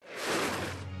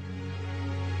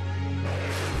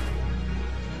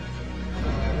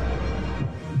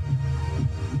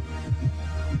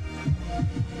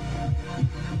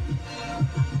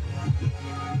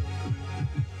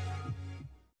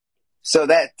So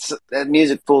that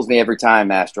music fools me every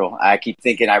time, Astral. I keep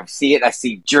thinking I see it, I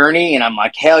see Journey, and I'm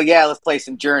like, hell yeah, let's play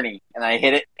some Journey. And I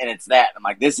hit it, and it's that. I'm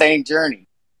like, this ain't Journey.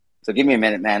 So give me a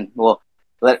minute, man. We'll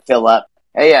let it fill up.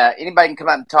 Hey, anybody can come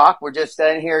out and talk. We're just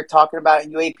in here talking about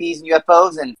UAPs and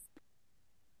UFOs and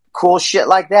cool shit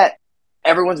like that.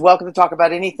 Everyone's welcome to talk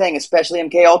about anything, especially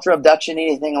MK Ultra abduction,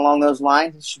 anything along those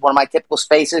lines. It's one of my typical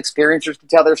space experiencers to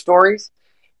tell their stories.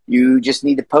 You just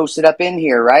need to post it up in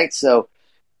here, right? So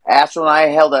Astral and I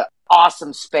held an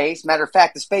awesome space. Matter of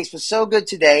fact, the space was so good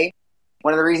today.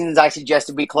 One of the reasons I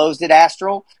suggested we closed it,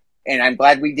 Astral, and I'm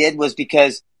glad we did, was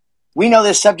because we know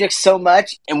this subject so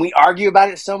much and we argue about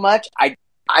it so much.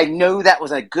 I know that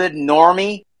was a good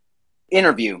normie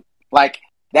interview. Like,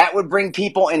 that would bring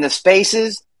people into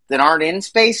spaces that aren't in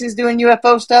spaces doing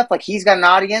UFO stuff. Like, he's got an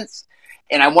audience.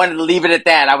 And I wanted to leave it at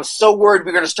that. I was so worried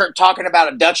we were going to start talking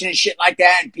about abduction and shit like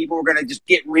that, and people were going to just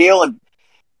get real. And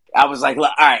I was like, all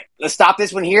right, let's stop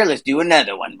this one here. Let's do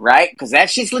another one, right? Because that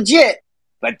shit's legit,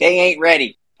 but they ain't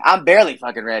ready. I'm barely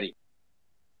fucking ready.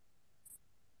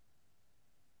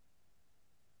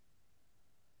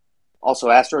 Also,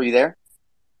 Astro, are you there?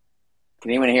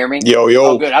 Can anyone hear me? Yo.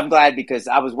 Oh, good. I'm glad, because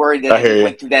I was worried that I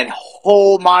went through that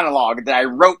whole monologue that I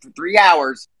wrote for 3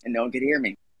 hours and no one could hear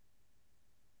me.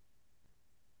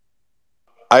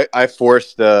 I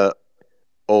forced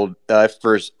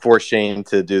forced Shane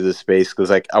to do this space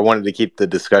because I wanted to keep the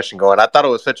discussion going. I thought it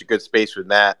was such a good space with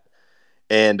Matt,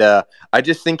 and I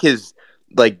just think his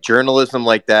journalism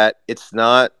like that, it's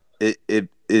very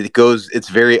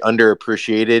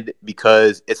underappreciated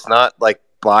because it's not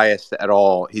biased at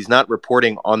all. He's not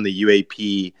reporting on the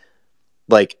UAP,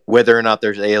 whether or not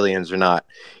there's aliens or not.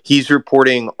 He's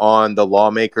reporting on the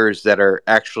lawmakers that are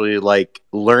actually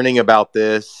learning about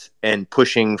this and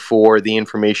pushing for the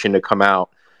information to come out.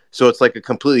 So it's a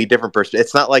completely different person.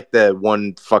 It's not like the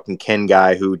one fucking Ken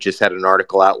guy who just had an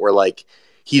article out where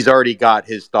he's already got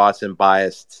his thoughts and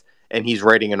bias and he's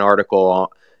writing an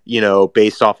article,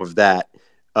 based off of that.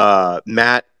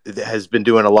 Matt has been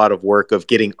doing a lot of work of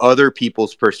getting other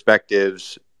people's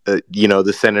perspectives,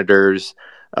 the senators,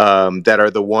 that are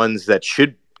the ones that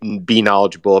should be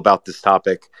knowledgeable about this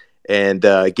topic, and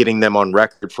getting them on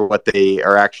record for what they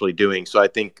are actually doing. So I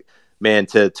think, man,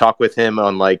 to talk with him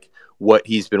on what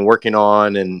he's been working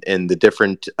on and the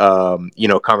different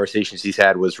conversations he's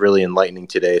had was really enlightening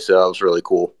today. So that was really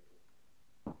cool.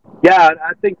 Yeah,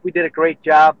 I think we did a great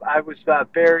job. I was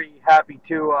very happy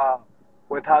too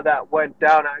with how that went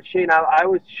down. Shane, I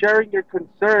was sharing your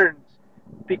concerns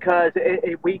because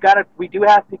we do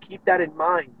have to keep that in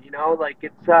mind.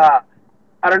 It's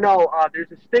I don't know.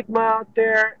 There's a stigma out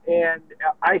there, and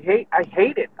I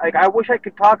hate it. I wish I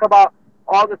could talk about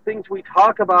all the things we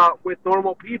talk about with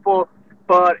normal people,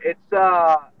 but it's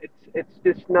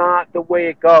just not the way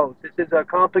it goes. This is a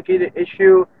complicated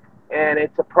issue, and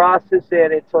it's a process,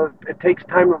 and it takes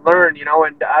time to learn. And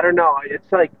I don't know.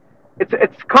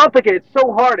 It's complicated. It's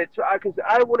so hard. It's because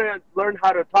I want to learn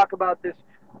how to talk about this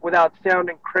without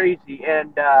sounding crazy.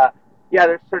 And yeah,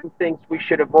 there's certain things we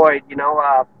should avoid.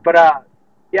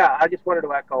 Yeah, I just wanted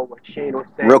to echo what Shane was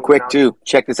saying. Real quick, too.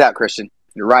 Check this out, Christian.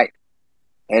 You're right.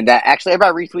 And actually,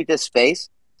 everybody retweet this space.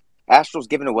 Astral's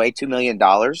giving away $2 million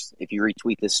if you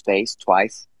retweet this space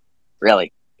twice.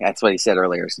 Really? That's what he said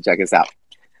earlier, so check this out.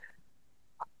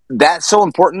 That's so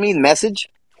important to me, the message.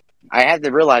 I had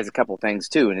to realize a couple things,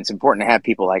 too, and it's important to have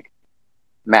people like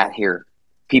Matt here,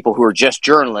 people who are just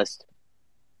journalists,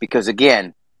 because,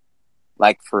 again,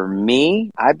 for me,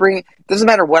 it doesn't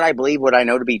matter what I believe, what I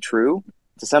know to be true.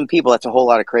 To some people, that's a whole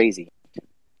lot of crazy.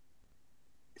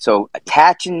 So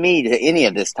attaching me to any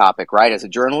of this topic, right, as a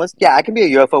journalist, yeah, I can be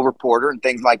a UFO reporter and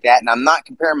things like that, and I'm not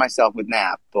comparing myself with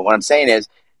Knapp. But what I'm saying is,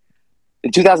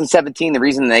 in 2017, the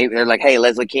reason they're like, hey,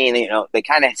 Leslie Keane, they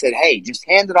kind of said, hey, just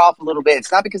hand it off a little bit.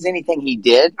 It's not because anything he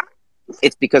did.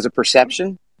 It's because of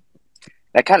perception.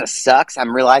 That kind of sucks.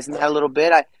 I'm realizing that a little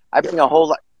bit. I bring a whole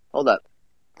lot. Hold up.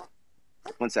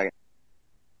 1 second.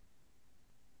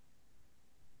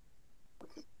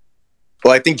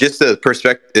 Well, I think just the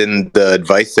perspective and the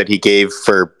advice that he gave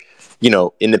for,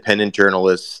 independent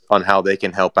journalists on how they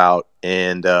can help out,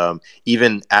 and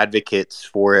even advocates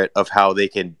for it, of how they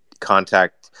can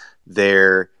contact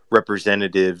their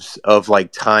representatives of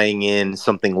tying in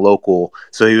something local.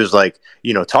 So he was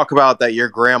talk about that your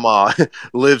grandma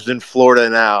lives in Florida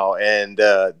now, and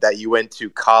that you went to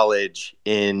college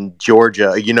in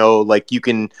Georgia. You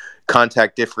can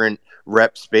contact different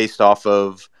reps based off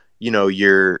of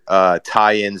your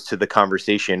tie-ins to the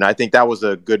conversation. I think that was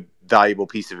a good, valuable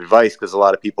piece of advice, because a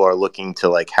lot of people are looking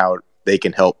to how they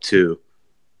can help too.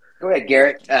 Go ahead,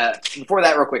 Garrett. Before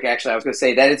that, real quick, actually, I was going to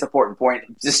say that it's an important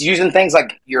point. Just using things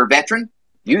like you're a veteran,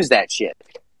 use that shit.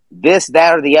 This,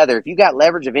 that, or the other. If you got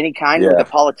leverage of any kind with a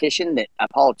politician that a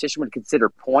politician would consider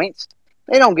points,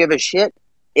 they don't give a shit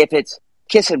if it's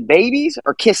kissing babies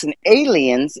or kissing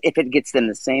aliens if it gets them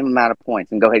the same amount of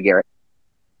points. And go ahead, Garrett.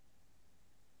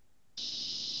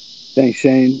 Thanks,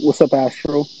 Shane. What's up,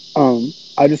 Astro?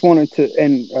 I just wanted to,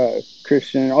 and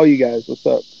Christian, all you guys, what's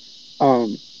up?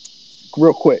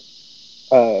 Real quick,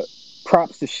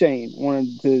 props to Shane.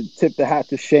 Wanted to tip the hat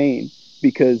to Shane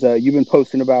because you've been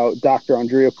posting about Dr.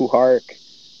 Andrea Puharich,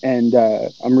 and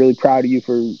I'm really proud of you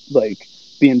for like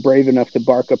being brave enough to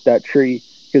bark up that tree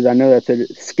because I know that's a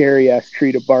scary ass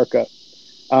tree to bark up.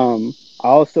 I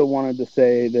also wanted to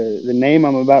say the name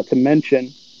I'm about to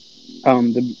mention.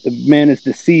 The man is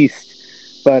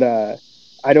deceased, but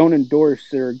I don't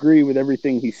endorse or agree with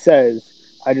everything he says.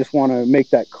 I just want to make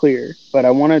that clear. But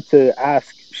I wanted to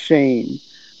ask Shane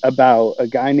about a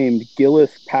guy named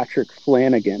Gillis Patrick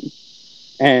Flanagan,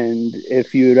 and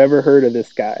if you had ever heard of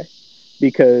this guy,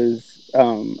 because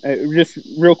just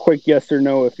real quick, yes or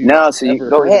no, if you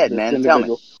go ahead, man.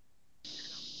 Individual. Tell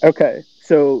me. Okay,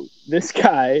 so this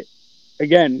guy,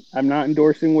 again, I'm not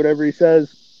endorsing whatever he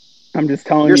says. I'm just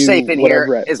telling you. You're safe in here.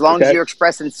 Read, as long as you're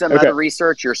expressing some other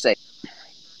research, you're safe.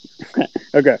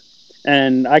 Okay.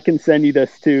 And I can send you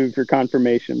this too for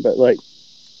confirmation, but like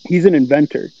he's an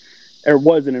inventor or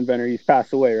was an inventor. He's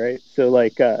passed away, right? So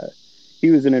like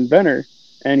he was an inventor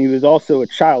and he was also a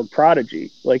child prodigy.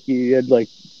 Like he had like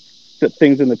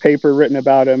things in the paper written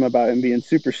about him being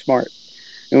super smart.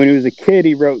 And when he was a kid,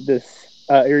 he wrote this,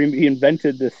 he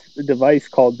invented this device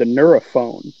called the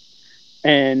neurophone.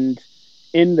 And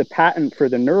in the patent for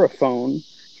the neurophone,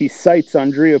 he cites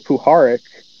Andrea Puharich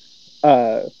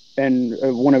and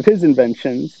one of his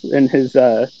inventions in his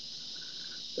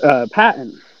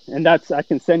patent. And I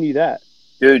can send you that.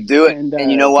 Dude, do it.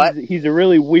 And you know what? He's a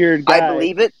really weird guy. I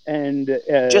believe it. And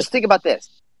just think about this.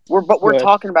 We're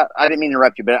talking about, I didn't mean to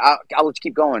interrupt you, but I'll let you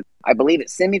keep going. I believe it.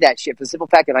 Send me that shit for the simple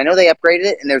fact that I know they upgraded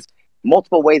it and there's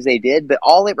multiple ways they did, but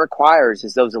all it requires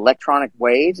is those electronic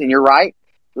waves. And you're right.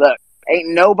 Look, ain't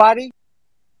nobody.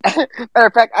 Matter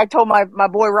of fact, I told my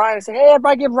boy Ryan, I said, hey,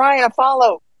 everybody give Ryan a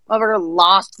follow. Motherfucker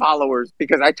lost followers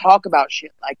because I talk about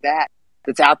shit like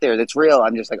that's out there, that's real.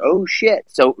 I'm just like, oh shit.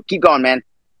 So keep going, man.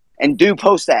 And do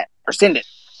post that or send it.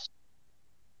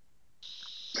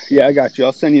 Yeah, I got you.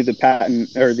 I'll send you the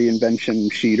patent or the invention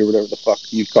sheet or whatever the fuck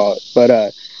you call it. But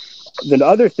the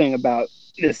other thing about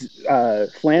this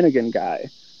Flanagan guy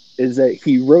is that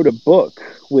he wrote a book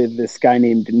with this guy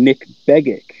named Nick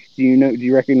Begich. Do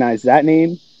you recognize that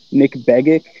name? Nick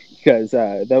Begich? Because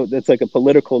that's like a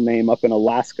political name up in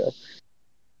Alaska.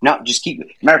 No, just keep.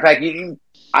 Matter of fact,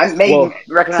 I may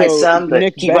recognize some, but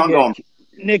Nick keep on going.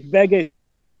 Nick Begich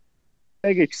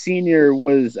Sr.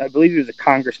 was, I believe, he was a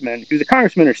congressman. He was a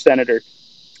congressman or senator,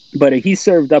 but he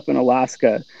served up in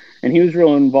Alaska, and he was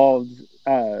real involved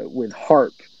with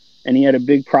HARP, and he had a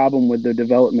big problem with the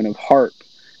development of HARP.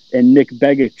 And Nick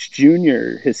Begich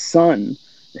Jr., his son,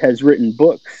 has written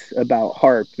books about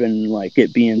HARP and like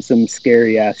it being some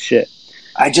scary ass shit.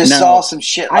 I just saw some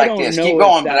shit like this. Keep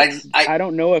going, but I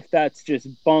don't know if that's just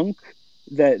bunk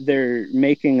that they're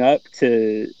making up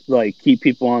to like keep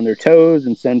people on their toes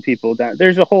and send people down.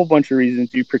 There's a whole bunch of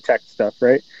reasons you protect stuff,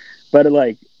 right? But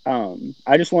like,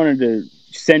 I just wanted to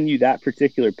send you that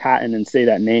particular patent and say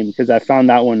that name because I found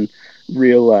that one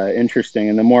real interesting.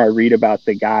 And the more I read about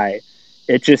the guy,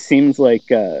 it just seems like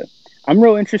I'm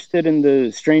real interested in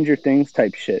the Stranger Things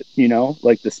type shit, you know,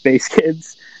 like the Space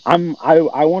Kids. I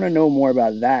want to know more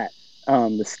about that.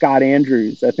 The Scott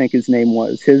Andrews, I think his name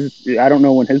was. I don't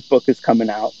know when his book is coming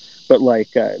out, but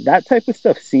like that type of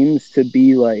stuff seems to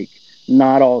be like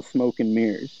not all smoke and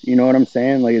mirrors. You know what I'm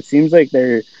saying? Like it seems like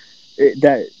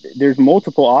there's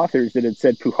multiple authors that had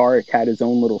said Puharich had his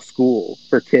own little school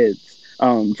for kids.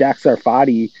 Jack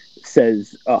Sarfati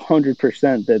says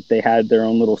 100% that they had their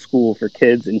own little school for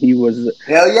kids, and he was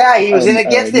he was in a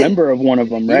gifted member of one of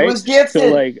them, right? He was gifted. So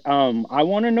like, I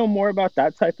want to know more about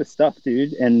that type of stuff,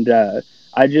 dude. And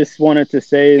I just wanted to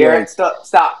say, Garrett, like,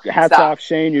 stop. Hats off,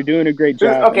 Shane. You're doing a great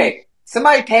job. Okay,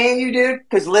 somebody paying you, dude?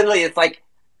 Because literally, it's like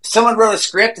someone wrote a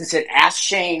script and said, "Ask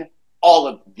Shane all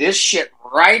of this shit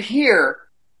right here."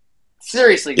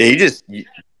 Seriously, yeah,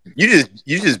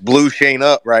 you just blew Shane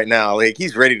up right now. Like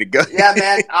he's ready to go. Yeah,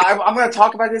 man. I'm going to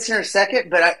talk about this here in a second,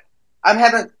 but I'm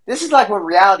having this is like a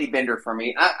reality bender for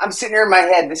me. I'm sitting here in my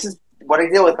head. This is what I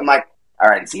deal with. I'm like, all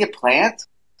right, is he a plant?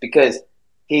 Because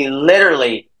he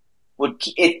literally would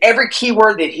every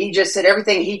keyword that he just said,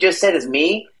 everything he just said is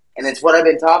me. and it's what I've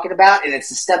been talking about, and it's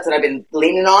the stuff that I've been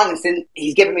leaning on, and then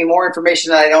he's giving me more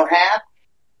information that I don't have.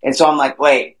 And so I'm like,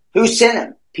 wait, who sent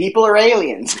him? People or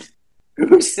aliens?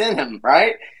 Who sent him,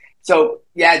 right? So,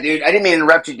 yeah, dude, I didn't mean to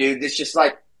interrupt you, dude. It's just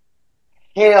like,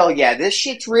 hell yeah, this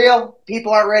shit's real.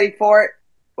 People aren't ready for it.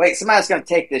 Wait, somebody's going to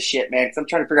take this shit, man, because I'm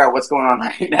trying to figure out what's going on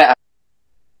right now.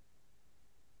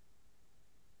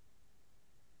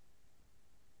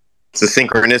 It's the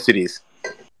synchronicities.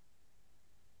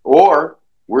 Or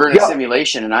we're in a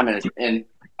simulation, and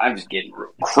I'm just getting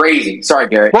crazy. Sorry,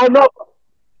 Garrett. Well, no,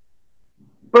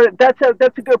 but that's a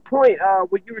good point.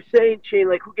 What you were saying, Shane,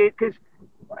 like who gave? Because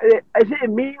is it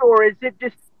me or is it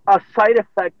just a side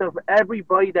effect of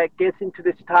everybody that gets into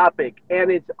this topic and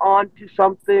it's on to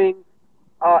something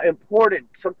important,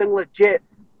 something legit,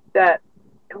 that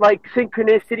like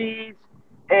synchronicities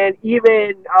and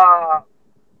even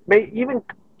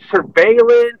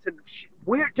surveillance and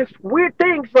weird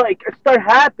things like start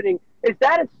happening. Is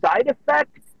that a side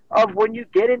effect of when you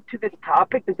get into this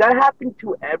topic? Does that happen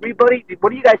to everybody? What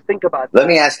do you guys think about that? Let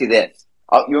me ask you this.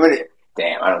 You want to?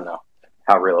 Damn, I don't know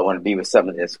how real I want to be with some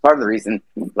of this. Part of the reason,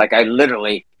 like, I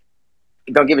literally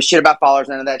don't give a shit about followers,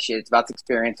 none of that shit. It's about the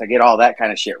experience. I get all that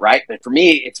kind of shit, right? But for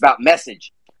me, it's about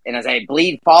message. And as I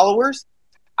bleed followers,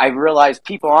 I realize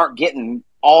people aren't getting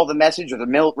all the message or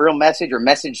the real message or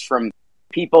message from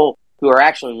people who are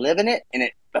actually living it, and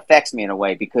it affects me in a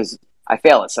way because I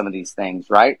fail at some of these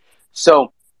things, right?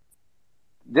 So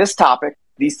this topic,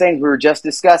 these things we were just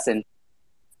discussing,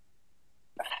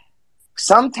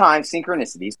 sometimes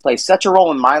synchronicities play such a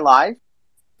role in my life.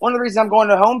 One of the reasons I'm going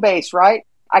to home base, right?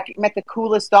 I met the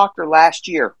coolest doctor last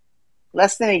year,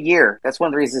 less than a year. That's one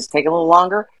of the reasons it's taking a little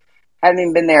longer. I hadn't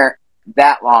even been there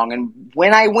that long. And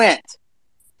when I went,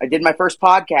 I did my first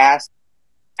podcast,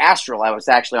 Astral. I was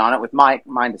actually on it with Mike,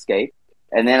 Mind Escape.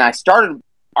 And then I started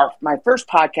my first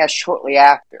podcast shortly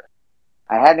after.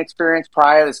 I had an experience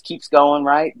prior. This keeps going,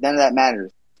 right? None of that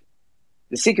matters.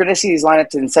 The synchronicities line up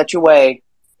in such a way,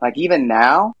 like even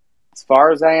now, as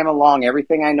far as I am along,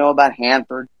 everything I know about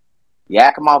Hanford,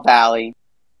 Yakima Valley,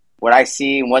 what I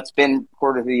see and what's been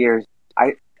recorded through the years,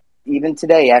 even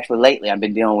today, actually lately, I've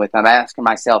been dealing with, I'm asking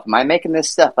myself, am I making this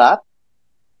stuff up?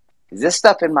 Is this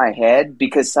stuff in my head?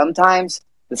 Because sometimes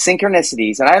the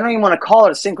synchronicities, and I don't even want to call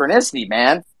it a synchronicity,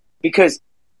 man, because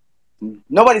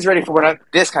nobody's ready for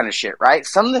this kind of shit, right?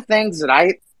 Some of the things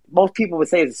that most people would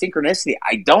say is a synchronicity,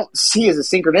 I don't see as a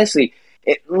synchronicity.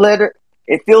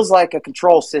 It feels like a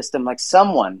control system, like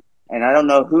someone, and I don't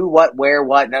know who, what, where,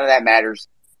 what, none of that matters.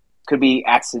 Could be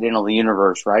accidental, the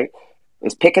universe, right?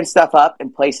 Is picking stuff up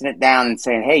and placing it down and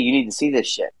saying, hey, you need to see this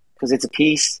shit because it's a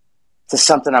piece to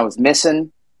something I was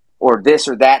missing or this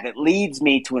or that leads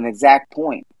me to an exact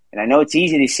point. And I know it's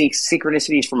easy to see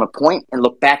synchronicities from a point and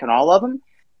look back on all of them.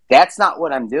 That's not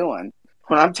what I'm doing.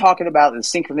 When I'm talking about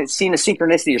seeing a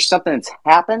synchronicity or something that's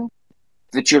happened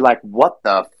that you're like, what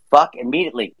the fuck?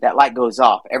 Immediately, that light goes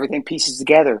off. Everything pieces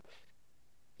together.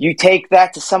 You take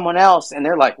that to someone else and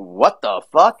they're like, what the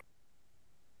fuck?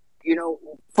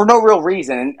 For no real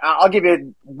reason. And I'll give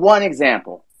you one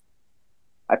example.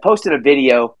 I posted a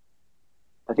video,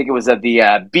 I think it was of the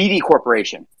BD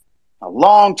Corporation, a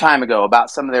long time ago about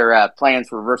some of their plans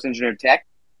for reverse engineered tech.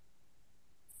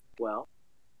 Well,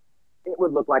 it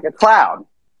would look like a cloud.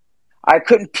 I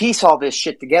couldn't piece all this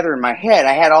shit together in my head.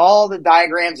 I had all the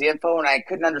diagrams, the info, and I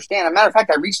couldn't understand. As a matter of fact,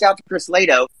 I reached out to Chris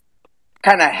Lato,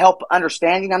 kind of help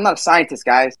understanding. I'm not a scientist,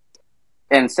 guys.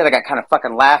 And instead, I got kind of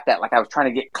fucking laughed at like I was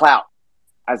trying to get clout.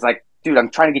 I was like, dude, I'm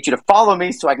trying to get you to follow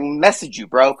me so I can message you,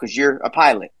 bro, because you're a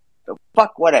pilot. So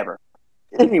fuck whatever.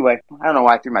 Anyway, I don't know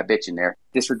why I threw my bitch in there.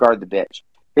 Disregard the bitch.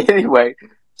 Anyway,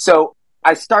 so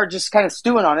I started just kind of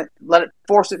stewing on it, let it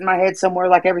force it in my head somewhere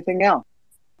like everything else.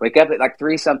 Wake up at like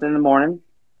 3-something in the morning,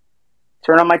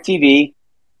 turn on my TV,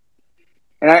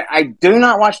 and I do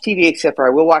not watch TV except for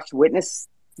I will watch witness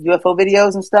UFO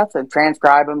videos and stuff and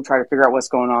transcribe them, try to figure out what's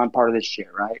going on, part of this shit,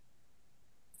 right?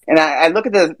 And I look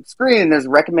at the screen and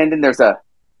there's a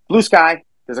blue sky,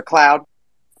 there's a cloud,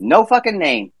 no fucking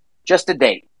name, just a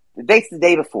date. The date's the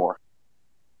day before.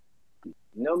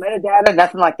 No metadata,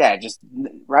 nothing like that, just,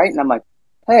 right? And I'm like,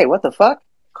 hey, what the fuck?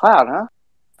 Cloud, huh?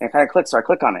 And I kind of so I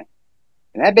click on it.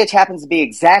 And that bitch happens to be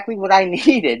exactly what I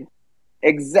needed,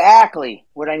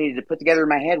 to put together in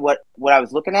my head, what I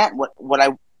was looking at, what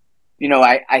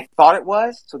I thought it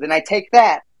was. So then I take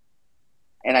that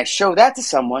and I show that to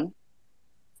someone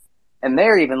and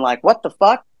they're even like, what the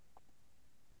fuck?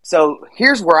 So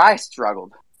here's where I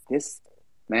struggled.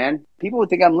 People would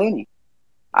think I'm loony.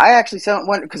 I actually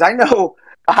went, because I know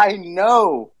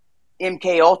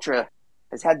MK Ultra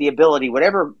has had the ability,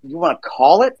 whatever you want to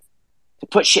call it, to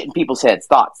put shit in people's heads,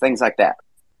 thoughts, things like that.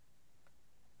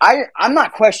 I'm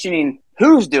not questioning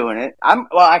who's doing it.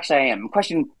 Actually, I am. I'm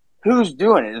questioning who's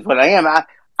doing it is what I am.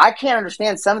 I can't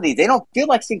understand some of these. They don't feel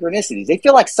like synchronicities. They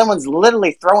feel like someone's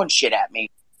literally throwing shit at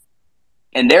me.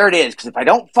 And there it is. Because if I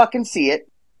don't fucking see it,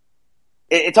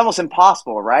 it's almost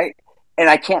impossible, right? And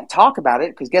I can't talk about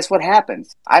it because guess what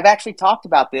happens? I've actually talked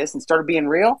about this and started being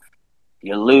real.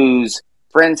 You lose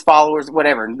friends, followers,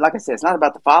 whatever. And like I said, it's not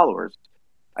about the followers.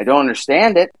 I don't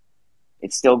understand it.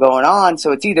 It's still going on.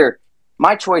 So it's either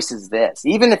my choice is this.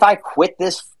 Even if I quit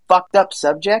this fucked up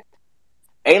subject,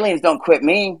 aliens don't quit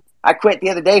me. I quit the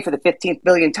other day for the 15th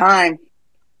billionth time.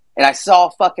 And I saw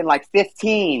fucking like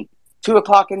 15, 2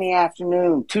 o'clock in the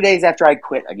afternoon, 2 days after I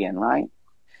quit again, right?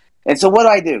 And so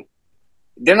what do?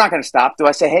 They're not going to stop. Do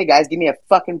I say, hey, guys, give me a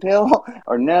fucking pill?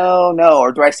 Or no.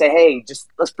 Or do I say, hey, just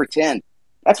let's pretend?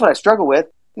 That's what I struggle with.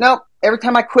 Nope. Every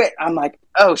time I quit, I'm like,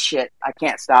 oh, shit, I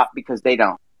can't stop because they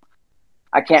don't.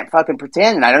 I can't fucking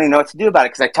pretend, and I don't even know what to do about it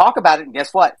because I talk about it, and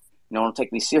guess what? No one will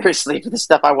take me seriously for the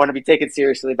stuff I want to be taken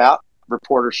seriously about.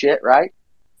 Reporter shit, right?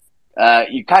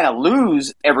 You kind of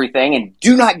lose everything and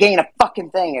do not gain a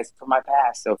fucking thing as for my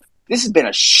past. So this has been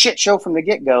a shit show from the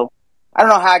get-go. I don't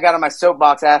know how I got on my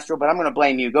soapbox, Astro, but I'm going to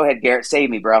blame you. Go ahead, Garrett. Save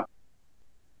me, bro.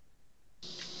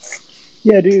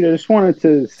 Yeah, dude, I just wanted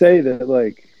to say that,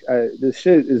 like, this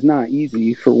shit is not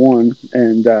easy, for one,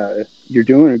 and you're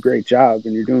doing a great job,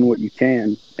 and you're doing what you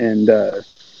can, and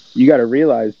you got to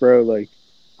realize, bro, like,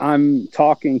 I'm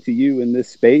talking to you in this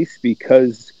space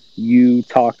because you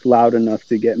talked loud enough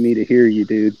to get me to hear you,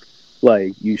 dude.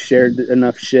 Like, you shared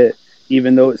enough shit,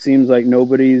 even though it seems like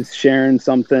nobody's sharing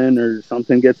something or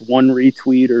something gets 1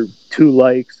 retweet or 2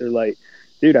 likes or like,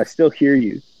 dude, I still hear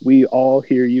you. We all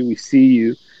hear you. We see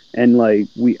you. And like,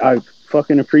 I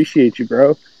fucking appreciate you,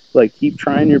 bro. Like, keep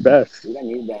trying your best.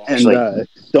 And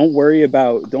don't worry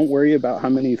about how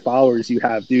many followers you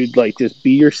have, dude. Like, just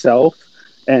be yourself.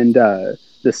 And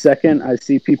the second I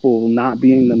see people not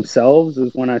being themselves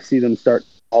is when I see them start to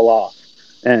fall off.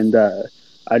 And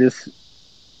I just,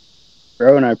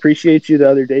 bro, and I appreciate you the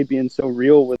other day being so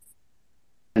real with,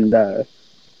 and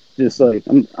just like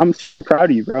I'm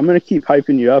proud of you, bro. I'm gonna keep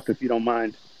hyping you up if you don't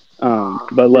mind.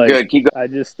 But like, good. Keep going. I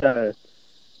just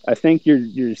I think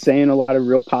you're saying a lot of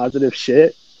real positive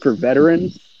shit for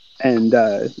veterans, and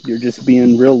you're just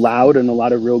being real loud in a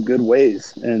lot of real good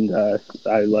ways. And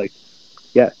I like,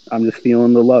 yeah, I'm just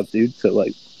feeling the love, dude. So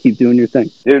like, keep doing your thing,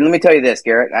 Dude, let me tell you this,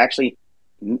 Garrett. Actually,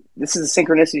 this is the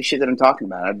synchronicity shit that I'm talking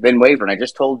about. I've been wavering. I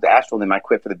just told Astral them I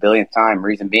quit for the billionth time.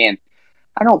 Reason being,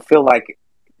 I don't feel like,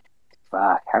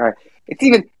 fuck, how do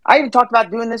I, I even talked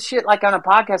about doing this shit like on a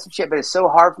podcast and shit, but it's so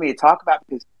hard for me to talk about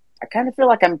because I kind of feel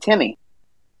like I'm Timmy.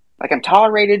 Like I'm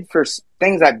tolerated for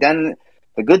things I've done,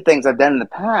 the good things I've done in the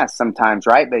past sometimes,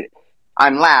 right? But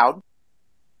I'm loud,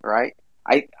 right?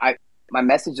 My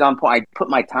message is on point. I put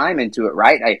my time into it,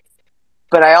 right?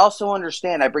 But I also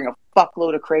understand I bring a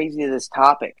fuckload of crazy to this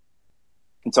topic.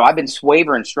 And so I've been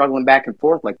swavering, struggling back and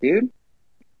forth like, dude,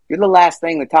 you're the last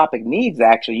thing the topic needs,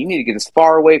 actually. You need to get as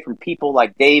far away from people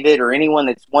like David or anyone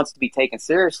that wants to be taken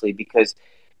seriously because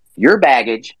your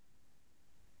baggage,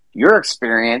 your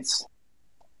experience,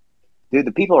 dude,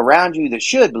 the people around you that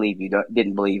should believe you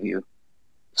didn't believe you.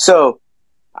 So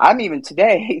I'm even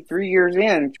today, 3 years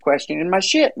in, questioning my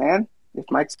shit, man. If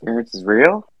my experience is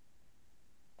real,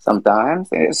 sometimes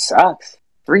it sucks.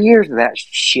 3 years of that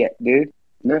shit, dude.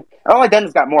 All I've done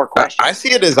is got more questions. I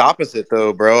see it as opposite,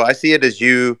 though, bro. I see it as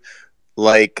you,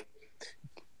 like,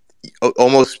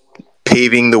 almost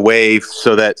paving the way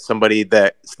so that somebody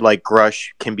that like Grush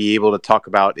can be able to talk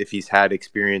about if he's had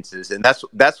experiences. And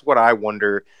that's what I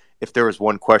wonder. If there was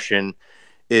one question,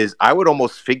 is I would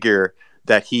almost figure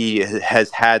that he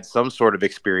has had some sort of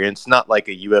experience, not like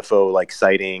a UFO like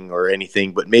sighting or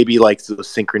anything, but maybe like those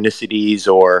synchronicities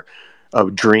or a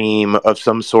dream of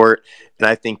some sort. And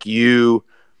I think you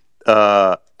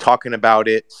talking about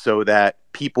it so that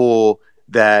people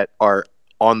that are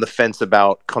on the fence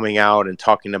about coming out and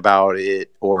talking about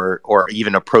it or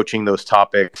even approaching those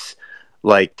topics,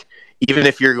 like even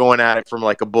if you're going at it from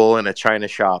like a bull in a china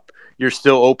shop, you're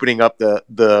still opening up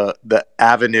the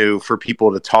avenue for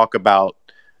people to talk about,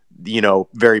 you know,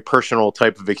 very personal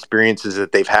type of experiences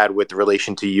that they've had with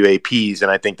relation to UAPs. And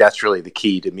I think that's really the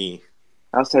key to me.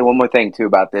 I'll say one more thing too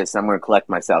about this. I'm going to collect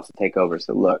myself to take over.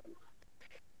 So look,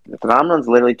 the phenomenons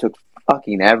literally took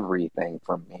fucking everything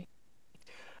from me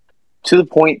to the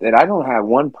point that I don't have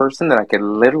one person that I could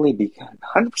literally be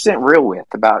 100% real with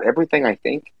about everything I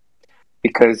think,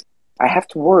 because I have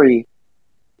to worry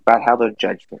about how they'll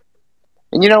judge me.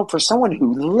 And you know, for someone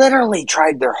who literally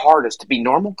tried their hardest to be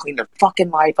normal, clean their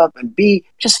fucking life up, and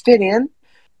just fit in,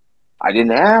 I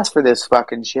didn't ask for this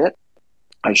fucking shit.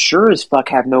 I sure as fuck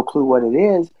have no clue what it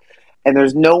is. And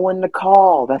there's no one to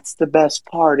call. That's the best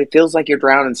part. It feels like you're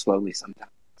drowning slowly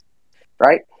sometimes,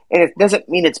 right? And it doesn't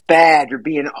mean it's bad. You're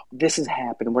being, this is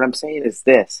happening. What I'm saying is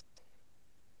this.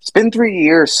 Spend 3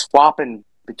 years swapping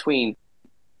between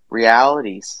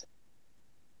realities,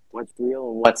 what's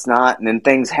real and what's not, and then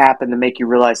things happen to make you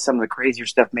realize some of the crazier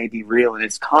stuff may be real, and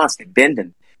it's constant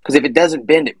bending. Because if it doesn't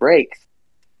bend, it breaks.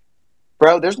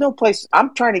 Bro, there's no place.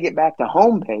 I'm trying to get back to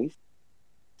home base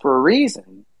for a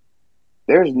reason.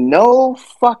 There's no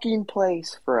fucking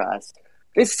place for us.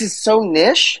 This is so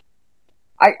niche.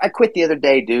 I quit the other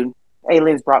day, dude.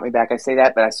 Aliens brought me back. I say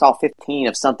that, but I saw 15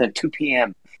 of something at 2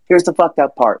 p.m. Here's the fucked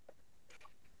up part.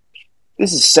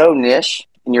 This is so niche,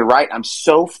 and you're right, I'm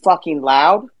so fucking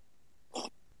loud.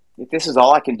 If this is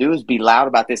all I can do is be loud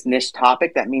about this niche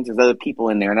topic, that means there's other people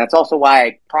in there. And that's also why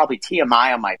I probably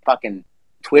TMI on my fucking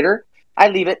Twitter. I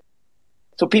leave it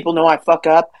so people know I fuck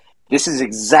up. This is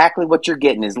exactly what you're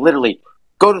getting, is literally,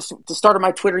 go to the start of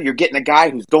my Twitter, you're getting a guy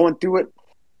who's going through it,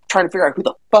 trying to figure out who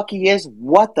the fuck he is,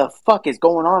 what the fuck is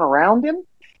going on around him,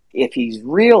 if he's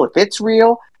real, if it's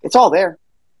real, it's all there.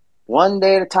 One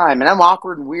day at a time. And I'm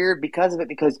awkward and weird because of it,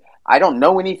 because I don't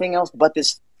know anything else but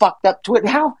this fucked up Twitter.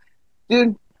 How?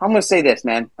 Dude, I'm going to say this,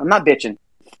 man. I'm not bitching.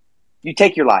 You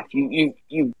take your life. You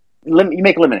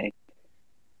make lemonade.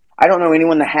 I don't know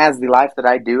anyone that has the life that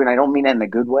I do, and I don't mean that in a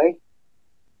good way.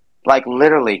 Like,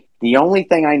 literally, the only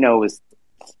thing I know is,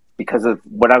 because of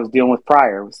what I was dealing with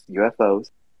prior, was UFOs.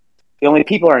 The only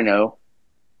people I know,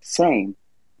 same,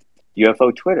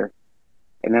 UFO Twitter.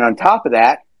 And then on top of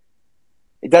that,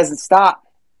 it doesn't stop.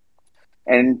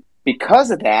 And because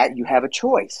of that, you have a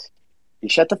choice. You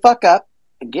shut the fuck up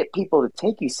and get people to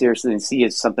take you seriously and see you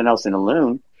as something else in a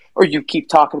loon, or you keep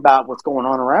talking about what's going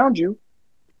on around you,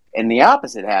 and the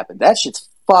opposite happened. That shit's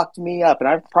fucked me up. And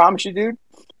I promise you, dude,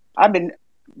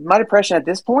 my depression at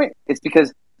this point is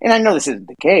because, and I know this isn't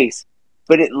the case,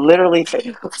 but it literally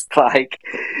feels like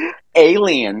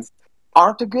aliens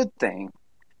aren't a good thing.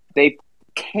 They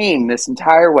came this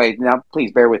entire way. Now,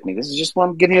 please bear with me. This is just what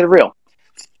I'm giving you the real.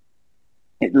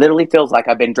 It literally feels like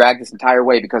I've been dragged this entire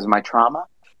way because of my trauma,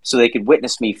 so they could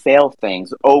witness me fail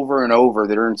things over and over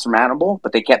that are insurmountable,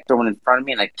 but they kept throwing in front of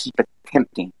me, and I keep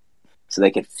attempting so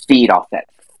they could feed off that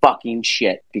fucking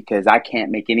shit, because I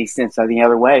can't make any sense any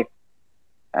other way.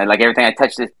 And like everything I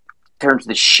touch turns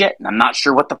to shit, and I'm not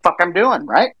sure what the fuck I'm doing,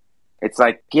 right? It's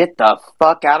like, get the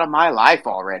fuck out of my life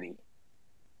already.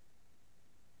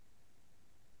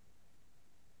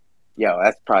 Yo,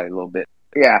 that's probably a little bit.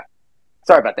 Yeah.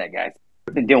 Sorry about that, guys.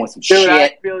 I've been dealing with some Dude, shit.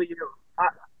 I feel you.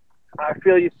 I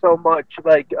feel you so much.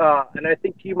 Like, and I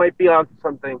think you might be onto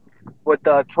something with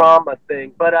the trauma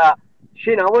thing. But,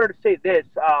 Shane, I wanted to say this.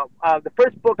 The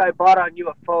first book I bought on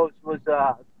UFOs was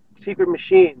Secret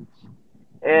Machines.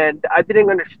 And I didn't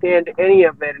understand any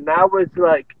of it. And I was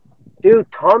like, dude,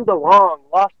 Tom DeLonge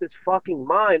lost his fucking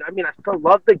mind. I mean, I still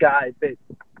love the guy, but,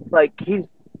 like,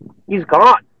 he's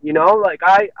gone, you know? Like,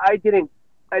 I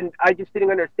just didn't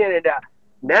understand it.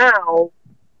 Now,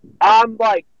 I'm,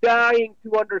 like, dying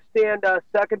to understand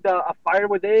Second A Fire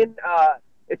Within.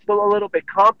 It's still a little bit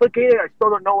complicated. I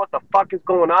still don't know what the fuck is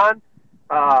going on.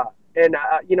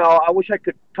 You know, I wish I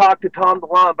could talk to Tom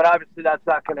DeLonge, but obviously that's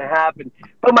not going to happen.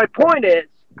 But my point is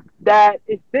that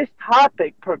if this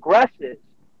topic progresses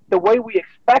the way we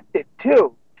expect it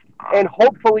to, and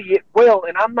hopefully it will,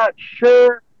 and I'm not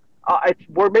sure,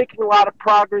 we're making a lot of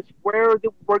progress. Where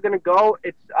we're going to go,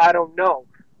 I don't know.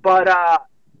 But,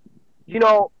 you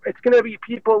know, it's going to be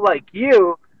people like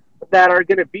you that are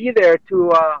going to be there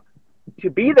to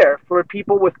be there for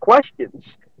people with questions.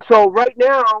 So right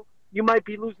now, you might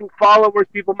be losing followers.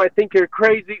 People might think you're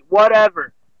crazy,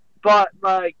 whatever. But,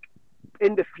 like,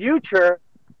 in the future,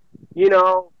 you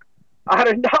know, I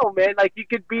don't know, man. Like, you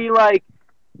could be, like,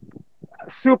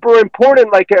 super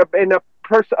important, like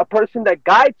a person that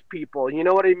guides people. You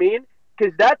know what I mean?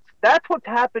 Because that's what's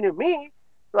happened to me.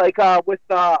 Like, with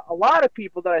a lot of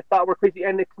people that I thought were crazy,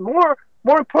 and it's more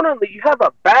importantly, you have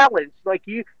a balance. Like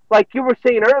you were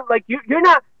saying earlier, like you're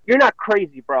not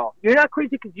crazy, bro. You're not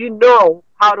crazy because you know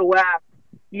how to act.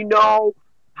 You know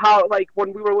how, like,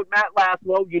 when we were with Matt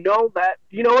Laszlo, you know that.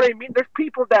 You know what I mean? There's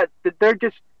people that they're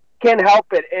just can't help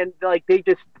it, and like they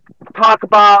just talk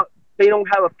about. They don't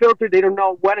have a filter. They don't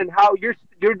know when and how.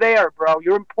 You're there, bro.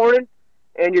 You're important,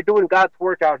 and you're doing God's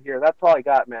work out here. That's all I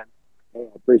got, man. I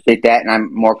appreciate that, and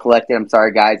I'm more collected. I'm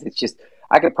sorry, guys. It's just,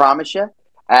 I can promise you,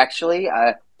 actually,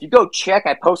 if you go check,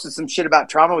 I posted some shit about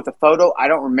trauma with a photo. I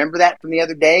don't remember that from the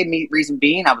other day. Reason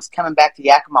being, I was coming back to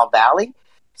Yakima Valley.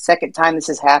 Second time this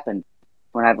has happened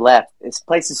when I've left. This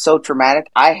place is so traumatic.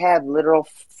 I have literal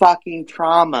fucking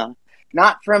trauma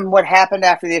not from what happened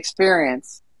after the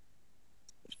experience,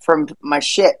 from my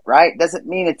shit, right? Doesn't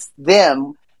mean it's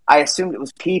them. I assumed it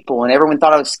was people, and everyone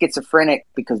thought I was schizophrenic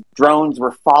because drones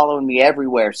were following me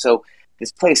everywhere. So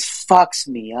this place fucks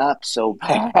me up so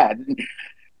bad.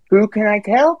 Who can I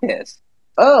tell this?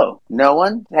 Oh, no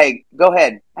one? Hey, go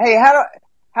ahead. Hey, how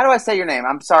do I say your name?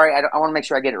 I'm sorry. I want to make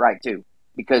sure I get it right, too,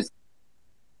 because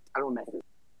I don't know.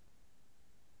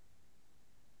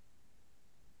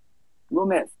 Little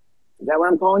Miss. Is that what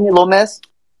I'm calling you? Little Miss?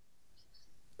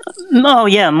 Oh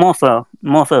yeah, Morpho.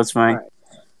 Morpho's fine.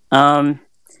 Right.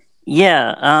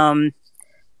 Yeah,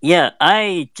 yeah.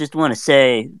 I just want to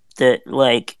say that,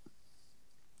 like,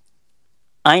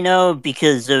 I know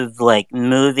because of like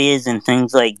movies and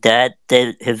things like that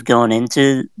that have gone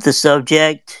into the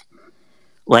subject,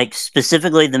 like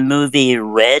specifically the movie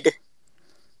Red,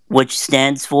 which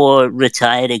stands for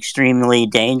Retired Extremely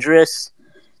Dangerous.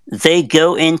 They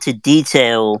go into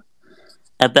detail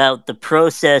about the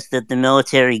process that the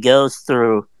military goes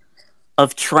through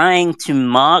of trying to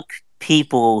mock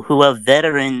people who are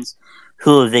veterans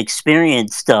who have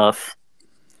experienced stuff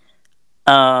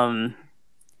um,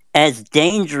 as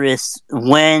dangerous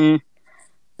when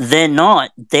they're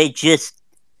not. They just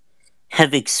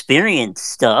have experienced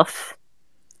stuff.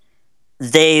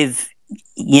 They've,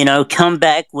 come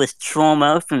back with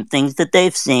trauma from things that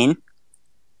they've seen,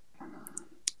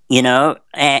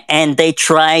 and they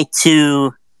try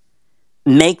to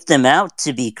make them out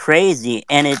to be crazy.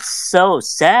 And it's so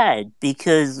sad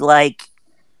because, like,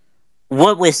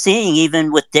 what we're seeing,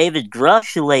 even with David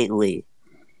Grush lately,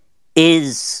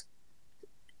 is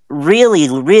really,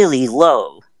 really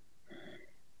low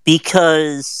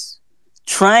because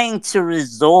trying to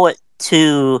resort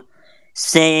to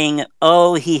saying,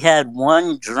 oh, he had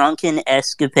one drunken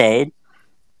escapade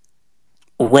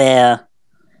where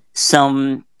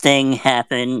something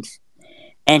happened,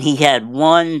 and he had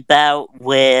one bout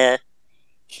where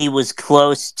he was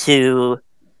close to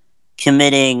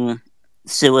committing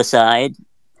suicide.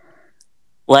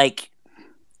 Like,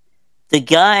 the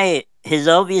guy has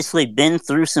obviously been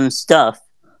through some stuff,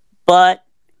 but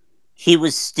he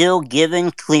was still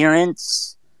given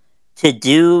clearance to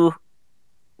do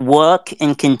work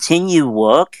and continue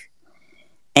work,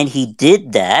 and he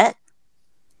did that.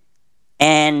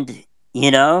 And,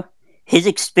 his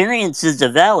experiences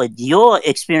are valid. Your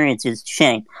experiences,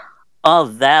 Shane, are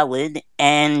valid.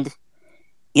 And,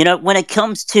 when it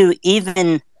comes to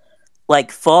even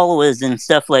like followers and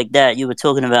stuff like that, you were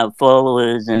talking about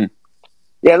followers and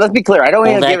Yeah, let's be clear. I don't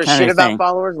all even give that a kind shit of about thing.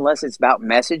 followers unless it's about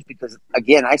message because,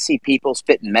 again, I see people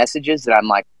spitting messages that I'm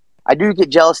like, I do get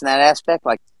jealous in that aspect.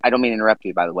 Like, I don't mean to interrupt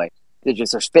you, by the way. They're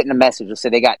spitting a message. They'll say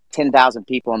they got 10,000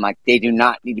 people. I'm like, they do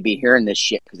not need to be hearing this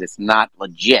shit because it's not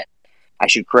legit. I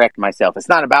should correct myself. It's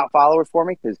not about followers for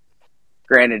me because,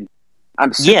 granted,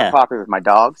 I'm super Yeah. popular with my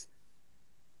dogs.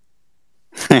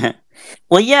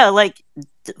 Well, yeah, like,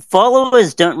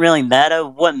 followers don't really matter.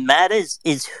 What matters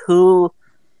is who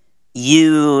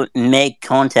you make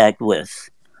contact with.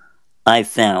 I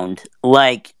found,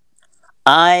 like,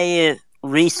 I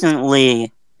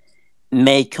recently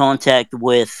made contact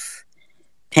with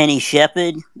Penny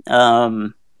Shepherd,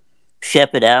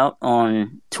 Shepherd Out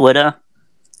on Twitter,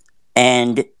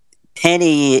 and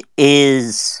Penny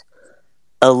is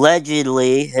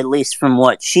allegedly, at least from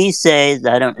what she says,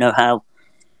 I don't know how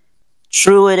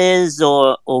true it is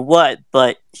or what,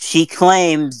 but she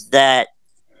claims that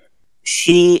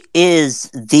she is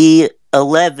the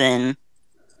 11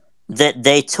 that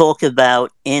they talk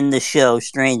about in the show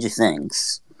Stranger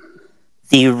Things.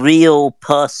 The real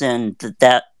person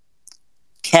that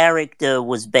character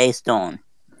was based on.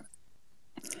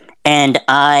 And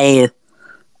I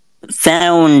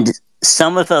found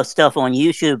some of her stuff on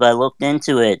YouTube. I looked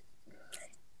into it,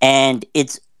 and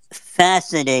it's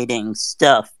fascinating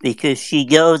stuff because she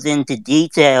goes into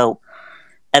detail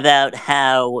about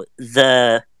how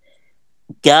the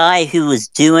guy who was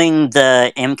doing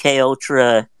the MK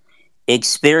Ultra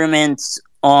experiments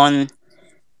on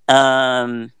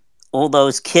all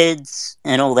those kids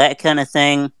and all that kind of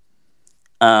thing,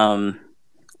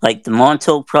 like the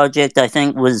Montauk Project, I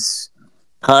think, was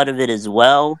part of it as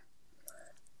well.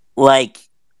 Like,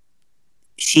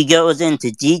 she goes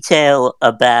into detail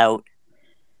about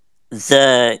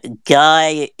the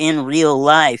guy in real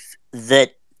life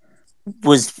that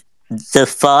was the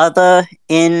father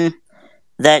in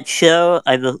that show.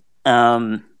 I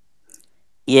You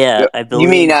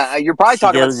mean believe you're probably she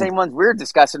talking about the goes. same ones we're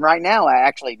discussing right now?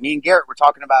 Actually, me and Garrett were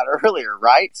talking about earlier,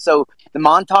 right? So the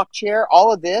Montauk chair,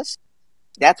 all of this,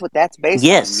 that's what that's based on.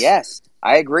 Yes. Yes,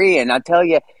 I agree. And I tell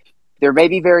you, there may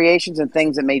be variations and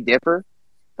things that may differ,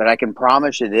 but I can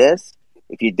promise you this.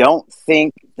 if you don't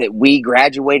think that we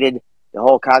graduated the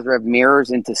whole Cosrev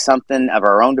mirrors into something of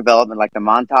our own development, like the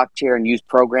Montauk chair, and use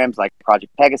programs like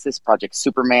Project Pegasus, Project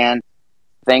Superman,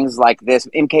 things like this,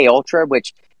 MK Ultra,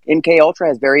 which MK Ultra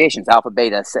has variations, alpha,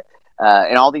 beta,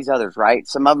 and all these others, right?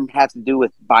 Some of them have to do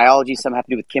with biology, some have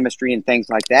to do with chemistry and things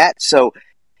like that. So,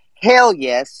 hell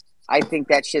yes, I think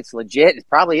that shit's legit. It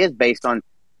probably is based on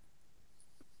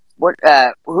what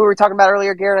who were we talking about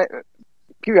earlier, Garrett?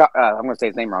 I'm going to say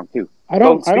his name wrong too. I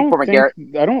don't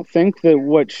think that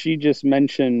what she just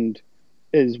mentioned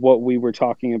is what we were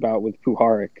talking about with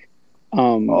Puharik,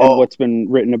 and what's been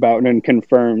written about and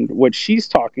confirmed. What she's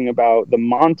talking about, the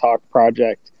Montauk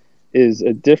Project, is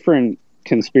a different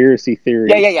conspiracy theory.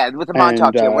 Yeah. With the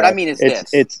Montauk chair. What I mean is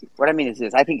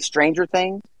this. I think Stranger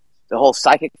Things, the whole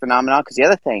psychic phenomenon, because the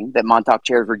other thing that Montauk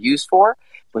chairs were used for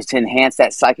was to enhance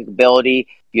that psychic ability.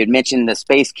 You had mentioned the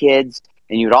space kids,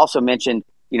 and you had also mentioned,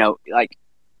 like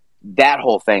that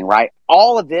whole thing, right?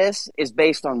 All of this is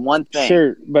based on one thing.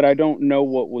 Sure, but I don't know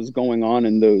what was going on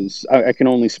in those. I can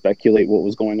only speculate what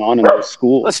was going on in those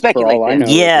schools. Let's speculate. For all I know,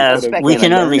 yeah, we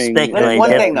can only speculate.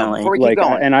 One thing though, before we keep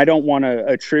going, and I don't want to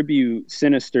attribute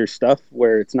sinister stuff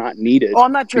where it's not needed. Oh,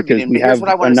 I'm not attributing. Because we have what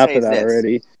I want enough to say of that is this,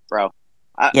 already, bro.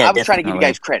 I was trying to give you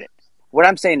guys credit. What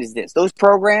I'm saying is this: those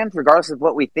programs, regardless of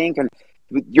what we think, and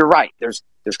you're right. There's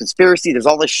conspiracy. There's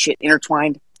all this shit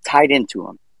intertwined, tied into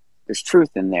them. There's truth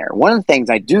in there. One of the things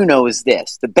I do know is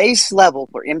this: the base level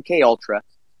for MK Ultra,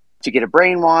 to get a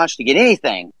brainwash, to get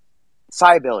anything,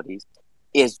 psi abilities,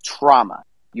 is trauma.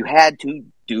 You had to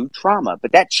do trauma,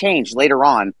 but that changed later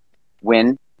on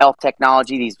when health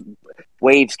technology, these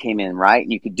waves came in, right?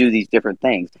 And you could do these different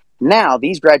things. Now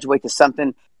these graduate to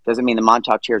something. Doesn't mean the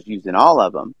Montauk chair is used in all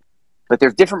of them, but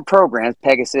there's different programs,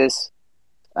 Pegasus,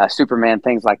 Superman,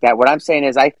 things like that. What I'm saying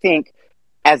is, I think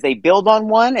as they build on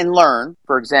one and learn,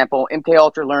 for example, MK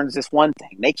Ultra learns this one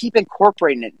thing. They keep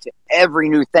incorporating it into every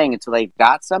new thing until they've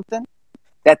got something.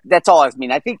 That's all I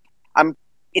mean. I think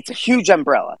it's a huge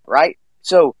umbrella, right?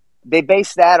 So they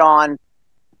base that on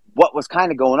what was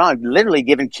kind of going on, literally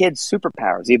giving kids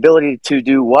superpowers, the ability to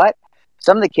do what?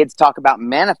 Some of the kids talk about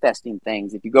manifesting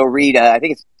things. If you go read, I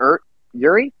think it's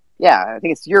Yuri? Yeah, I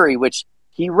think it's Yuri, which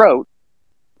he wrote.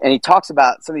 And he talks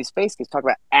about, some of these space kids talk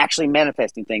about actually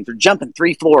manifesting things or jumping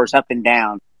 3 floors up and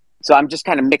down. So I'm just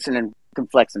kind of mixing and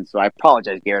conflexing. So I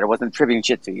apologize, Garrett. I wasn't attributing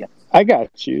shit to you. I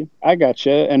got you.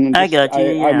 And I got you.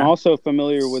 Yeah. I'm also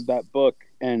familiar with that book.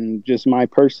 And just my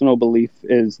personal belief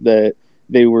is that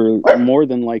they were more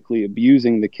than likely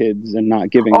abusing the kids and not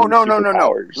giving them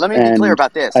superpowers. Let me be clear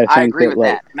about this. I agree with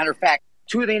that. Matter of fact,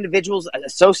 2 of the individuals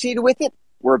associated with it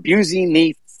were abusing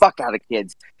the fuck out of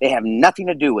kids. They have nothing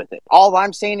to do with it. All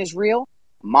I'm saying is real.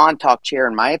 Montauk chair,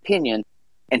 in my opinion,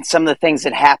 and some of the things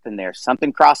that happened there.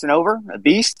 Something crossing over, a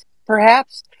beast,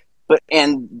 perhaps,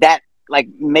 and that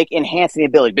enhance the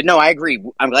ability. But no, I agree.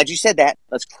 I'm glad you said that.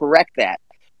 Let's correct that.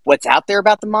 What's out there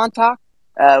about the Montauk?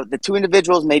 The 2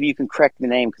 individuals, maybe you can correct the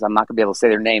name because I'm not going to be able to say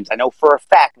their names. I know for a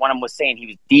fact one of them was saying he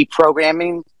was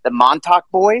deprogramming the Montauk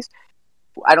boys.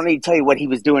 I don't need to tell you what he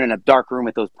was doing in a dark room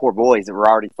with those poor boys that were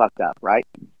already fucked up, right?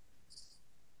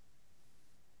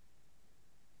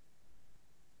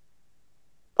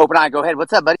 Open Eye, go ahead.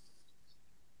 What's up, buddy?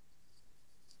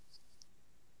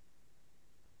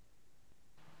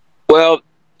 Well,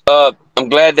 I'm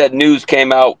glad that news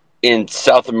came out in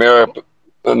South America,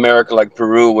 like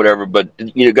Peru, whatever. But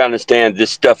you got to understand, this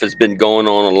stuff has been going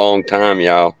on a long time,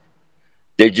 y'all.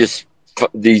 They just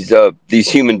these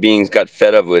human beings got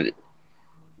fed up with it.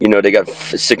 They got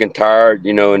sick and tired.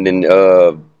 And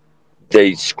then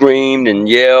they screamed and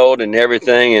yelled and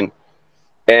everything,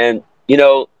 and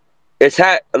it's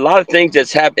had a lot of things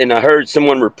that's happened. And I heard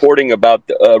someone reporting about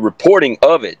the reporting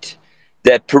of it,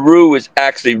 that Peru is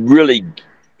actually really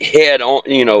head on.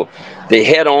 They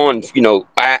head on.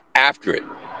 After it.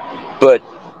 But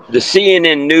the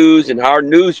CNN news and our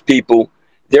news people,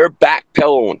 they're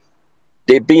backpedaling.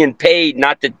 They're being paid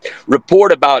not to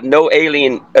report about no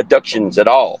alien abductions at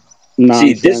all.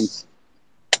 Nonsense. See this?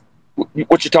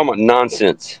 What you talking about?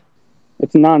 Nonsense.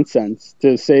 It's nonsense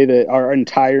to say that our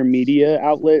entire media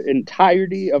outlet,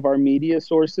 entirety of our media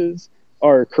sources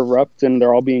are corrupt and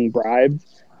they're all being bribed.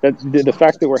 That's the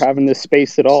fact that we're having this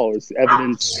space at all is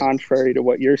evidence contrary to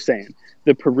what you're saying.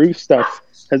 The Peru stuff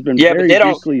has been very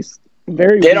weakly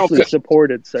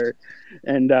supported, sir.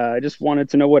 And I just wanted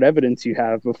to know what evidence you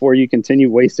have before you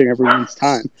continue wasting everyone's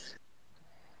time.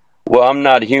 Well, I'm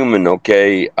not human,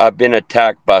 okay? I've been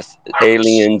attacked by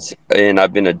aliens, and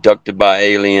I've been abducted by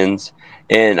aliens,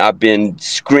 and I've been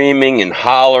screaming and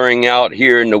hollering out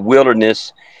here in the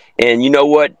wilderness. And you know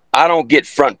what? I don't get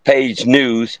front page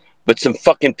news, but some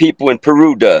fucking people in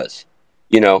Peru does.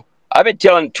 I've been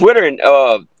telling Twitter and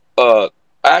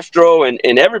Astro and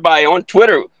everybody on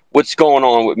Twitter what's going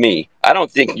on with me. I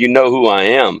don't think you know who I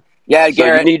am. Yeah, So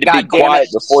Garrett. you need to be God damn quiet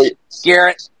it, before you.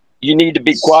 Garrett. You need to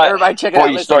be quiet Everybody, check it before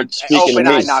out. you Listen, start speaking to Open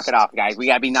Eye, me. knock it off, guys. We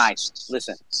gotta be nice.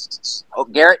 Listen,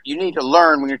 Garrett, you need to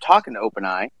learn when you're talking to Open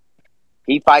Eye.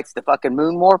 He fights the fucking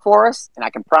moon war for us, and I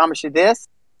can promise you this: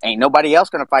 ain't nobody else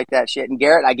gonna fight that shit. And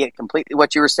Garrett, I get completely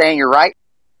what you were saying. You're right.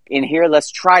 In here, let's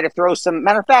try to throw some.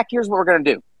 Matter of fact, here's what we're gonna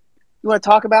do. You want to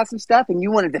talk about some stuff, and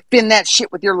you want to defend that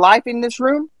shit with your life in this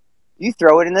room? You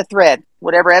throw it in the thread.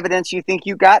 Whatever evidence you think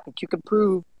you got that you can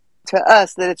prove to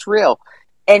us that it's real.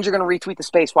 And you're going to retweet the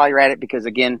space while you're at it because,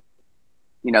 again,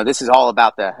 this is all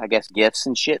about the, I guess, gifts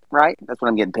and shit, right? That's what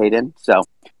I'm getting paid in. So,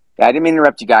 yeah, I didn't mean to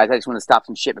interrupt you guys. I just want to stop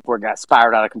some shit before it got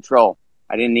spiraled out of control.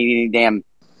 I didn't need any damn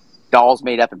dolls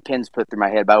made up and pins put through my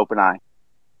head by Open Eye.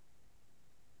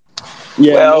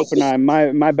 Yeah, Well, Open Eye.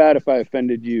 My bad if I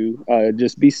offended you.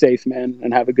 Just be safe, man,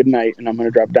 and have a good night. And I'm going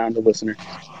to drop down to listener.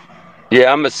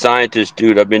 yeah, I'm a scientist,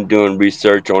 dude. I've been doing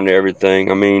research on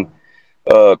everything. I mean,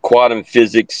 quantum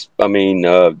physics. I mean,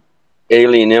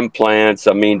 alien implants.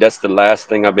 I mean, that's the last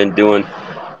thing I've been doing.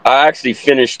 I actually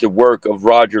finished the work of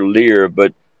Roger Lear,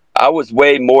 but I was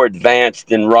way more advanced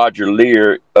than Roger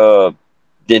Lear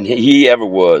than he ever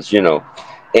was,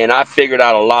 And I figured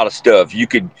out a lot of stuff. You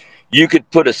could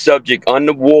put a subject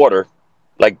underwater,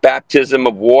 like baptism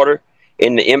of water,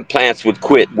 and the implants would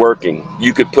quit working.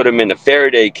 You could put them in a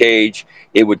Faraday cage,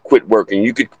 it would quit working.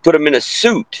 You could put them in a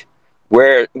suit,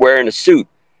 wearing a suit,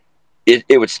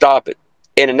 it would stop it.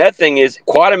 And another thing is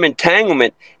quantum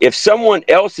entanglement. If someone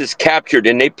else is captured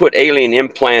and they put alien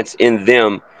implants in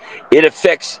them, it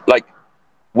affects, like,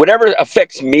 whatever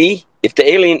affects me. If the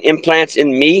alien implants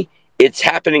in me, it's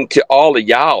happening to all of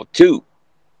y'all too.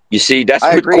 You see, that's I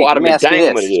what agree. Let quantum me ask you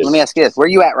entanglement this. Let is. me ask you this. Where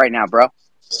you at right now, bro?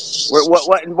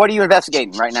 What are you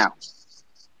investigating right now?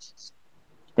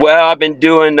 Well, I've been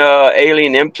doing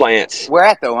alien implants. Where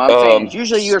at, though? I'm saying is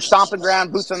usually you're stomping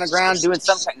ground, boots on the ground, doing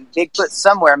some kind of Bigfoot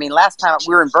somewhere. I mean, last time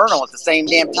we were in Vernal at the same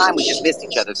damn time. We just missed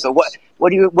each other. So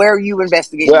where are you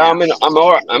investigating Well, now?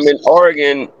 I'm in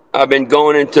Oregon. I've been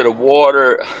going into the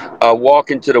water,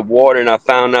 walk into the water, and I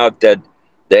found out that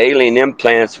the alien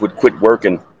implants would quit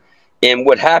working. And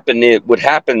what's happening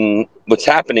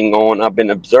on, I've been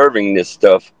observing this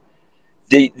stuff.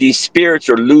 These spirits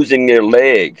are losing their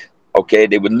leg. Okay,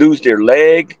 they would lose their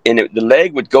leg, and the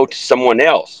leg would go to someone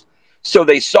else. So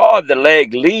they saw the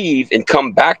leg leave and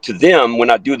come back to them when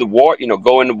I do the water,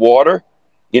 go in the water,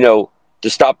 to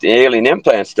stop the alien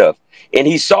implant stuff. And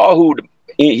he saw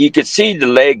he could see the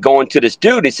leg going to this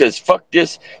dude. He says, "Fuck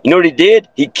this!" You know what he did?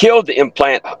 He killed the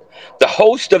implant, the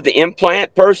host of the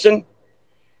implant person.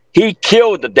 He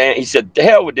killed the damn. He said, "The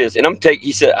hell with this." And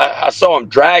he said, I saw him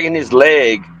dragging his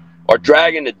leg or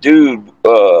dragging the dude.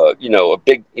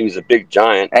 He was a big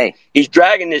giant. Hey, he's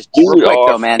dragging this real dude quick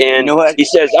though, off, man. You and know what? he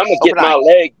says, "I'm gonna get Open my Eye.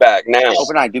 leg back now."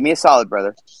 Open Eye, do me a solid,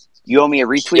 brother. You owe me a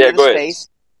retweet Yeah, of the go ahead. space.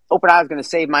 Open Eye was going to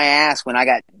save my ass when I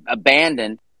got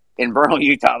abandoned in Vernal,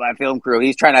 Utah by a film crew.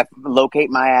 He's trying to locate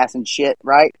my ass and shit,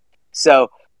 right? So,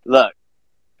 look,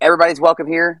 everybody's welcome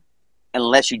here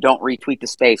unless you don't retweet the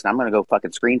space. And I'm going to go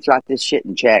fucking screenshot this shit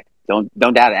and check. Don't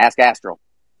doubt it. Ask Astral.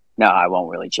 No, I won't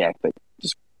really check, but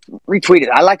just retweet it.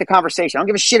 I like the conversation. I don't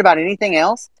give a shit about anything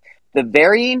else. The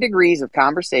varying degrees of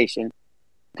conversation,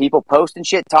 people posting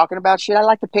shit, talking about shit. I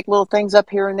like to pick little things up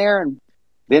here and there and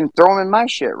then throw them in my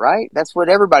shit, right? That's what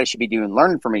everybody should be doing,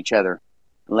 learning from each other.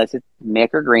 Unless it's Mick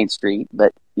or Green Street,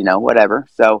 but, whatever.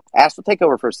 So, Astral, take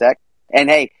over for a sec. And,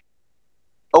 hey,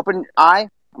 Open Eye,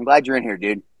 I'm glad you're in here,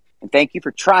 dude. And thank you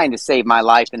for trying to save my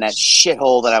life in that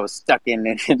shithole that I was stuck in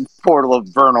the portal of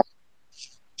Vernal.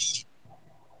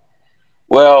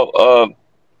 Well,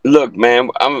 look, man,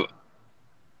 I'm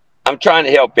trying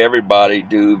to help everybody,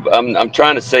 dude. I'm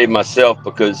trying to save myself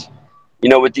because,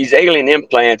 with these alien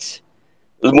implants.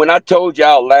 When I told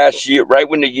y'all last year, right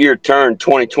when the year turned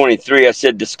 2023, I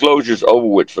said disclosure's over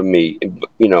with for me.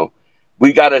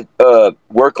 We got to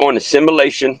work on the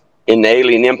simulation in the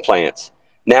alien implants.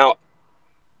 Now,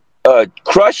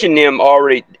 crushing them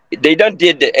already, they done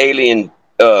did the alien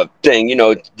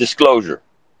thing, disclosure.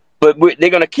 But they're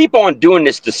going to keep on doing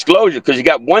this disclosure because you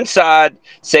got one side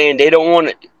saying they don't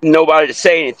want nobody to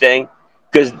say anything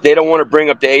because they don't want to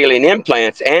bring up the alien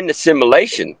implants and the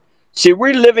simulation. See,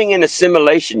 we're living in a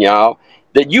simulation, y'all.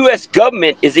 The U.S.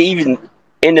 government is even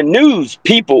in the news.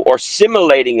 People are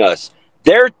simulating us.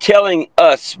 They're telling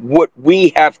us what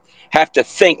we have to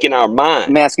think in our mind.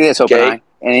 Let me ask you this, Open Okay? Eye,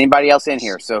 and anybody else in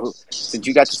here. So, since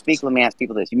you got to speak, let me ask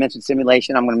people this. You mentioned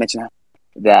simulation. I'm going to mention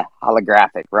the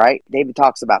holographic, right? David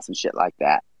talks about some shit like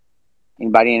that.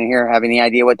 Anybody in here have any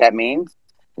idea what that means?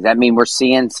 Does that mean we're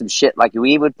seeing some shit like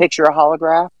we would picture a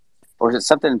holograph? Or is it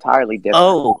something entirely different?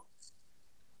 Oh,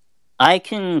 I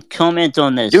can comment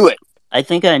on this. Do it. I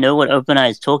think I know what OpenEye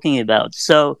is talking about.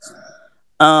 So,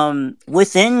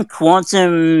 within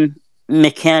quantum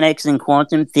mechanics and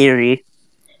quantum theory,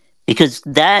 because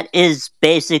that is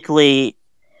basically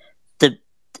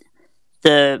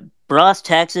the brass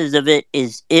taxes of it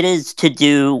is to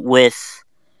do with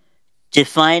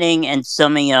defining and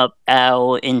summing up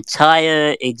our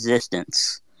entire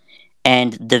existence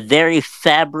and the very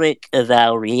fabric of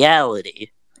our reality,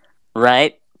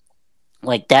 right?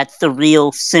 Like, that's the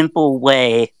real simple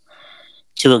way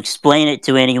to explain it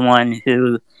to anyone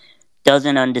who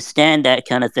doesn't understand that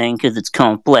kind of thing, because it's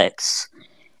complex.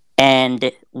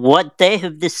 And what they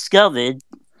have discovered,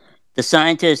 the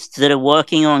scientists that are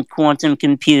working on quantum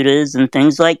computers and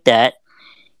things like that,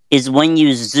 is when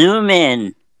you zoom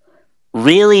in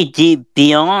really deep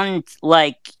beyond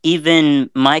like even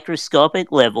microscopic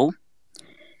level,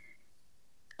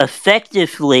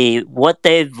 effectively what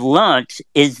they've learnt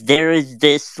is there is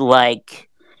this like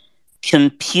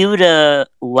computer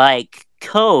like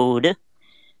code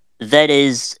that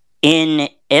is in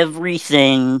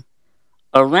everything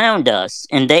around us,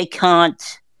 and they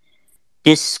can't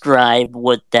describe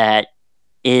what that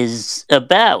is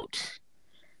about.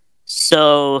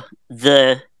 So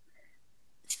the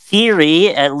theory,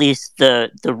 at least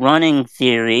the running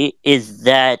theory, is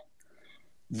that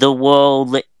the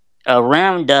world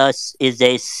around us is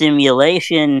a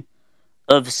simulation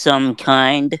of some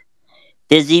kind.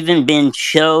 There's even been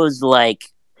shows like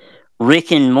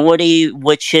Rick and Morty,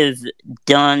 which have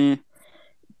done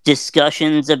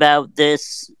discussions about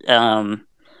this,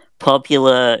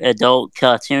 popular adult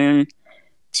cartoon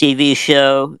TV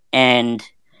show, and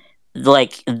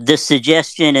like the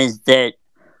suggestion is that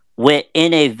we're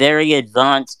in a very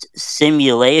advanced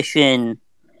simulation,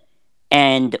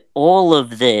 and all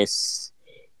of this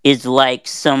is like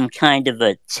some kind of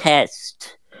a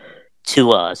test to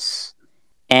us.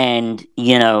 And,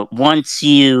 once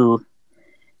you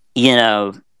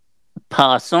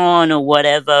pass on or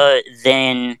whatever,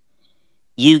 then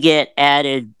you get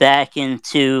added back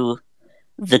into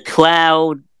the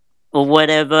cloud or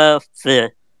whatever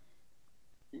for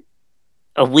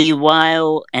a wee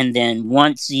while, and then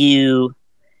once you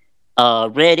are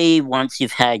ready, once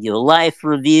you've had your life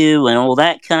review and all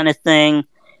that kind of thing,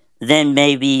 then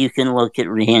maybe you can look at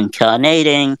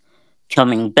reincarnating,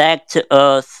 coming back to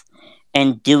Earth,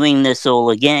 and doing this all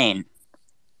again.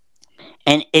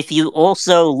 And if you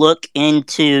also look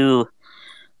into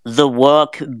the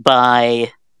work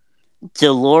by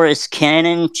Dolores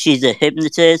Cannon, she's a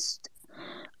hypnotist.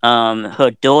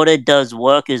 Her daughter does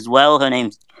work as well. Her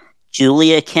name's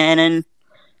Julia Cannon.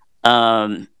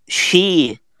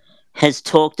 She has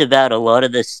talked about a lot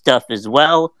of this stuff as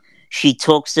well. She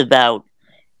talks about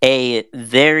a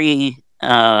very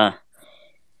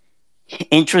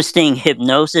interesting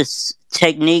hypnosis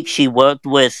technique. She worked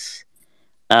with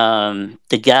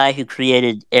the guy who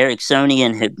created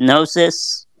Ericksonian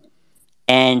hypnosis,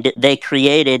 and they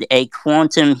created a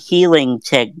quantum healing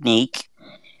technique,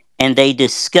 and they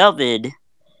discovered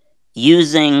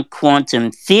using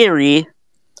quantum theory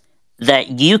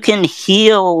that you can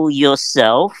heal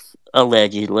yourself,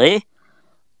 allegedly,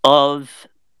 of,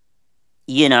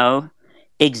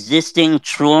 existing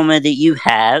trauma that you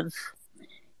have,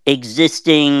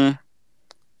 existing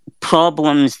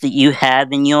problems that you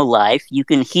have in your life. You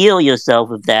can heal yourself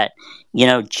of that,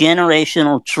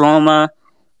 generational trauma,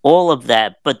 all of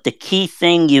that. But the key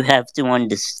thing you have to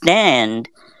understand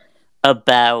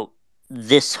about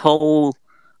this whole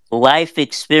life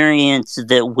experience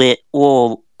that we're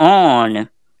all on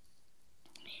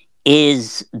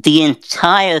is the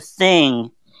entire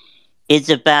thing is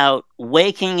about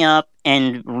waking up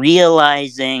and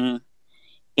realizing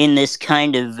in this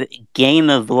kind of game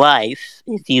of life,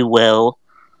 if you will,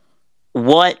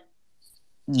 what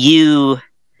you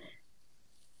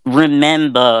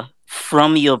remember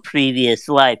from your previous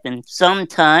life. And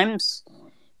sometimes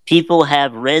people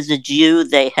have residue,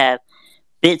 they have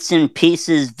bits and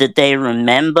pieces that they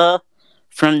remember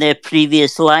from their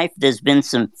previous life. There's been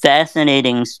some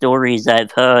fascinating stories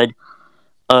I've heard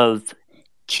of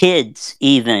kids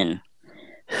even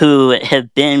who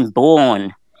have been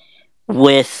born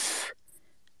with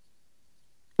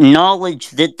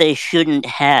knowledge that they shouldn't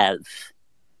have,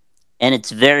 and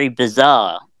it's very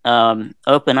bizarre.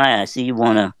 OpenEye, I see you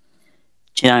want to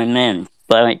chime in,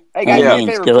 but hey guys, Yeah. okay,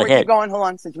 go before you ahead. keep going, hold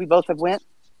on, since we both have went,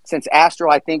 since Astro,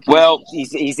 I think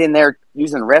he's in there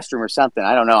using the restroom or something.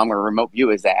 I don't know. I'm going to remote view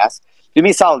his ass. Do me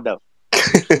a solid though.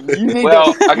 You need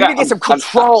Well, to get some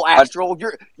control, Astral.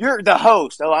 You're the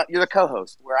host. Oh, you're the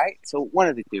co-host, right? So one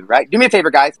of the two, right? Do me a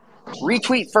favor, guys.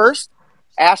 Retweet first,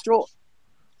 Astral.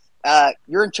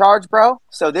 You're in charge, bro.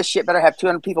 So this shit better have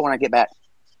 200 people when I get back.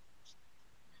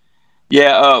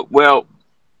 Yeah. Well,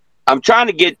 I'm trying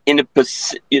to get into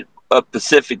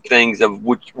Pacific things of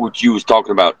which you was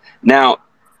talking about. Now,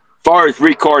 far as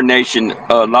reincarnation,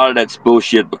 a lot of that's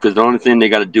bullshit because the only thing they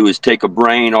got to do is take a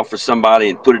brain off of somebody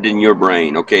and put it in your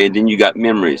brain, okay? And then you got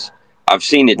memories. I've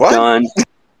seen it done.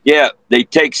 Yeah, they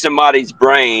take somebody's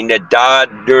brain that died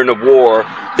during the war,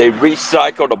 they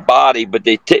recycle the body, but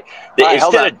they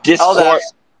instead of discard.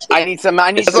 I need some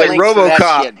links like to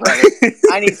that shit, brother.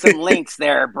 I need some links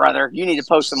there, brother. You need to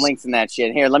post some links in that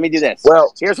shit. Here, let me do this.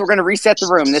 Well, here's we're gonna reset the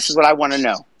room. This is what I want to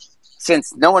know.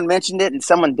 Since no one mentioned it and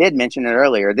someone did mention it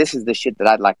earlier, this is the shit that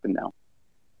I'd like to know.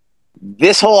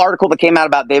 This whole article that came out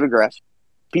about David Grush,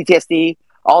 PTSD,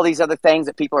 all these other things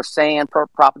that people are saying,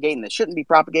 propagating that shouldn't be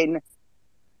propagating.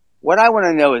 What I want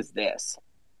to know is this.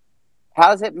 How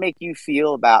does it make you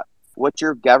feel about what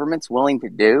your government's willing to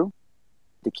do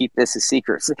to keep this a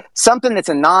secret? Something that's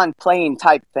a non-plain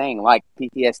type thing like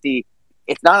PTSD,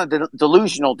 it's not a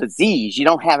delusional disease. You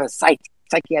don't have a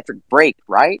psychiatric break,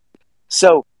 right?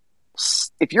 So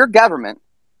if your government,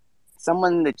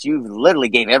 someone that you've literally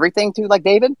gave everything to, like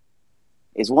David,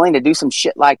 is willing to do some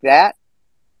shit like that,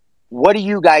 what do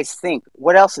you guys think?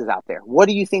 What else is out there? What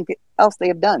do you think else they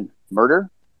have done?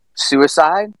 Murder?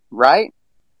 Suicide? Right?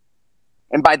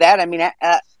 And by that, I mean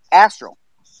Astral.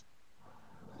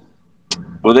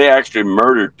 Well, they actually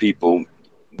murdered people.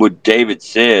 What David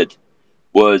said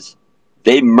was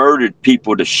they murdered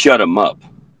people to shut them up.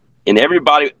 And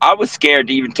everybody, I was scared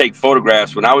to even take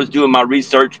photographs. When I was doing my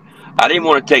research, I didn't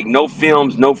want to take no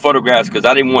films, no photographs, because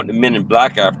I didn't want the men in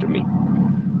black after me.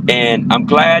 And I'm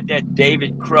glad that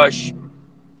David Grush,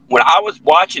 when I was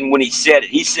watching when he said it,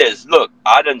 he says, look,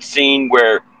 I done seen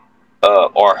where,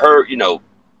 or heard,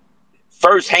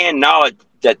 firsthand knowledge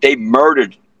that they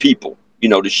murdered people,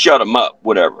 to shut them up,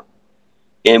 whatever.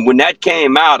 And when that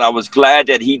came out, I was glad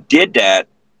that he did that.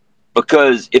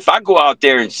 Because if I go out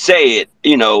there and say it,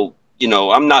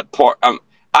 I'm not part. I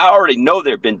already know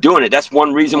they've been doing it. That's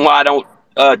one reason why I don't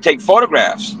take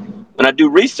photographs when I do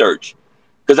research,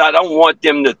 because I don't want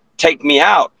them to take me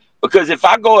out. Because if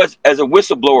I go as a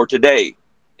whistleblower today,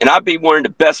 and I'd be one of the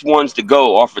best ones to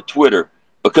go off of Twitter,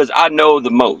 because I know the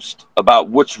most about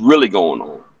what's really going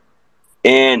on,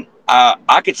 and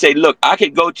I could say, look, I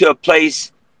could go to a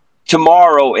place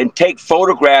tomorrow and take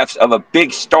photographs of a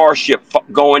big starship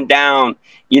going down,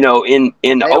 in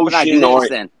the ocean.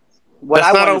 Or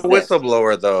That's not a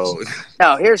whistleblower, though.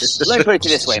 No, let me put it to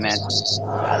you this way, man.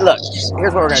 Look,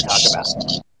 here's what we're going to talk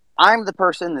about. I'm the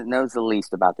person that knows the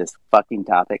least about this fucking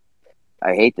topic.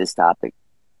 I hate this topic.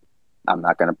 I'm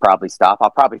not going to probably stop. I'll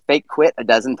probably fake quit a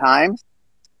dozen times.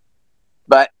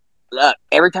 But look,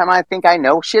 every time I think I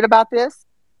know shit about this,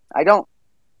 I don't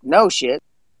know shit.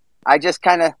 I just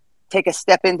kind of take a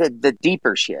step into the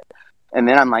deeper shit. And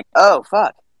then I'm like, oh,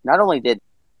 fuck. Not only did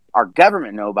our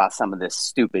government know about some of this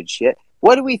stupid shit,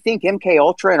 what do we think MK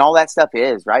Ultra and all that stuff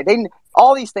is, right?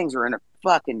 All these things are in a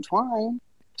fucking twine.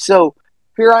 So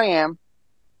here I am,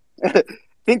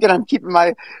 thinking I'm keeping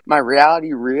my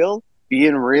reality real,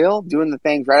 being real, doing the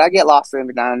things right. I get lost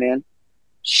every now and then.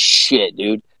 Shit,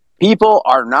 dude. People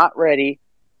are not ready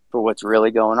for what's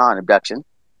really going on. Abduction,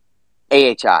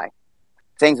 AHI,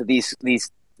 things of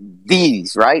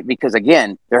these, right? Because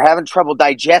again, they're having trouble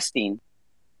digesting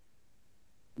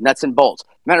nuts and bolts.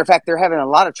 Matter of fact, they're having a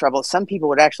lot of trouble. Some people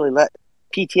would actually let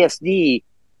PTSD,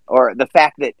 or the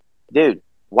fact that, dude,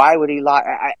 why would he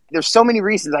lie? There's so many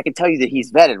reasons I can tell you that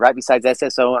he's vetted, right? Besides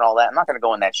SSO and all that. I'm not going to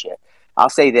go in that shit. I'll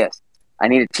say this. I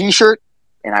need a t-shirt,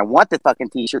 and I want the fucking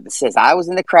t-shirt that says I was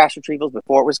in the crash retrievals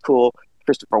before it was cool.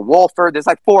 Christopher Wolford. There's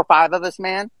like 4 or 5 of us,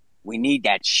 man. We need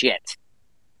that shit.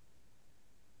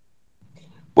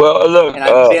 Well, look,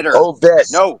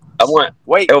 OldVets. No,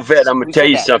 wait. OldVets, I'm gonna tell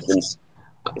you something.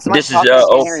 This is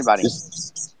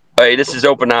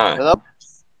Open Eye. Hello.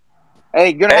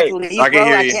 Hey, you're gonna have to leave, I can bro.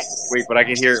 hear you. Wait, but I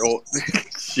can hear. Oh,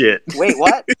 shit. Wait,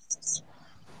 what?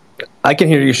 I can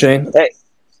hear you, Shane. Hey,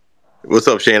 what's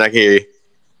up, Shane? I can hear you.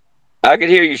 I can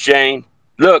hear you, Shane.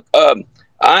 Look,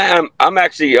 I'm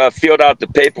actually filled out the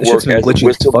paperwork as a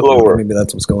whistleblower. Maybe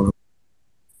that's what's going on.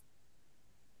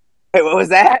 Hey, what was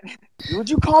that? Would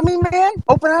you call me, man?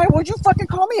 Open Eye? Would you fucking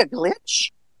call me a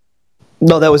glitch?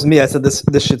 No, that was me. I said this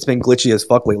shit's been glitchy as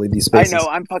fuck lately, these spaces. I know,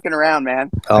 I'm fucking around, man.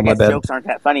 Oh, I my guess bad. jokes aren't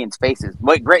that funny in spaces.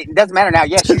 But great, it doesn't matter now.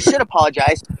 Yes, you should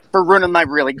apologize for ruining my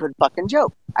really good fucking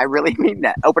joke. I really mean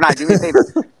that. Open Eye, do me a favor.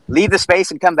 leave the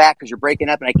space and come back because you're breaking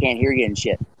up and I can't hear you and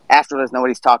shit. Astro doesn't know what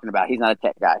he's talking about. He's not a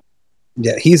tech guy.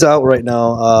 Yeah, he's out right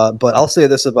now. But I'll say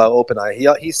this about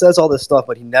OpenEye: he says all this stuff,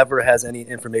 but he never has any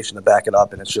information to back it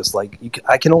up. And it's just like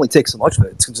I can only take so much of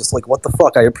it. It's just like, what the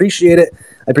fuck? I appreciate it.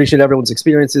 I appreciate everyone's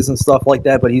experiences and stuff like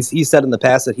that. But he said in the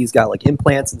past that he's got like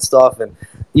implants and stuff, and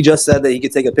he just said that he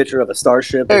could take a picture of a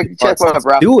starship. Hey, check what up,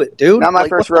 bro. Do it, dude. Not my like,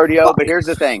 first rodeo, but here's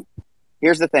the thing.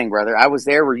 Here's the thing, brother. I was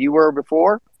there where you were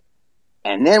before,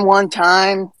 and then one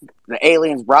time the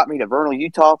aliens brought me to Vernal,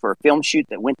 Utah for a film shoot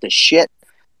that went to shit.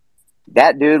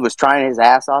 That dude was trying his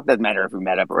ass off. Doesn't matter if we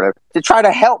met up or whatever. To try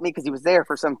to help me because he was there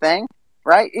for something,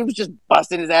 right? He was just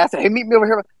busting his ass. Hey, meet me over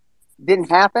here. Didn't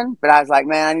happen, but I was like,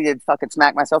 man, I need to fucking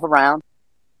smack myself around.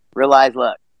 Realize,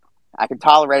 look, I can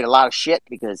tolerate a lot of shit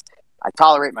because I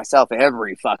tolerate myself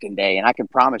every fucking day. And I can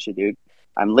promise you, dude,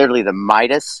 I'm literally the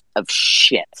Midas of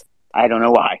shit. I don't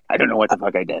know why. I don't know what the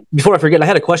fuck I did. Before I forget, I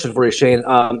had a question for you, Shane.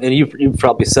 And you've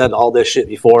probably said all this shit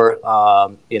before,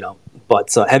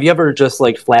 But have you ever just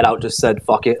like flat out just said,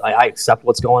 fuck it, I accept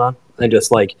what's going on? And just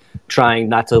like trying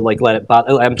not to like let it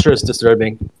bother? I'm sure it's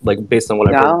disturbing, like based on what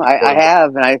I've heard. No, I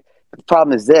have. And the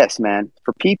problem is this, man.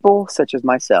 For people such as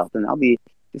myself, and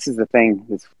this is the thing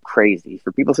that's crazy.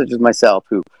 For people such as myself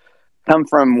who come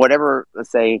from whatever,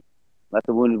 let's say, let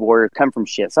the wounded warrior come from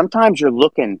shit. Sometimes you're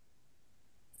looking,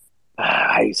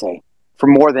 how do you say, for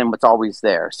more than what's always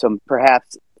there. So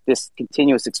perhaps this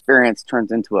continuous experience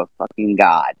turns into a fucking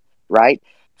god, right?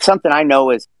 Something I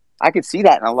know is I could see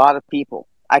that in a lot of people.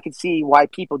 I could see why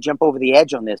people jump over the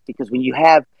edge on this, because when you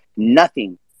have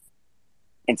nothing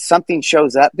and something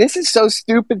shows up, this is so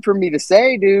stupid for me to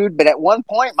say, dude, but at one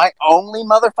point my only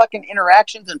motherfucking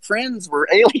interactions and friends were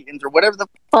aliens or whatever the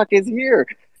fuck is here.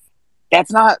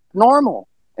 That's not normal.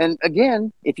 And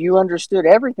again, if you understood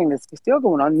everything that's still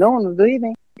going on, no one would believe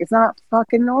me. It's not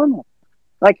fucking normal.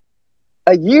 Like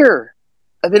a year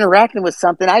of interacting with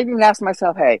something, I even asked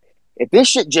myself, hey, if this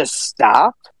shit just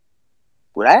stopped,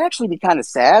 would I actually be kind of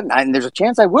sad? And there's a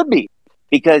chance I would be,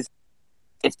 because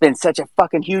it's been such a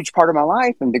fucking huge part of my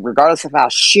life. And regardless of how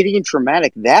shitty and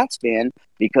traumatic that's been,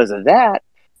 because of that,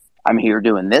 I'm here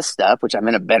doing this stuff, which I'm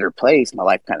in a better place. My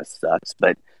life kind of sucks,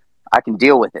 but I can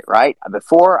deal with it, right?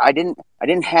 Before, I didn't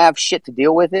have shit to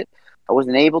deal with it. I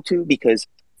wasn't able to, because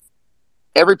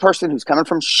every person who's coming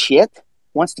from shit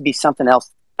wants to be something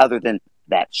else other than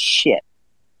that shit.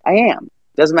 I am.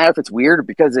 Doesn't matter if it's weird or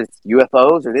because it's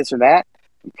UFOs or this or that.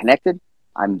 I'm connected.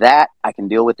 I'm that. I can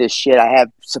deal with this shit. I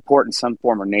have support in some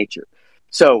form or nature.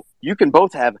 So you can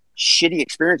both have shitty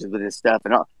experiences with this stuff.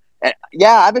 And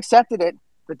yeah, I've accepted it.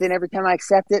 But then every time I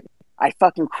accept it, I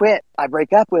fucking quit. I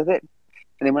break up with it.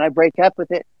 And then when I break up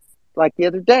with it, like the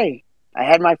other day, I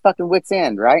had my fucking wit's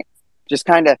end, right? Just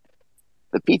kind of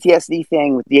the PTSD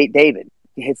thing with David.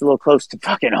 It hits a little close to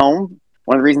fucking home.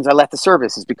 One of the reasons I left the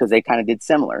service is because they kind of did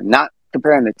similar. Not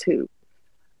comparing the two.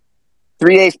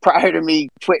 3 days prior to me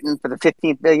quitting for the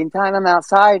 15th billionth time, I'm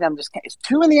outside. It's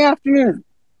 2 p.m.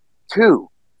 2.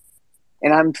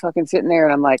 And I'm fucking sitting there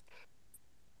and I'm like,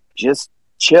 just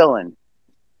chilling.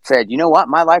 Said, you know what?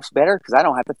 My life's better because I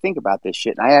don't have to think about this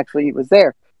shit. And I actually was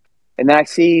there. And then I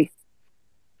see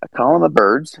a column of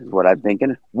birds, is what I'm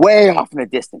thinking, way off in the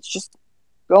distance, just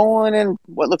going in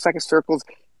what looks like a circle,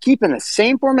 keeping the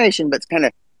same formation, but it's kind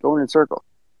of going in circles.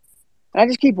 And I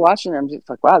just keep watching. I'm just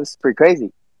like, wow, this is pretty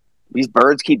crazy. These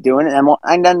birds keep doing it. And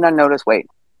I notice, wait,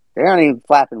 they aren't even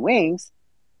flapping wings.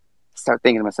 Start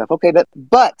thinking to myself, okay,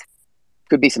 but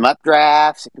could be some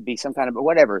updrafts. It could be some kind of,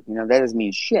 whatever. That doesn't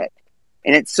mean shit.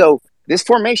 And it's so this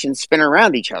formation spinning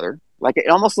around each other, like it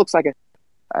almost looks like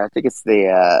I think it's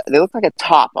they look like a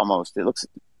top almost. It looks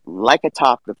like a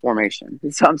top, the formation.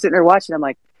 And so I'm sitting there watching. I'm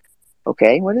like,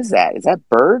 okay, what is that? Is that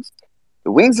birds?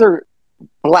 The wings are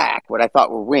black, what I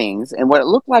thought were wings, and what it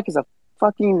looked like is a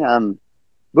fucking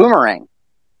boomerang.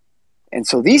 And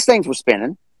so these things were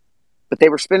spinning, but they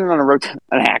were spinning on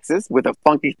an axis with a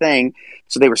funky thing.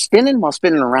 So they were spinning while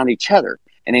spinning around each other,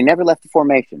 and they never left the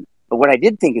formation. But what I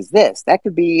did think is this: that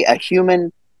could be a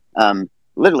human,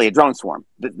 literally a drone swarm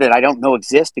that I don't know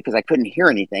exists because I couldn't hear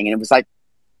anything. And it was like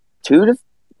 2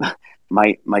 to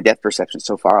my depth perception is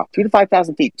so far off, 2 to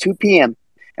 5,000 feet, 2 p.m.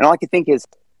 And all I could think is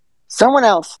someone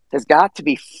else has got to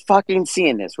be fucking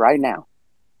seeing this right now.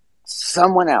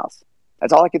 Someone else.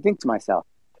 That's all I could think to myself.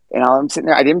 And I'm sitting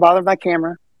there. I didn't bother with my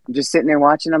camera. I'm just sitting there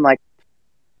watching. I'm like,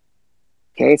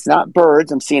 okay, it's not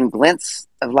birds. I'm seeing glints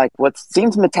of like what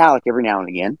seems metallic every now and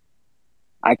again.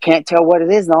 I can't tell what it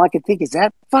is. And all I can think is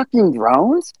that fucking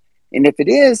drones? And if it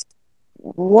is,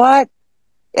 what?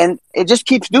 And it just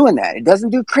keeps doing that. It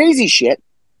doesn't do crazy shit.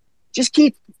 Just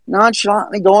keep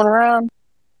nonchalantly going around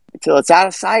until it's out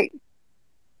of sight.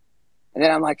 And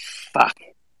then I'm like, fuck,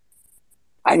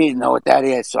 I need to know what that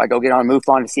is. So I go get on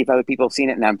MUFON to see if other people have seen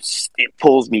it, and it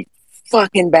pulls me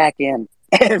fucking back in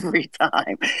every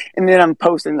time. And then I'm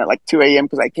posting at like 2 a.m.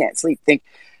 because I can't sleep.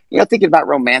 Thinking about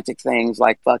romantic things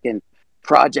like fucking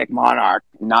Project Monarch,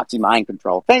 Nazi mind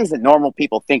control, things that normal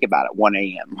people think about at 1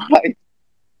 a.m. Right?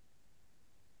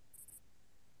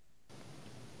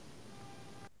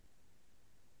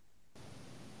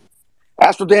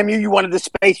 Astral, damn you, you wanted this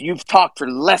space. You've talked for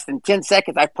less than 10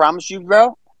 seconds. I promise you,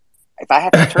 bro. If I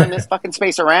have to turn this fucking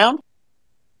space around.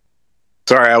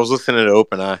 Sorry, I was listening to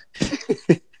Open Eye.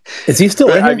 Is he still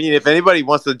in here? I mean, if anybody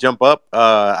wants to jump up,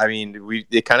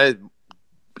 it kind of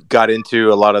got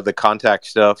into a lot of the contact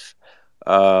stuff,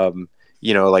 like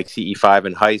CE5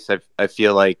 and Heist. I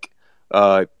feel like,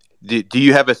 do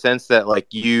you have a sense that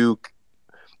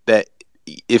that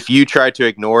if you try to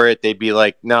ignore it, they'd be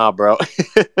like, nah, bro,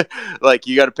 like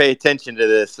you got to pay attention to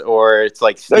this, or it's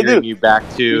like steering you back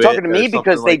to You're it. talking to me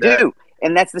because they like that. do.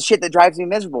 And that's the shit that drives me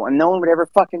miserable. And no one would ever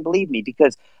fucking believe me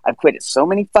because I've quit it so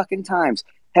many fucking times.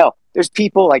 Hell, there's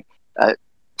people like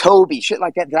Toby, shit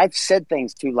like that I've said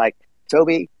things to, like,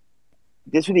 Toby,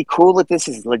 this would be cool if this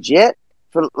is legit.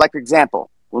 For example,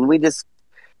 when we just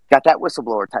got that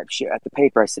whistleblower type shit at the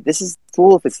paper, I said, this is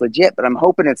cool if it's legit, but I'm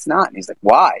hoping it's not. And he's like,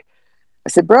 why? I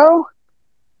said, bro,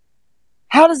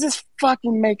 how does this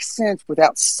fucking make sense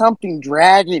without something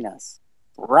dragging us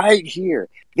right here?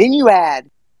 Then you add,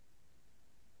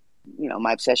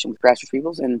 my obsession with crash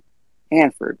retrievals in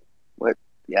Hanford, what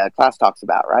class talks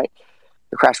about, right?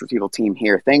 The crash retrieval team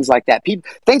here, things like that.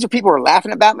 Things that people were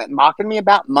laughing about, mocking me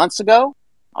about months ago,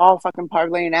 all fucking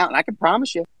parlaying out. And I can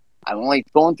promise you, I'm only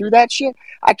going through that shit.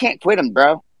 I can't quit them,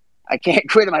 bro. I can't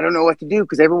quit them. I don't know what to do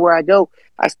because everywhere I go,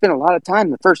 I spent a lot of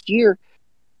time the first year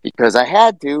because I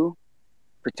had to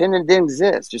pretending it didn't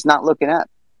exist, just not looking up.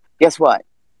 Guess what?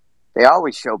 They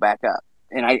always show back up.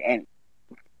 And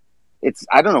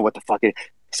I don't know what the fuck it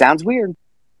sounds weird.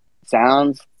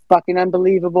 Sounds fucking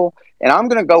unbelievable. And I'm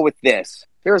going to go with this.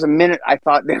 There was a minute I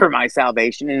thought they were my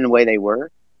salvation, and in a way they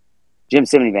were. Jim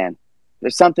Simony Van.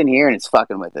 There's something here and it's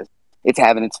fucking with us. It's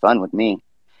having its fun with me.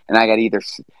 And I got to either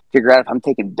figure out if I'm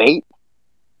taking bait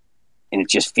and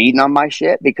it's just feeding on my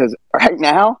shit, because right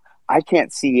now I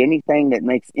can't see anything that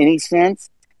makes any sense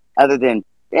other than,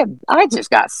 I just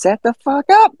got set the fuck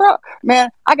up, bro. Man,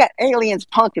 I got aliens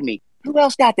punking me. Who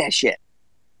else got that shit?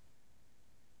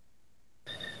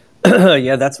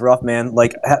 Yeah, that's rough, man.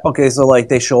 Like, okay, so like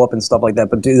they show up and stuff like that,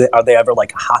 but are they ever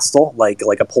like hostile, like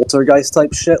a poltergeist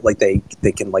type shit? Like they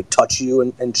can like touch you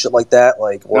and shit like that,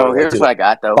 like? Or, no, here's what I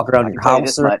got though. Fuck around your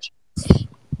house or much.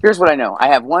 Here's what I know. I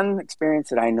have one experience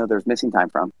that I know there's missing time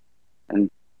from, and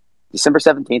December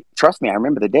 17th. Trust me, I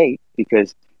remember the date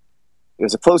because it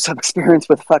was a close-up experience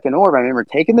with a fucking orb. I remember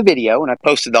taking the video, and I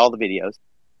posted all the videos.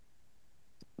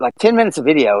 Like 10 minutes of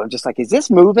video, I'm just like, is this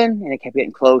moving? And it kept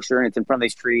getting closer, and it's in front of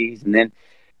these trees. And then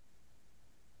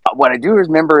what I do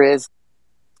remember is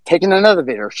taking another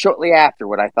video shortly after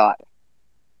what I thought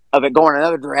of it going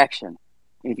another direction.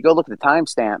 And if you go look at the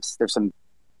timestamps, there's some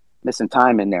missing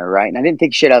time in there, right? And I didn't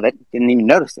think shit of it, didn't even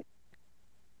notice it.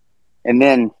 And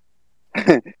then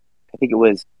I think I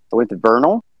went to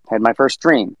Vernal, had my first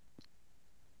dream.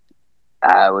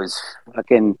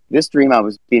 This dream, I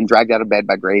was being dragged out of bed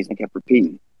by Grays and kept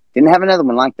repeating. Didn't have another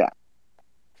one like that.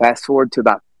 Fast forward to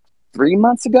about 3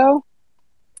 months ago,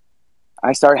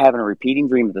 I started having a repeating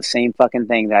dream of the same fucking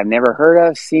thing that I've never heard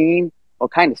of, seen, or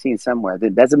kind of seen somewhere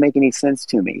that doesn't make any sense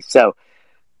to me. So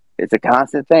it's a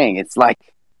constant thing. It's like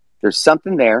there's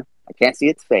something there. I can't see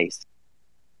its face.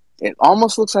 It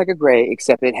almost looks like a gray,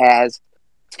 except it has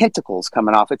tentacles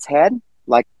coming off its head,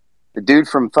 like the dude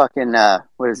from fucking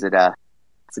what is it?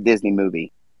 It's a Disney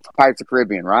movie, Pirates of the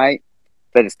Caribbean, right?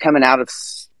 But it's coming out of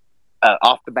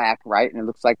off the back, right? And it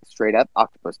looks like straight up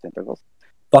octopus tentacles.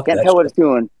 Can't tell what it's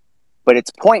doing, but it's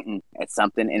pointing at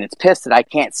something, and it's pissed that I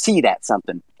can't see that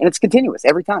something. And it's continuous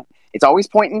every time. It's always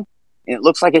pointing, and it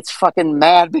looks like it's fucking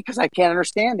mad because I can't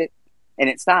understand it. And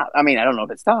it stopped. I mean, I don't know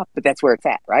if it stopped, but that's where it's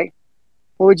at, right?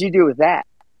 What would you do with that?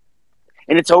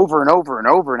 And it's over and over and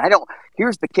over. And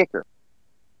here's the kicker.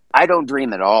 I don't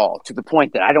dream at all, to the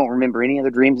point that I don't remember any other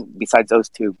dreams besides those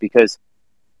two, because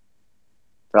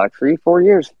for like 3-4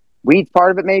 years, weed's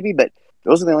part of it maybe, but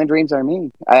those are the only dreams I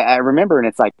mean. I remember, and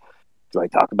it's like, do I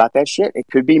talk about that shit? It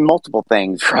could be multiple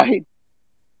things, right?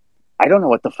 I don't know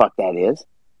what the fuck that is.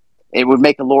 It would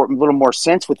make a little more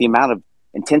sense with the amount of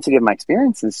intensity of my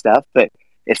experience and stuff, but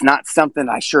it's not something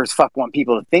I sure as fuck want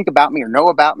people to think about me or know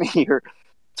about me or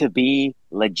to be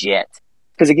legit.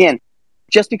 Because again,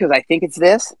 just because I think it's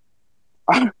this,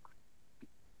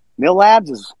 Mill Labs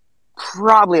is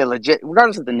probably a legit,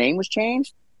 regardless if the name was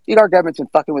changed, Dude, our government's been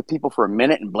fucking with people for a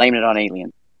minute and blaming it on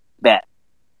aliens. Bet.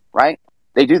 Right?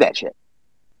 They do that shit.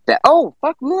 That, oh,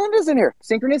 fuck, Melinda's in here.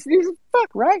 Synchronicities as fuck,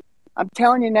 right? I'm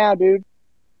telling you now, dude.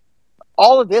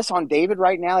 All of this on David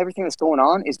right now, everything that's going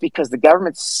on, is because the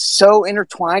government's so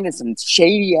intertwined in some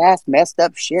shady-ass, messed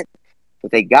up shit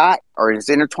that they got, or is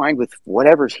intertwined with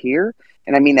whatever's here.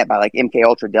 And I mean that by like MK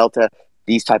Ultra Delta,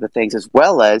 these type of things, as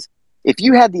well as if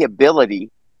you had the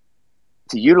ability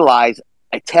to utilize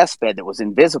a test bed that was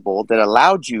invisible that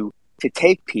allowed you to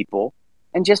take people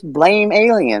and just blame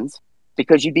aliens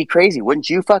because you'd be crazy. Wouldn't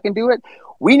you fucking do it?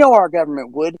 We know our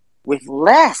government would with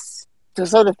less.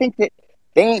 So to think that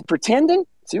they ain't pretending,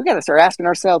 so we got to start asking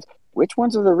ourselves, which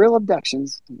ones are the real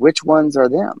abductions? Which ones are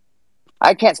them?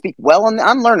 I can't speak well on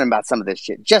I'm learning about some of this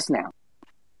shit just now.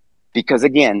 Because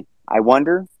again, I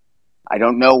wonder, I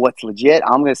don't know what's legit.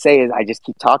 All I'm going to say is I just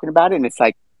keep talking about it, and it's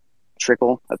like a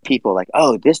trickle of people like,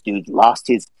 oh, this dude lost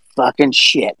his fucking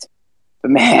shit.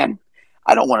 But man,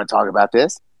 I don't want to talk about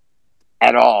this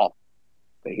at all.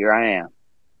 But here I am.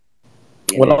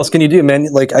 What else can you do,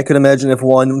 man? Like, I could imagine if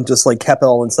one just like kept it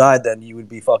all inside, then you would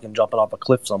be fucking jumping off a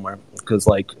cliff somewhere. Because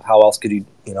like, how else could you?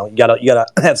 You know, you gotta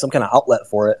have some kind of outlet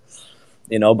for it.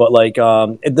 You know, but like,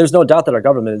 there's no doubt that our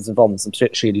government is involved in some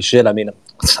shady shit. I mean,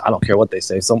 I don't care what they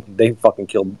say. They fucking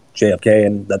killed JFK,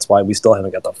 and that's why we still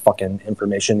haven't got the fucking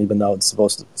information, even though it's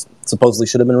supposedly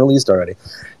should have been released already.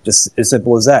 Just as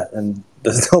simple as that. And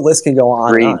the list can go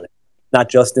on and on. Not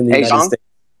just in the United States.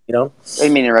 You know? I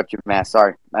didn't mean to interrupt your math.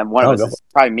 Sorry. One of us is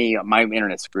probably me. My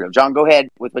internet's screwed up. John, go ahead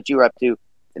with what you were up to.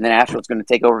 And then Astro's going to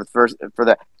take over for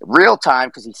the real time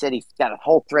because he said he's got a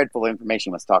whole thread full of information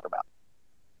he wants to talk about.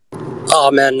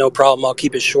 Oh, man, no problem. I'll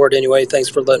keep it short anyway. Thanks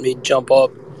for letting me jump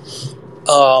up.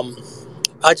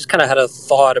 I just kind of had a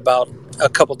thought about a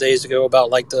couple days ago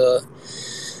about like the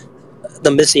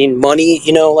missing money,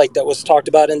 you know, like that was talked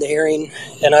about in the hearing.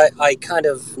 And I kind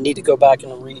of need to go back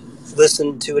and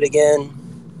listen to it again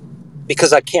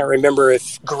because I can't remember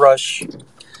if Grush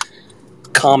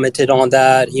commented on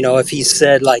that, you know, if he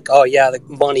said like, oh yeah, the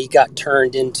money got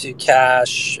turned into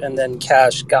cash and then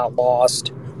cash got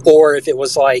lost, or if it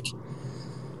was like,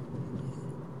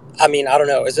 I mean, I don't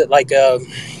know, is it like a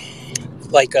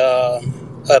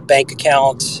bank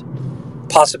account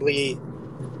possibly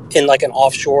in like an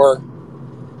offshore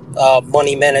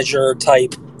money manager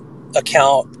type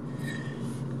account,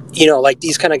 you know, like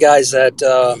these kind of guys that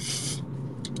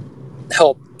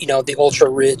help, you know, the ultra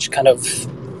rich kind of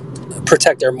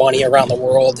protect their money around the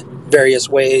world various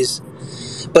ways.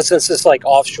 But since it's like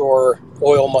offshore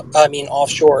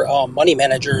money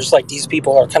managers, like these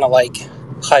people are kind of like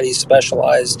highly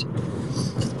specialized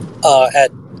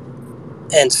at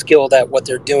and skilled at what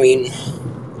they're doing.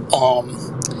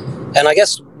 And I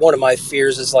guess one of my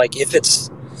fears is like if it's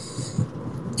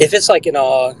like in an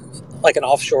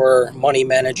offshore money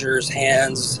manager's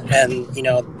hands, and you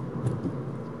know,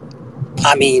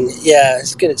 I mean, yeah,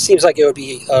 it seems like it would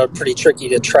be pretty tricky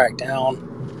to track down.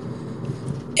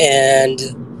 And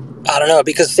I don't know,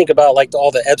 because think about like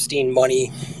all the Epstein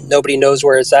money, nobody knows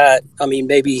where it's at. I mean,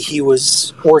 maybe he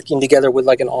was working together with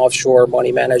like an offshore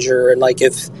money manager, and like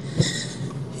if,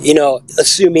 you know,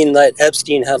 assuming that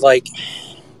Epstein had like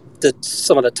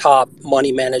some of the top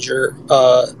money manager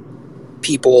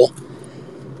people,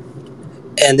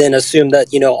 and then assume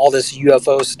that, you know, all this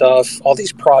UFO stuff, all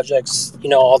these projects, you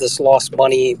know, all this lost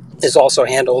money is also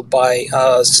handled by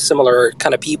similar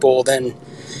kind of people, then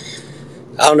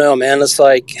I don't know, man. It's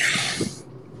like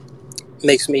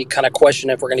makes me kind of question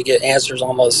if we're going to get answers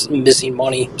on this missing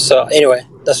money. So anyway,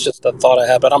 that's just a thought I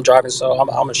had, but I'm driving, so I'm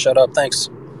going to shut up. Thanks.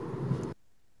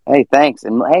 Hey, thanks.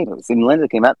 And hey, see, Melinda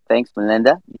came up. Thanks,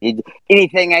 Melinda.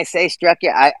 Anything I say struck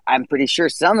you? I'm pretty sure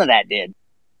some of that did.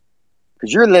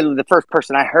 Because you're literally the first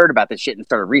person I heard about this shit and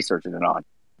started researching it on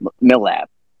MilLab.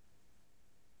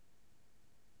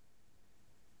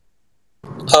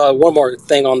 One more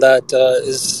thing on that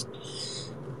is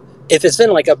if it's in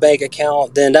like a bank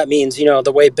account, then that means, you know,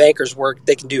 the way bankers work,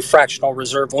 they can do fractional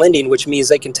reserve lending, which means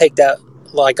they can take that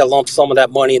like a lump sum of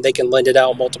that money and they can lend it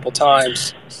out multiple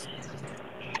times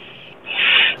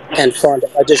and fund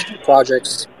additional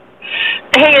projects.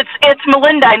 Hey, it's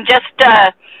Melinda. I'm just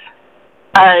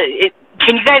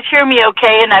can you guys hear me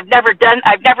okay? And I've never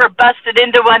busted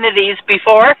into one of these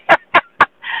before.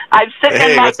 I'm sitting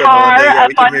in my car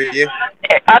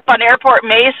up on Airport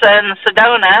Mesa in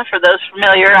Sedona. For those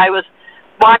familiar, I was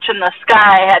watching the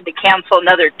sky. I had to cancel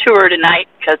another tour tonight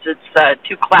because it's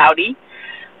too cloudy.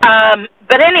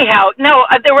 But anyhow, no,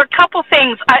 there were a couple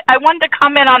things. I wanted to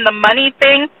comment on the money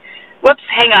thing. Whoops,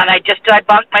 hang on. Did I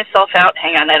bonk myself out?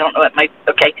 Hang on, I don't know what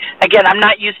okay. Again, I'm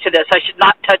not used to this. I should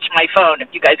not touch my phone if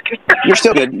you guys can hear me. You're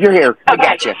still good. You're here. We Okay.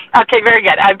 got you. Okay, very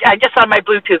good. I just saw my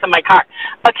Bluetooth in my car.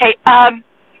 Okay,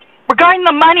 regarding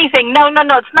the money thing, no,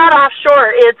 it's not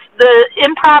offshore. It's the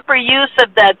improper use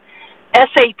of the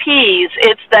SAPs.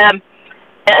 It's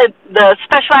the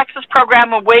Special Access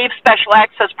Program, a WAVE Special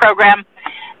Access Program,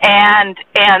 and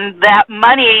that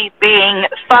money being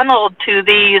funneled to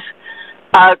these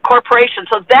corporations.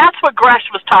 So that's what Gresh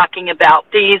was talking about.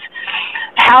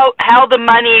 How the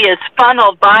money is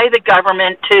funneled by the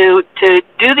government to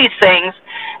do these things,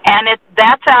 and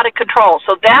that's out of control.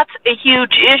 So that's a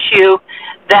huge issue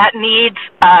that needs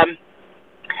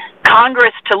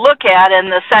Congress to look at and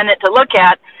the Senate to look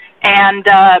at, and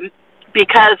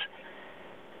because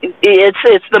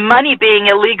it's the money being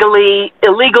illegally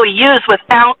used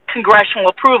without congressional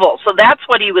approval. So that's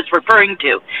what he was referring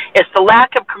to. It's the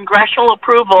lack of congressional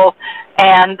approval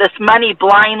and this money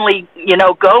blindly,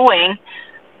 going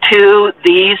to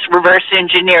these reverse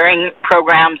engineering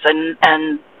programs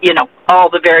and all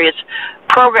the various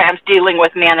programs dealing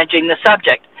with managing the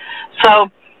subject. So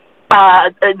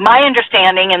my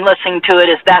understanding in listening to it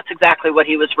is that's exactly what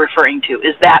he was referring to,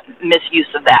 is that misuse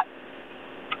of that.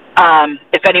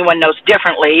 If anyone knows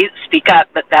differently, speak up,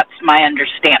 but that's my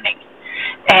understanding.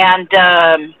 And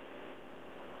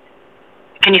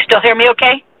can you still hear me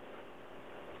okay?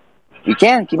 You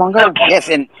can. Keep on going. Okay. Yes,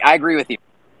 and I agree with you.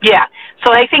 Yeah.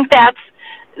 So I think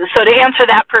so to answer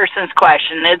that person's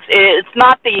question, it's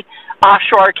not the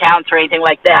offshore accounts or anything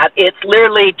like that. It's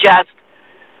literally just,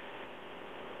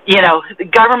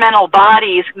 governmental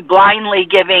bodies blindly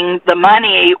giving the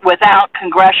money without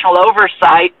congressional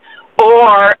oversight,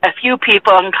 or a few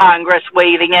people in Congress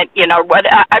waiving it.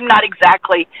 I'm not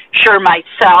exactly sure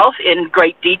myself in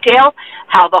great detail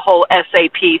how the whole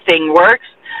SAP thing works,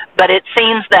 but it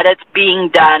seems that it's being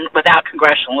done without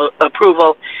congressional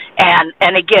approval.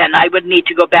 And again, I would need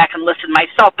to go back and listen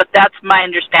myself, but that's my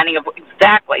understanding of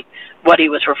exactly what he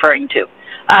was referring to.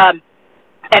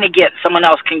 And again, someone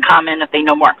else can comment if they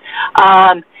know more.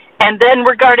 And then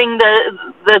regarding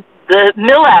the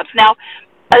MILABs, now,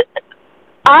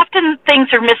 often things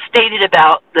are misstated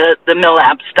about the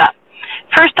MILAB stuff.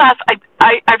 First off,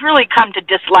 I've really come to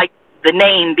dislike the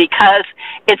name because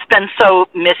it's been so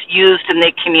misused in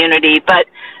the community. But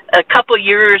a couple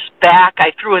years back,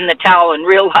 I threw in the towel and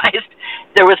realized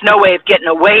there was no way of getting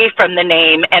away from the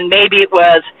name, and maybe it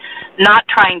was not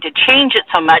trying to change it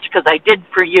so much, because I did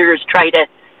for years try to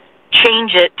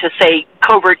change it to say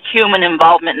covert human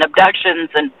involvement in abductions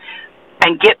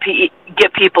and get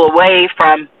people away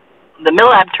from the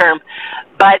MILAB term.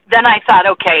 But then I thought,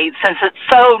 okay, since it's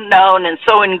so known and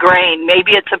so ingrained,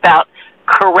 maybe it's about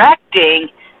correcting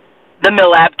the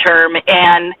MILAB term,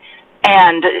 and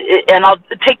I'll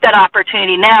take that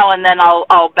opportunity now, and then I'll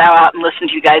bow out and listen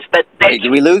to you guys. But Wait,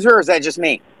 did we lose her, or is that just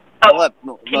me? Oh, Hold up,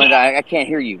 I can't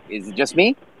hear you. Is it just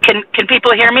me? Can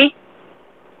people hear me?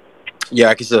 Yeah,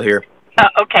 I can still hear.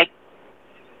 Okay.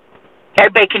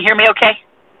 Everybody can hear me okay?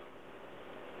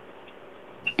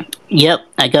 Yep,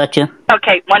 I got you.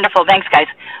 Okay, wonderful. Thanks, guys.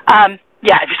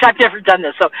 Yeah, I've never done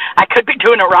this, so I could be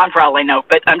doing it wrong for all I know,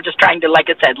 but I'm just trying to, like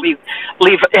I said, leave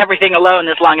everything alone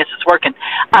as long as it's working.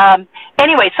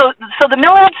 Anyway, so the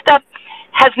MILAB stuff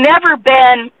has never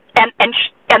been,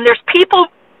 and there's people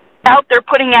out there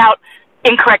putting out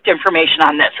incorrect information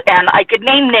on this, and I could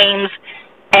name names,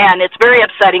 and it's very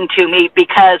upsetting to me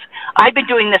because I've been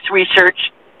doing this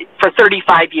research for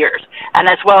 35 years, and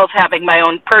as well as having my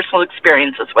own personal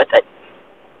experiences with it.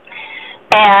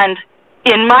 And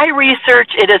in my research,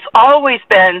 it has always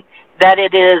been that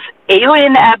it is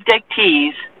alien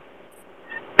abductees,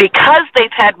 because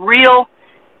they've had real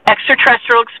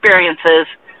extraterrestrial experiences,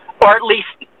 or at least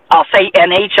I'll say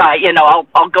NHI,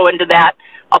 I'll go into that.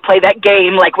 I'll play that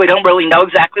game like we don't really know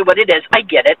exactly what it is. I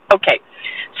get it. Okay.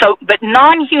 So, but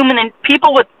non-human and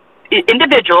people with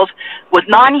individuals with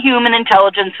non-human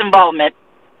intelligence involvement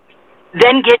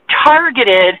then get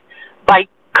targeted by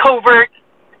covert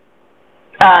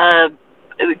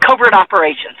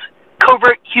operations,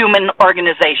 covert human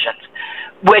organizations,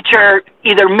 which are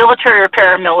either military or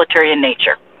paramilitary in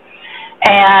nature.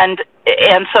 And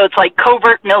so it's like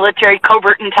covert military,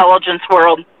 covert intelligence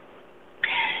world.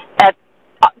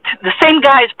 The same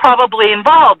guys probably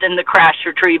involved in the crash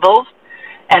retrievals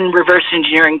and reverse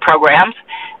engineering programs.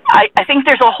 I think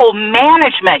there's a whole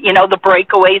management, the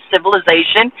breakaway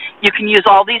civilization. You can use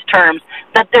all these terms,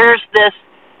 that there's this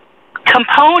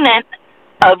component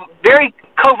of very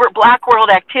covert black world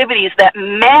activities that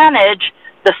manage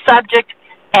the subject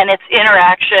and its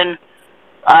interaction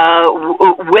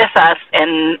with us,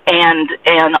 and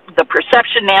the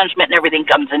perception management and everything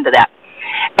comes into that.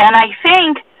 And I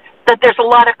think that there's a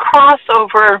lot of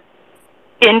crossover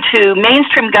into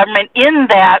mainstream government in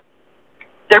that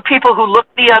there are people who look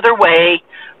the other way,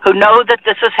 who know that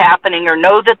this is happening or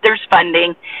know that there's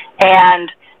funding, and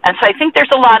so I think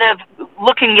there's a lot of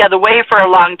looking the other way for a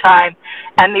long time,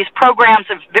 and these programs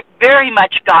have very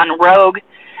much gone rogue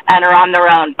and are on their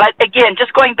own. But again,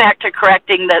 just going back to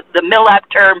correcting the MILAB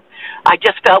term, I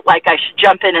just felt like I should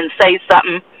jump in and say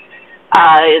something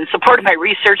in support of my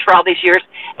research for all these years,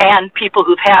 and people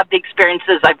who've had the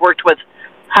experiences. I've worked with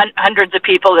hundreds of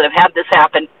people that have had this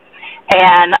happen,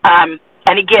 and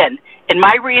again, in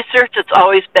my research, it's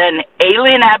always been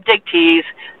alien abductees,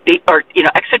 or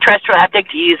extraterrestrial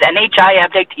abductees, NHI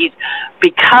abductees,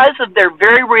 because of their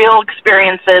very real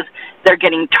experiences. They're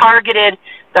getting targeted.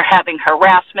 They're having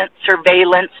harassment,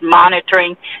 surveillance,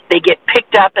 monitoring. They get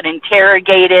picked up and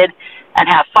interrogated and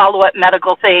have follow-up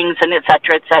medical things, and et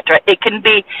cetera, et cetera. It can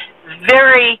be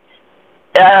very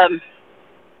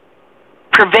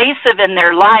pervasive in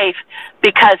their life,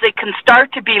 because it can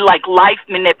start to be like life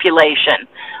manipulation.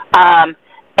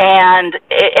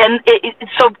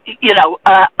 So,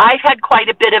 I've had quite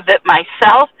a bit of it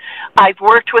myself. I've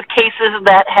worked with cases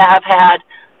that have had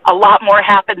a lot more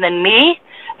happen than me,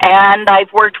 and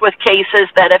I've worked with cases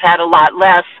that have had a lot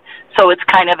less. So it's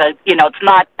kind of a, it's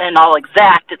not an all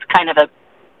exact, it's kind of a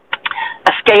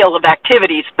scale of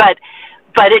activities. But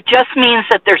it just means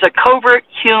that there's a covert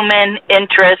human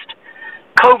interest,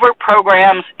 covert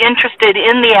programs interested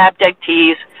in the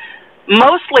abductees,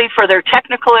 mostly for their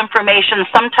technical information,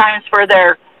 sometimes for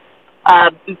their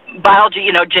biology,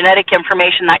 genetic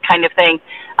information, that kind of thing.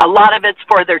 A lot of it's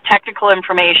for their technical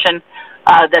information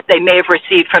that they may have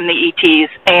received from the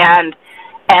ETs, and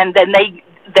then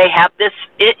they have this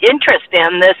interest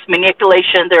in this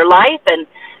manipulation of their life,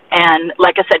 and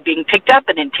like I said, being picked up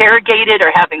and interrogated,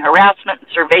 or having harassment and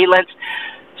surveillance.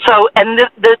 So, and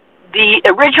the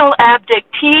original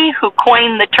abductee who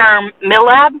coined the term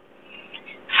MILAB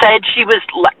said she was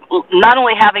not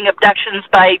only having abductions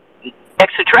by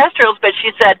extraterrestrials, but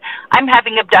she said, I'm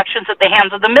having abductions at the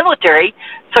hands of the military.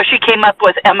 So she came up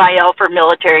with MIL for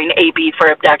military and AB for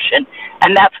abduction.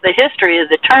 And that's the history of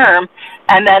the term.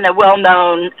 And then a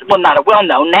well-known, well, not a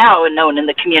well-known, now known in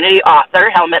the community, author,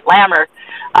 Helmut Lammer,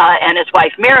 and his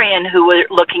wife Marion, who were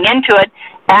looking into it,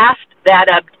 asked that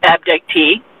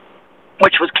abductee,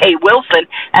 which was Kay Wilson,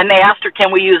 and they asked her,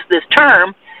 can we use this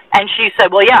term? And she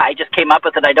said, well, yeah, I just came up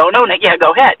with it. I don't own it. Yeah,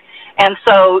 go ahead. And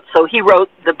so he wrote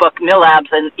the book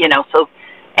MILABs, and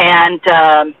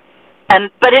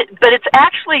but it's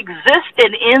actually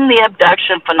existed in the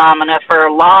abduction phenomena for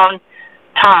a long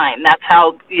time. That's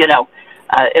how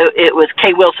it was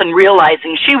Kay Wilson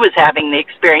realizing she was having the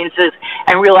experiences,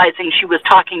 and realizing she was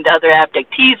talking to other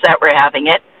abductees that were having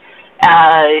it.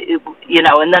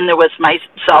 And then there was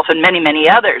myself and many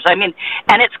others. I mean,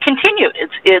 and it's continued.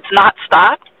 It's not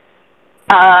stopped.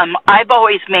 I've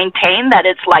always maintained that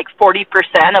it's like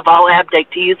 40% of all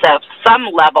abductees have some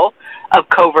level of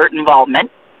covert involvement,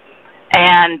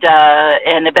 and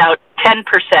about 10%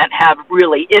 have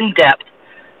really in-depth,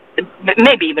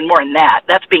 maybe even more than that.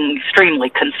 That's being extremely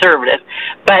conservative.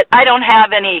 But I don't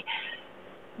have any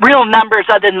real numbers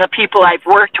other than the people I've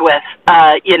worked with.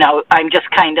 I'm just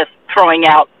kind of throwing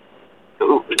out,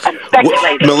 I'm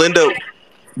speculating. Melinda,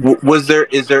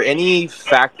 is there any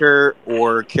factor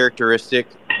or characteristic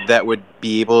that would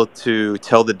be able to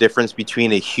tell the difference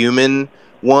between a human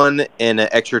one and an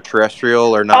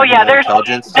extraterrestrial or non-human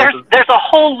intelligence? There's a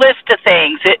whole list of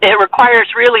things. It requires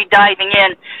really diving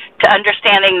in to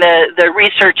understanding the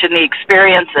research and the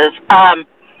experiences.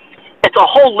 It's a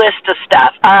whole list of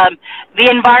stuff. The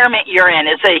environment you're in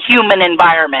is a human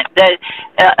environment. The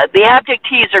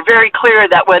abductees are very clear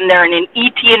that when they're in an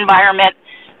ET environment,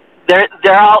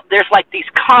 there's like these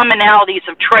commonalities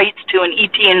of traits to an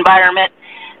ET environment,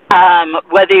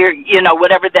 whether you're,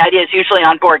 whatever that is, usually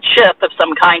on board ship of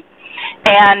some kind.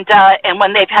 And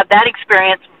when they've had that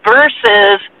experience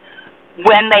versus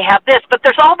when they have this. But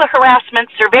there's all the harassment,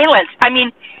 surveillance. I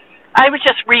mean, I was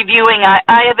just reviewing,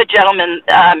 I have a gentleman,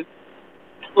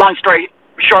 long story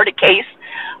short, a case,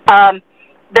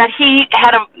 that he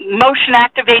had a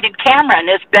motion-activated camera in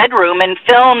his bedroom and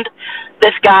filmed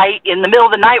this guy in the middle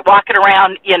of the night walking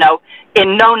around,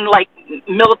 in known, like,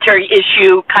 military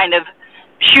issue kind of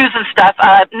shoes and stuff,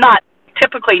 not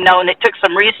typically known. It took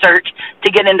some research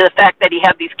to get into the fact that he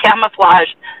had these camouflage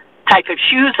type of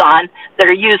shoes on that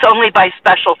are used only by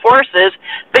special forces,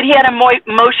 but he had a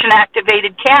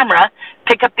motion-activated camera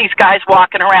pick up these guys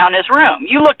walking around his room.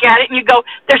 You look at it and you go,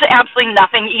 there's absolutely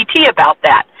nothing ET about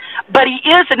that. But he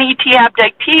is an ET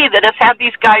abductee that has had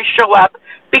these guys show up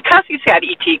because he's had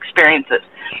ET experiences.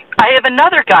 I have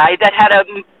another guy that had a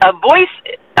voice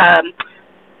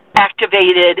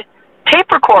activated tape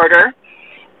recorder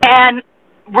and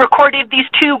recorded these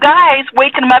two guys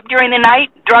waking him up during the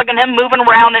night, drugging him, moving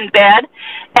around in bed,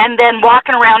 and then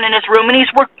walking around in his room. And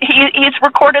he's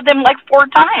recorded them like 4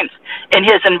 times in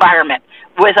his environment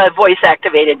with a voice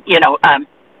activated,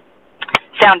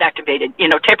 sound activated,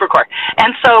 tape recorder.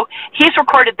 And so he's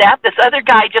recorded that. This other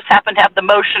guy just happened to have the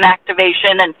motion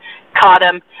activation and caught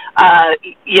him,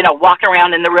 walking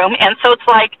around in the room. And so it's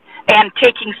like, and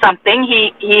taking something,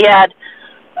 he had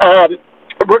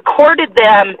recorded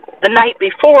them the night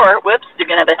before. Whoops, you're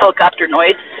going to have a helicopter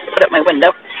noise. Put up my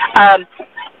window.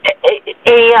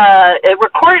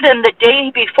 Recorded him the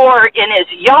day before in his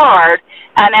yard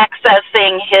and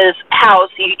accessing his house.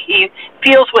 He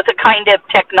feels with a kind of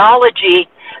technology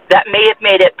that may have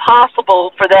made it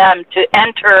possible for them to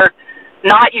enter,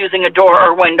 not using a door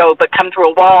or window, but come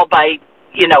through a wall by,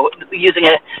 using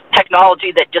a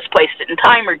technology that displaced it in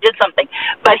time or did something.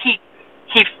 But he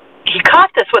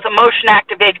caught this with a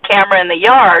motion-activated camera in the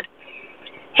yard.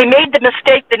 He made the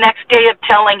mistake the next day of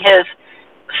telling his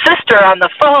sister on the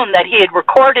phone that he had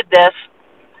recorded this,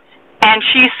 and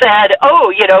she said, is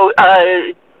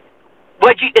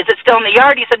it still in the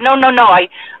yard? He said, no, I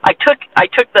took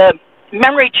the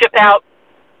memory chip out,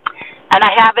 and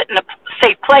I have it in a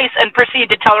safe place, and proceeded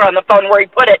to tell her on the phone where he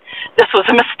put it. This was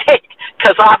a mistake,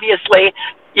 because obviously,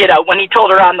 when he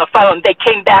told her on the phone, they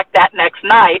came back that next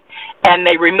night, and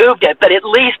they removed it, but at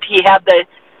least he had the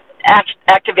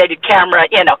activated camera,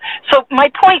 So my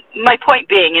point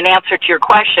being, in answer to your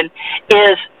question,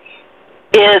 is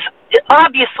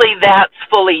obviously that's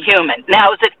fully human.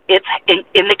 Now, it's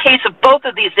in the case of both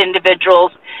of these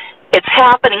individuals, it's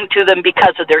happening to them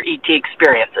because of their ET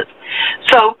experiences.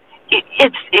 So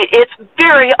it's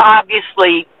very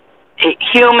obviously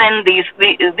human. These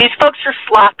folks are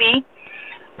sloppy.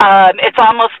 It's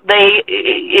almost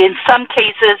in some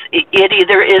cases, it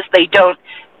either is they don't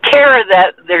care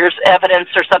that there's evidence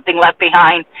or something left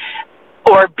behind,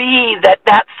 or B,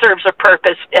 that serves a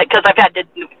purpose, because I've had to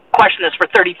question this for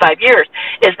 35 years,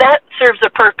 is that serves a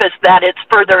purpose that it's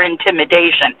further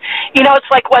intimidation.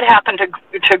 It's like what happened to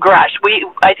Grush.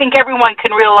 I think everyone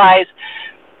can realize,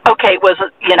 okay, it was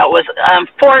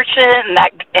unfortunate,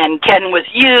 and Ken was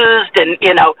used,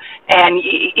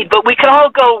 but we can all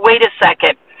go, wait a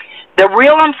second. The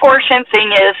real unfortunate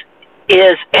thing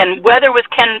is, and whether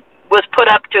Ken was put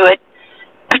up to it.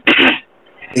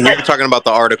 You're talking about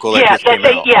the article that just came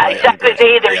out. Yeah, right? Exactly.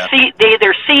 They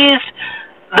either seized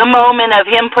the moment of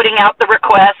him putting out the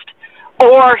request,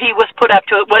 or he was put up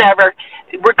to it, whatever.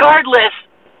 Regardless,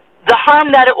 the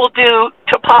harm that it will do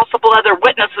to possible other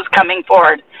witnesses coming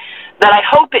forward, that I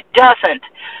hope it doesn't.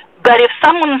 But if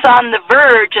someone's on the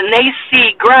verge and they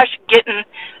see Grush getting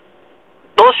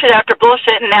bullshit after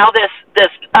bullshit, and now this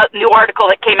new article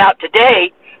that came out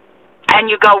today, and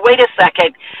you go, wait a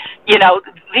second,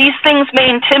 these things may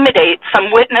intimidate some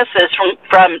witnesses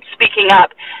from speaking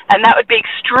up, and that would be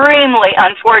extremely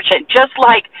unfortunate. Just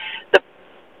like the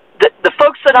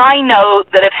folks that I know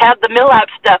that have had the Millap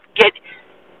stuff get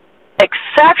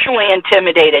exceptionally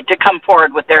intimidated to come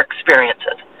forward with their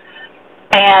experiences.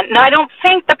 And I don't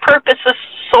think the purpose is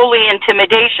solely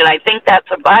intimidation. I think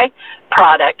that's a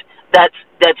byproduct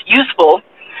that's useful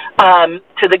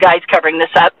to the guys covering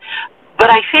this up. But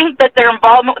I think that their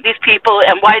involvement with these people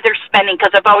and why they're spending,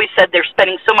 because I've always said they're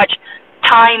spending so much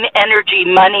time, energy,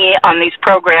 money on these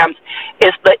programs,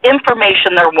 is the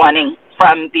information they're wanting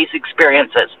from these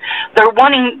experiences. They're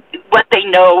wanting what they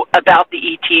know about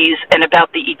the ETs and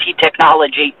about the ET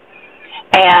technology.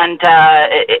 And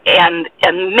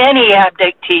many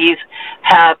abductees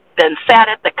have been sat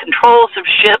at the controls of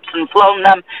ships and flown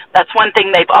them. That's one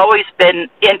thing they've always been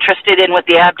interested in with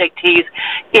the abductees.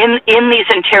 In these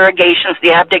interrogations,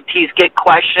 the abductees get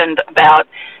questioned about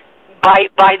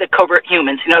by the covert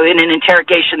humans. In an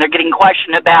interrogation, they're getting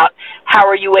questioned about how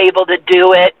are you able to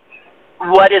do it,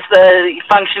 what is the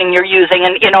functioning you're using,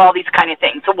 and all these kind of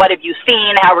things. So what have you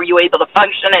seen? How are you able to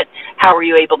function it? How are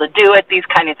you able to do it? These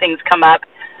kind of things come up.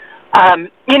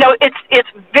 It's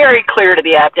very clear to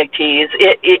the abductees.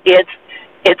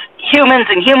 It's humans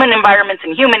and human environments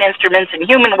and human instruments and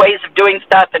human ways of doing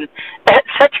stuff, and et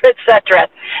cetera, et cetera.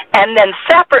 And then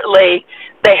separately,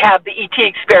 they have the ET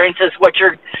experiences, which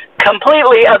are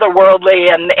completely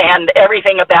otherworldly and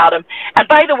everything about them. And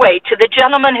by the way, to the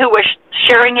gentleman who was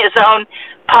sharing his own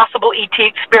possible ET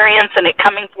experience and it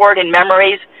coming forward in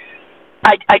memories,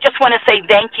 I just want to say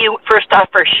thank you, first off,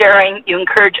 for sharing. You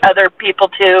encourage other people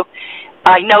to.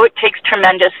 I know it takes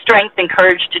tremendous strength and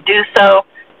courage to do so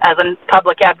as a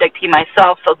public abductee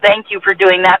myself, so thank you for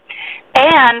doing that.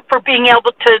 And for being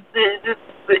able to,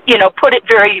 put it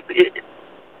very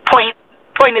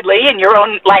pointedly in your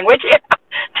own language,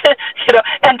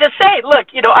 and to say, look,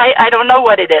 I don't know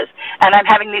what it is, and I'm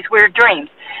having these weird dreams.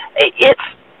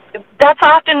 That's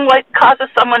often what causes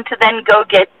someone to then go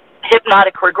get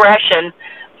hypnotic regression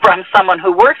from someone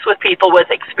who works with people with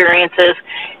experiences,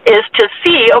 is to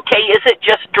see, okay, is it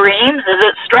just dreams? Is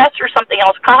it stress or something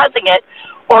else causing it?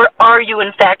 Or are you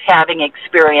in fact having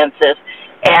experiences?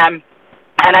 And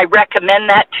I recommend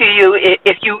that to you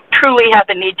if you truly have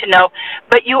a need to know.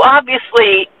 But you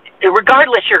obviously,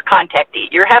 regardless your contactee,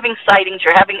 you're having sightings,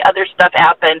 you're having other stuff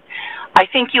happen. I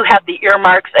think you have the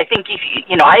earmarks. I think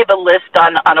I have a list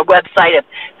on a website of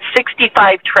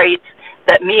 65 traits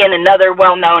that me and another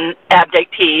well-known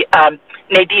abductee,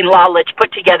 Nadine Lawlich,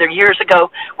 put together years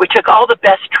ago. We took all the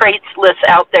best traits lists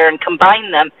out there and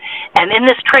combined them. And in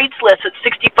this traits list, it's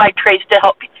 65 traits to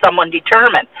help someone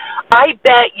determine. I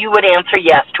bet you would answer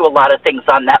yes to a lot of things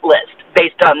on that list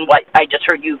based on what I just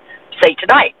heard you say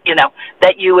tonight,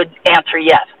 that you would answer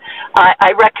yes.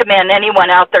 I recommend anyone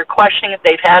out there questioning if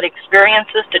they've had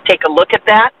experiences to take a look at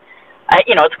that.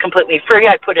 It's completely free.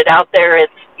 I put it out there.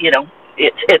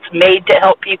 It's made to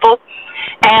help people.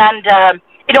 And,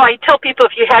 I tell people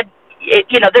if you had,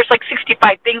 there's like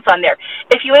 65 things on there.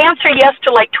 If you answer yes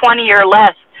to like 20 or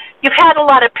less, you've had a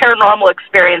lot of paranormal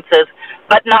experiences,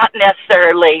 but not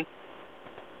necessarily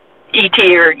ET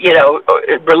or,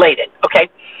 related, okay?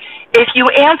 If you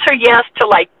answer yes to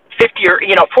like 50 or,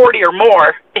 40 or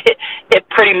more, it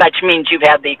pretty much means you've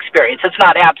had the experience. It's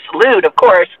not absolute, of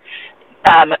course.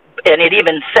 And it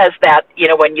even says that,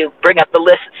 when you bring up the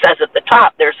list, it says at the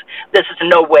top, this is in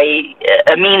no way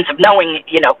a means of knowing,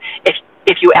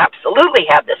 if you absolutely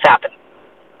have this happen.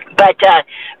 But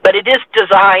it is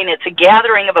designed, it's a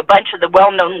gathering of a bunch of the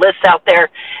well-known lists out there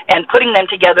and putting them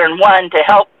together in one to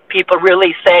help people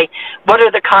really say, what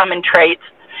are the common traits?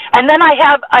 And then I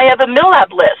have a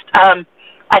MILAB list.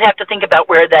 I'd have to think about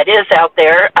where that is out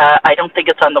there. I don't think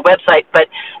it's on the website, but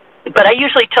I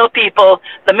usually tell people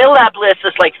the MILAB list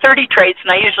is like 30 traits,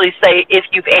 and I usually say if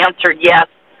you've answered yes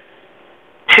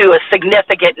to a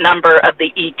significant number of the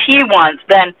ET ones,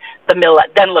 then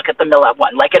look at the MILAB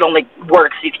one. Like it only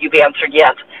works if you've answered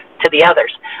yes to the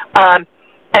others.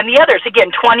 And the others,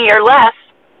 again, 20 or less,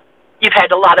 you've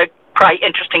had a lot of probably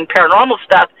interesting paranormal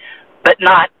stuff, but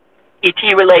not ET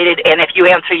related. And if you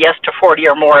answer yes to 40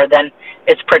 or more, then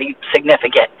it's pretty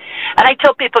significant. And I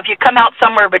tell people if you come out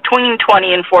somewhere between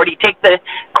 20 and 40, take the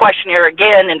questionnaire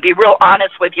again and be real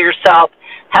honest with yourself.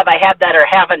 Have I had that or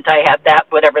haven't I had that,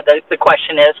 whatever the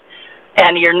question is.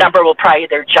 And your number will probably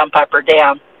either jump up or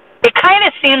down. It kind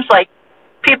of seems like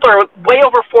people are way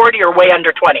over 40 or way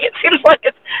under 20. It seems like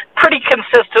it's pretty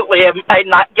consistently, I'm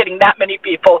not getting that many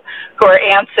people who are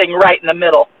answering right in the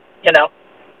middle,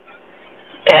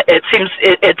 It seems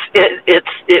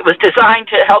it was designed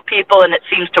to help people, and it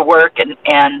seems to work. And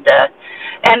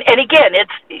again,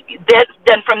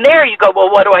 then from there you go, well,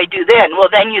 what do I do then? Well,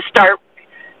 then you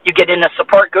get in a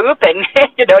support group, and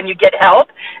and you get help,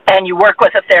 and you work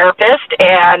with a therapist,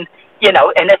 and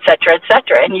and et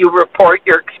cetera, and you report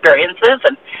your experiences,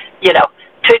 and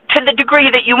to the degree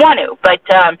that you want to. But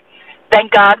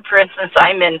thank God, for instance,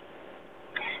 I'm in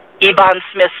Yvonne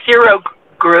Smith's Zero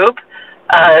group.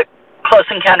 Close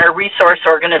Encounter Resource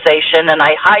Organization, and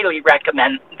I highly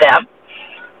recommend them.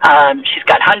 She's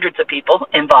got hundreds of people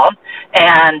involved,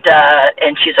 and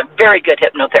she's a very good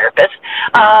hypnotherapist.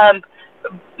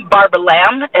 Barbara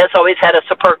Lamb has always had a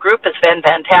support group. It's been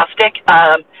fantastic,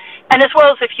 and as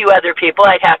well as a few other people.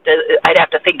 I'd have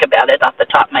to think about it off the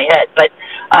top of my head. But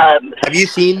have you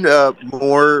seen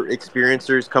more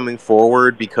experiencers coming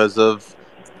forward because of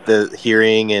the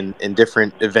hearing and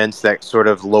different events that sort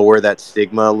of lower that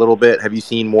stigma a little bit? Have you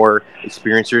seen more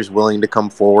experiencers willing to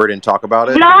come forward and talk about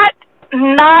it? Not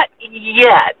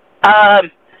yet.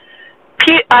 I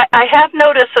have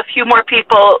noticed a few more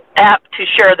people apt to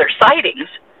share their sightings,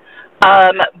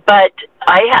 but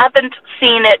I haven't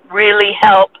seen it really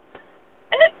help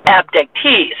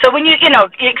abductees. So when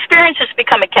experiences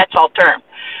become a catch-all term.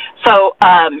 So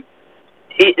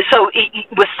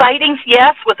with sightings,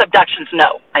 yes. With abductions,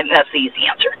 no. I mean, that's the easy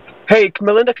answer. Hey,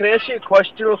 Melinda, can I ask you a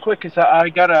question real quick? Because I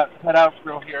got to cut out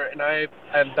real here, and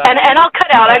and I'll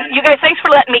cut out. You guys, thanks for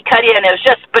letting me cut in. It was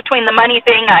just between the money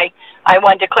thing, I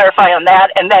wanted to clarify on that,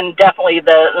 and then definitely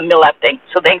the MILAB thing.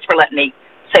 So thanks for letting me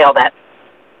say all that.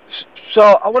 So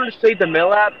I wanted to say the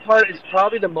MILAB part is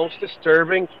probably the most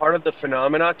disturbing part of the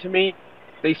phenomena to me.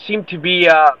 They seem to be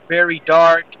very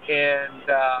dark and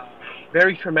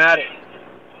very traumatic.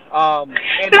 And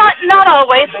Not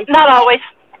always. Not always.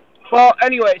 well,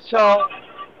 anyway, so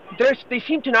they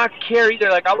seem to not care either.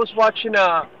 Like I was watching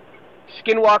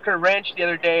Skinwalker Ranch the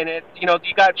other day, and you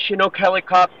got Chinook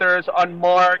helicopters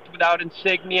unmarked without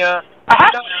insignia.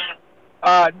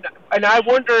 Uh, and I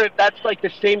wonder if that's like the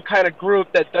same kind of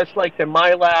group that does like the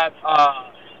MyLab,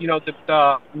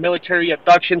 the military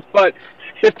abductions. But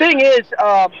the thing is,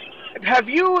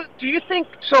 do you think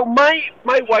so?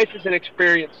 My wife is an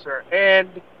experiencer,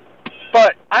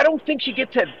 but I don't think she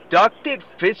gets abducted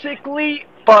physically,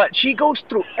 but she goes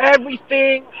through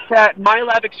everything that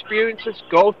MyLab experiences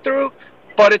go through,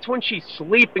 but it's when she's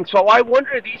sleeping. So I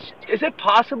wonder, is it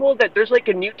possible that there's like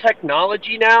a new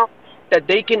technology now that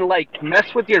they can like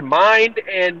mess with your mind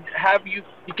and have you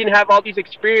can have all these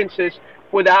experiences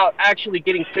without actually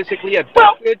getting physically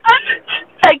abducted? Well,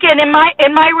 again, in my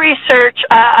research,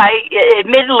 I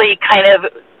admittedly kind of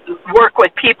work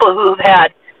with people who've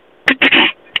had,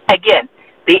 again,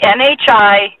 the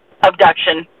NHI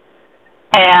abduction,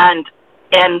 and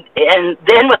then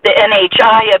with the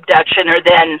NHI abduction are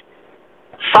then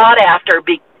sought after,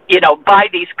 by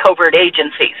these covert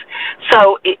agencies.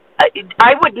 So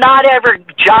I would not ever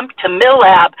jump to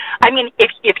MILAB. I mean,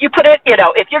 if you put it,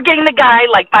 if you're getting the guy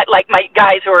like my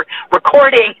guys who are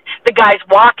recording the guys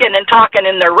walking and talking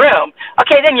in their room,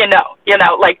 okay, then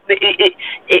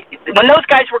when those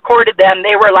guys recorded them,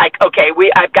 they were like, okay,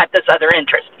 I've got this other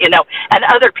interest, and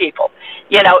other people,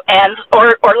 and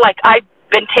or like I've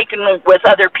been taken with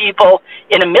other people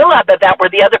in a MILAB event where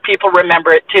the other people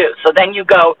remember it too. So then you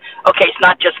go, okay, it's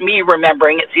not just me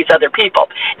remembering, it's these other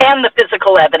people. And the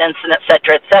physical evidence and et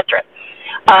cetera, et cetera.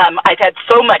 I've had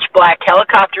so much black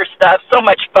helicopter stuff, so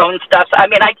much phone stuff. I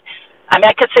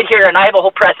could sit here and I have a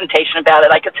whole presentation about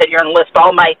it. I could sit here and list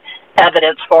all my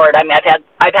evidence for it. I mean,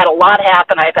 I've had a lot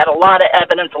happen. I've had a lot of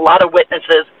evidence, a lot of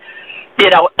witnesses,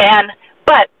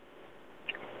 but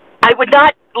I would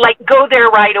not go there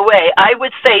right away. I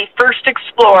would say first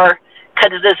explore,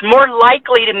 because it is more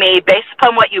likely to me, based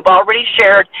upon what you've already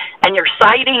shared and your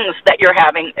sightings that you're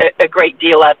having a great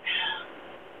deal of,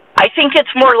 I think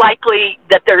it's more likely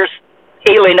that there's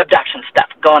alien abduction stuff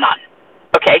going on,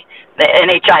 okay, the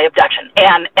NHI abduction.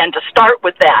 And to start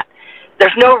with that,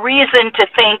 there's no reason to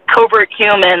think covert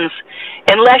humans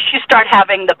unless you start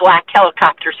having the black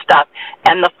helicopter stuff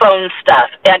and the phone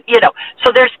stuff. And,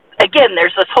 so there's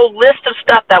this whole list of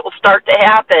stuff that will start to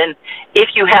happen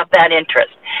if you have that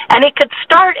interest. And it could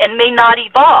start and may not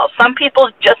evolve. Some people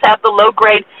just have the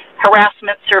low-grade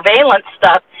harassment surveillance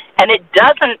stuff, and it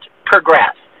doesn't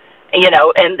progress,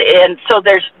 and so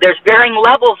there's varying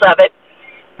levels of it.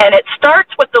 And it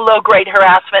starts with the low-grade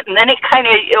harassment, and then it kind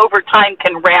of, over time,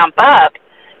 can ramp up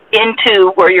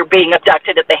into where you're being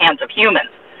abducted at the hands of humans.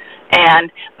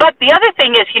 But the other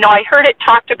thing is, I heard it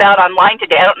talked about online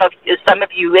today. I don't know if some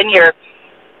of you in here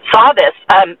saw this.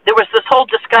 There was this whole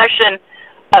discussion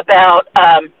about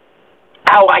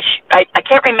how I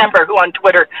can't remember who on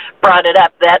Twitter brought it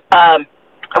up. That I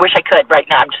wish I could right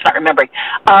now. I'm just not remembering.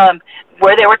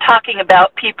 Where they were talking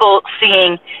about people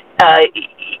seeing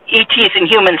ETs and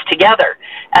humans together,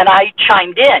 and I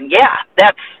chimed in. Yeah,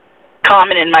 that's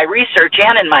common in my research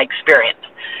and in my experience.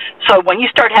 So when you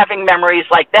start having memories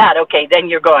like that, okay, then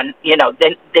you're going,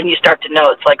 then you start to know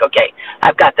it's like, okay,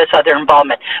 I've got this other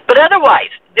involvement. But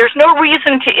otherwise, there's no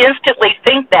reason to instantly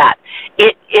think that.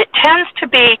 It tends to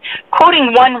be,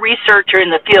 quoting one researcher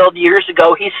in the field years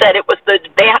ago, he said it was the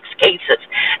advanced cases,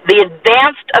 the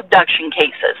advanced abduction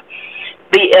cases.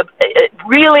 The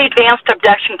really advanced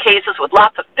abduction cases with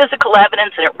lots of physical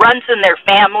evidence, and it runs in their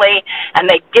family, and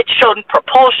they get shown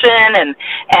propulsion, and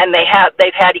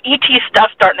they've had ET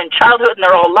stuff starting in childhood and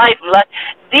their whole life.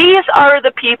 These are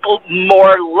the people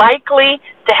more likely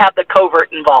to have the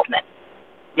covert involvement.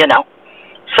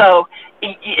 So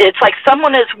it's like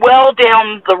someone is well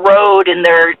down the road in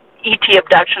their ET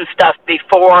abduction stuff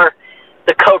before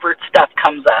the covert stuff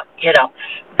comes up.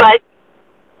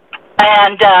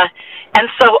 And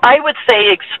so I would say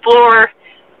explore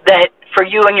that for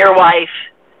you and your wife.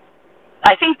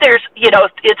 I think there's,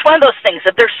 it's one of those things.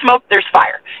 If there's smoke, there's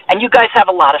fire. And you guys have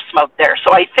a lot of smoke there.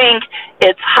 So I think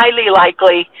it's highly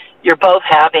likely you're both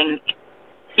having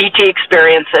ET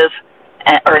experiences,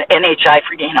 or NHI,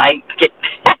 I get,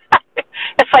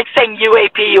 it's like saying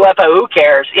UAP, UFO, who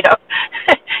cares,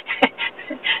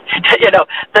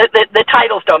 the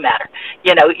titles don't matter.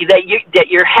 That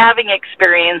you're having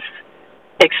experiences.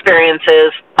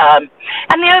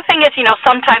 And the other thing is,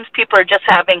 sometimes people are just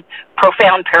having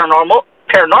profound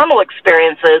paranormal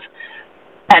experiences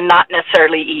and not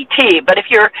necessarily ET. But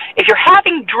if you're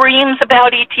having dreams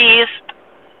about ETs,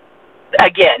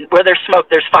 again, where there's smoke,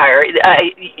 there's fire.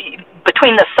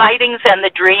 Between the sightings and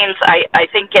the dreams, I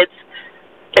think it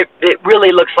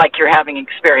really looks like you're having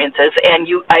experiences, and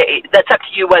that's up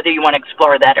to you whether you want to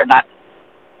explore that or not.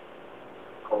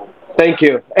 Thank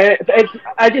you. And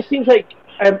it just seems like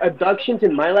abductions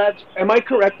in my labs. Am I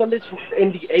correct on this?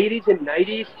 In the 80s and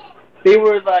 90s, they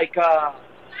were like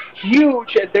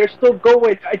huge, and they're still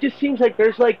going. It just seems like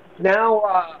there's like now.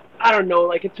 I don't know.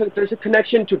 Like there's a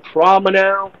connection to trauma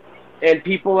now, and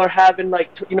people are having like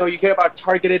you hear about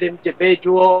targeted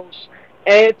individuals.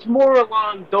 And it's more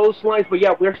along those lines, but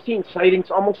yeah, we're seeing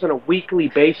sightings almost on a weekly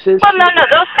basis. Well, no,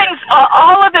 those things,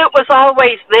 all of it was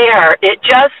always there. It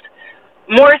just,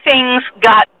 more things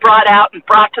got brought out and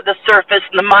brought to the surface,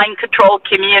 and the mind control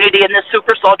community and the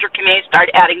super soldier community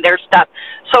started adding their stuff.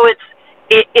 So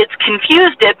it's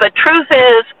confused it, but truth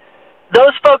is,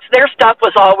 those folks, their stuff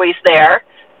was always there.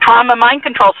 Trauma mind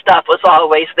control stuff was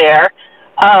always there.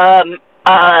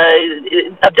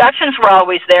 Abductions were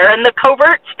always there, and the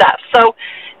covert stuff. So,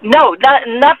 no,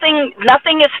 nothing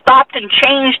has stopped and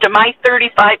changed in my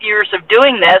 35 years of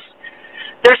doing this.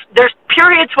 There's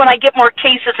periods when I get more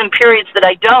cases and periods that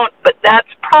I don't, but that's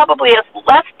probably has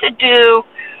less to do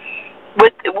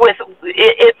with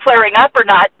it flaring up or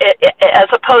not, as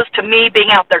opposed to me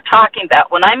being out there talking about.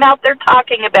 When I'm out there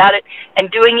talking about it and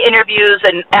doing interviews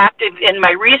and active in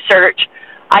my research,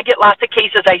 I get lots of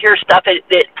cases, I hear stuff, it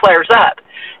flares up.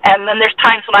 And then there's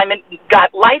times when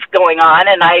got life going on,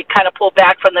 and I kind of pull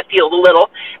back from the field a little,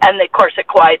 and of course it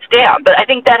quiets down. But I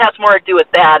think that has more to do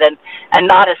with that and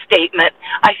not a statement.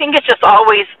 I think it's just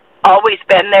always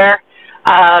been there.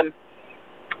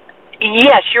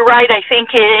 Yes, you're right. I think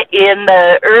in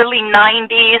the early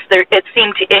 90s, it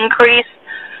seemed to increase.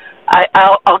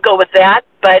 I'll go with that.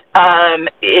 But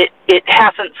it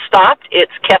hasn't stopped.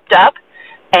 It's kept up.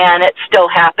 And it's still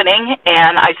happening,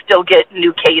 and I still get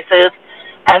new cases,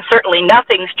 and certainly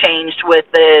nothing's changed with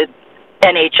the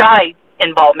NHI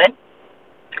involvement.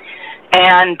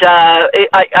 And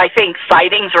I think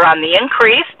sightings are on the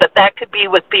increase, but that could be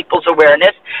with people's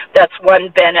awareness. That's one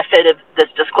benefit of this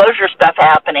disclosure stuff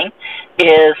happening,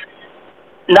 is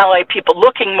not only people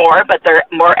looking more, but they're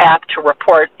more apt to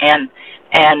report and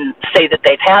say that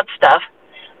they've had stuff.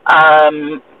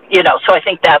 So I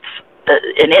think that's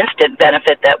an instant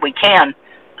benefit that we can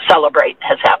celebrate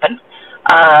has happened.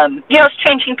 It's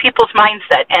changing people's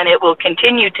mindset, and it will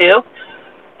continue to.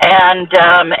 And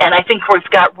I think we've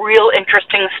got real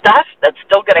interesting stuff that's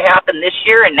still going to happen this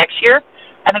year and next year.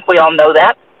 I think we all know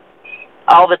that.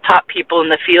 All the top people in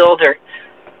the field are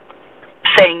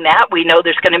saying that. We know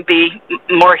there's going to be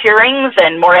more hearings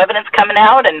and more evidence coming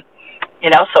out, and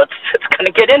so it's going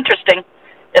to get interesting.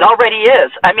 It already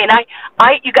is. I mean,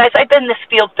 you guys, I've been in this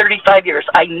field 35 years.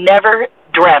 I never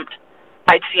dreamt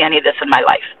I'd see any of this in my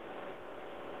life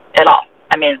at all.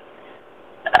 I mean,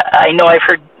 I know I've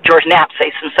heard George Knapp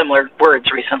say some similar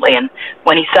words recently, and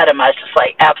when he said them, I was just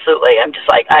like, absolutely. I'm just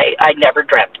like, I never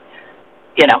dreamt,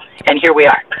 and here we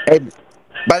are. Hey,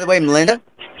 by the way, Melinda,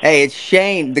 hey, it's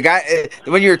Shane, the guy,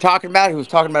 the one you were talking about, who was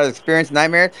talking about his experience in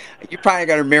nightmares. You're probably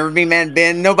going to remember me, man.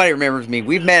 Ben, nobody remembers me.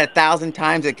 We've met 1,000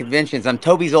 times at conventions. I'm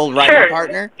Toby's old writing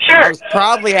partner. Sure. I was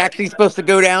probably actually supposed to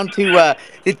go down to,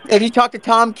 have you talked to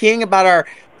Tom King about our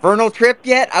vernal trip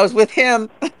yet? I was with him.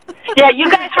 Yeah, you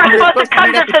guys were supposed to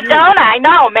come to Sedona. I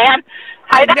know, man.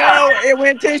 I know, it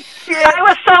went to shit. I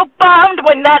was so bummed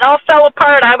when that all fell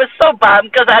apart. I was so bummed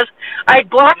because I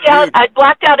blocked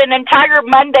out an entire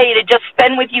Monday to just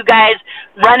spend with you guys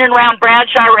running around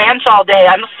Bradshaw Ranch all day.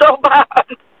 I'm so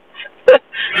bummed.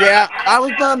 Yeah, I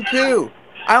was bummed too.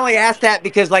 I only asked that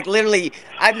because, like, literally,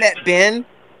 I've met Ben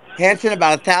Hansen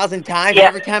about 1,000 times. Yeah.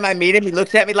 Every time I meet him, he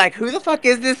looks at me like, "Who the fuck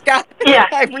is this guy?" Yeah.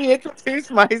 I reintroduce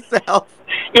myself.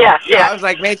 Yeah. I was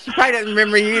like, man, she probably doesn't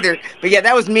remember you either. But yeah,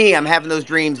 that was me. I'm having those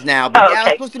dreams now. But yeah, I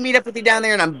was supposed to meet up with you down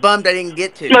there, and I'm bummed I didn't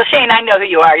get to. Well, Shane, I know who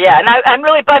you are. Yeah, and I'm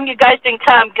really bummed you guys didn't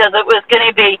come because it was going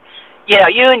to be,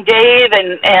 you and Dave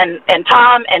and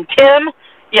Tom and Tim,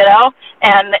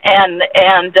 and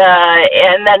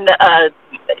then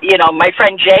my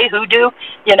friend Jay Hoodoo,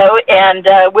 and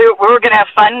we were going to have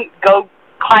fun, go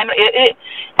climb it,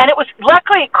 and it was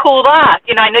luckily it cooled off.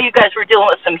 I know you guys were dealing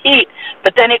with some heat,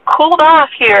 but then it cooled off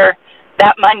here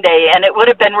that Monday, and it would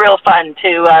have been real fun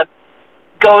to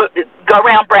go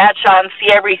around Bradshaw and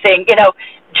see everything.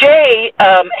 Jay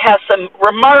has some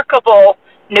remarkable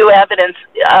new evidence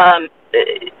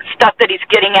stuff that he's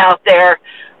getting out there,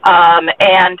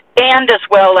 and as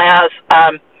well as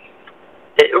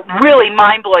really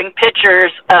mind-blowing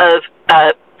pictures of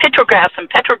petrographs and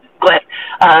petroglyph,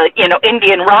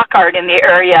 Indian rock art in the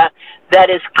area that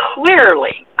is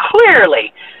clearly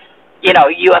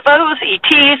UFOs,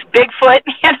 ETs, Bigfoot,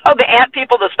 the ant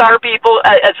people, the star people.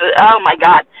 Oh my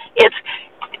God,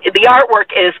 the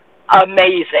artwork is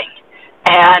amazing,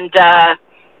 and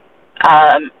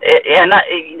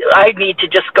I need to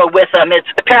just go with them.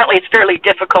 Apparently it's fairly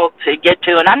difficult to get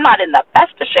to, and I'm not in the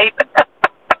best of shape.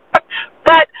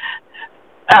 But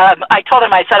I told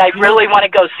him, I said, I really want to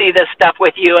go see this stuff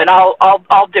with you, and I'll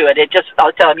do it.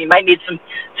 I'll tell him you might need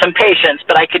some patience,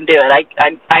 but I can do it.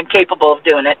 I'm capable of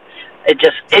doing it.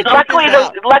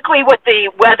 Luckily with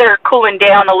the weather cooling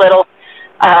down a little.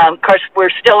 Of course, we're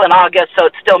still in August, so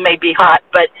it still may be hot,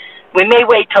 but we may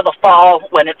wait till the fall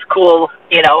when it's cool,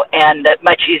 and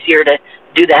much easier to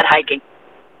do that hiking.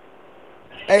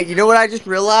 Hey, you know what I just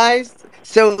realized?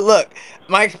 So, look,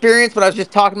 my experience when I was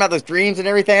just talking about those dreams and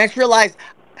everything, I just realized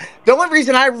the only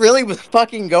reason I really was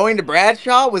fucking going to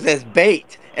Bradshaw was as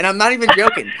bait. And I'm not even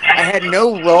joking. I had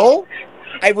no role.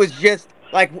 I was just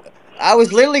like, I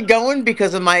was literally going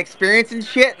because of my experience and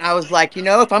shit. And I was like,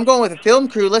 if I'm going with a film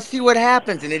crew, let's see what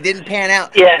happens. And it didn't pan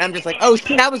out. Yeah. And I'm just like, oh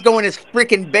shit, I was going as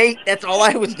freaking bait. That's all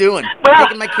I was doing. Well,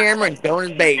 taking my camera and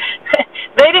going as bait.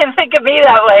 They didn't think of me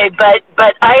that way, but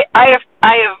I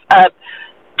have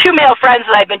two male friends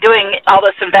that I've been doing all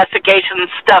this investigation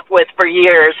stuff with for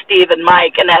years, Steve and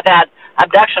Mike, and I've had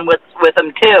abduction with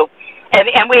them too.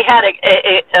 And we had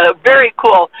a very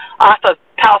cool off of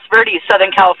Palos Verdes,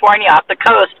 Southern California, off the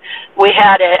coast. We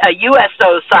had a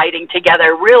USO sighting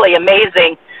together, really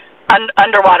amazing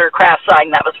underwater craft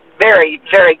sighting. That was very,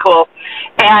 very cool.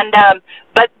 And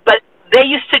but they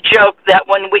used to joke that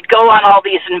when we'd go on all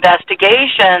these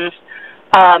investigations,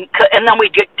 and then we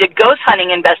did ghost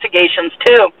hunting investigations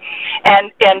too,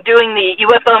 and doing the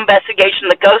UFO investigation,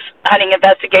 the ghost hunting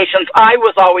investigations, I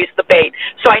was always the bait.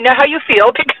 So I know how you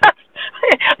feel because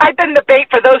I've been the bait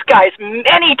for those guys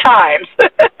many times.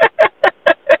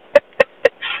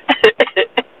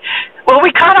 Well,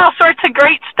 we caught all sorts of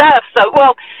great stuff. So,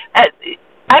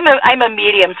 I'm a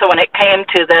medium, so when it came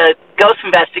to the ghost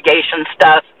investigation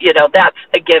stuff, that's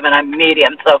a given. I'm a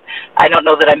medium, so I don't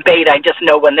know that I'm bait. I just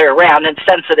know when they're around and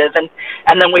sensitive,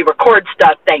 and then we record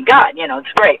stuff. Thank God,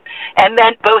 it's great. And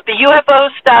then both the UFO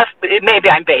stuff, maybe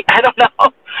I'm bait. I don't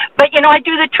know, but I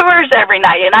do the tours every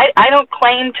night, and I don't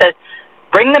claim to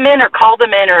bring them in or call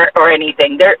them in or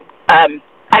anything. They're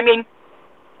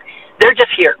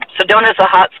just here. Sedona's a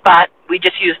hot spot. We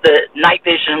just use the night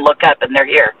vision and look up, and they're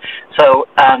here. So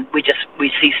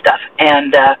we see stuff,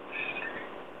 and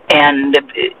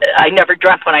I never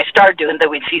dreamt when I started doing that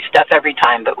we'd see stuff every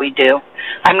time, but we do.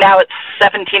 I'm now at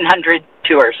 1,700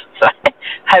 tours, so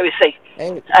I always say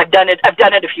I've done it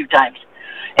a few times.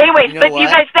 Anyways, you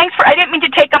guys, thanks I didn't mean to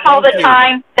take up all the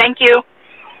time. Thank you.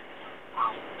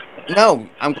 No,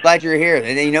 I'm glad you're here.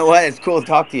 And you know what? It's cool to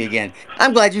talk to you again.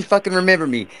 I'm glad you fucking remember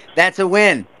me. That's a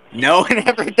win. No one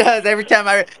ever does. Every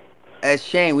time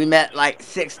Shane, we met like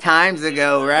 6 times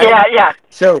ago, right? Yeah.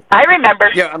 So I remember.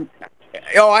 Yeah.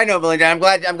 I know, Belinda. I'm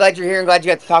glad you're here and glad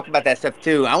you got to talk about that stuff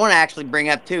too. I want to actually bring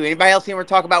up too. Anybody else here want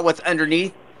to talk about what's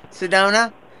underneath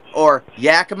Sedona or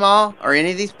Yakima or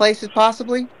any of these places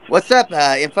possibly? What's up,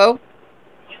 info?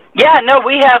 Yeah, no,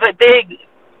 we have a big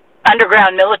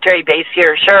underground military base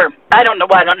here, sure. I don't know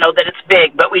that it's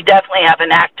big, but we definitely have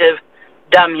an active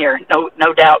dumb here,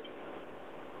 no doubt.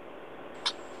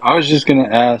 I was just going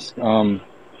to ask,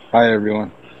 hi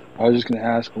everyone. I was just going to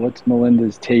ask, what's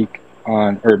Melinda's take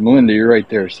on, or Melinda, you're right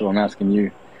there, so I'm asking you.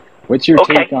 What's your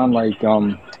take on, like,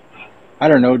 I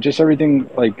don't know, just everything,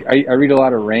 like, I read a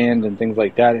lot of Rand and things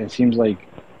like that, and it seems like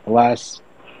the last,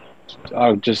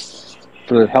 just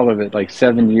for the hell of it, like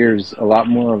 7 years, a lot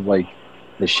more of, like,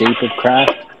 the shape of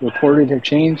craft reported have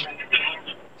changed.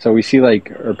 So we see,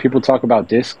 like, or people talk about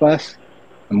disc less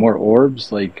and more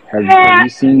orbs. Like, have you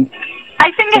seen?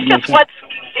 I think it's just what's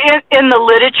in the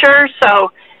literature.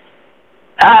 So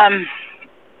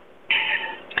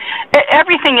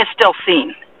everything is still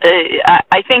seen.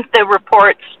 I think the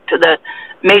reports to the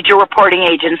major reporting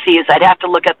agencies, I'd have to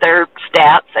look at their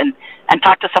stats and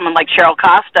talk to someone like Cheryl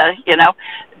Costa,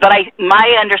 But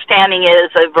my understanding is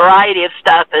a variety of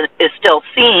stuff is still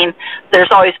seen. There's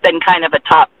always been kind of a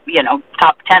top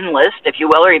 10 list, if you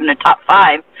will, or even a top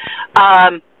 5.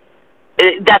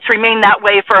 That's remained that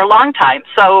way for a long time.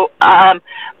 So,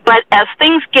 but as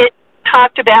things get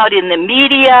talked about in the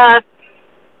media,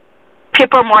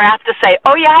 people are more apt to say,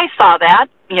 oh yeah, I saw that,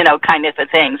 kind of a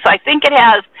thing. So I think it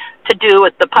has to do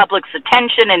with the public's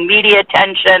attention and media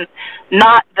attention,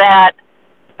 not that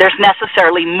there's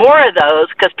necessarily more of those,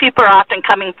 because people are often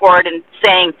coming forward and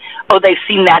saying, oh, they've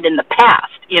seen that in the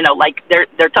past, like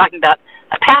they're talking about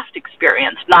a past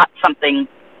experience, not something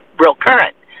real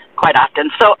current quite often.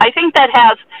 So I think that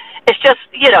it's just,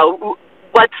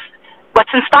 what's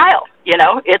what's in style. You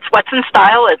know, it's what's in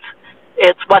style.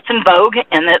 It's what's in vogue,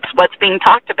 and it's what's being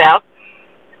talked about,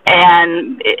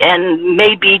 and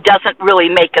maybe doesn't really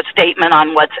make a statement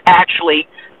on what's actually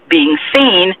being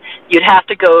seen. You'd have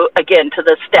to go again to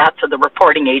the stats of the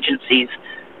reporting agencies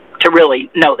to really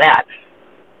know that.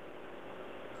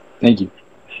 Thank you.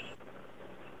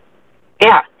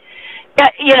 Yeah,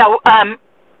 you know,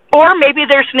 or maybe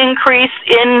there's an increase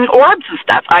in orbs and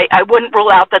stuff. I wouldn't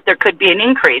rule out that there could be an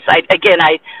increase.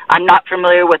 I'm not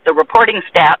familiar with the reporting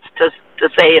stats to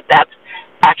say if that's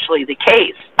actually the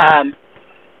case.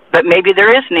 But maybe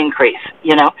there is an increase,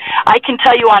 you know. I can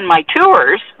tell you on my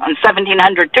tours, on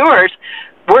 1,700 tours,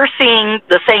 we're seeing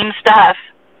the same stuff.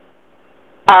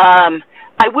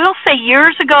 I will say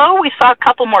years ago we saw a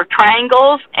couple more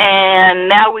triangles, and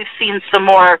now we've seen some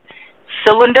more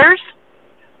cylinders.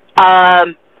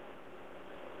 But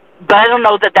I don't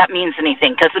know that means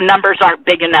anything, because the numbers aren't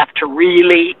big enough to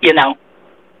really, you know,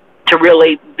 to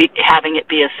really be having it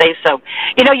be a say-so.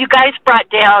 You know, you guys brought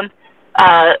down,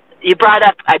 you brought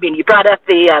up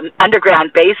the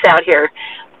underground base out here.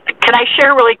 Can I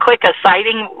share really quick a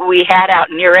sighting we had out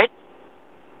near it?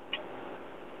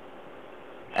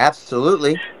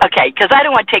 Absolutely. Okay, because I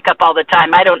don't want to take up all the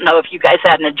time. I don't know if you guys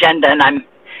had an agenda, and I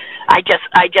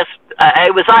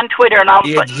was on Twitter, and all of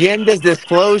a sudden, the agenda's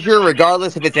disclosure,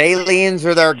 regardless if it's aliens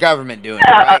or their government doing it,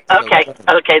 right? Okay.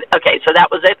 So that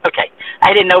was it. Okay,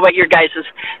 I didn't know what your guys'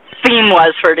 theme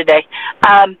was for today.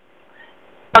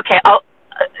 Okay, I'll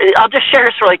just share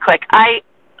this really quick.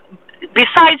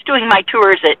 Besides doing my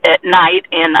tours at night,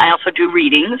 and I also do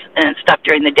readings and stuff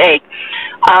during the day,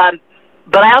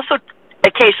 but I also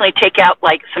occasionally take out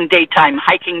like some daytime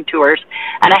hiking tours,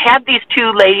 and I had these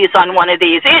two ladies on one of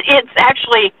these. It's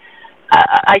actually,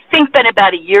 I think, been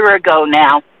about a year ago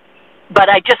now, but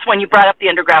when you brought up the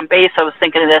underground base, I was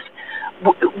thinking of this.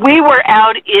 We were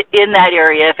out in that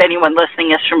area. If anyone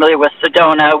listening is familiar with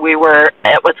Sedona, we were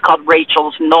at what's called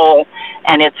Rachel's Knoll,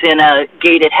 and it's in a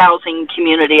gated housing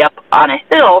community up on a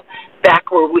hill back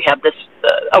where we have this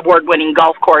award-winning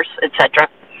golf course, etc.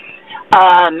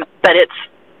 But it's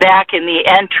back in the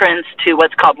entrance to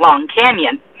what's called Long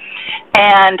Canyon.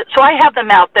 And so I have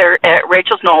them out there at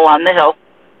Rachel's Knoll on the hill.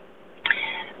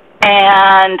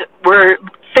 And we're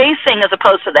facing, as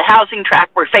opposed to the housing track,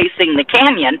 we're facing the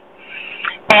canyon.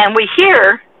 And we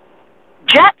hear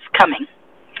jets coming,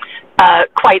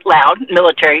 quite loud,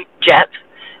 military jets.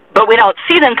 But we don't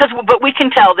see them, but we can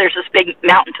tell there's this big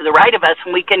mountain to the right of us,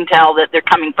 and we can tell that they're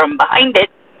coming from behind it.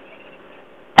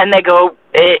 And they go,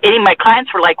 any of my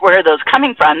clients were like, where are those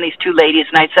coming from, these two ladies?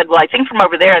 And I said, well, I think from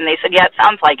over there. And they said, yeah, it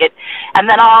sounds like it. And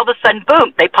then all of a sudden,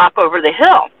 boom, they pop over the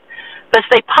hill. But as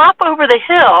they pop over the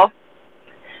hill,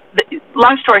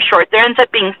 long story short, there ends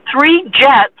up being 3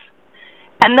 jets.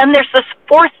 And then there's this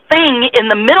 4th thing in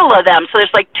the middle of them. So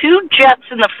there's like 2 jets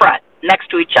in the front next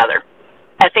to each other,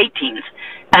 F-18s,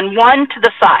 and 1 to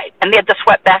the side. And they had the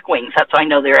swept back wings. That's why I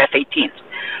know they're F-18s.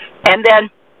 And then,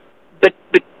 but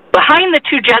behind the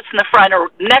 2 jets in the front, or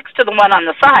next to the one on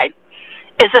the side,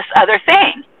 is this other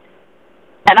thing.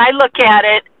 And I look at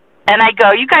it, and I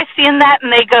go, you guys seeing that?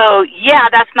 And they go, yeah,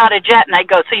 that's not a jet. And I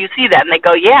go, so you see that? And they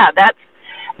go, yeah, that's,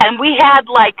 and we had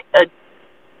like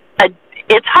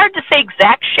it's hard to say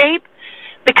exact shape,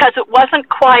 because it wasn't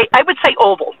quite, I would say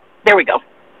oval. There we go.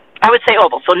 I would say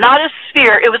oval. So not a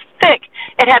sphere. It was thick.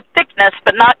 It had thickness,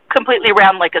 but not completely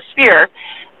round like a sphere,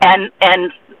 and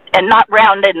not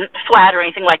round and flat or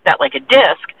anything like that, like a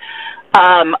disc.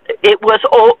 It was,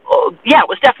 it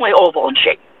was definitely oval in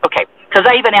shape. Okay. Because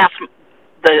I even asked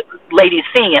the ladies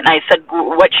seeing it, and I said,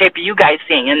 what shape are you guys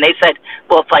seeing? And they said,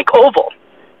 well, it's like oval.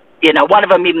 You know, one of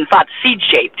them even thought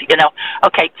seed-shaped, you know.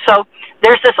 Okay, so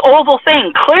there's this oval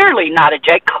thing, clearly not a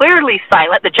jet, clearly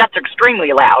silent. The jets are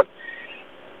extremely loud.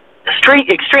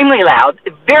 Extremely loud,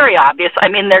 very obvious. I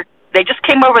mean, they just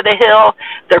came over the hill.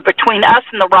 They're between us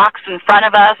and the rocks in front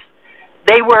of us.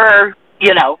 They were,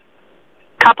 you know,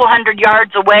 a couple hundred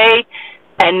yards away,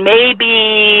 and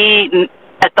maybe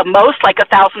at the most, like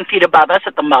 1,000 feet above us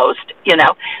at the most, you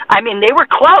know. I mean, they were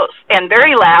close and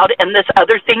very loud, and this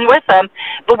other thing with them.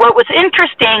 But what was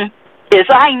interesting is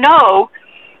I know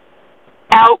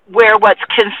out where what's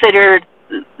considered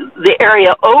the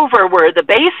area over where the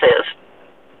base is,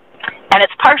 and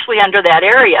it's partially under that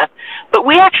area, but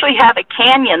we actually have a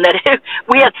canyon that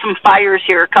we had some fires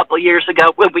here a couple of years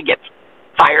ago. Well, we get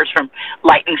fires from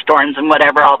lightning storms and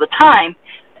whatever all the time,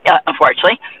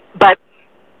 unfortunately, but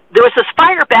there was this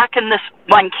fire back in this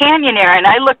one canyon area, and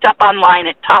I looked up online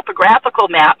at topographical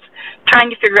maps trying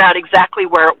to figure out exactly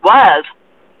where it was.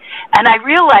 And I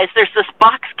realized there's this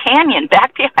box canyon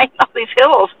back behind all these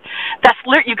hills.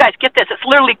 You guys get this, it's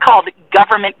literally called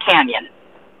Government Canyon.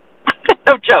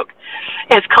 No joke.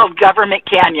 It's called Government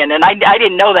Canyon. And I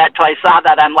didn't know that till I saw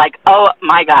that. I'm like, oh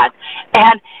my God.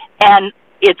 And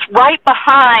it's right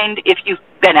behind, if you've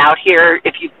been out here,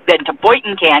 if you've been to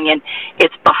Boynton Canyon,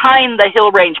 it's behind the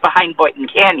hill range behind Boynton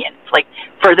Canyon. It's like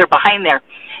further behind there.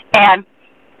 And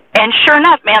sure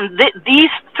enough, man,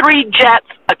 these 3 jets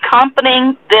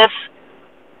accompanying this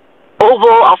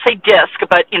oval, I'll say disc,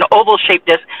 but, oval-shaped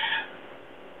disc,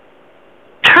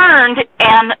 turned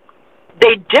and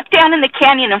they dipped down in the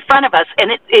canyon in front of us,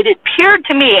 and it appeared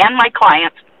to me and my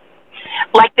clients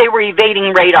like they were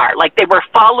evading radar, like they were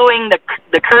following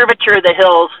the curvature of the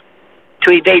hills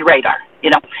to evade radar,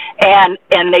 and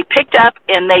they picked up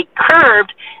and they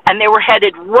curved and they were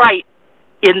headed right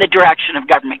in the direction of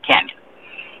Government Canyon.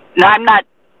 Now,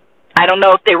 I don't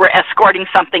know if they were escorting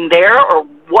something there or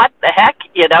what the heck,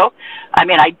 I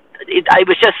mean,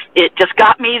 it just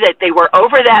got me that they were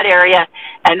over that area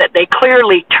and that they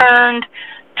clearly turned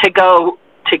to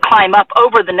climb up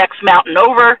over the next mountain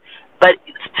over, but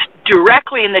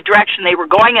directly in the direction they were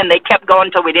going, and they kept going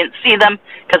until we didn't see them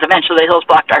because eventually the hills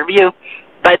blocked our view.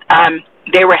 But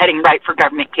they were heading right for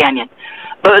Government Canyon.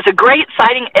 But it was a great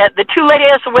sighting. The 2 ladies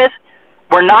I was with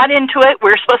were not into it. We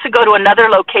were supposed to go to another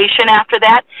location after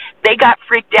that. They got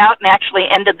freaked out and actually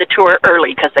ended the tour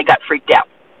early because they got freaked out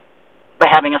by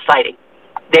having a sighting.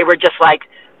 They were just like,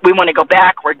 we want to go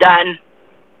back, we're done.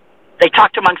 They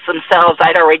talked amongst themselves.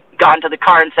 I'd already gone to the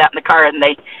car and sat in the car, and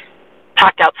they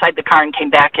talked outside the car and came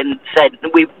back and said,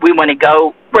 we want to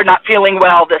go, we're not feeling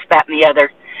well, this, that, and the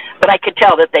other. But I could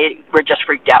tell that they were just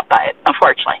freaked out by it,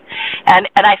 unfortunately. And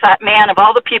I thought, man, of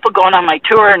all the people going on my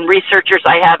tour and researchers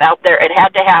I have out there, it had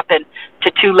to happen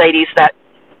to 2 ladies that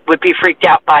would be freaked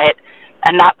out by it,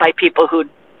 and not by people who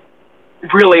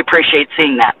really appreciate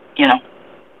seeing that,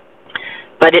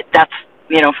 But that's,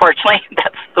 fortunately,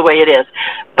 that's the way it is.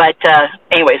 But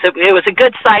anyways, it was a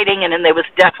good sighting, and then it was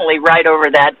definitely right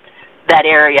over that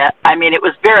area. I mean, it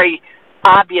was very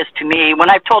obvious to me.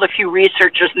 When I've told a few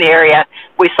researchers in the area,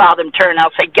 we saw them turn. I'll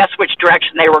say, guess which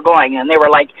direction they were going? And they were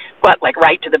like, what, like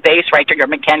right to the base, right to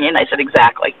Government Canyon? I said,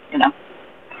 exactly,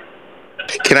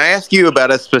 Can I ask you about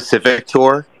a specific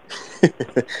tour?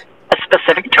 A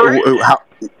specific tour?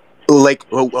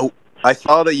 I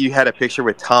saw that you had a picture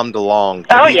with Tom DeLonge.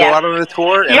 Did he go out on a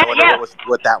tour? And I wonder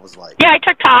what that was like. Yeah, I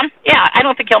took Tom. Yeah, I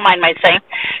don't think he'll mind my saying.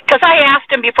 Because I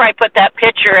asked him before I put that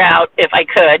picture out if I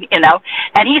could,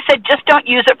 and he said, just don't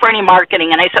use it for any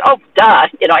marketing. And I said, oh, duh.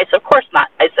 I said, of course not.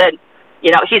 I said,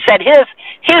 he said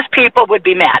his people would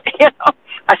be mad.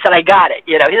 I said, I got it.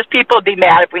 His people would be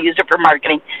mad if we used it for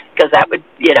marketing, because that would,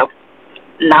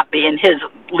 not be in his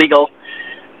legal,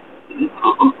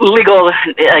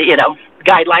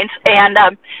 guidelines. And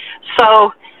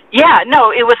so yeah,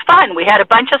 no, it was fun. We had a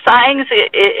bunch of sightings.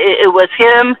 It was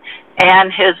him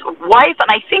and his wife, and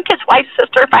I think his wife's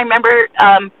sister, if I remember,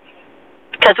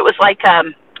 because it was like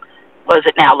what was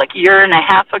it now, like a year and a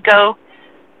half ago,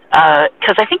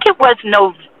 because I think it was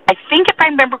I think if I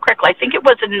remember correctly, I think it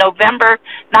was in November,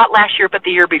 not last year but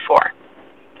the year before,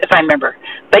 if I remember.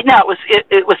 But no,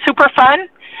 it was super fun.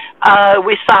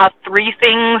 We saw 3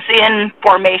 things in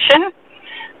formation.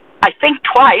 I think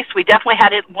twice. We definitely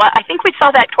had it. I think we saw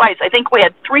that twice. I think we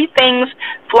had 3 things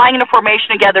flying into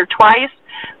formation together twice.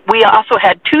 We also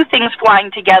had 2 things flying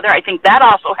together. I think that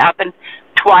also happened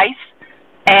twice.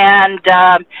 And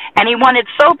he wanted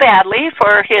so badly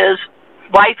for his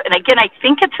wife. And again, I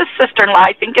think it's his sister-in-law.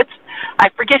 I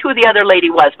forget who the other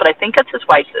lady was, but I think it's his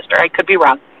wife's sister. I could be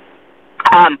wrong.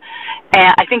 And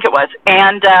I think it was.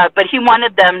 And but he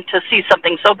wanted them to see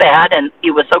something so bad, and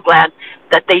he was so glad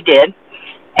that they did.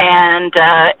 And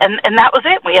that was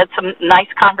it. We had some nice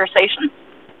conversations.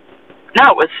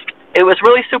 No, it was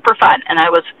really super fun, and I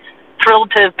was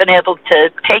thrilled to have been able to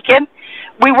take him.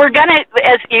 We were gonna,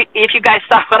 if you guys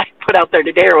saw what I put out there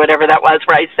today or whatever that was,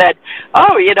 where I said,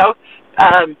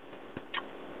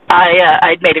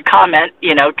 I'd made a comment,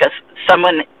 because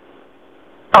someone,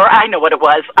 or I know what it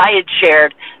was. I had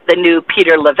shared the new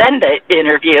Peter Levenda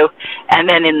interview, and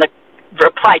then in the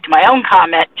reply to my own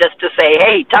comment just to say,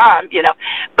 hey, Tom,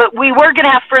 but we were going to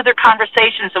have further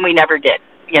conversations, and we never did.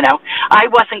 I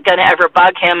wasn't going to ever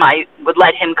bug him. I would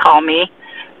let him call me,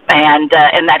 and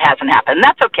that hasn't happened. And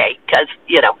that's okay, because,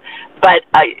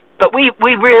 but we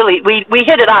really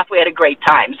hit it off. We had a great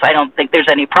time, so I don't think there's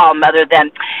any problem other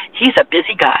than he's a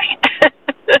busy guy,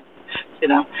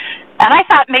 And I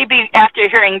thought maybe after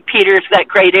hearing Peter's that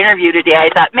great interview today, I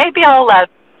thought maybe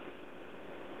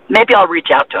I'll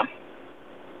reach out to him.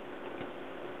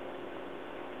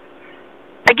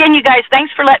 again, you guys,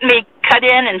 thanks for letting me cut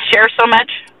in and share so much.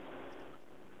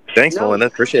 Thanks, Melinda.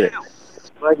 Appreciate it.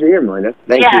 Glad you're here, Melinda.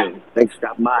 Thank you. Thanks for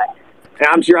stopping by. And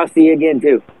I'm sure I'll see you again,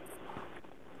 too.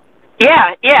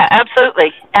 Yeah,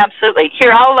 absolutely.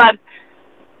 Here, I'll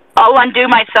undo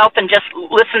myself and just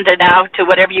listen to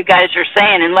whatever you guys are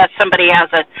saying, unless somebody has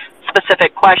a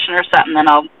specific question or something, then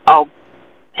I'll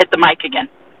hit the mic again.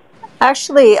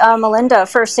 Actually, Melinda,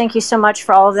 first, thank you so much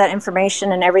for all of that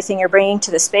information and everything you're bringing to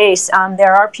the space.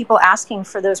 There are people asking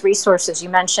for those resources. You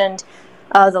mentioned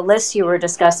the list you were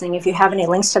discussing. If you have any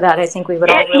links to that, I think we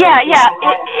would all really appreciate that.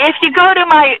 If you go to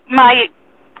my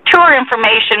tour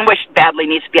information, which badly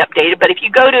needs to be updated, but if you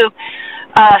go to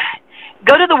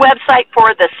the website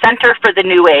for the Center for the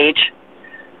New Age,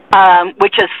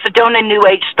 which is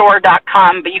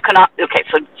SedonaNewAgeStore.com, but you can,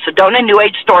 so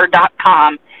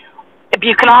SedonaNewAgeStore.com.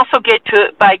 You can also get to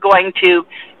it by going to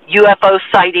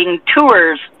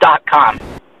UFOSightingTours.com.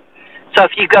 So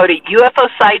if you go to UFO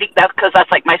Sighting, that's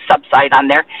like my sub-site on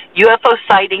there, UFO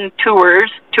Sighting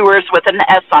Tours with an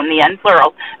S on the end,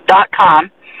 plural, .com.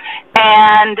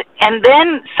 And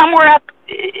then somewhere up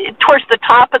towards the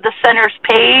top of the center's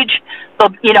page,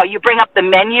 you bring up the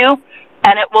menu,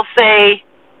 and it will say,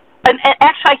 and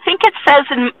actually I think it says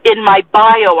in my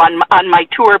bio on my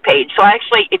tour page. So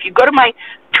actually, if you go to my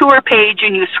tour page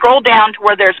and you scroll down to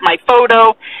where there's my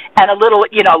photo and a little,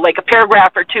 like a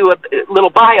paragraph or two, a little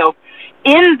bio,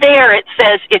 in there it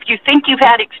says, if you think you've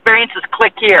had experiences,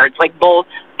 click here. It's like bold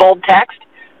text.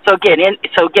 So again,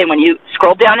 when you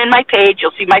scroll down in my page,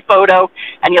 you'll see my photo,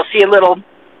 and you'll see a little,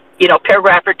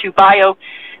 paragraph or two bio.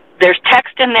 There's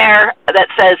text in there that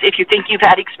says, if you think you've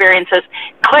had experiences,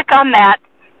 click on that,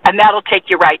 and that'll take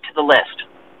you right to the list.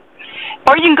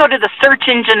 Or you can go to the search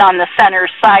engine on the center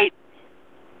site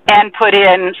and put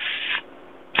in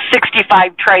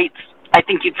 65 traits. I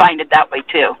think you'd find it that way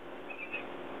too.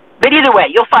 But either way,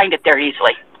 you'll find it there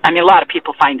easily. I mean, a lot of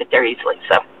people find it there easily,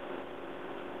 so.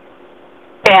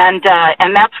 And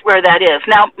that's where that is.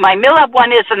 Now, my MilHub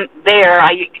one isn't there.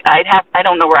 I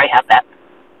don't know where I have that.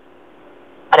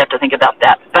 I'd have to think about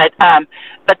that. But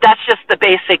that's just the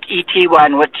basic ET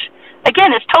one, which,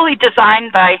 again, is totally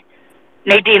designed by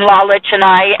Nadine Lalich and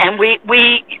I, and we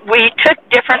took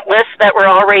different lists that were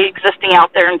already existing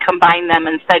out there and combined them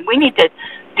and said, we need to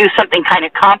do something kind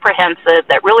of comprehensive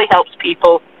that really helps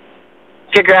people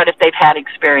figure out if they've had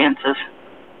experiences.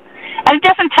 And it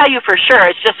doesn't tell you for sure.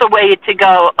 It's just a way to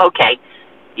go, okay,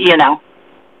 because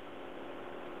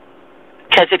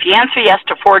if you answer yes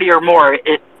to 40 or more,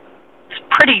 it's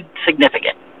pretty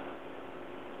significant.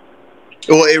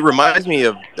 Well, it reminds me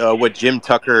of what Jim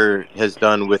Tucker has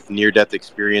done with near-death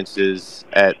experiences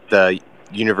at the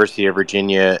University of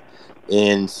Virginia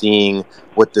in seeing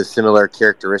what the similar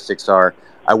characteristics are.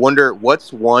 I wonder,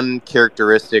 what's one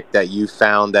characteristic that you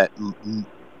found that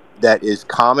is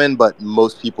common but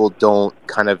most people don't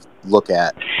kind of look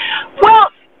at? Well,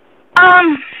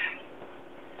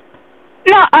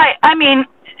 no, I mean,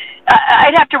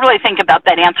 I'd have to really think about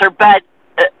that answer, but,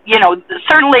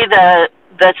 certainly the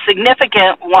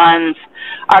significant ones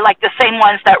are like the same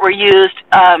ones that were used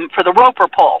for the Roper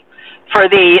poll, for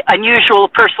the unusual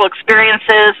personal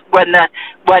experiences when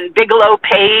Bigelow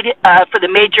paid for the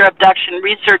major abduction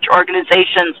research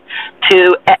organizations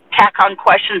to tack on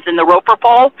questions in the Roper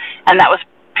poll, and that was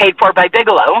paid for by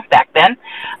Bigelow back then.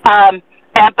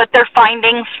 But their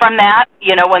findings from that,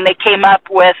 when they came up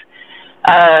with,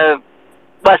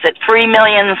 was it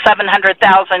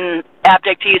 3,700,000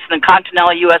 abductees in the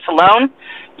continental U.S. alone?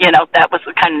 That was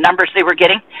the kind of numbers they were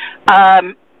getting.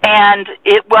 And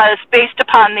it was based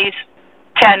upon these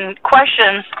 10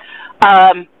 questions.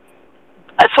 So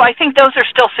I think those are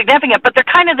still significant, but they're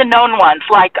kind of the known ones,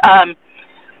 like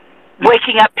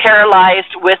waking up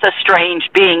paralyzed with a strange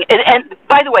being. And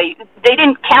by the way, they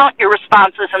didn't count your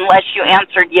responses unless you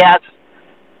answered yes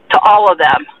to all of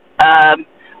them.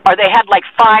 Or they had like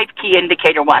 5 key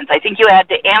indicator ones. I think you had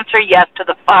to answer yes to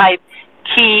the 5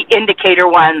 key indicator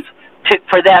ones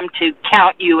for them to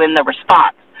count you in the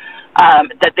response.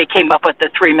 That they came up with the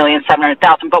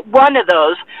 3,700,000. But one of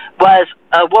those was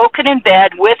awoken in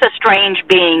bed with a strange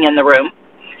being in the room.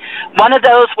 One of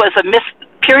those was a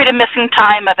period of missing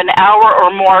time of an hour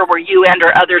or more where you and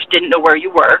or others didn't know where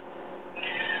you were.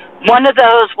 One of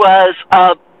those was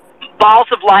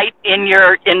balls of light in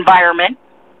your environment.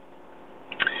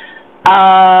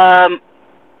 I'm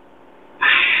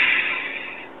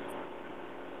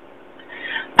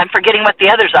forgetting what the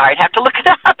others are. I'd have to look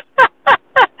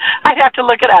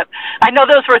it up. I know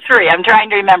those were 3. I'm trying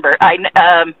to remember.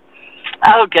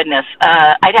 Oh goodness.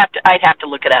 I'd have to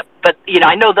look it up. But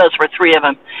I know those were 3 of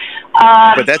them.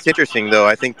 But that's interesting, though.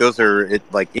 I think those are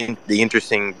the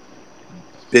interesting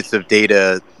bits of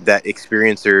data that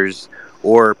experiencers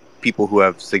or people who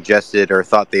have suggested or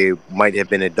thought they might have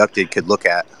been abducted could look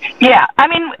at? Yeah, I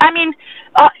mean,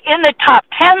 in the top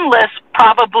 10 list,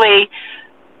 probably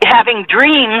having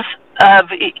dreams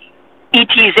of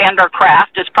ETs and/or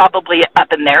craft is probably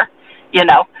up in there. You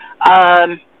know,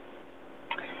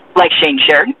 like Shane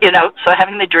shared. You know, so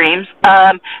having the dreams,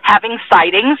 having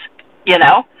sightings. You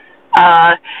know,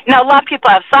 now a lot of people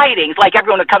have sightings. Like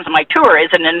everyone who comes on my tour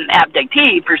isn't an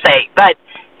abductee per se, but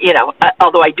you know,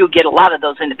 although I do get a lot of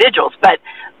those individuals, but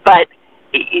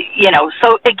you know,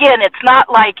 so again, it's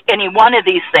not like any one of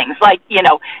these things, like, you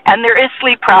know, and there is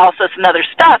sleep paralysis and other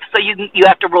stuff, so you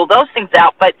have to rule those things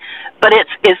out, but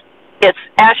it's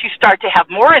as you start to have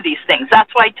more of these things. That's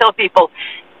why I tell people,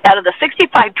 out of the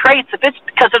 65 traits, if it's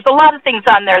because there's a lot of things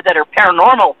on there that are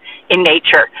paranormal in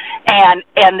nature, and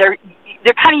they're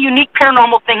kind of unique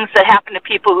paranormal things that happen to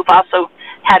people who've also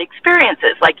had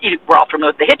experiences, like we're all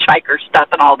familiar with the hitchhiker stuff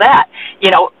and all that, you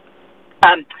know.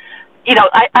 You know,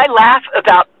 I laugh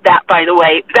about that, by the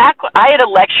way. Back, I had a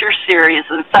lecture series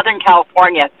in Southern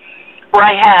California where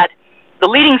I had the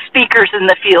leading speakers in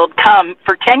the field come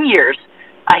for 10 years.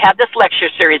 I had this lecture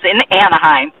series in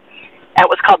Anaheim. It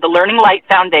was called the Learning Light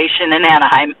Foundation in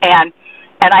Anaheim. And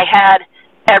I had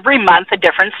every month a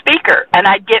different speaker. And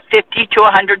I'd get 50 to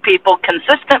 100 people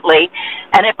consistently.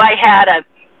 And if I had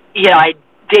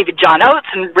David John Oates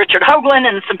and Richard Hoagland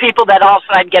and some people that also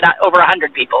I'd get over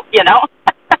 100 people, you know.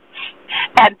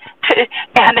 And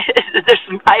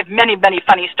I have many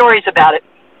funny stories about it.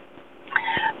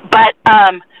 But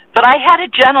I had a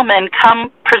gentleman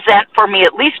come present for me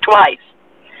at least twice.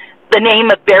 The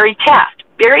name of Barry Taft.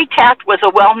 Barry Taft was a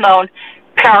well-known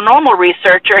paranormal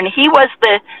researcher, and he was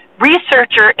the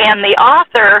researcher and the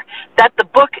author that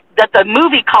the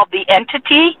movie called The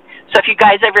Entity. So if you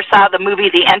guys ever saw the movie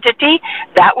The Entity,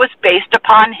 that was based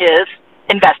upon his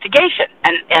investigation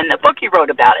and the book he wrote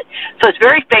about it. So it's a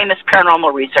very famous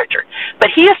paranormal researcher. But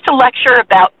he used to lecture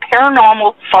about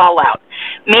paranormal fallout,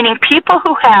 meaning people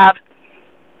who have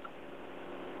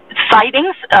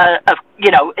sightings of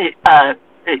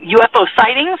UFO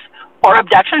sightings or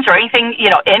abductions or anything, you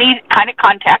know, any kind of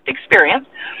contact experience,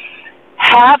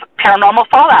 have paranormal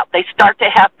fallout. They start to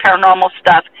have paranormal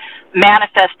stuff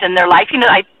manifest in their life. You know,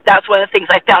 that's one of the things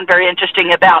I found very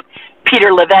interesting about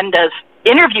Peter Levenda's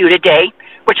interview today,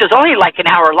 which was only like an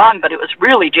hour long, but it was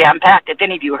really jam-packed. If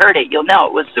any of you heard it, you'll know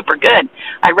it was super good.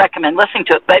 I recommend listening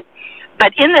to it.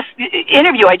 But in this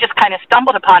interview I just kind of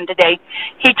stumbled upon today,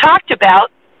 he talked about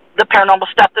the paranormal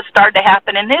stuff that started to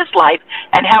happen in his life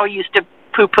and how he used to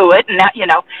poo-poo it and that, you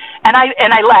know. And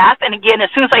I laugh. And again,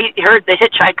 as soon as I heard the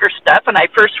hitchhiker stuff and I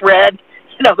first read,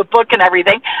 you know, the book and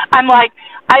everything, I'm like,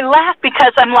 I laugh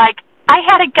because I'm like, I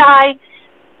had a guy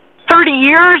 30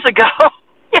 years ago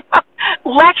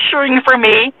lecturing for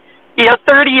me, you know,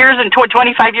 30 years and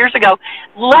 25 years ago,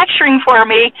 lecturing for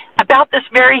me about this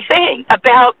very thing,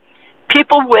 about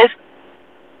people with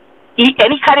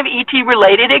any kind of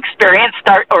ET-related experience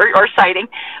or sighting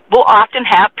will often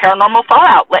have paranormal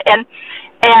fallout.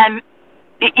 And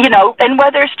you know, and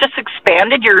whether it's just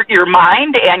expanded your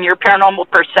mind and your paranormal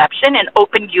perception and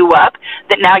opened you up,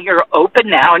 that now you're open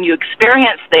now and you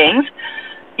experience things.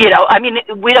 You know, I mean,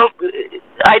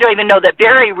 I don't even know that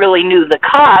Barry really knew the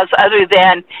cause, other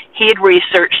than he had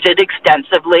researched it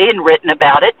extensively and written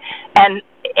about it, and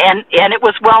it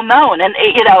was well known. And,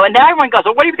 you know, and now everyone goes,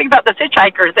 well, what do you think about this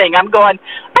hitchhiker thing? I'm going,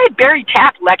 I had Barry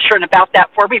Taft lecturing about that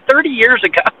for me 30 years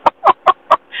ago.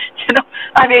 You know,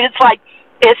 I mean, it's like,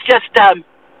 it's just,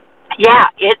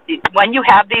 when you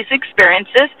have these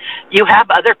experiences, you have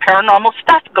other paranormal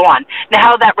stuff go on. Now,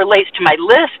 how that relates to my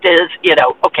list is, you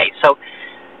know, okay, so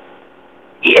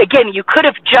again, you could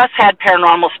have just had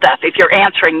paranormal stuff if you're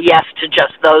answering yes to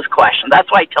just those questions. That's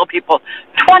why I tell people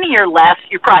 20 or less,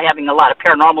 you're probably having a lot of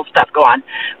paranormal stuff go on.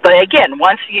 But again,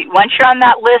 once you're on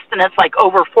that list and it's like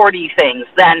over 40 things,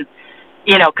 then,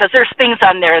 you know, because there's things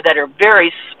on there that are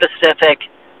very specific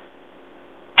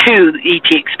to ET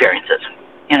experiences,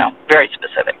 you know, very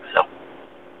specific. So,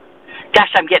 gosh,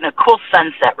 I'm getting a cool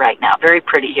sunset right now. Very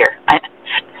pretty here.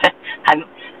 I'm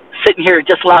sitting here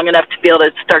just long enough to be able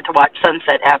to start to watch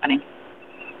sunset happening.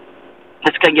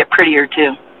 It's going to get prettier,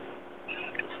 too.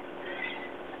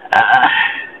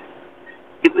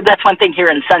 That's one thing here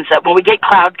in sunset. When we get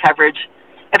cloud coverage,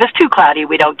 if it's too cloudy,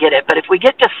 we don't get it. But if we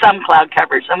get just some cloud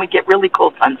coverage, then we get really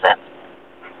cool sunsets.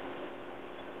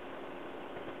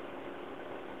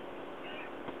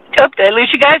 Oh, did I lose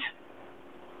you guys?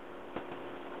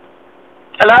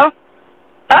 Hello?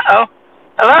 Uh-oh.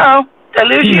 Hello? Did I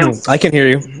lose you? I can hear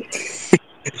you.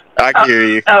 I can hear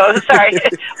you. Oh, sorry.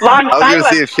 Long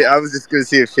silence. I was just going to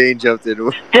see if Shane jumped in.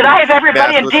 Did I have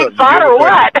everybody in deep thought or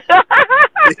what?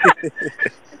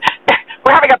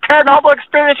 We're having a paranormal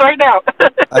experience right now.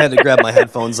 I had to grab my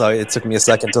headphones out. It took me a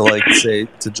second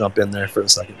to jump in there for a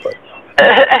second, but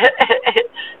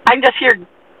I'm just here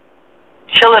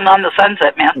chilling on the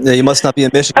sunset, man. Yeah, you must not be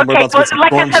in Michigan. Okay, well,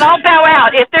 like I said, I'll bow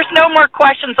out. If there's no more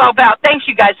questions, I'll bow. Thanks,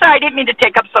 you guys. Sorry, I didn't mean to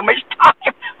take up so much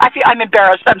time. I'm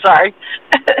embarrassed. I'm sorry.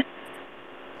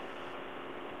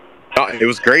 No, it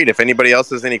was great. If anybody else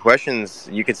has any questions,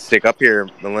 you could stick up here,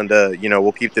 Melinda.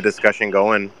 We'll keep the discussion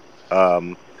going.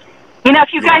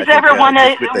 If you guys ever want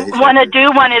to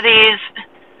do one of these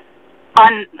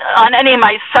on any of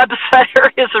my subset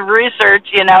areas of research,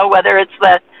 whether it's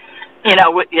the I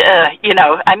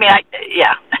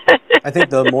think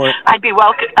the more I'd be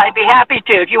happy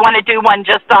to. If you want to do one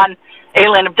just on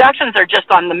alien abductions, or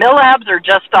just on the mill labs, or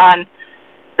just on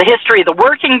the history of the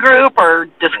working group, or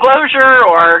disclosure,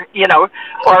 or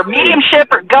or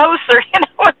mediumship, or ghosts, or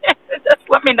just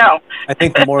let me know. I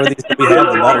think the more of these that we have,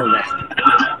 the better.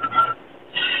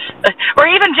 Or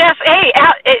even just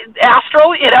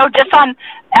astral, just on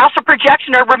astral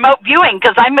projection or remote viewing,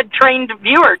 because I'm a trained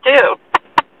viewer too.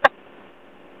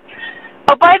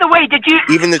 Oh, by the way, did you...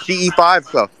 Even the CE5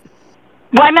 stuff.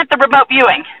 Well, I meant the remote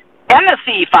viewing. And the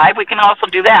CE5, we can also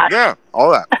do that. Yeah,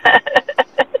 all that.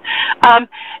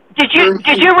 Did you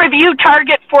review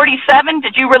Target 47?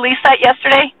 Did you release that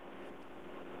yesterday?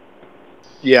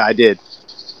 Yeah, I did.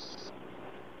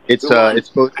 It's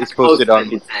posted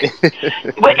on... Is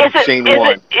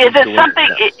it something...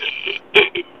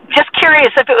 Just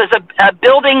curious if it was a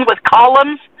building with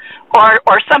columns, or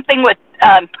something with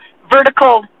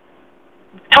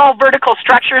tall vertical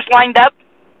structures lined up?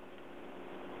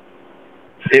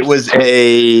 It was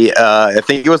I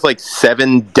think it was like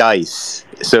 7 dice.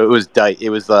 So it was dice. It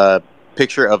was a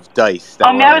picture of dice.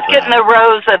 I was getting the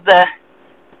rows of the...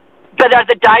 But are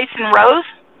the dice in rows?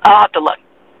 I'll have to look.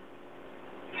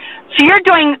 So you're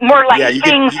doing more like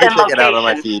things than locations. Check it out on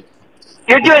my feed.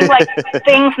 You're doing like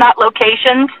things, not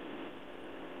locations?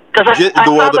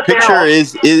 The picture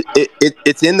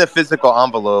it's in the physical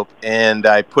envelope, and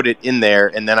I put it in there,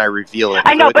 and then I reveal it.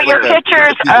 I know, but your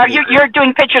pictures, you're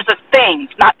doing pictures of things,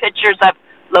 not pictures of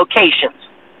locations.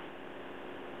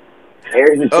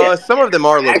 Some of them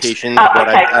are locations, but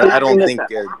I don't think.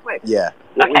 Yeah.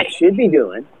 What we should be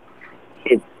doing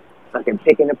is fucking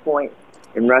picking a point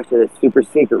in Russia that's super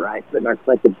secret, right? Putting our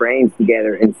collective brains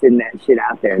together and sending that shit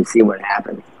out there and see what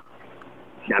happens.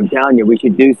 I'm telling you, we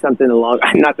should do something along.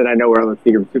 Not that I know where all the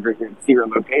super secret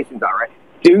locations are, right?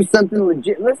 Do something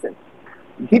legit. Listen,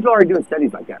 people are doing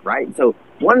studies like that, right? So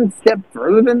one step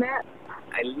further than that,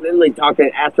 I literally talk to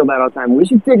Astro about all the time. We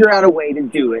should figure out a way to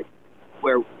do it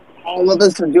where all of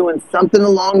us are doing something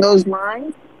along those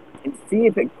lines, and see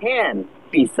if it can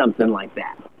be something like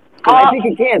that. I think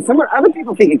it can. Other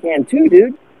people think it can too,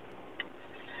 dude.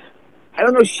 I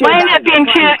don't know shit. I end up being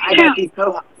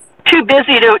too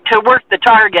busy to work the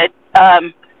target,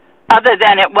 other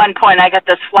than at one point I got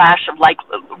this flash of like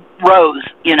rows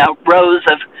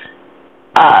of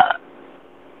I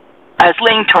was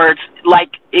leaning towards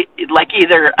like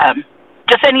either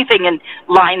just anything in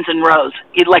lines and rows,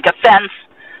 like a fence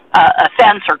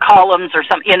or columns or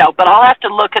something, but I'll have to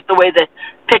look at the way the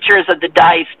pictures of the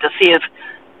dice to see if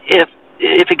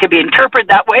it could be interpreted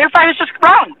that way, or if I was just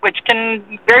wrong, which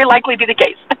can very likely be the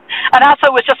case. And also,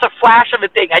 it was just a flash of a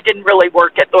thing. I didn't really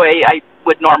work it the way I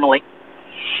would normally.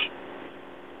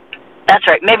 That's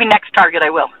right. Maybe next target I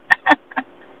will.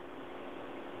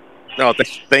 No,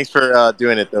 thanks for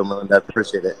doing it, though, Melinda. I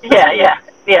appreciate it. Yeah.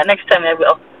 Next time I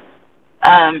will.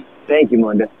 Thank you,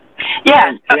 Melinda.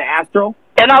 Yeah. And Astral?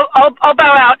 And I'll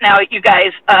bow out now, you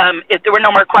guys, if there were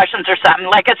no more questions or something.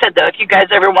 Like I said, though, if you guys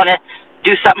ever want to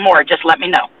do something more, just let me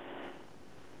know.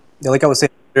 Yeah, like I was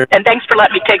saying. And thanks for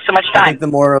letting me take so much time. I think the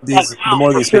more of these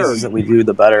spaces that we do,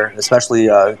 the better. Especially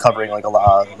covering like a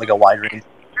wide range.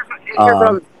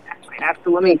 Let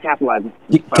me capitalize.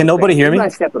 Can nobody hear me? I'm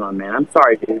not stepping on, man. I'm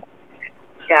sorry, dude.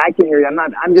 Yeah, I can hear you.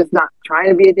 I'm just not trying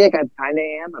to be a dick. I kind of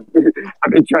am.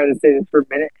 I've been trying to say this for a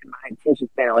minute, and my attention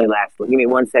span only lasts. Give me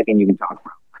 1 second. You can talk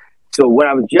about. So what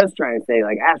I was just trying to say,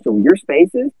 like, Astro, your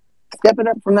spaces stepping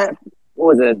up from that.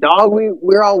 What was it? A dog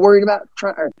we're all worried about, or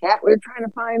a cat we were trying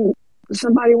to find for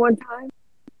somebody one time.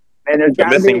 And there's a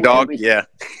missing dog.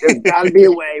 There's got to be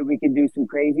a way we can do some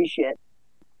crazy shit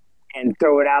and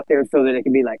throw it out there so that it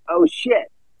can be like, oh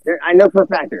shit, I know for a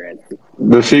fact there is.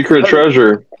 The secret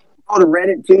treasure. Go to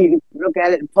Reddit too. You can look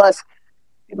at it. And plus,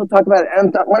 people talk about it.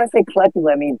 When I say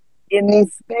collectively, I mean in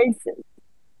these spaces.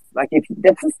 Like, if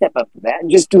that's a step up for that,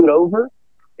 and just do it over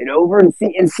it over and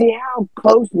see how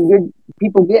close and good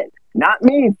people get. Not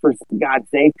me, for God's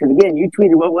sake, because again, you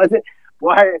tweeted, what was it?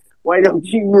 Why don't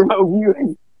you remote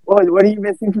viewing? What are you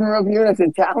missing from remote viewing? I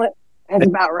said talent. That's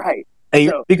about right. Hey,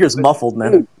 your speaker's muffled,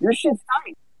 man. Dude, your shit's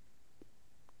tight.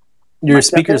 Your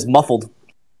speaker's muffled.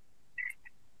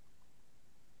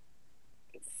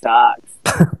 It sucks.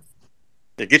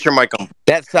 Yeah, get your mic on.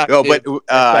 That sucks. Oh, dude. but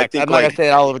I think I'm not gonna say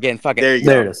it all over again. Fuck it. There you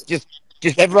There go. it is.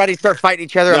 Just everybody start fighting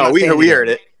each other. No, we heard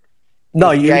it.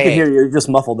 No, you CIA. can hear. You're just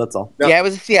muffled. That's all. No. Yeah, it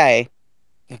was a CIA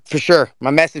for sure.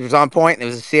 My message was on point. And it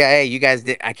was a CIA. You guys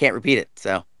did. I can't repeat it.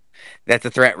 So that's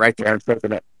a threat right there. I'm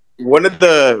taking it. One of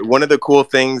the cool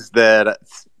things that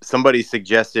somebody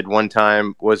suggested one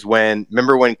time was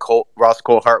remember when Ross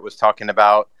Coulthart was talking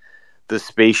about the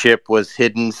spaceship was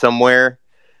hidden somewhere.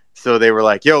 So they were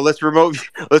like, "Yo, let's remote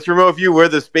view where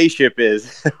the spaceship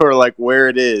is, or like where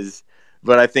it is."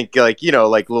 But I think like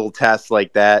little tests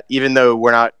like that, even though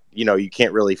we're not, you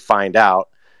can't really find out,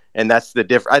 and that's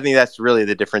the I think that's really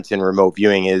the difference in remote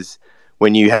viewing is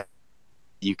when you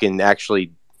can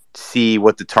actually see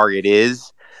what the target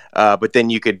is, but then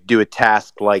you could do a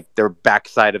task like their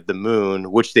backside of the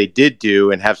moon, which they did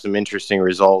do and have some interesting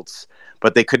results,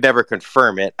 but they could never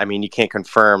confirm it. I mean, you can't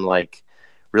confirm like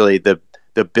really the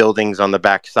buildings on the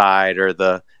backside or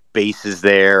the bases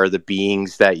there or the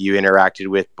beings that you interacted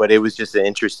with, but it was just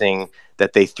interesting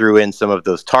that they threw in some of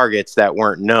those targets that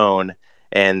weren't known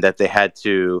and that they had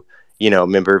to,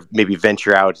 maybe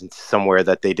venture out into somewhere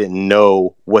that they didn't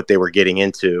know what they were getting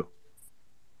into.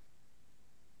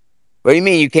 What do you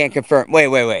mean you can't confirm?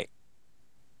 Wait.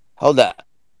 Hold up.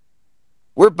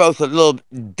 We're both a little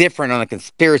different on a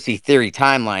conspiracy theory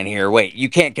timeline here. Wait, you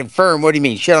can't confirm? What do you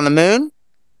mean? Shit on the moon?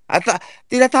 I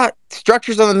thought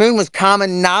structures on the moon was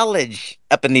common knowledge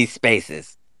up in these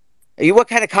spaces. What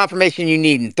kind of confirmation you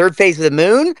need in third phase of the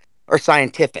moon or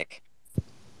scientific?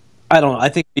 I don't know. I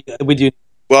think we do.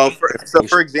 Well,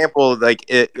 for example, like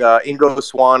Ingo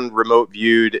Swann remote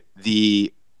viewed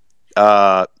the.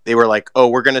 They were like, "Oh,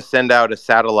 we're going to send out a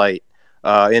satellite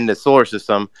in the solar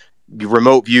system,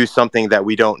 remote view something that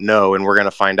we don't know, and we're going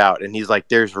to find out." And he's like,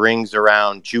 "There's rings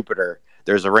around Jupiter.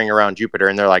 There's a ring around Jupiter,"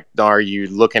 and they're like, "No, are you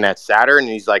looking at Saturn?"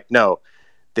 And he's like, "No."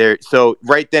 So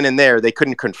right then and there, they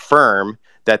couldn't confirm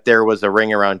that there was a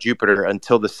ring around Jupiter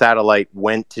until the satellite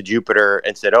went to Jupiter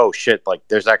and said, "Oh shit! Like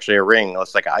there's actually a ring.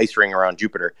 It's like an ice ring around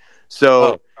Jupiter."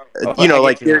 So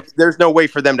there's no way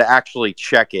for them to actually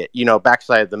check it.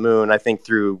 Backside of the moon, I think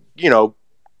through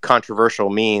controversial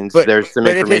means. There's some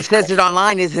information. But if it says it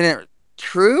online, isn't it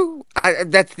true?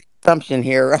 That's the assumption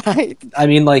here, right? I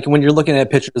mean, like when you're looking at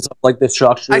pictures of like the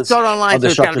structures, I saw it online, of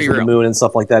the structures of the moon and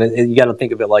stuff like that, you got to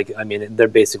think of it like, I mean, they're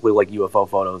basically like UFO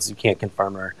photos. You can't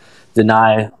confirm or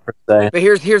deny per se. But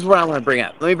here's what I want to bring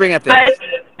up. Let me bring up this.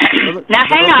 Now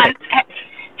hang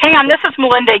on. This is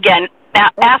Melinda again. Now,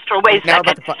 Astral, wait a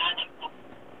second.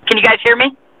 Can you guys hear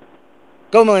me?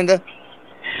 Go, Melinda.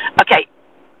 Okay.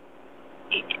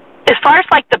 As far as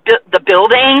like the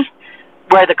building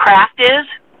where the craft is,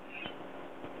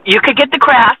 you could get the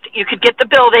craft, you could get the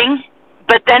building,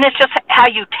 but then it's just how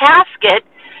you task it.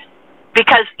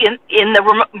 Because in the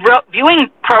remote viewing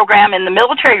program, in the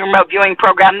military remote viewing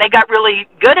program, they got really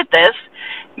good at this,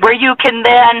 where you can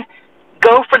then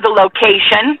go for the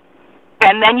location,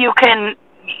 and then you can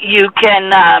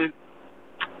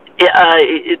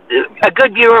a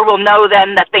good viewer will know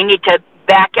then that they need to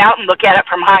back out and look at it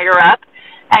from higher up,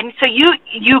 and so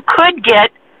you could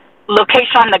get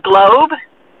location on the globe,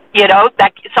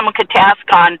 that someone could task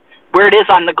on where it is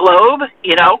on the globe,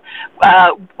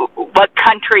 what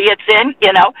country it's in,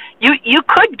 you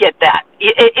could get that.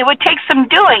 It would take some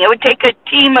doing. It would take a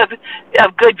team of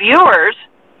good viewers,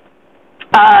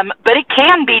 but it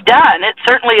can be done. It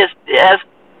certainly is, as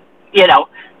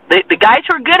the guys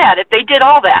who are good at it, they did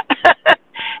all that.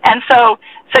 And so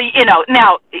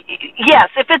now, yes,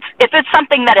 if it's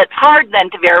something that it's hard then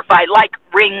to verify, like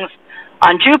rings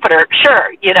on Jupiter,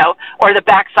 sure, or the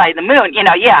backside of the moon,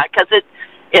 yeah, because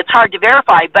it's hard to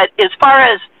verify. But as far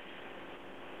as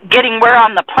getting where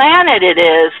on the planet it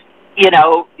is,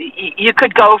 you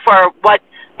could go for what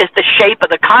is the shape of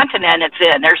the continent it's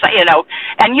in. There's,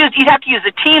 and you'd have to use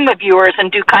a team of viewers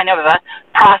and do kind of a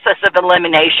process of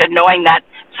elimination, knowing that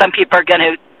some people are going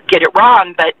to get it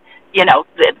wrong. But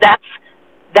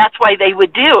that's why they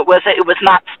would do it. It was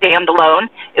not standalone.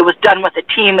 It was done with a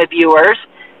team of viewers,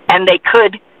 and they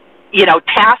could,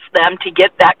 task them to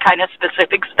get that kind of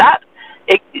specific stuff.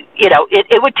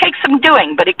 It would take some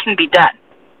doing, but it can be done.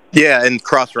 Yeah, and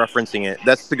cross-referencing it.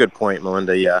 That's a good point,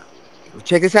 Melinda, yeah.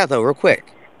 Check this out, though, real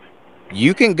quick.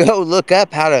 You can go look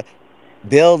up how to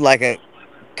build like a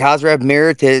Khosrab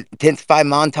mirror to intensify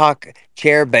Montauk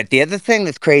chair. But the other thing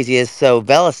that's crazy is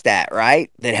Velastat, right?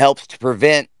 That helps to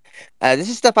prevent. This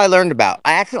is stuff I learned about.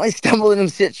 I accidentally stumbled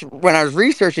into this when I was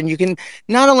researching. You can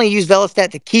not only use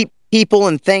Velastat to keep people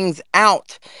and things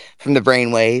out from the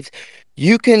brain waves,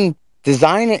 you can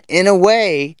design it in a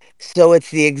way so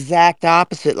it's the exact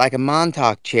opposite, like a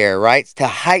Montauk chair, right? To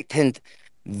heighten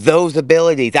those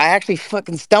abilities. I actually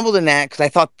fucking stumbled in that because I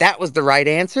thought that was the right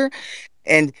answer.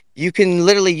 And you can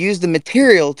literally use the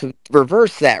material to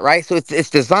reverse that, right? So it's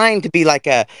designed to be like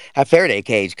a Faraday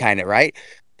cage kind of, right?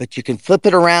 But you can flip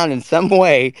it around in some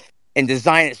way and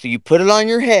design it so you put it on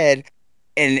your head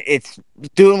and it's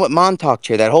doing what Montauk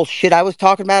chair, that whole shit I was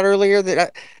talking about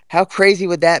earlier. How crazy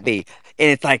would that be? And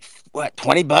it's like, what,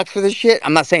 $20 for this shit?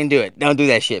 I'm not saying do it. Don't do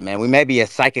that shit, man. We may be a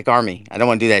psychic army. I don't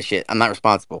want to do that shit. I'm not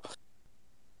responsible.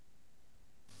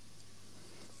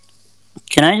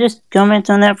 Can I just comment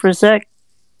on that for a sec?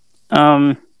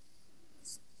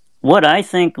 What I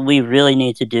think we really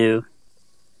need to do,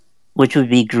 which would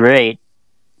be great,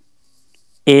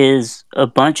 is a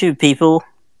bunch of people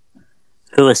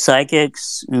who are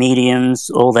psychics, mediums,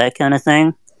 all that kind of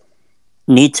thing,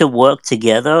 need to work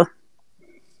together.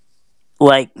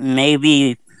 Like,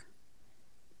 maybe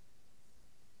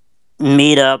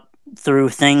meet up through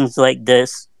things like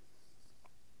this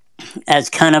as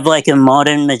kind of like a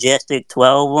modern Majestic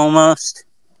 12 almost,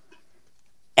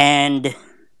 and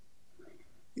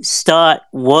start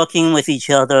working with each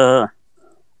other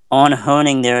on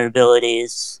honing their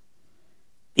abilities.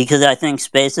 Because I think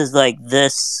spaces like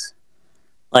this,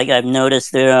 like I've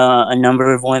noticed there are a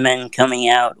number of women coming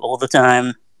out all the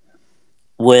time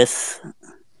with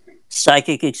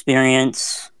psychic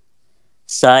experience,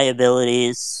 psi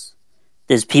abilities.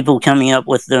 There's people coming up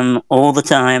with them all the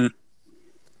time.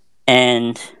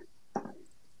 And,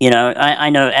 you know, I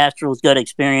know Astral's got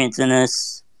experience in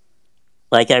this.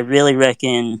 Like, I really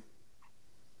reckon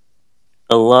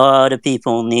a lot of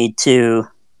people need to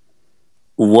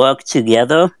work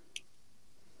together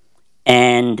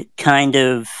and kind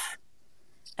of,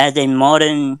 as a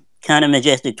modern kind of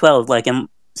Majestic 12, like I'm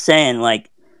saying, like,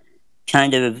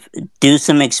 kind of do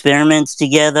some experiments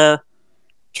together,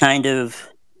 kind of,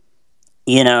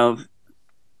 you know,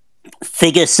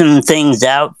 figure some things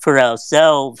out for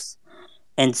ourselves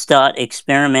and start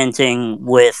experimenting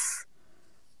with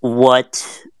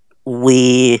what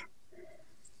we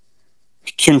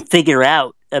can figure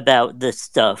out about this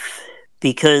stuff.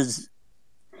 Because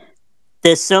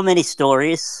there's so many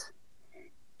stories,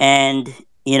 and,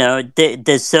 you know,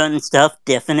 there's certain stuff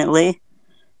definitely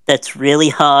that's really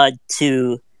hard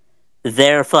to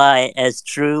verify as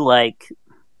true, like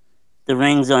the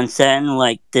rings on Saturn.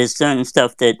 Like, there's certain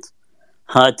stuff that's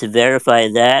hard to verify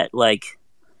that, like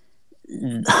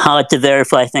hard to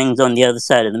verify things on the other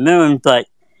side of the moon. But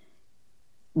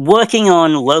working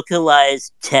on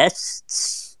localized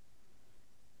tests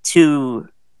to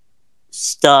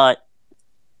start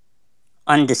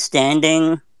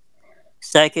understanding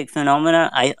psychic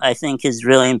phenomena, I think is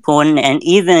really important. And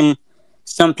even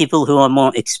some people who are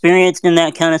more experienced in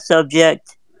that kind of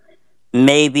subject,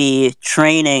 maybe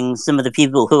training some of the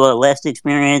people who are less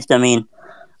experienced. I mean,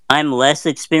 I'm less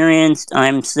experienced.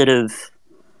 I'm sort of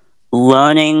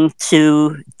learning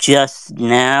to just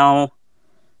now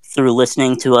through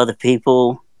listening to other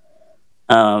people,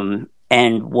 and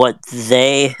what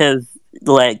they have,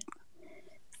 like,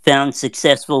 found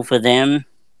successful for them.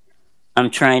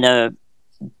 I'm trying to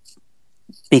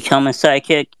become a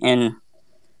psychic, and,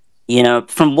 you know,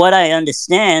 from what I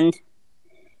understand,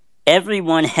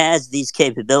 everyone has these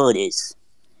capabilities.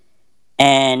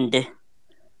 And,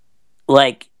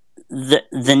 like,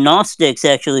 the Gnostics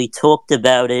actually talked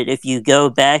about it. If you go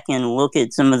back and look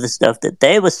at some of the stuff that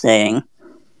they were saying,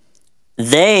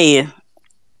 they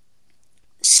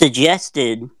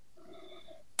suggested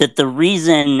that the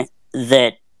reason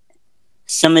that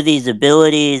some of these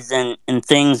abilities and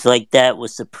things like that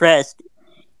was suppressed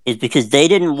is because they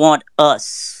didn't want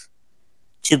us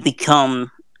to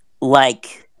become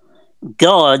like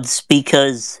gods,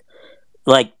 because,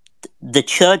 like, the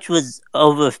church was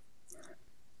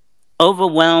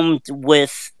overwhelmed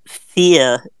with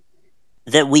fear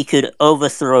that we could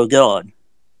overthrow God.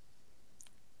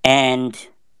 And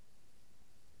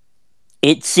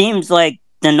it seems like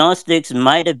the Gnostics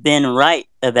might have been right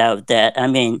about that. I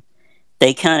mean,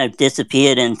 they kind of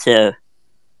disappeared into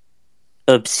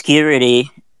obscurity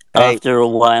after a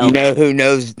while. You know who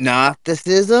knows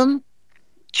Gnosticism?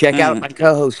 Check out my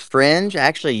co-host Fringe.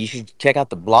 Actually, you should check out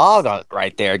the blog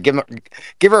right there. Give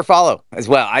her a follow as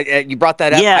well. You brought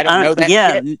that up. Yeah, I don't know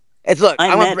that shit. Look, I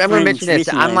I'm met going to mention friends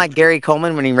this. I'm recently. like Gary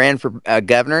Coleman when he ran for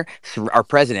governor. Our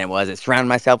president was. It surround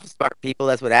myself with smart people.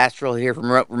 That's what Astral here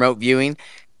from remote viewing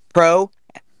pro.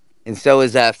 And so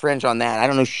is French on that. I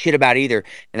don't know shit about either.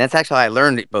 And that's actually how I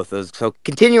learned both those. So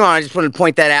continue on. I just wanted to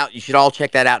point that out. You should all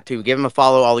check that out too. Give them a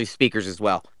follow, all these speakers as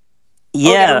well. Oh,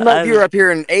 we got a remote viewer up here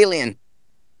in Alien.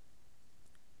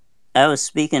 I was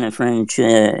speaking to French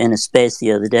in a space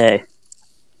the other day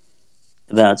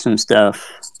about some stuff.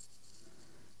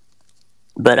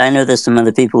 But I know there's some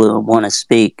other people who want to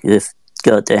speak if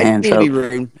got their hands up. I didn't mean to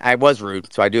be rude. I was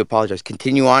rude, so I do apologize.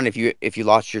 Continue on if you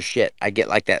lost your shit. I get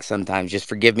like that sometimes. Just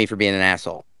forgive me for being an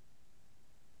asshole.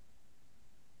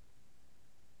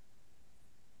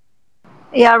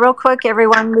 Yeah, real quick,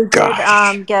 everyone. We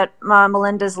did get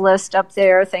Melinda's list up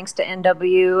there. Thanks to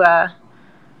NW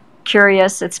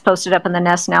Curious. It's posted up in the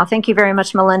nest now. Thank you very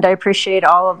much, Melinda. I appreciate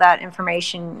all of that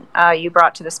information you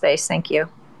brought to the space. Thank you.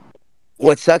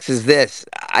 What sucks is this.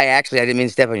 I didn't mean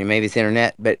to step on you. Maybe it's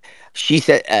internet, but she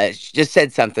just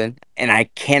said something, and I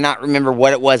cannot remember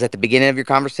what it was at the beginning of your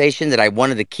conversation that I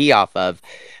wanted to key off of,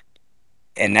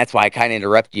 and that's why I kind of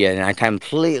interrupted you, and I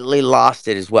completely lost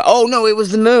it as well. Oh no, it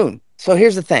was the moon. So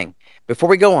here's the thing. Before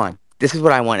we go on, this is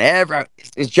what I want.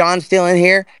 Is John still in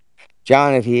here?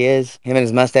 John, if he is, him and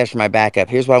his mustache are my backup.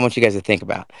 Here's what I want you guys to think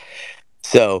about.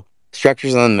 So,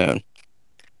 structures on the moon.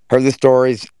 Heard the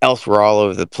stories elsewhere all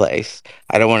over the place.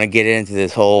 I don't want to get into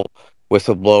this whole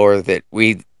whistleblower that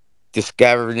we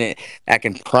discovered it. I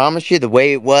can promise you the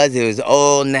way it was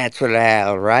all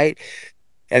natural, right?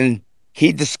 And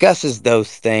he discusses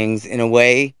those things in a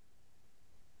way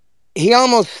he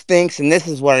almost thinks, and this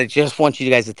is what I just want you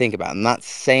guys to think about. I'm not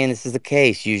saying this is the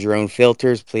case. Use your own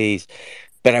filters, please.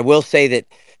 But I will say that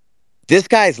this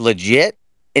guy's legit,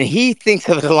 and he thinks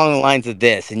of it along the lines of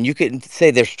this. And you could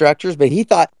say they're structures, but he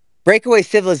thought breakaway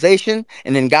civilization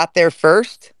and then got there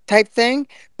first type thing.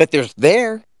 But there's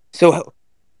there. So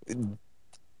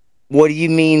what do you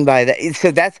mean by that?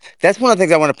 So that's one of the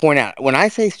things I want to point out. When I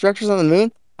say structures on the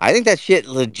moon, I think that shit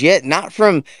legit. Not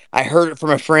from I heard it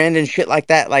from a friend and shit like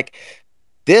that. Like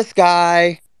this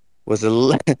guy was a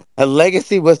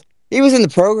legacy. He was in the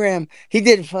program. He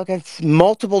did fucking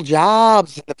multiple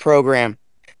jobs in the program.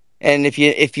 And if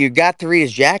you got to read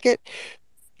his jacket,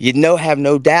 you'd have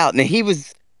no doubt. And he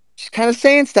was just kind of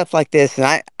saying stuff like this,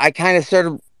 and I kind of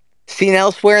started seeing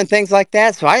elsewhere and things like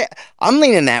that. So I'm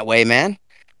leaning that way, man.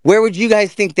 Where would you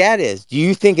guys think that is? Do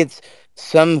you think it's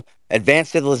some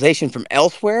advanced civilization from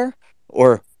elsewhere,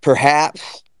 or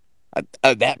perhaps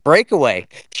that breakaway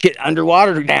shit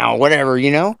underwater now, whatever,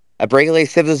 a breakaway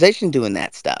civilization doing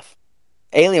that stuff?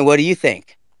 Alien, what do you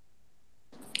think?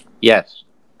 Yes.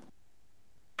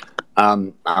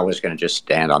 I was going to just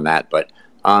stand on that, but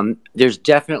there's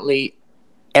definitely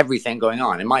everything going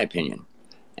on, in my opinion.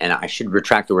 And I should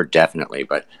retract the word definitely,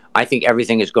 but I think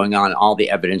everything is going on. All the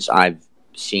evidence I've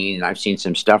seen, and I've seen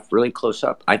some stuff really close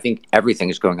up. I think everything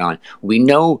is going on. We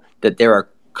know that there are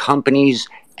companies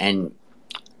and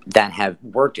that have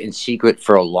worked in secret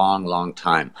for a long, long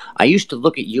time. I used to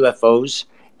look at UFOs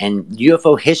and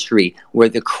UFO history where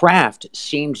the craft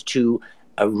seemed to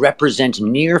represent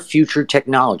near future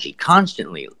technology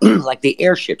constantly, like the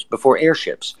airships before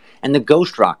airships and the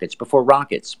ghost rockets before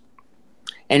rockets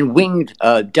and winged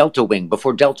Delta Wing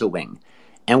before Delta Wing.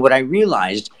 And what I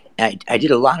realized, I did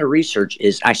a lot of research,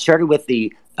 is I started with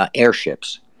the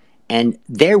airships, and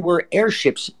there were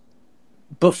airships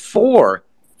before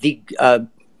the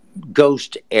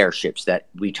ghost airships that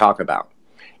we talk about.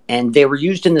 And they were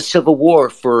used in the Civil War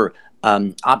for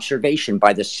observation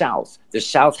by the South. The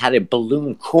South had a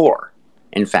balloon corps,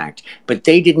 in fact, but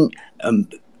they didn't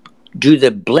do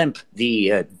the blimp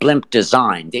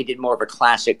design. They did more of a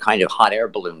classic kind of hot air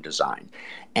balloon design.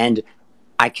 And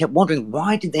I kept wondering,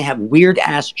 why did they have weird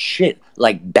ass shit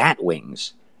like bat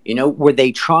wings? Were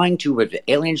they were the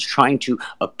aliens trying to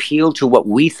appeal to what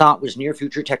we thought was near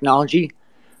future technology?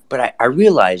 But I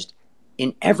realized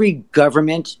in every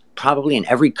government, probably in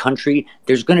every country,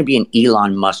 there's going to be an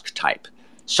Elon Musk type.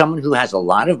 Someone who has a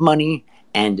lot of money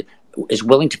and is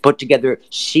willing to put together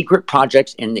secret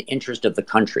projects in the interest of the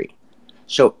country.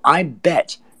 So I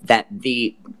bet that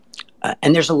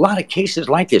and there's a lot of cases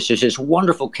like this. There's this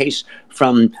wonderful case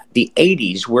from the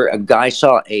 80s where a guy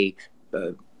saw a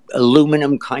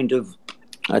aluminum kind of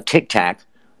Tic Tac,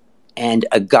 and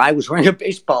a guy was wearing a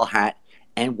baseball hat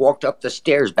and walked up the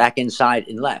stairs back inside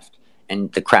and left.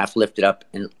 And the craft lifted up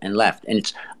and left. And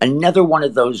it's another one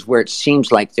of those where it seems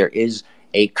like there is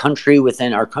a country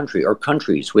within our country, or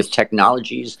countries with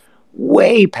technologies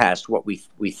way past what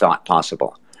we thought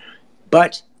possible.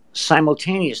 But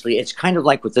simultaneously, it's kind of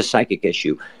like with the psychic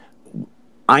issue.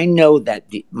 I know that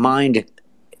the mind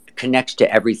connects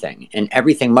to everything, and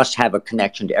everything must have a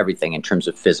connection to everything in terms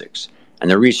of physics. And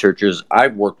the researchers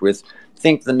I've worked with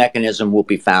think the mechanism will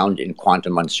be found in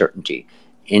quantum uncertainty.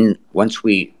 Once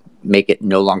we make it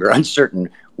no longer uncertain,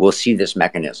 we'll see this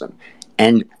mechanism.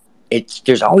 And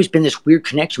there's always been this weird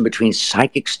connection between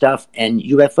psychic stuff and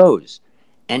UFOs.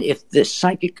 And if the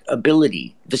psychic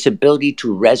ability, this ability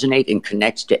to resonate and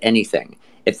connect to anything,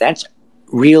 if that's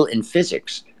real in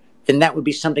physics, then that would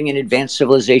be something an advanced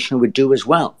civilization would do as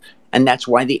well. And that's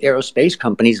why the aerospace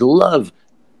companies love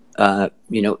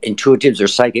intuitives or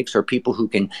psychics or people who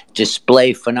can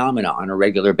display phenomena on a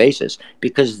regular basis,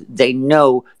 because they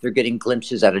know they're getting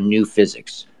glimpses out of new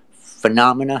physics.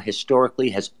 Phenomena historically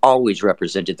has always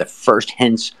represented the first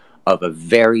hints of a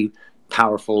very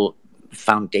powerful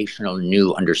foundational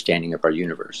new understanding of our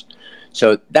universe.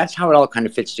 So that's how it all kind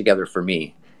of fits together for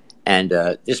me. And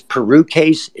this Peru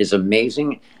case is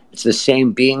amazing. It's the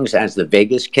same beings as the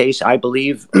Vegas case, I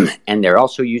believe. And they're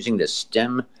also using the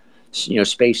STEM,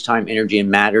 space-time, energy, and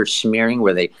matter smearing,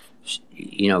 where they,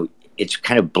 it's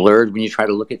kind of blurred when you try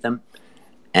to look at them.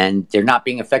 And they're not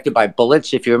being affected by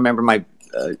bullets. If you remember my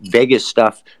Vegas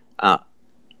stuff,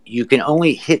 you can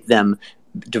only hit them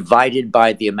divided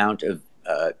by the amount of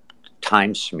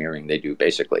time smearing they do,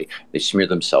 basically. They smear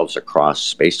themselves across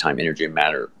space-time, energy, and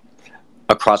matter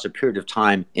across a period of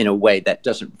time in a way that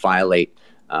doesn't violate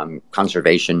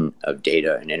conservation of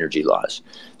data and energy laws.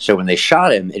 So when they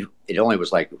shot him, it only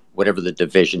was like whatever the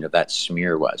division of that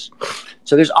smear was.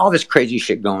 So there's all this crazy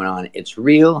shit going on. It's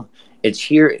real. It's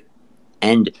here.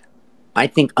 And I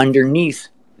think underneath,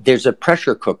 there's a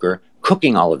pressure cooker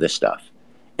cooking all of this stuff.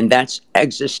 And that's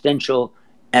existential,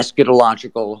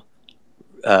 eschatological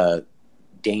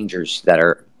dangers that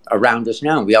are around us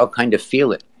now. We all kind of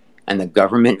feel it. And the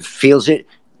government feels it.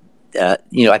 I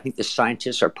think the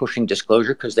scientists are pushing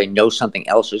disclosure because they know something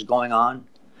else is going on.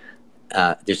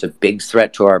 There's a big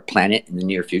threat to our planet in the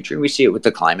near future. And we see it with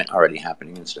the climate already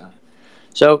happening and stuff.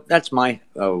 So that's my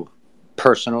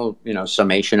personal,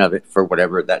 summation of it for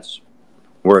whatever that's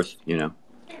worth,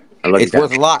 It's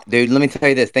worth a lot, dude. Let me tell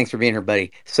you this. Thanks for being here,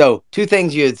 buddy. So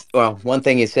one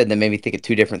thing you said that made me think of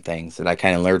two different things that I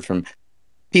kind of learned from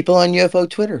people on UFO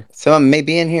Twitter. Some of them may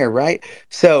be in here, right?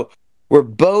 So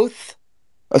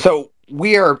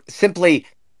we are simply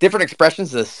different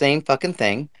expressions of the same fucking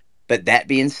thing. But that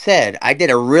being said, I did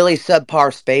a really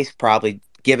subpar space, probably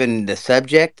given the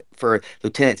subject, for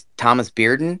Lieutenant Thomas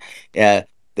Bearden,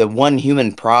 the one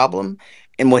human problem.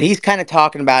 And what he's kind of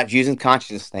talking about is using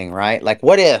consciousness thing, right? Like,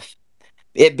 what if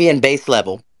it being base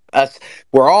level,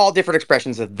 we're all different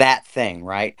expressions of that thing,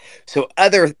 right? So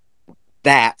other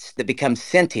that become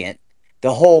sentient,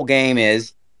 the whole game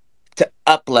is to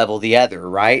up level the other,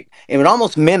 right? It would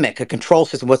almost mimic a control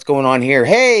system. What's going on here?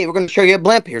 Hey, we're going to show you a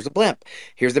blimp. Here's a blimp.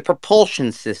 Here's the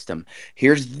propulsion system.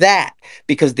 Here's that.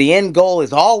 Because the end goal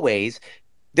is always,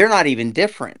 they're not even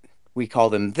different. We call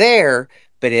them there,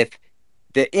 but if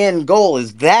the end goal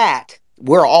is that,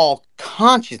 we're all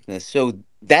consciousness. So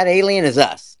that alien is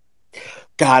us.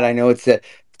 God, I know it's a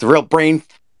real brain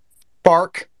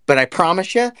spark, but I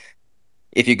promise you,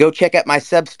 if you go check out my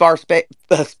subspar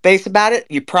space about it,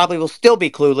 you probably will still be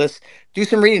clueless. Do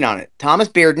some reading on it. Thomas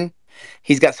Bearden,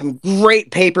 he's got some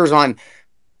great papers on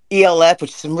ELF, which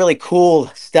is some really cool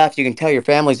stuff you can tell your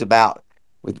families about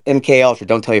with MK Ultra.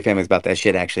 Don't tell your families about that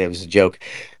shit, actually. It was a joke.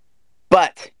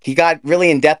 But he got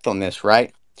really in depth on this,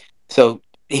 right? So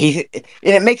and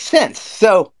it makes sense.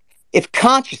 So if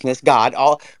consciousness, God,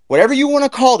 whatever you want to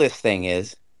call this thing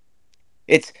is,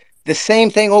 it's the same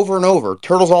thing over and over,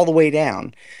 turtles all the way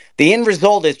down. The end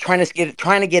result is trying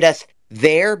to get us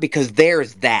there, because there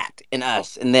is that in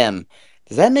us and them.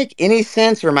 Does that make any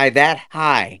sense, or am I that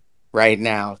high right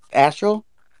now, Astral?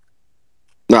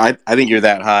 No, I think you're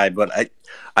that high, but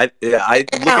I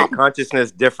look at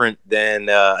consciousness different than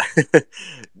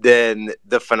than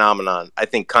the phenomenon. I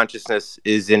think consciousness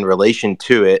is in relation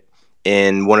to it,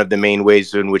 and one of the main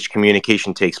ways in which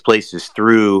communication takes place is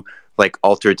through like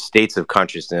altered states of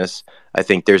consciousness. I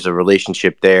think there's a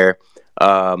relationship there.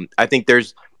 I think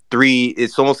there's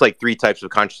it's almost like three types of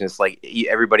consciousness. Like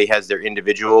everybody has their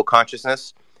individual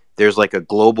consciousness. There's like a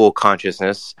global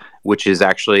consciousness, which is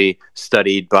actually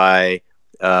studied by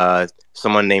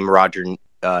someone named Roger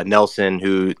Nelson,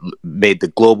 who made the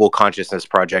Global Consciousness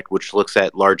Project, which looks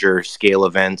at larger scale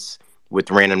events with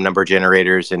random number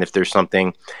generators and if there's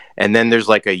something. And then there's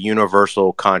like a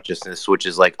universal consciousness, which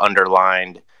is like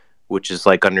underlined, which is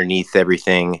like underneath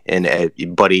everything, and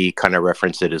Buddy kind of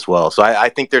referenced it as well. So I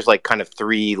think there's like kind of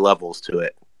three levels to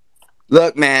it.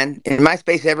 Look, man, in my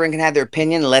space, everyone can have their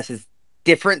opinion unless it's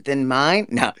different than mine.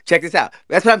 No, check this out.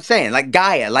 That's what I'm saying. Like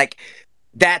Gaia, like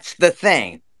that's the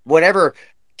thing. Whatever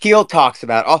Keel talks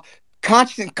about. All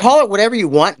conscious, call it whatever you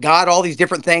want, God, all these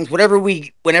different things, whenever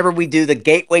we do the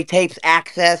gateway tapes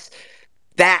access,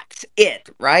 that's it,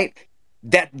 right?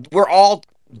 That we're all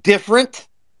different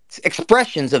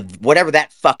expressions of whatever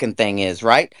that fucking thing is,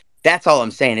 right? That's all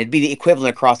I'm saying. It'd be the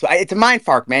equivalent across. It's a mind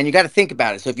fark, man. You got to think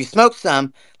about it. So if you smoke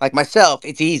some, like myself,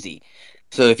 it's easy.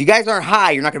 So if you guys aren't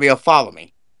high, you're not going to be able to follow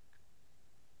me.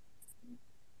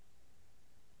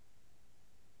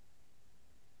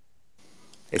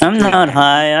 I'm not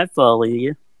high. I follow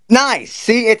you. Nice.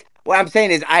 See, what I'm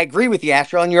saying is I agree with you,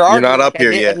 Astro, and you're not up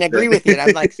here yet. I agree with you. And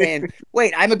I'm like saying,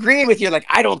 wait, I'm agreeing with you. Like,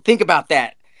 I don't think about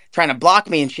that. Trying to block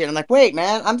me and shit. I'm like, wait,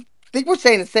 man, I think we're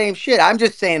saying the same shit. I'm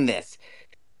just saying this.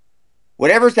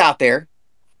 Whatever's out there,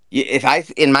 if I,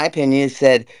 in my opinion,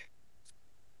 said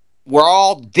we're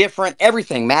all different,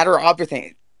 everything, matter,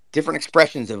 everything, different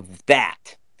expressions of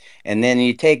that. And then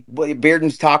you take what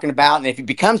Bearden's talking about, and if you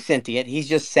become sentient, he's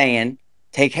just saying,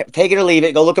 take it or leave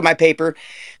it. Go look at my paper.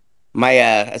 My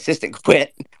assistant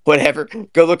quit, whatever.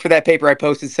 Go look for that paper I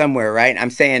posted somewhere, right?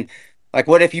 I'm saying, like,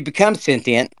 what if you become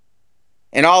sentient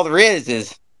and all there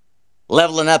is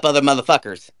leveling up other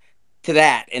motherfuckers to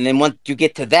that? And then once you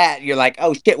get to that, you're like,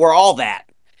 oh shit, we're all that.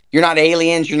 You're not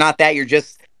aliens, you're not that, you're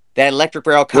just that electric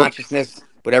rail consciousness,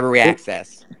 whatever we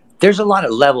access. There's a lot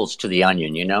of levels to the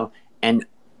onion, you know? And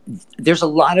there's a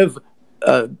lot of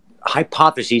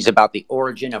hypotheses about the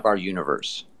origin of our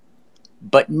universe.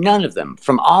 But none of them,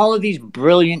 from all of these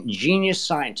brilliant genius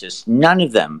scientists, none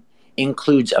of them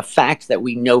includes a fact that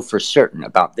we know for certain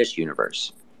about this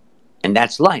universe. And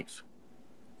that's life.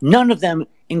 None of them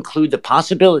include the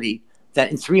possibility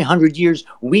that in 300 years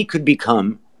we could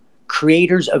become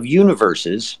creators of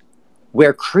universes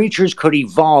where creatures could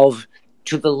evolve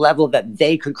to the level that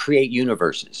they could create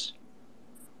universes.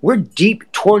 We're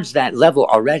deep towards that level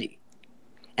already.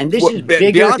 And this is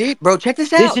bigger, deep, bro. Check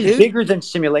this out. This is bigger than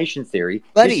simulation theory.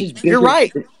 Buddy, this is bigger, you're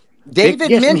right. David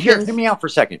mentioned. Hear me out for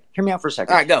a second. All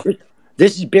right, go.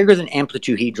 This is bigger than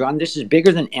amplitude-hedron. This is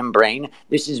bigger than M-brain.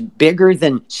 This is bigger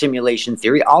than simulation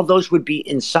theory. All those would be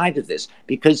inside of this,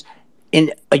 because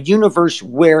in a universe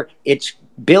where it's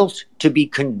built to be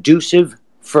conducive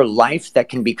for life that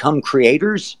can become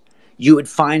creators, you would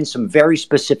find some very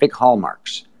specific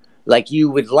hallmarks. Like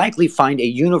you would likely find a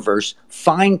universe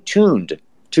fine-tuned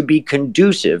to be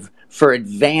conducive for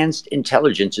advanced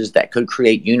intelligences that could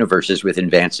create universes with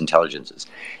advanced intelligences.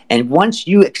 And once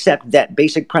you accept that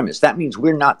basic premise, that means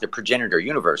we're not the progenitor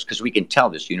universe, because we can tell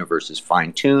this universe is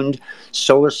fine-tuned.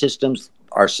 Solar systems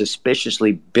are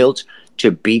suspiciously built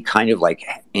to be kind of like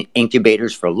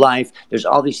incubators for life. There's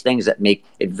all these things that make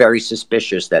it very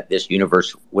suspicious that this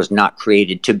universe was not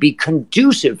created to be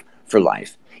conducive for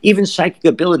life. Even psychic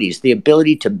abilities, the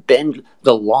ability to bend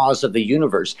the laws of the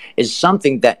universe, is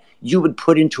something that you would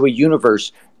put into a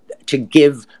universe to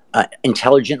give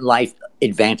intelligent life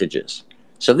advantages.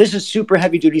 So this is super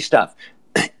heavy-duty stuff.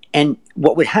 And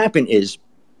what would happen is,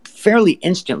 fairly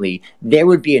instantly, there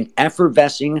would be an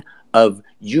effervescing of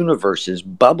universes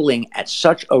bubbling at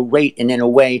such a rate and in a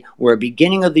way where a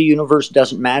beginning of the universe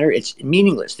doesn't matter. It's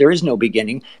meaningless. There is no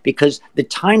beginning, because the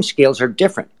time scales are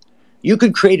different. You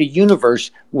could create a universe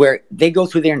where they go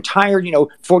through their entire,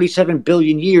 47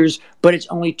 billion years, but it's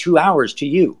only 2 hours to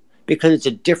you, because it's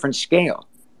a different scale.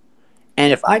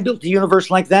 And if I built a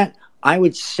universe like that, I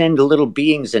would send little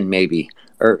beings in, maybe,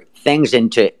 or things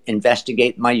in to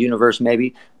investigate my universe,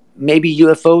 maybe. Maybe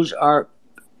UFOs are,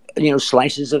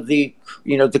 slices of the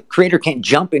creator can't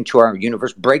jump into our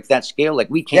universe, break that scale. Like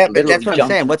we can't. Yeah, but that's what I'm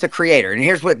saying. What's a creator? And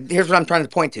here's what I'm trying to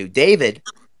point to. David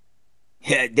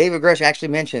Grush actually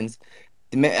mentions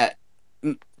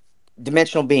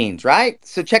dimensional beings, right?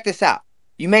 So check this out.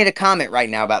 You made a comment right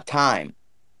now about time.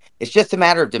 It's just a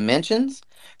matter of dimensions.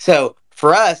 So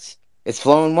for us, it's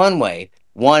flowing one way,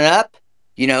 one up.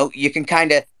 You can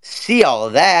kind of see all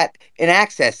of that and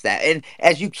access that. And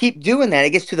as you keep doing that,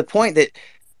 it gets to the point that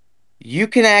you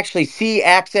can actually see,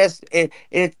 access,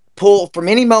 and pull from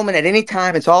any moment at any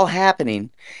time. It's all happening.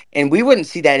 And we wouldn't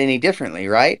see that any differently,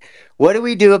 right? What do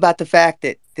we do about the fact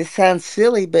that this sounds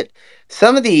silly, but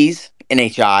some of these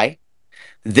NHI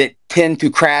that tend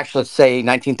to crash, let's say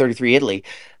 1933 Italy,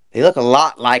 they look a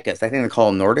lot like us. I think they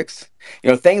call them Nordics.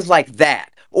 Things like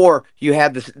that. Or you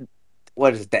have this,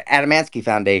 what is it, the Adamansky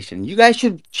Foundation. You guys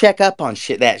should check up on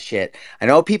that shit. I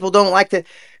know people don't like to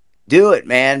do it,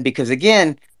 man, because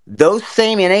again, those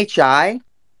same NHI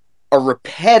are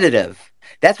repetitive.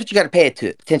 That's what you got to pay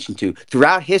attention to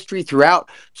throughout history, throughout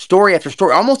story after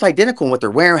story, almost identical in what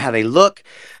they're wearing, how they look,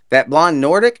 that blonde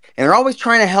Nordic, and they're always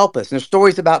trying to help us. And there's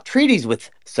stories about treaties with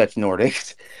such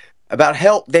Nordics about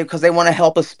help, because they want to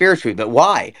help us spiritually. But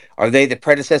why? Are they the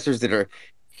predecessors that are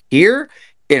here?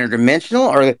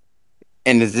 interdimensional,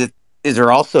 and is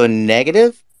there also a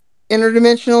negative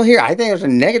interdimensional here? I think there's a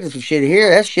negative shit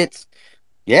here. That shit's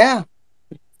yeah.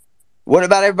 What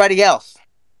about everybody else?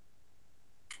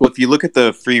 Well, if you look at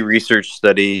the free research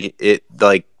study, it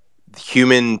like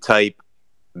human type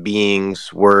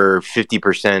beings were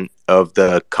 50% of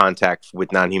the contact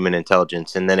with non-human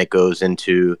intelligence, and then it goes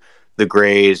into the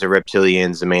grays, the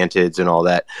reptilians, the mantids, and all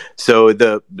that. So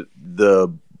the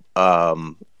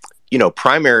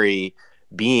primary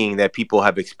being that people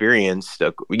have experienced,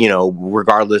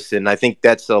 regardless, and I think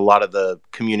that's a lot of the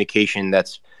communication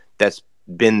that's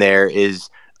been there is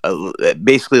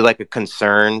basically like a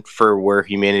concern for where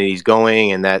humanity's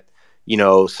going, and that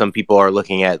some people are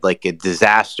looking at like a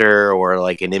disaster or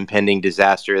like an impending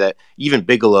disaster. That even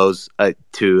Bigelow's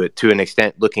to an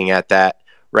extent looking at that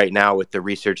right now with the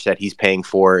research that he's paying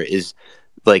for is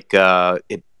like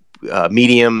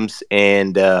mediums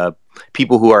and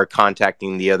people who are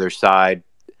contacting the other side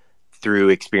through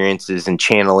experiences and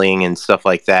channeling and stuff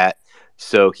like that.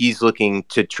 So he's looking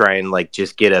to try and like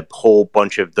just get a whole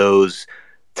bunch of those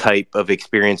type of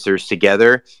experiencers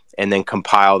together and then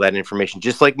compile that information,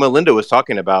 just like Melinda was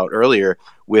talking about earlier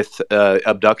with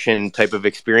abduction type of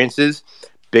experiences.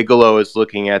 Bigelow is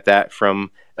looking at that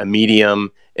from a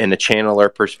medium and a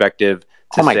channeler perspective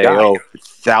to say, God.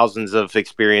 Thousands of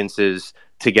experiences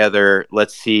together.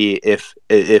 Let's see if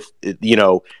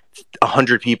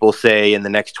 100 people say in the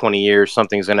next 20 years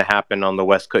something's going to happen on the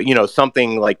West Coast,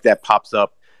 something like that pops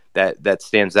up that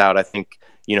stands out. I think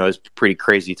is pretty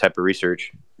crazy type of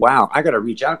research. Wow, I got to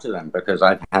reach out to them because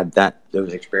I've had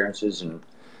those experiences, and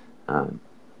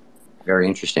very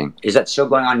interesting. Is that still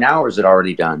going on now, or is it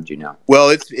already done? Do you know? Well,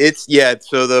 it's yeah.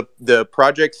 So the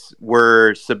projects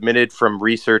were submitted from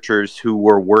researchers who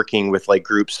were working with like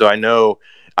groups. So I know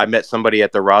I met somebody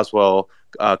at the Roswell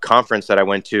conference that I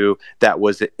went to that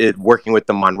was working with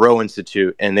the Monroe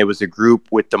Institute, and there was a group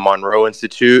with the Monroe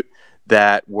Institute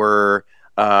that were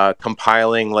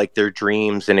compiling like their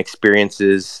dreams and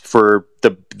experiences for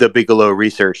the Bigelow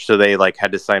research. So they like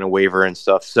had to sign a waiver and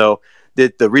stuff. So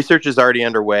the research is already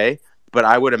underway, but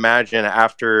I would imagine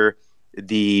after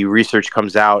the research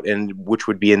comes out, and which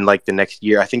would be in like the next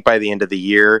year, I think by the end of the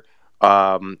year,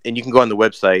 and you can go on the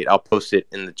website, I'll post it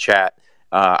in the chat.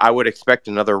 I would expect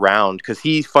another round because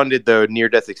he funded the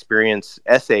near-death experience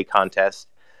essay contest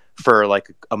for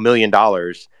like $1 million.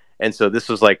 And so this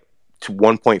was like to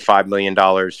 $1.5 million.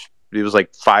 It was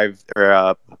like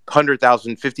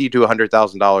 $50,000 to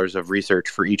 $100,000 of research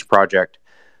for each project.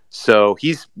 So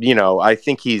he's, I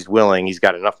think he's willing. He's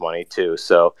got enough money too.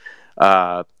 So,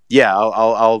 yeah,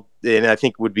 I'll, and I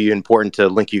think it would be important to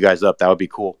link you guys up. That would be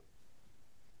cool.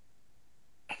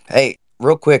 Hey,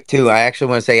 real quick too, I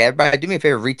actually want to say, everybody, do me a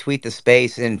favor, retweet the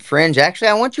space and Fringe. Actually,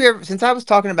 I want you, since I was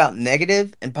talking about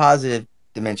negative and positive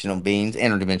dimensional beings,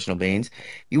 interdimensional beings,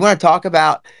 you want to talk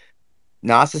about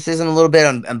Gnosticism a little bit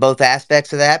on both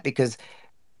aspects of that, because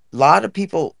a lot of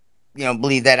people,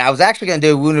 believe that. I was actually going to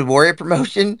do a Wounded Warrior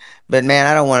promotion, but man,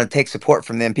 I don't want to take support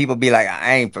from them. People be like,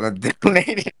 I ain't going to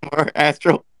donate anymore,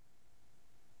 Astral.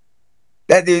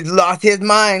 That dude lost his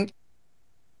mind.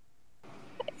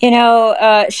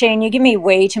 Shane, you give me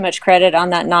way too much credit on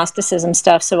that Gnosticism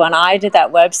stuff. So when I did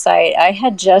that website, I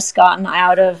had just gotten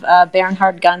out of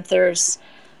Bernhard Gunther's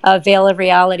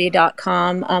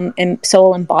veilofreality.com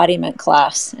soul embodiment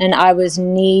class, and I was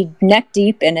neck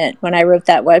deep in it when I wrote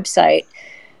that website.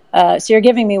 So you're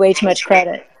giving me way too much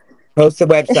credit. Post the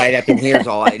website up, and here's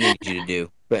all I need you to do.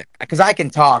 But because I can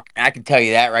talk, I can tell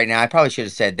you that right now. I probably should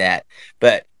have said that,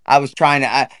 but I was trying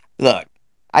to look.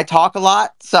 I talk a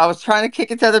lot, so I was trying to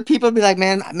kick it to other people and be like,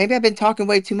 man, maybe I've been talking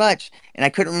way too much, and I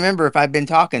couldn't remember if I've been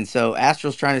talking. So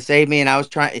Astral's trying to save me, and I was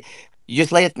trying. You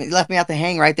just left me out to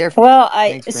hang right there. Well,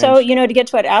 to get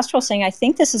to what Astral's saying, I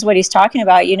think this is what he's talking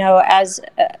about. As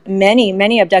many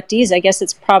abductees, I guess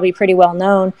it's probably pretty well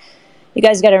known. You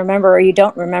guys got to remember, or you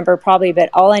don't remember probably, but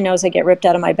all I know is I get ripped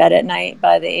out of my bed at night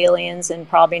by the aliens, and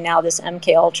probably now this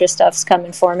MK Ultra stuff's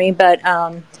coming for me. But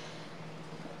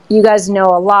you guys know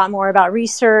a lot more about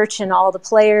research and all the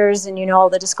players, and all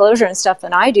the disclosure and stuff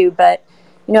than I do. But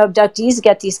abductees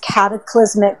get these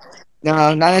cataclysmic.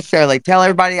 No, not necessarily. Tell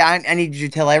everybody. I need you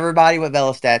to tell everybody what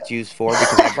Velostat's used for,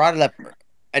 because I brought it up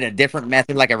in a different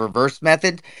method, like a reverse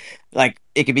method. Like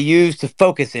it could be used to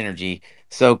focus energy.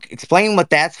 So explain what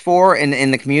that's for, and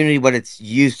in the community what it's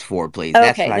used for, please.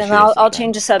 Okay, then I'll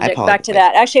change the subject back to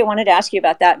that. Actually, I wanted to ask you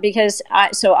about that because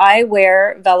I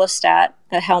wear Velostat,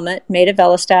 a helmet made of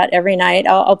Velostat every night.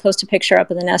 I'll post a picture up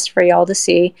in the nest for y'all to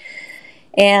see,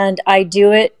 and I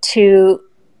do it to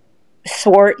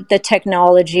thwart the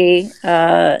technology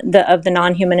of the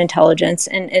non-human intelligence,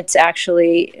 and it's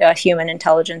actually human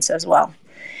intelligence as well.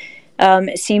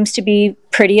 It seems to be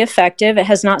pretty effective. It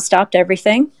has not stopped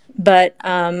everything, but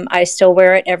I still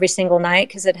wear it every single night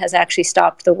because it has actually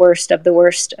stopped the worst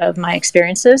of my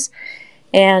experiences.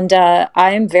 And I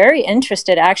am very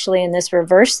interested actually in this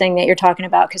reverse thing that you're talking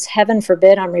about, because heaven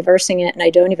forbid I'm reversing it and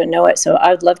I don't even know it. So I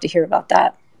would love to hear about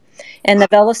that. And the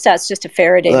Velostat's just a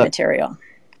Faraday material.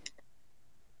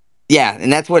 Yeah,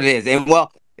 and that's what it is. And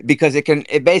well, because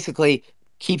it basically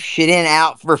keeps shit in,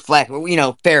 out, reflect,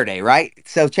 Faraday, right?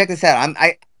 So check this out.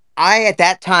 I at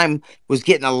that time was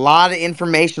getting a lot of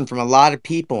information from a lot of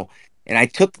people, and I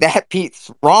took that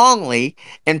piece wrongly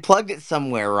and plugged it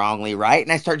somewhere wrongly, right?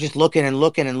 And I start just looking and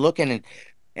looking and looking,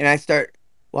 and I start,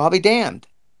 well, I'll be damned.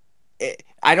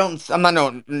 I'm not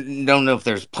don't know if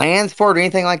there's plans for it or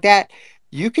anything like that.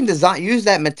 You can use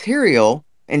that material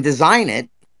and design it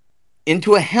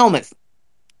into a helmet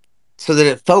so that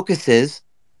it focuses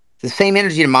the same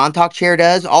energy a Montauk chair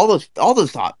does, all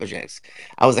those thought projects.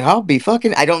 I was like, I'll be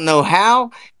fucking, I don't know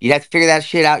how. You'd have to figure that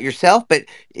shit out yourself. But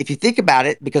if you think about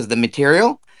it, because of the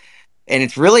material, and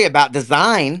it's really about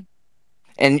design,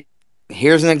 and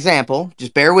here's an example,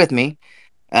 just bear with me.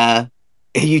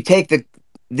 You take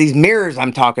these mirrors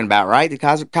I'm talking about, right? The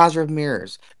Cosgrove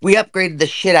mirrors. We upgraded the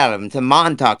shit out of them to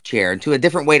Montauk chair and to a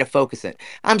different way to focus it.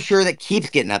 I'm sure that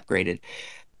keeps getting upgraded.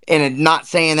 And I'm not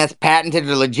saying that's patented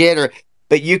or legit,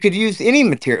 but you could use any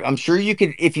material. I'm sure you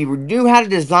could, if you knew how to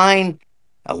design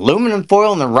aluminum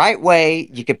foil in the right way,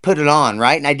 you could put it on,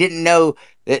 right? And I didn't know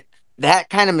that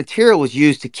kind of material was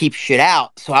used to keep shit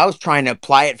out. So I was trying to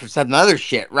apply it for some other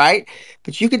shit, right?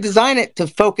 But you could design it to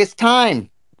focus time,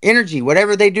 energy,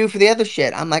 whatever they do for the other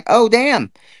shit. I'm like, oh,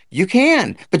 damn, you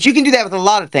can. But you can do that with a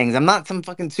lot of things. I'm not some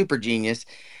fucking super genius.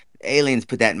 Aliens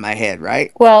put that in my head,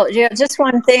 right? Well, yeah, just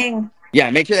one thing.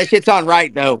 Yeah, make sure that shit's on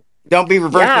right, though. Don't be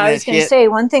reversing that shit. Yeah, I was going to say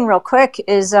one thing real quick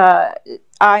is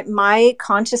my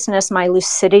consciousness, my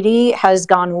lucidity has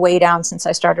gone way down since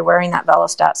I started wearing that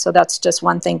Velostat. So that's just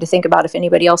one thing to think about if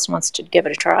anybody else wants to give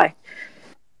it a try.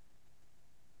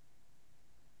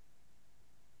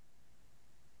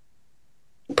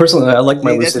 Personally, I like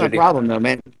my lucidity. That's my problem, though,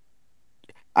 man.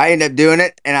 I end up doing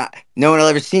it, and no one will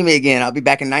ever see me again. I'll be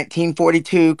back in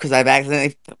 1942 because I've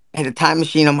accidentally had a time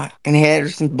machine on my fucking head or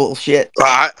some bullshit.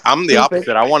 I'm the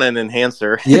opposite. I want an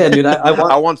enhancer. Yeah, dude.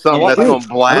 I want something that's going to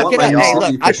blast. Hey,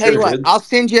 look, I'll tell you what. I'll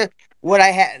send you what I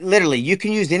had. Literally, you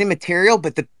can use any material,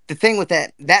 but the thing with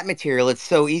that material, it's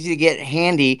so easy to get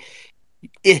handy.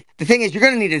 The thing is, you're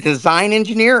going to need a design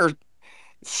engineer or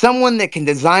someone that can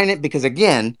design it, because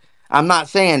again, I'm not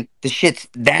saying the shit's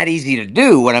that easy to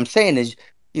do. What I'm saying is,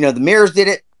 the mirrors did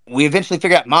it. We eventually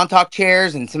figured out Montauk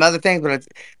chairs and some other things, but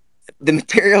the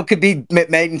material could be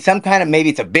made in some kind of, maybe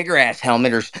it's a bigger ass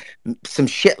helmet or some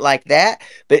shit like that,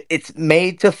 but it's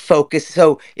made to focus.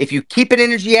 So if you keep an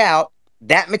energy out,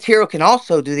 that material can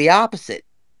also do the opposite,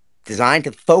 designed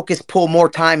to focus, pull more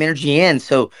time, energy in.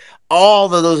 So all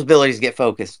of those abilities get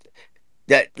focused.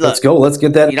 Look, let's go. Let's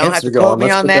get that. You don't have to quote me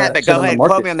on that, but go ahead,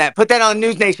 quote me on that. Put that on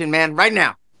News Nation, man, right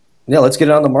now. Yeah, let's get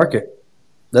it on the market.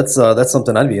 That's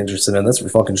something I'd be interested in. That's for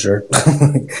fucking sure.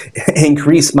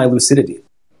 Increase my lucidity.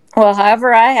 Well,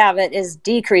 however I have it is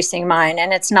decreasing mine,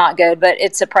 and it's not good, but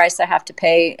it's a price I have to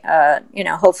pay.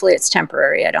 Hopefully it's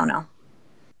temporary. I don't know.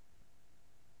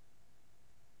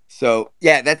 So,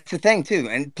 yeah, that's the thing, too.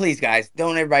 And please, guys,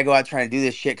 don't everybody go out trying to do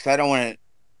this shit, because I don't want to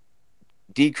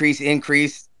decrease,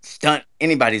 increase, stunt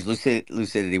anybody's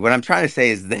lucidity. What I'm trying to say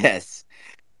is this.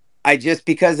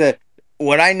 Because of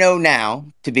what I know now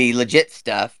to be legit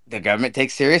stuff, the government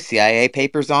takes serious. CIA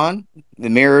papers on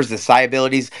the mirrors, the psi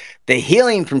abilities, the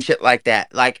healing from shit like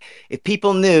that. Like, if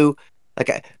people knew,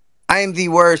 like, I am the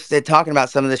worst at talking about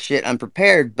some of this shit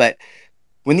unprepared, but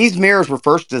when these mirrors were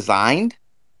first designed,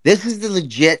 this is the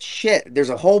legit shit. There's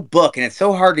a whole book, and it's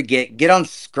so hard to get on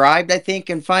Scribed, I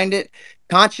think, and find it.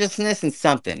 Consciousness and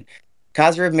something.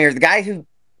 Cosgrove mirror. The guy who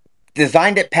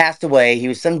designed it passed away. He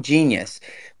was some genius,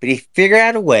 but he figured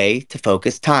out a way to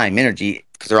focus time, energy,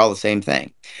 because they're all the same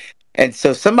thing. And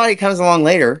so somebody comes along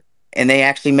later, and they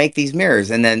actually make these mirrors,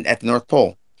 and then at the North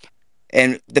Pole.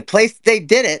 And the place they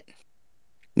did it,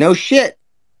 no shit,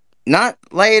 not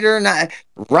later, not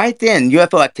right then,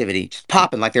 UFO activity, just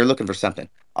popping like they were looking for something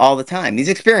all the time. These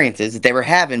experiences that they were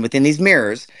having within these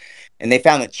mirrors, and they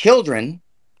found that children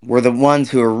were the ones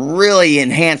who were really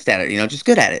enhanced at it, just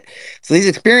good at it. So these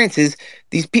experiences,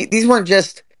 these weren't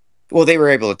just, well, they were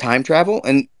able to time travel,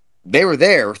 and they were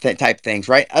there type things,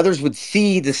 right? Others would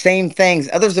see the same things.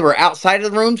 Others that were outside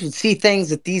of the rooms would see things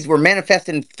that these were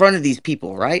manifested in front of these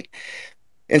people, right?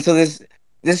 And so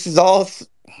this is all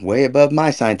way above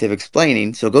my scientific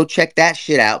explaining. So go check that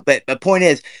shit out. But the point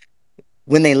is,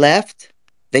 when they left,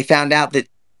 they found out that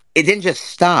it didn't just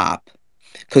stop.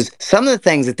 Because some of the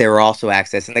things that they were also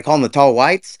accessing, they call them the tall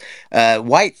whites,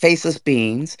 white faceless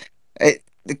beings. A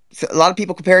lot of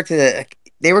people compare it to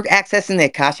they were accessing the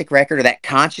Akashic record or that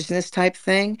consciousness type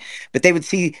thing, but they would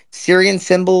see Syrian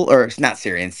symbol, or not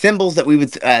Syrian, symbols that we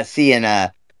would see in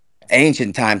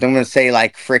ancient times. I'm going to say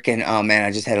like freaking, oh man,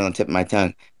 I just had it on the tip of my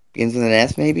tongue. Begins with an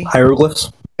S, maybe?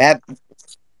 Hieroglyphs?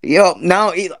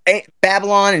 No,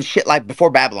 Babylon and shit like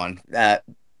before Babylon.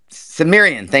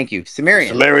 Sumerian, thank you.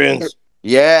 Sumerian. Sumerians.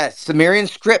 Yeah, Sumerian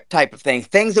script type of things.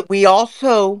 Things that we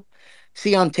also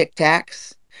see on Tic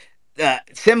Tacs.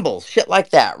 Symbols, shit like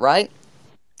that, right?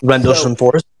 Rendlesham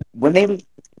Forest? When they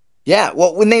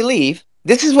leave,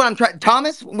 this is what I'm trying.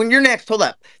 Thomas, when you're next, hold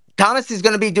up. Thomas is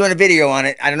going to be doing a video on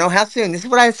it. I don't know how soon. This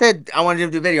is what I said I wanted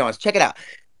to do a video on. Check it out.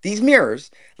 These mirrors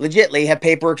legitly have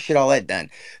paperwork, shit, all that done.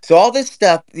 So all this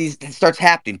stuff, starts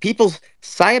happening. People's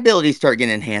psi abilities start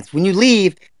getting enhanced. When you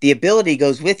leave, the ability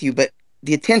goes with you, but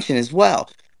the attention as well.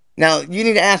 Now, you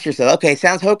need to ask yourself, okay,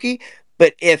 sounds hokey,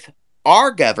 but if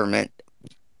our government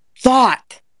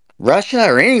thought Russia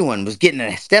or anyone was getting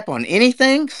a step on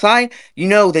anything, side,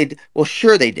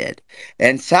 sure they did.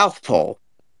 And South Pole,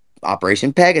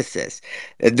 Operation Pegasus.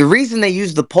 The reason they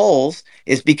use the poles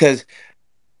is because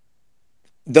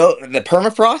the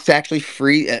permafrost actually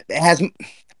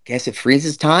it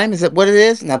freezes time. Is that what it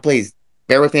is? Now, please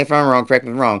bear with me if I'm wrong. Correct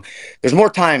me if I'm wrong. There's more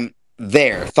time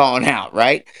there thawing out,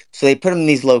 right? So they put them in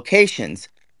these locations.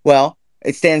 Well,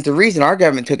 it stands to reason our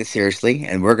government took it seriously,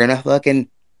 and we're gonna fucking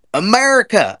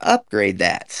America upgrade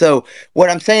that. So what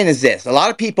I'm saying is this: a lot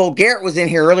of people. Garrett was in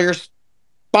here earlier,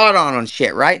 spot on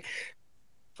shit, right?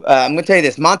 I'm gonna tell you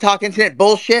this: Montauk incident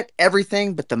bullshit,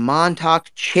 everything, but the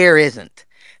Montauk chair isn't.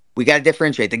 We got to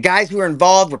differentiate. The guys who were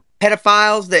involved were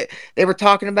pedophiles that they were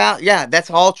talking about. Yeah, that's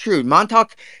all true.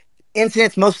 Montauk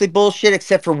incident's mostly bullshit,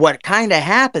 except for what kind of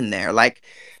happened there.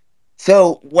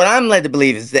 So what I'm led to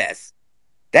believe is this: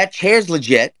 that chair's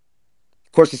legit.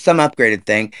 Of course, it's some upgraded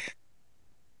thing.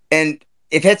 And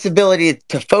if it's ability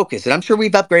to focus, and I'm sure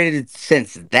we've upgraded it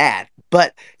since that,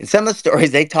 but in some of the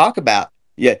stories they talk about,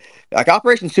 like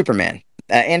Operation Superman,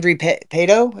 Andrew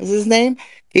Pato is his name.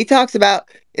 He talks about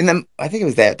I think it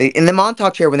was in the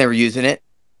Montauk chair when they were using it.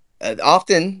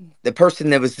 Often the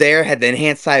person that was there had the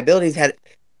enhanced psi abilities, had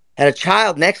a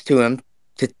child next to him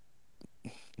to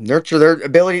nurture their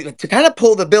ability to kind of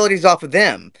pull the abilities off of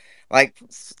them. Like,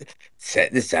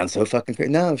 this sounds so fucking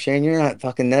crazy. No, Shane, you're not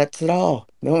fucking nuts at all.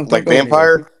 No one like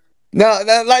vampire. No,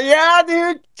 like, yeah,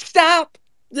 dude, stop.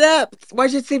 Yeah, why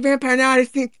should you say vampire now? I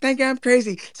think I'm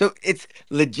crazy. So it's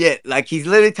legit. Like, he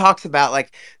literally talks about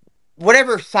like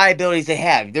whatever psi abilities they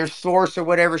have, their source or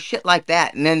whatever shit like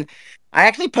that. And then I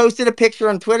actually posted a picture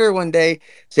on Twitter one day.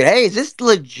 Said, "Hey, is this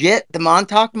legit the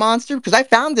Montauk monster?" Because I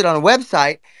found it on a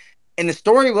website, and the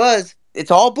story was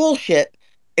it's all bullshit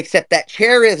except that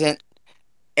chair isn't.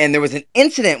 And there was an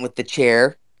incident with the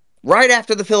chair right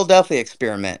after the Philadelphia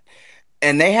experiment.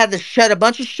 And they had to shut a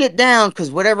bunch of shit down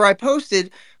because whatever I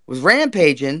posted was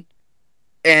rampaging.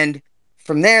 And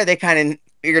from there, they kind of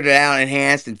figured it out,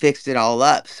 enhanced, and fixed it all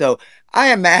up. So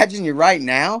I imagine you right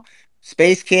now,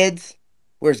 Space Kids.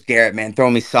 Where's Garrett, man?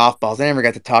 Throwing me softballs. I never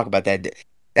got to talk about that.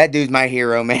 That dude's my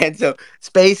hero, man. So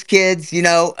Space Kids,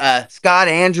 Scott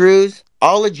Andrews,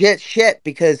 all legit shit,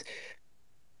 because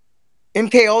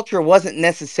MK Ultra wasn't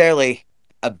necessarily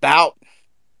about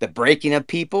the breaking of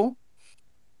people.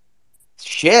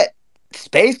 Shit.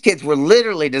 Space Kids were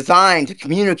literally designed to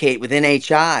communicate with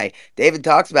NHI. David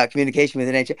talks about communication with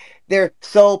NHI. Their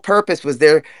sole purpose was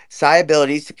their psi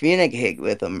abilities to communicate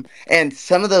with them. And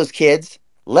some of those kids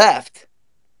left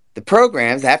the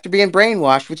programs after being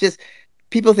brainwashed, which is,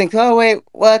 people think, oh, wait,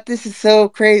 what? This is so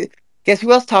crazy. Guess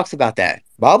who else talks about that?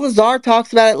 Bob Lazar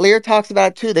talks about it. Lear talks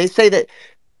about it too. They say that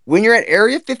when you're at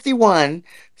Area 51,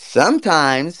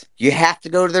 sometimes you have to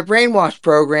go to their brainwash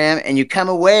program and you come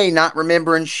away not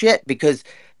remembering shit because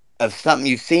of something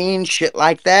you've seen, shit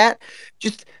like that.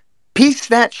 Just piece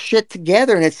that shit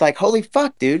together and it's like, holy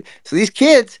fuck, dude. So these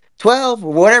kids, 12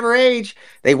 or whatever age,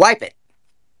 they wipe it.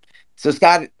 So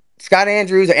Scott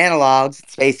Andrews, analogs,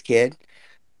 Space Kid,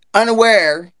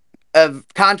 unaware of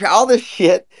all this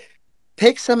shit,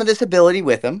 takes some of this ability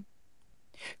with him,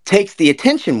 takes the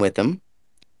attention with him,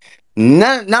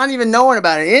 not even knowing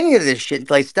about any of this shit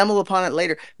until I stumble upon it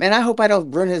later. Man, I hope I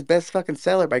don't ruin his best fucking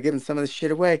seller by giving some of this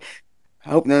shit away. I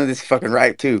hope none of this is fucking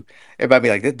right too. Everybody be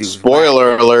like, this dude's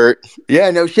spoiler alert. Yeah,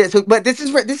 no shit. So, but this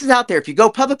is out there. If you go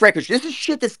public records, this is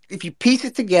shit that's, if you piece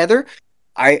it together,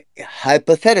 I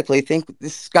hypothetically think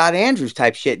this is Scott Andrews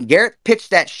type shit. And Garrett pitched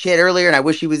that shit earlier, and I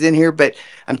wish he was in here, but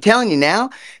I'm telling you now,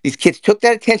 these kids took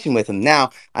that attention with them.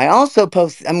 Now, I also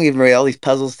posted, I'm giving all these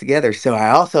puzzles together. So I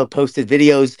also posted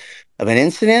videos of an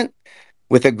incident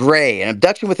with a gray, an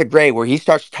abduction with a gray, where he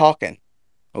starts talking,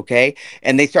 okay?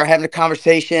 And they start having a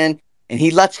conversation, and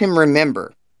he lets him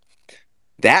remember.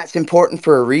 That's important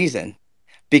for a reason,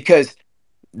 because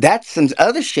that's some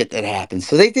other shit that happens.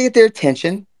 So they get their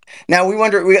attention. Now we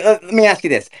wonder. Let me ask you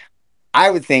this: I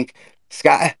would think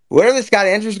Scott, whatever the Scott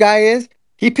Andrews guy is,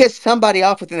 he pissed somebody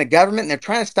off within the government, and they're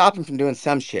trying to stop him from doing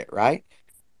some shit, right?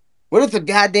 What if the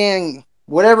goddamn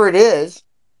whatever it is,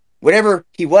 whatever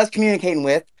he was communicating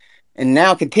with, and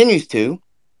now continues to?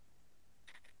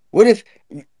 What if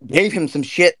gave him some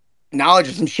shit, knowledge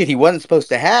of some shit he wasn't supposed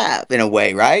to have in a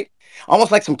way, right?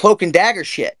 Almost like some cloak and dagger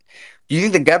shit. Do you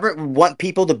think the government would want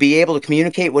people to be able to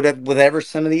communicate whatever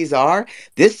some of these are?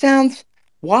 This sounds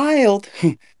wild,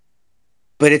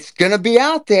 but it's going to be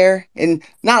out there. And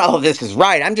not all of this is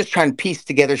right. I'm just trying to piece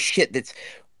together shit that's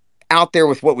out there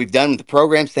with what we've done with the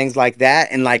programs, things like that.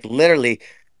 And like literally,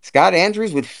 Scott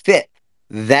Andrews would fit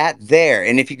that there.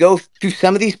 And if you go through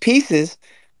some of these pieces,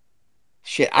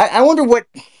 shit, I wonder what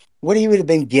he would have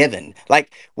been given.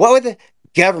 Like, what would the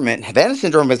government? Havana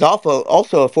syndrome is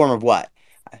also a form of what?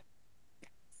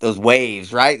 Those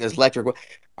waves, right? Those electric.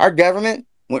 Our government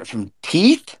went from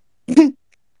teeth to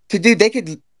dude. They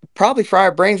could probably fry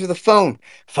our brains with a phone.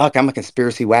 Fuck, I'm a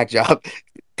conspiracy whack job.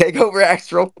 Take over,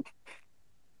 Astral.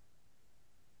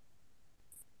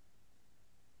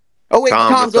 Oh wait,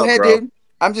 Tom, go ahead, dude.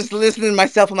 I'm just listening to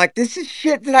myself. I'm like, this is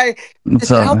shit that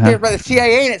it's out there by the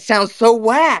CIA, and it sounds so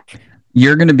whack.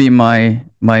 You're gonna be my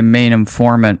main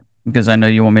informant, because I know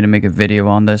you want me to make a video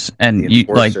on this, and you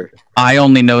like. I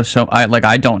only know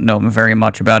I don't know very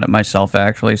much about it myself,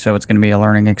 actually, so it's going to be a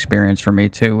learning experience for me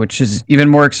too, which is even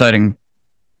more exciting.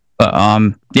 But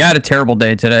yeah, I had a terrible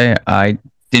day today. I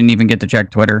didn't even get to check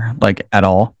Twitter like at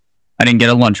all. I didn't get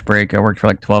a lunch break. I worked for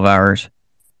like 12 hours.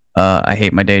 I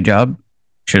hate my day job.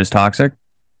 Shit is toxic.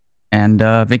 And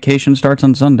vacation starts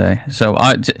on Sunday. So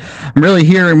I'm really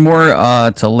hearing more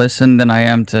to listen than I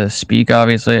am to speak,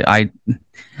 obviously.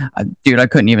 Dude, I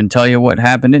couldn't even tell you what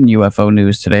happened in UFO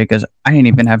news today because I didn't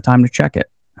even have time to check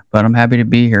it. But I'm happy to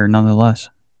be here nonetheless.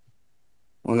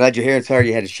 Well, I'm glad you're here. Sorry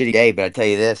you had a shitty day, but I tell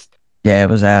you this. Yeah, it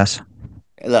was ass.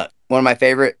 Look, one of my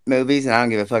favorite movies, and I don't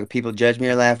give a fuck if people judge me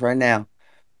or laugh right now.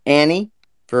 Annie,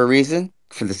 for a reason.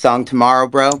 For the song Tomorrow,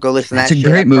 bro. Go listen to that shit. It's a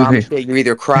great movie. You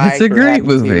either cry it's a great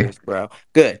movie. Tears, bro.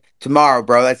 Good. Tomorrow,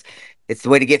 bro. It's the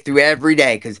way to get through every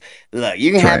day. Because, look,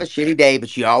 you can have a shitty day,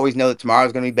 but you always know that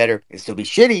tomorrow's going to be better. It'll still be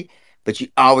shitty, but you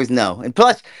always know. And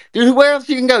plus, dude, where else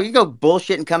you can go? You go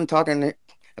bullshit and come talking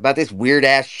about this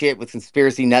weird-ass shit with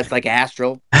conspiracy nuts like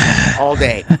Astral all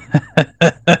day.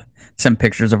 Send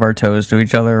pictures of our toes to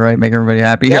each other, right? Make everybody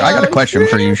happy. Here, I got a question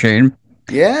for you, Shane.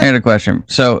 Yeah? I got a question.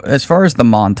 So, as far as the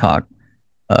Montauk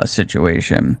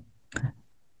situation,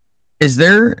 is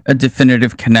there a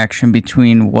definitive connection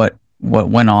between what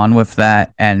went on with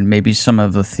that and maybe some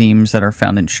of the themes that are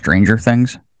found in Stranger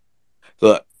Things?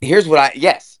 Look, here's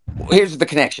the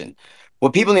connection.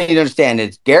 What people need to understand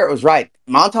is Garrett was right.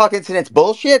 Montauk incident's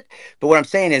bullshit, but what I'm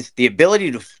saying is the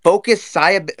ability to focus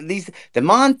the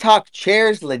Montauk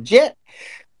chair's legit.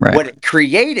 Right. What it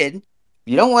created,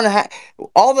 you don't want to have.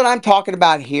 All that I'm talking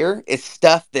about here is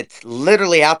stuff that's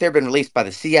literally out there, been released by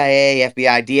the CIA,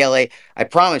 FBI, DLA. I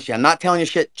promise you, I'm not telling you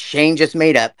shit Shane just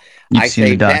made up. I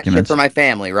saved that shit for my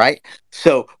family, right?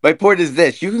 So my point is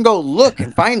this: you can go look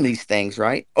and find these things,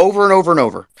 right, over and over and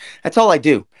over. That's all I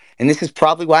do, and this is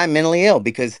probably why I'm mentally ill,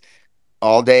 because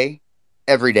all day,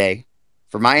 every day,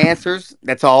 for my answers,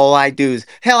 that's all I do. Is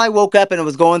hell, I woke up and I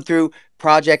was going through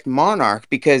Project Monarch,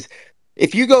 because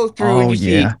if you go through and you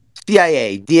see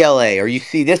CIA, DLA, or you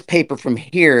see this paper from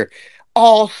here,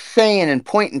 all saying and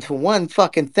pointing to one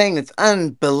fucking thing that's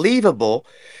unbelievable,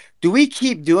 do we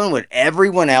keep doing what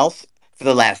everyone else for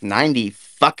the last 90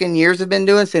 fucking years have been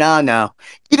doing? Saying, oh no.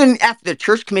 Even after the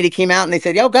church committee came out and they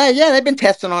said, yo, guys, yeah, they've been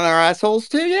testing on our assholes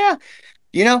too. Yeah.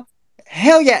 You know,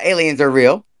 hell yeah, aliens are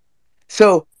real.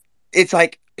 So it's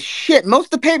like, shit,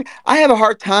 most of the paper, I have a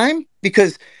hard time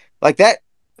because like that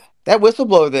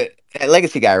whistleblower, that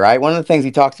legacy guy, right? One of the things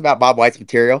he talks about, Bob White's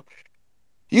material,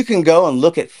 you can go and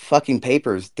look at fucking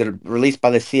papers that are released by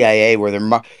the CIA where they're,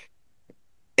 and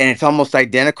it's almost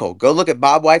identical. Go look at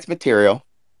Bob White's material.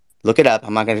 Look it up.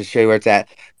 I'm not going to show you where it's at.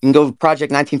 You can go to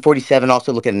Project 1947,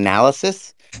 also look at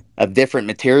analysis of different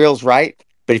materials, right?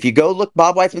 But if you go look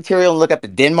Bob White's material and look up the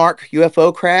Denmark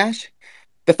UFO crash,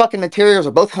 the fucking materials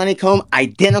are both honeycomb,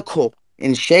 identical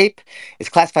in shape. It's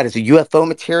classified as a UFO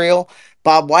material.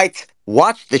 Bob White's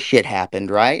watched the shit happen,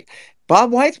 right?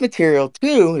 Bob White's material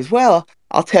too, as well,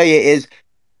 I'll tell you,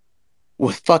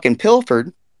 was fucking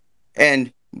pilfered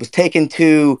and was taken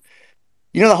to,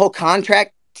 the whole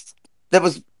contract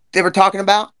that they were talking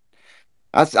about.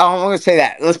 I'm going to say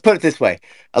that. Let's put it this way: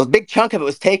 a big chunk of it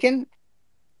was taken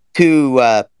to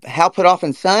Hal Puthoff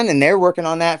and Son, and they're working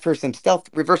on that for some stealth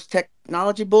reverse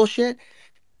technology bullshit.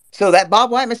 So that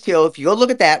Bob White material, if you go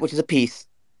look at that, which is a piece,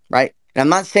 right? And I'm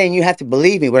not saying you have to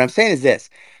believe me. What I'm saying is this: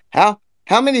 how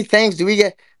many things do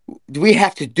we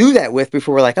have to do that with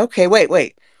before we're like, okay,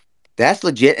 wait, that's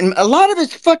legit? And a lot of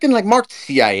it's fucking like marked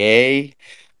CIA,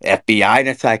 FBI, and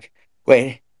it's like,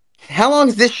 wait, how long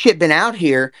has this shit been out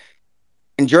here?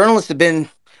 And journalists have been,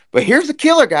 but here's the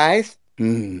killer, guys.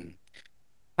 I'm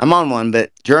on one,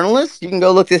 but journalists, you can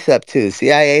go look this up too.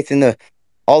 CIA, it's in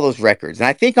all those records. And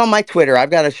I think on my Twitter,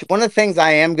 I've got one of the things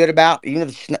I am good about, even if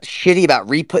it's shitty about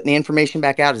re-putting the information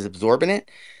back out, is absorbing it.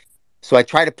 So I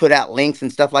try to put out links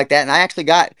and stuff like that. And I actually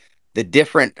got the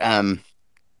different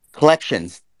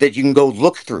collections that you can go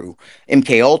look through.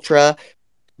 MK Ultra,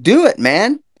 do it,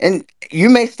 man. And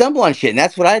you may stumble on shit, and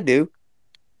that's what I do.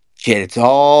 Shit, it's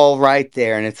all right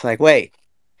there. And it's like, wait,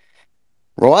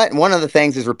 what? One of the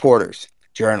things is reporters,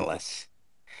 journalists.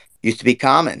 Used to be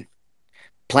common.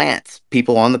 Plants,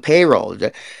 people on the payroll.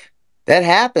 That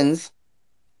happens.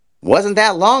 Wasn't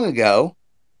that long ago.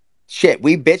 Shit,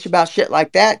 we bitch about shit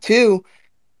like that too.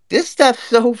 This stuff's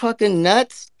so fucking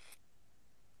nuts.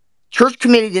 Church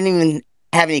committee didn't even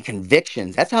have any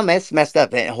convictions. That's how messed up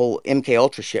that whole MK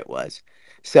Ultra shit was.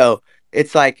 So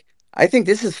it's like, I think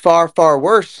this is far, far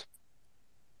worse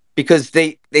because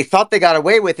they thought they got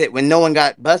away with it when no one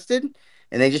got busted,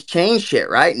 and they just changed shit,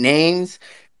 right? Names,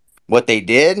 what they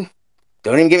did.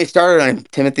 Don't even get me started on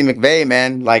Timothy McVeigh,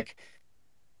 man. Like,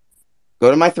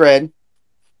 go to my thread.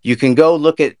 You can go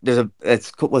look at,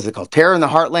 what's it called? Terror in the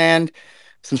Heartland,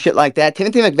 some shit like that.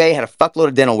 Timothy McVeigh had a fuckload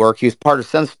of dental work. He was part of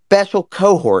some special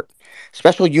cohort,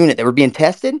 special unit that were being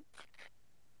tested.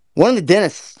 One of the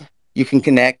dentists you can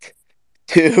connect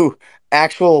to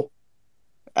actual,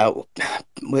 I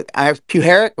have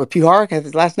Puharic, that's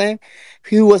his last name,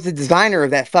 who was the designer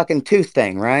of that fucking tooth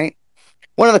thing, right?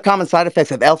 One of the common side effects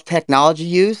of ELF technology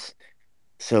use,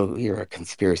 so you're a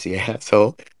conspiracy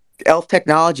asshole. ELF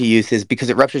technology use is because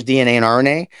it ruptures DNA and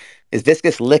RNA, is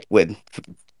viscous liquid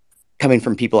coming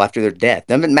from people after their death.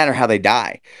 Doesn't matter how they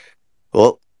die.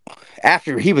 Well,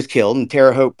 after he was killed in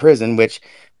Terre Haute prison, which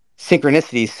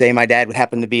synchronicities say my dad would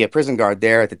happen to be a prison guard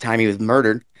there at the time he was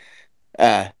murdered.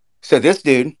 So this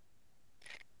dude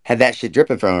had that shit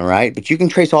dripping from him, right? But you can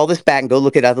trace all this back and go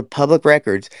look at other public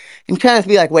records and kind of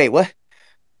be like, wait,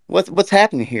 what's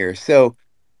happening here? So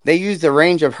they use a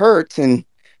range of hertz, and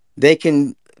they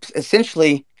can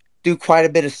essentially do quite a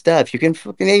bit of stuff. You can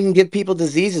fucking even give people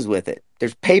diseases with it.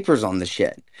 There's papers on the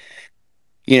shit.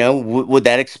 Would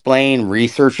that explain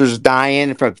researchers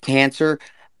dying from cancer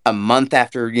a month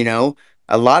after,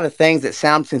 a lot of things that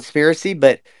sound conspiracy,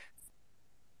 but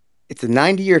it's a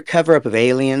 90-year cover-up of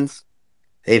aliens.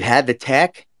 They've had the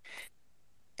tech,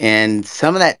 and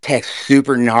some of that tech's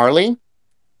super gnarly.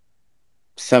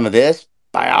 Some of this,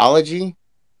 biology,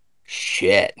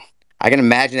 shit. I can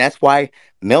imagine that's why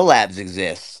Mill Labs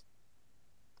exists.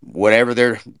 Whatever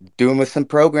they're doing with some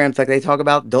programs, like they talk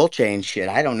about Dolce and shit.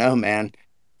 I don't know, man.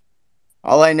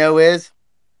 All I know is,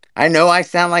 I know I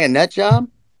sound like a nut job.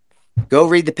 Go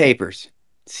read the papers.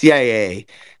 CIA,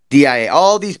 DIA,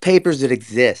 all these papers that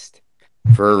exist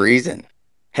for a reason.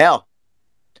 Hell,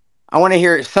 I want to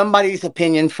hear somebody's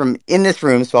opinion from in this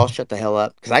room, so I'll shut the hell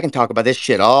up because I can talk about this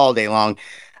shit all day long.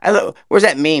 Where's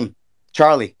that meme?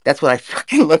 Charlie, that's what I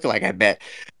fucking look like, I bet.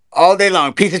 All day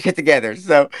long, piece of shit together.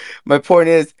 So my point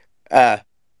is,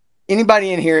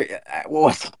 anybody in here,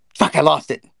 fuck, I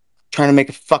lost it. Trying to make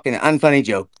a fucking unfunny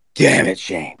joke. Damn it,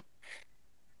 Shane.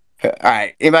 All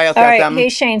right, anybody else got something? Hey,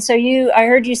 Shane, so I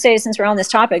heard you say, since we're on this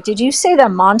topic, did you say the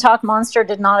Montauk monster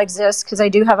did not exist? Because I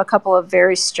do have a couple of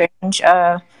very strange,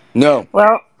 No.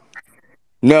 Well.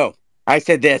 No. I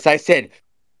said this. I said,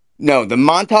 no, the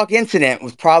Montauk incident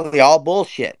was probably all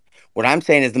bullshit. What I'm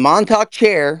saying is the Montauk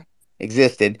chair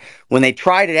existed. When they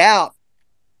tried it out,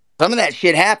 some of that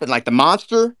shit happened, like the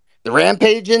monster, the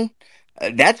rampaging.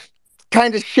 That's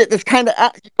kind of shit that's kind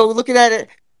of, go looking at it,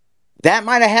 that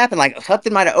might have happened, like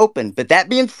something might have opened. But that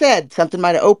being said, something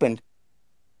might have opened.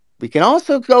 We can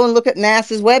also go and look at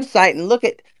NASA's website and look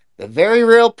at the very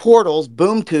real portals,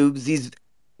 boom tubes, these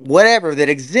whatever that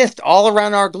exist all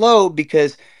around our globe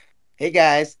because, hey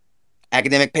guys,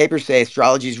 academic papers say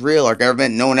astrology is real. Our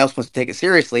government, no one else wants to take it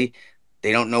seriously.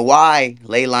 They don't know why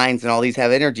ley lines and all these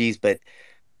have energies, but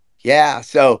yeah,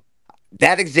 so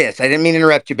that exists. I didn't mean to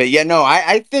interrupt you, but yeah, no,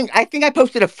 I think I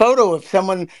posted a photo of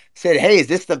someone said, "Hey, is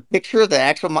this the picture of the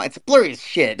actual?" It's blurry as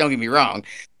shit. Don't get me wrong,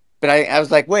 but I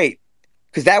was like, wait,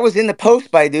 because that was in the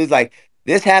post by a dude like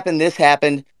this happened, this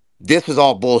happened, this was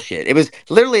all bullshit. It was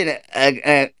literally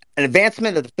an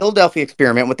advancement of the Philadelphia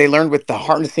experiment, what they learned with the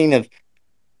harnessing of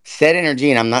said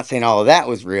energy, and I'm not saying all of that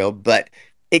was real, but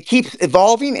it keeps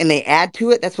evolving and they add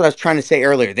to it. That's what I was trying to say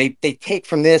earlier. They take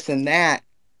from this and that,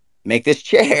 make this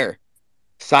chair,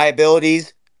 psi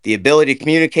abilities, the ability to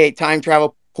communicate, time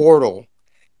travel, portal,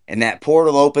 and that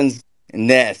portal opens in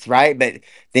this, right? But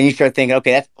then you start thinking,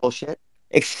 okay, that's bullshit.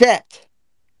 Except,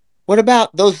 what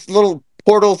about those little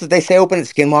portals that they say open at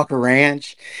Skinwalker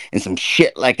Ranch and some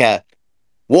shit like a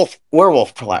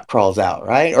werewolf crawls out,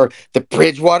 right? Or the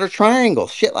Bridgewater Triangle,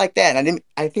 shit like that.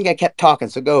 I think I kept talking,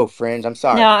 so go, friends. I'm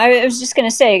sorry. No, I was just going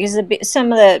to say, because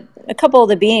a couple of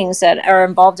the beings that are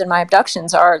involved in my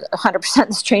abductions are 100%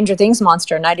 the Stranger Things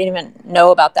monster, and I didn't even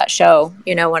know about that show,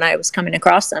 when I was coming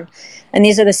across them. And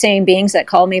these are the same beings that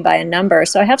call me by a number.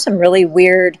 So I have some really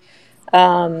weird,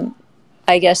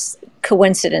 I guess,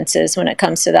 coincidences when it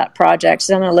comes to that project.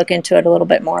 So I'm going to look into it a little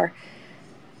bit more.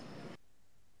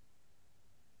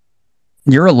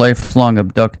 You're a lifelong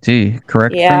abductee,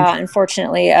 correct? Yeah, Fringe?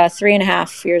 unfortunately,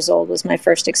 3.5 years old was my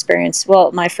first experience.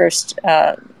 Well, my first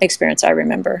experience I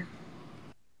remember.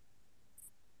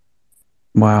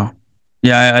 Wow.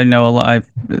 Yeah, I know a lot.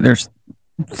 There's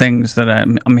things that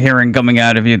I'm hearing coming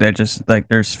out of you that just like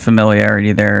there's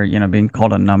familiarity there. Being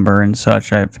called a number and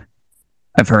such. I've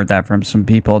heard that from some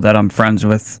people that I'm friends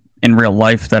with in real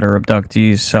life that are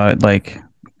abductees. So it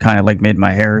kind of made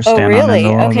my hair stand on end a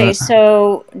little Okay, bit.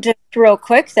 so just real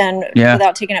quick then, Yeah.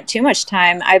 without taking up too much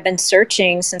time, I've been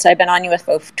searching since I've been on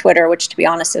UFO Twitter, which to be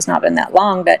honest has not been that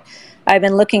long, but I've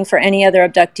been looking for any other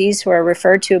abductees who are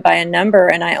referred to by a number,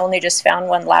 and I only just found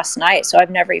one last night, so I've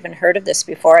never even heard of this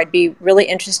before. I'd be really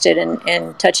interested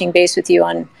in touching base with you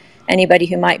on anybody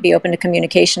who might be open to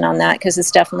communication on that, because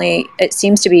it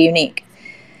seems to be unique.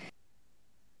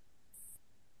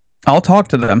 I'll talk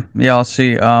to them. Yeah, I'll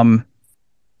see.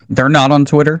 They're not on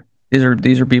Twitter.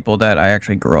 These are people that I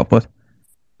actually grew up with.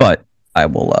 But I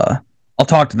will I'll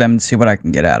talk to them and see what I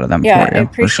can get out of them Yeah, for you. I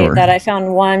appreciate that. I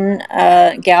found one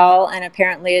gal, and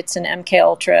apparently it's an MK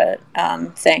Ultra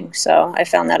thing. So I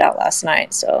found that out last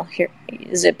night. So here,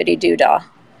 zippity doo dah.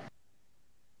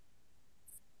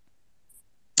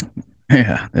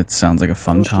 Yeah, it sounds like a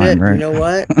fun time, right? You know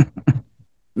what?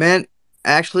 Man,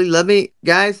 actually, let me,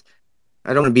 guys,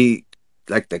 I don't want to be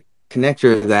like the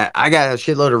connector of that. I got a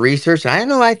shitload of research.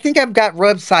 I think I've got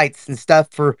websites and stuff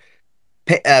for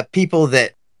people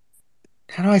that,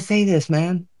 how do I say this,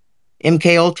 man?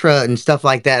 MK Ultra and stuff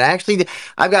like that.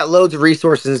 I've got loads of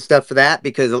resources and stuff for that,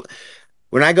 because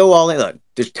when I go all in, look,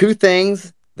 there's two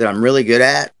things that I'm really good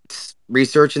at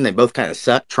researching. They both kind of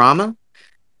suck: trauma.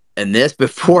 And this,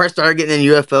 before I started getting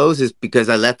in UFOs, is because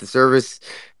I left the service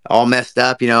all messed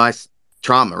up.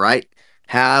 Trauma, right?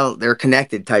 How they're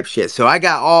connected type shit. So I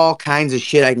got all kinds of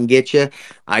shit I can get you.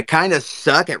 I kind of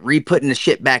suck at re-putting the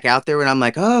shit back out there when I'm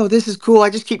like, oh, this is cool. I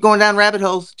just keep going down rabbit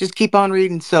holes. Just keep on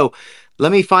reading. So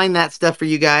let me find that stuff for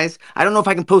you guys. I don't know if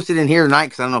I can post it in here tonight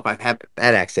because I don't know if I have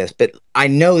that access, but I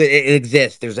know that it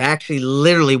exists. There's actually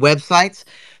literally websites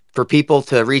for people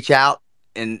to reach out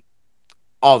and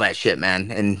all that shit,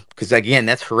 man. And because again,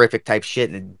 that's horrific type shit,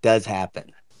 and it does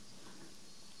happen.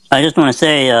 I just want to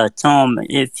say, Tom,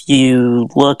 if you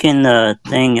look in the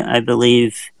thing, I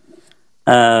believe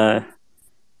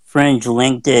Fringe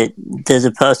linked it. There's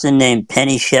a person named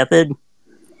Penny Shepherd,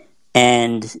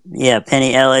 and yeah,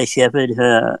 Penny L.A. Shepherd.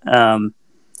 Her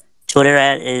Twitter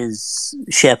 @ is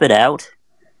Shepherd Out,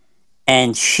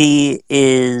 and she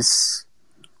is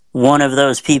one of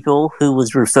those people who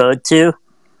was referred to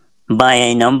by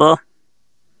a number,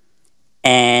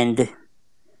 and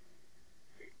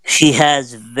she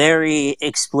has very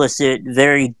explicit,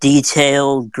 very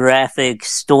detailed, graphic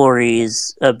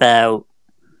stories about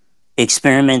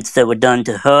experiments that were done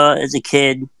to her as a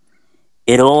kid.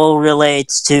 It all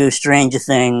relates to Stranger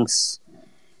Things.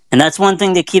 And that's one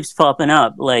thing that keeps popping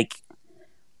up.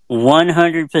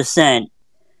 100%,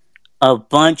 a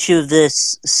bunch of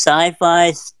this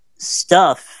sci-fi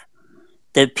stuff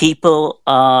that people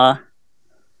are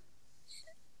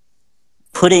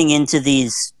putting into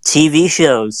these TV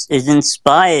shows is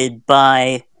inspired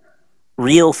by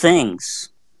real things.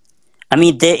 I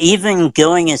mean, they're even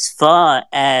going as far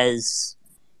as,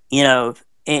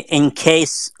 in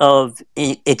case of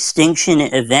extinction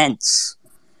events,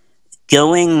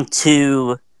 going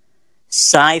to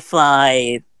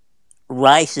sci-fi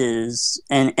writers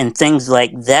and things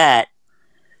like that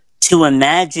to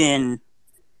imagine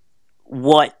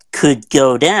what could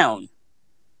go down,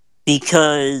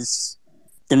 because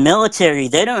the military,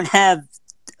 they don't have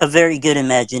a very good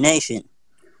imagination.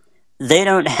 They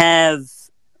don't have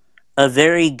a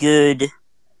very good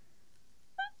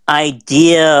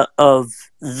idea of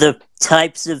the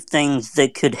types of things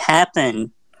that could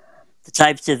happen, the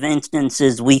types of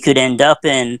instances we could end up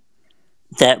in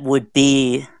that would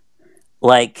be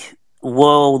like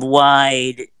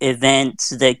worldwide events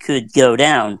that could go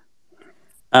down.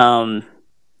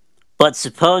 But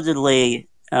supposedly,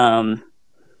 I've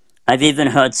even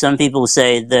heard some people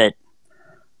say that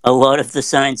a lot of the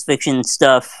science fiction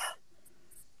stuff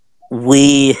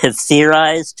we have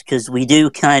theorized, because we do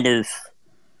kind of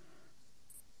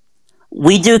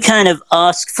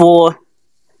ask for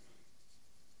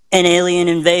an alien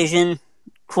invasion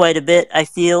quite a bit. I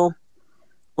feel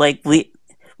like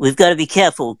we've got to be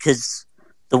careful, because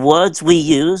the words we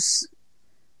use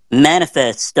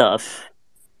manifest stuff,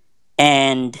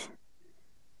 and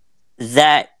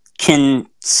that can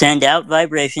send out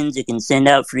vibrations, it can send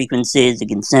out frequencies, it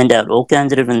can send out all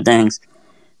kinds of different things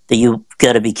that you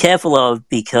got to be careful of,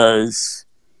 because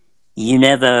you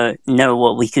never know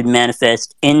what we could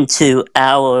manifest into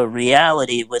our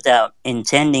reality without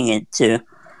intending it to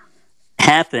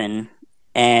happen.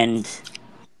 And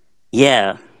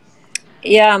yeah.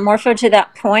 Yeah, Morpho, to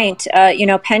that point,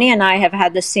 Penny and I have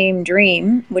had the same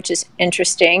dream, which is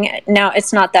interesting. Now,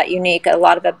 it's not that unique. A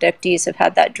lot of abductees have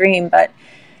had that dream, but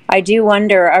I do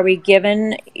wonder, are we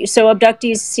given... So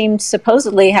abductees seem to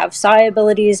supposedly have psi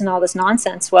abilities and all this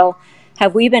nonsense. Well,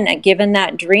 have we been given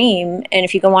that dream? And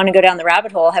if you want to go down the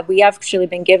rabbit hole, have we actually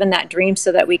been given that dream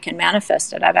so that we can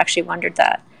manifest it? I've actually wondered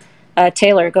that.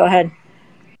 Taylor, go ahead.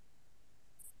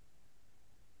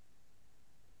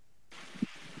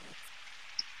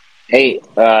 Hey,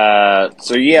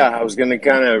 so yeah, I was going to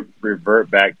kind of revert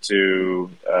back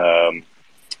to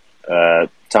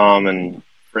Tom and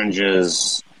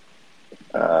Fringe's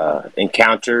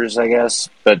encounters, I guess.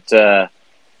 But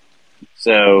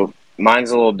so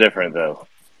mine's a little different, though.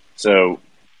 So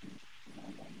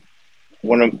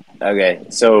when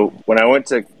I went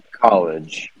to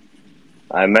college,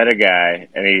 I met a guy,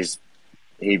 and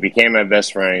he became my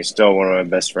best friend. He's still one of my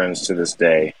best friends to this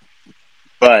day.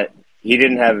 But he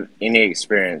didn't have any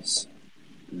experience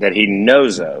that he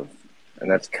knows of,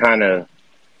 and that's kind of,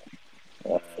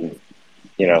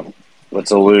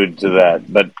 let's allude to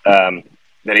that, but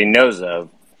that he knows of,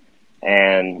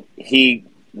 and he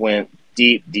went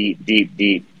deep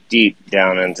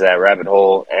down into that rabbit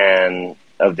hole and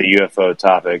of the UFO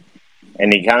topic,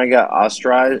 and he kind of got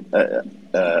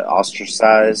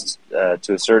ostracized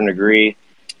to a certain degree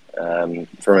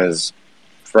from his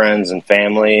friends and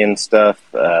family and stuff,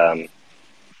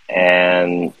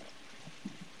 and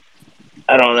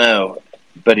I don't know,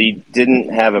 but he didn't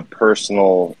have a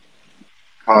personal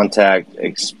contact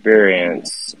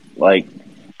experience. Like,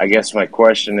 I guess my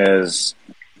question is,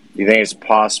 do you think it's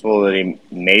possible that he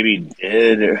maybe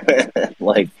did,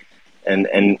 like,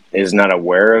 and is not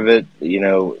aware of it,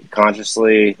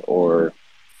 consciously, or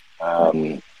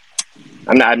I'm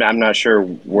not sure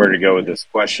where to go with this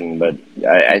question, but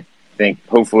I think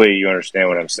hopefully you understand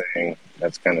what I'm saying.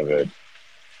 That's kind of it.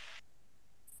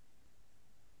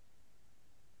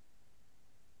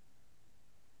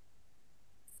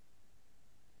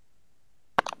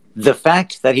 The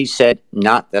fact that he said,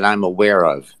 "not that I'm aware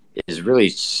of," is really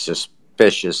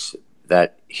suspicious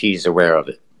that he's aware of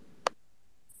it.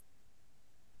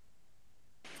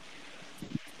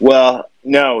 Well,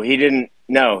 no, he didn't.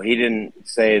 No, he didn't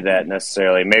say that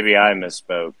necessarily. Maybe I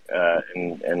misspoke.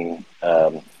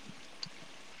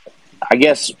 I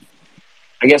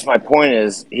guess my point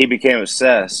is, he became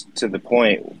obsessed to the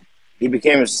point. He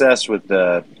became obsessed with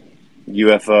the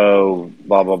UFO,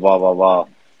 blah blah blah blah blah,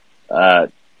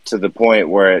 to the point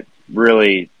where it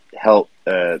really helped,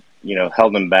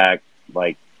 held him back.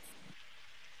 Like,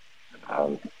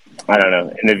 I don't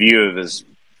know, in the view of his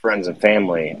friends and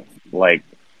family. Like,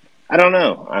 I don't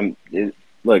know. I'm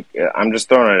just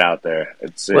throwing it out there.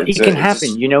 It can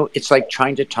happen. It's like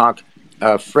trying to talk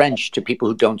French to people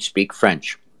who don't speak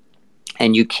French.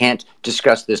 And you can't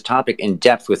discuss this topic in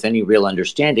depth with any real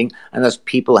understanding unless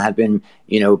people have been,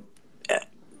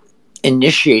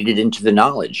 initiated into the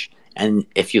knowledge. And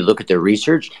if you look at the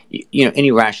research,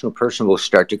 any rational person will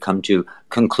start to come to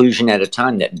conclusion at a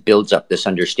time that builds up this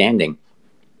understanding.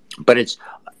 But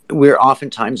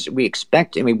we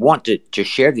expect and we want to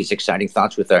share these exciting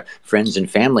thoughts with our friends and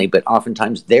family, but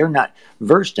oftentimes they're not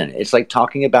versed in it. It's like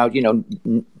talking about,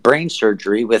 brain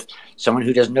surgery with someone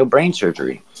who doesn't know brain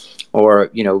surgery, or,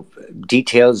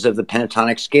 details of the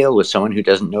pentatonic scale with someone who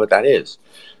doesn't know what that is.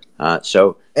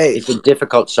 So it's a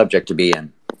difficult subject to be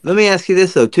in. let me ask you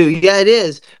this though too. Yeah, it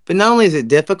is. But not only is it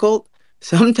difficult,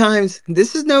 sometimes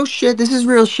this is no shit. This is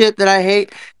real shit that I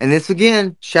hate. And this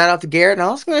again, shout out to Garrett. And I'm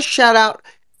also going to shout out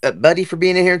Buddy for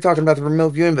being in here and talking about the remote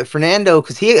viewing. But Fernando,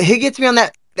 because he gets me on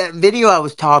that video I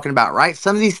was talking about, right?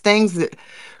 Some of these things that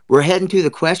we're heading to the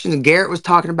questions. And Garrett was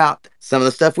talking about some of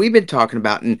the stuff we've been talking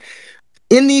about. And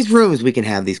in these rooms, we can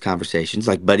have these conversations.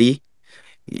 Like Buddy,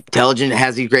 Intelligent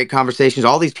has these great conversations.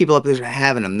 All these people up there are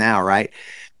having them now, right?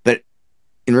 But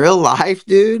in real life,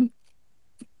 dude.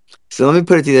 So let me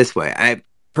put it to you this way. I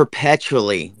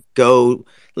perpetually go,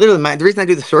 literally, the reason I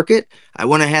do the circuit, I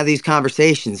want to have these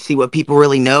conversations, see what people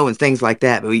really know and things like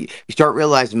that. But you start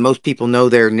realizing most people know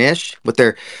their niche,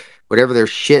 whatever their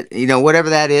shit, whatever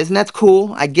that is. And that's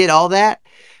cool. I get all that.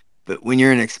 But when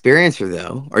you're an experiencer,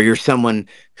 though, or you're someone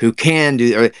who can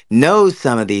do or knows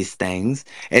some of these things,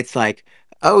 it's like,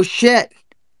 oh shit,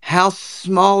 how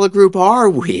small a group are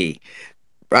we?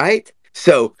 Right?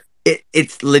 So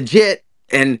it's legit.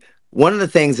 And one of the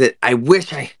things that I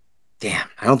wish I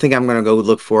don't think I'm going to go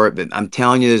look for it, but I'm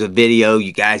telling you, there's a video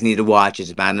you guys need to watch.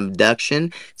 It's about an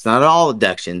abduction. It's not all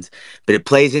abductions, but it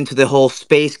plays into the whole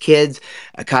Space Kids,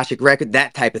 Akashic Record,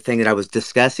 that type of thing that I was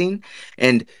discussing.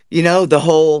 And, the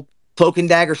whole Cloak and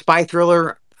Dagger spy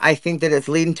thriller, I think that it's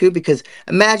leading to, because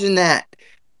imagine that.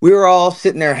 We were all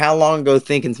sitting there how long ago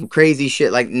thinking some crazy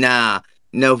shit like, nah,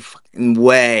 no fucking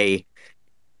way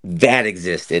that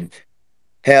existed.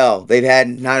 Hell, they've had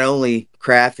not only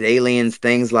crafted aliens,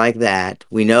 things like that.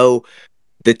 We know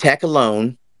the tech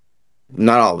alone,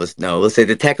 not all of us know, let's say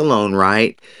the tech alone,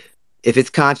 right? If it's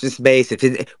conscious based,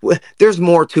 there's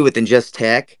more to it than just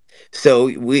tech. So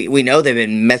we know they've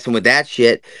been messing with that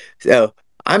shit. So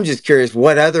I'm just curious,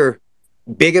 what other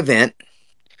big event,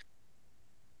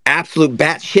 absolute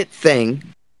batshit thing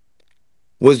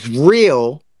was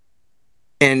real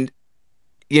and,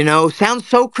 sounds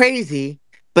so crazy,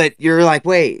 but you're like,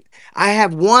 wait, I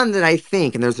have one that I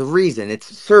think, and there's a reason. It's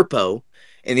Serpo.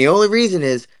 And the only reason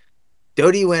is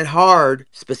Doty went hard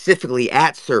specifically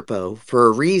at Serpo for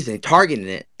a reason, targeting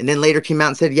it, and then later came out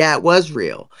and said, yeah, it was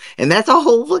real. And that's a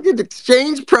whole fucking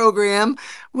exchange program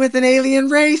with an alien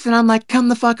race. And I'm like, come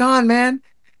the fuck on, man.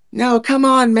 No, come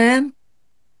on, man.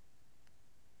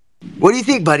 What do you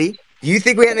think, buddy? Do you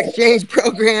think we had an exchange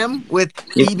program with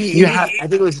I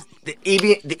think it was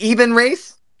the Eben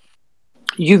race?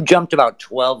 You've jumped about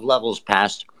 12 levels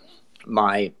past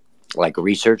my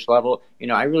research level.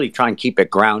 I really try and keep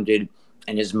it grounded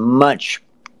and as much,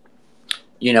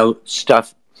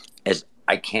 stuff as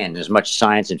I can, as much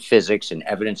science and physics and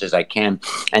evidence as I can.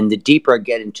 And the deeper I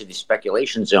get into the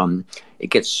speculation zone, it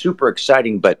gets super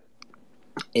exciting, but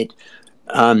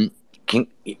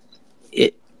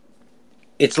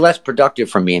it's less productive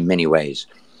for me in many ways.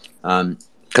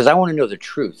 Because I want to know the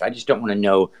truth. I just don't want to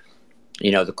know,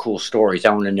 the cool stories.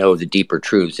 I want to know the deeper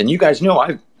truths. And you guys know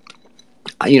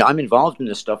I'm involved in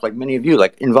this stuff like many of you,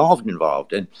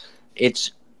 involved. And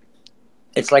it's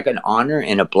like an honor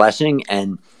and a blessing.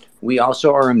 And we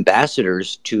also are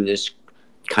ambassadors to this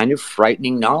kind of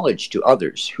frightening knowledge to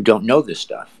others who don't know this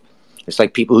stuff. It's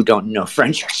like people who don't know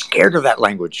French are scared of that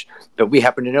language, but we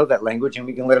happen to know that language and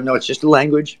we can let them know it's just a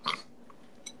language.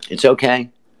 It's okay.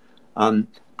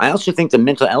 I also think the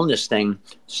mental illness thing,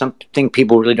 something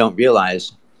people really don't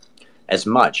realize as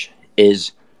much,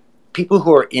 is people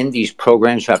who are in these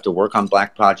programs who have to work on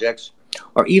black projects,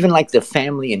 or even like the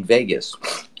family in Vegas,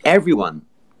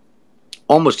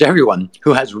 almost everyone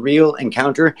who has real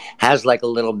encounter has like a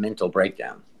little mental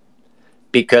breakdown,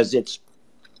 because it's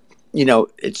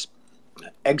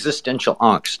existential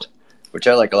angst, which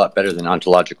I like a lot better than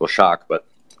ontological shock, but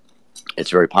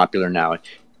it's very popular now.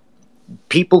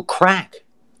 People crack.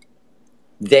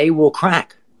 They will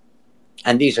crack.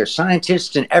 And these are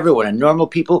scientists and everyone and normal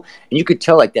people. And you could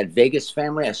tell, like that Vegas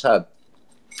family, I saw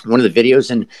one of the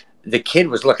videos and the kid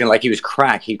was looking like he was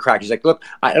cracked. He cracked. He's like, look,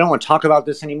 I don't want to talk about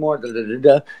this anymore. Da, da, da,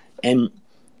 da. And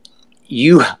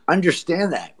you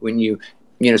understand that when you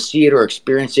see it or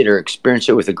experience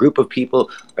it with a group of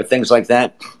people or things like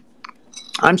that.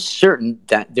 I'm certain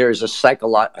that there's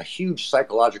a huge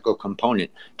psychological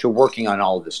component to working on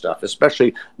all of this stuff,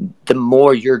 especially the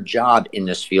more your job in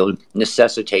this field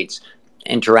necessitates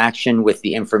interaction with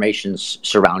the information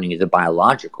surrounding the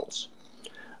biologicals.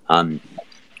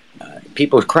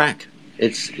 People crack.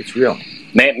 It's real.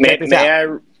 May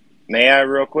I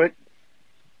real quick?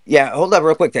 Yeah, hold up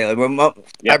real quick, Taylor.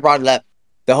 I brought it up.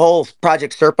 The whole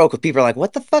Project Serpo, because people are like,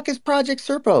 what the fuck is Project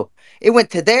Serpo? It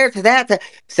went to there, to that.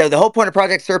 So the whole point of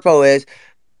Project Serpo is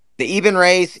the Eben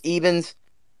race, Ebens,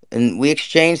 and we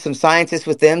exchanged some scientists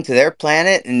with them to their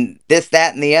planet and this,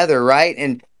 that, and the other, right?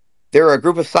 And there are a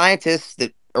group of scientists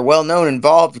that are well known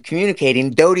involved with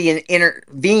communicating, Doty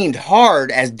intervened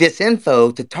hard as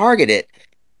disinfo to target it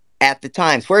at the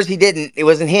time. Whereas he didn't, it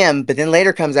wasn't him, but then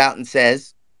later comes out and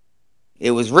says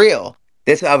it was real.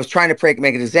 This I was trying to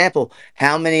make an example.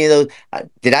 How many of those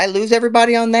did I lose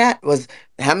everybody on that? Was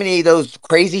how many of those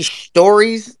crazy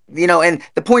stories? And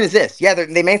the point is this: yeah,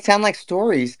 they may sound like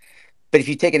stories, but if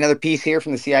you take another piece here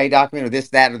from the CIA document, or this,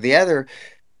 that, or the other,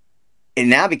 it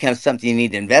now becomes something you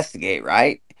need to investigate,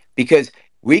 right? Because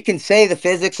we can say the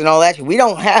physics and all that. We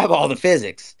don't have all the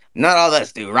physics. Not all of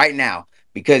us do right now,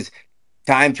 because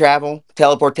time travel,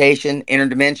 teleportation,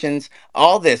 interdimensions,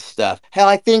 all this stuff. Hell,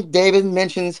 I think David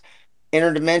mentions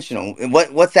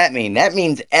interdimensional. What's that mean? That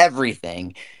means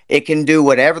everything. It can do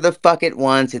whatever the fuck it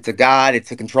wants. It's a god.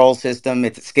 It's a control system.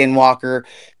 It's a skinwalker.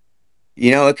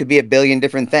 It could be a billion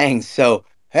different things. So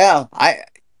hell,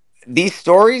 these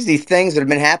stories, these things that have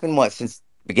been happening since the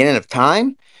beginning of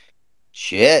time.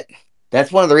 Shit,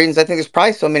 that's one of the reasons I think there's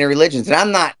probably so many religions, and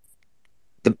I'm not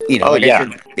I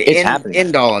said, the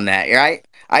end all on that, right?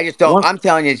 I just don't. I'm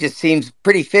telling you, it just seems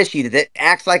pretty fishy that it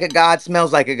acts like a god,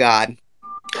 smells like a god.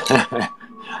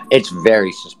 It's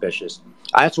very suspicious.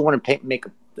 I also want to make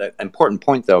an important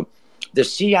point, though. The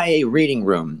CIA reading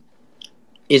room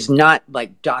is not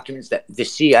like documents that the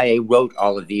CIA wrote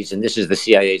all of these, and this is the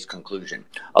CIA's conclusion.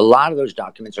 A lot of those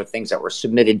documents are things that were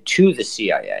submitted to the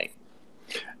CIA.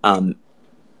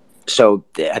 So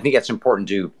I think that's important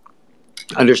to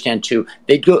understand, too.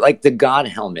 They go like the God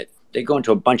helmet. They go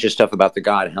into a bunch of stuff about the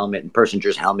God helmet and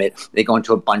Persinger's helmet. They go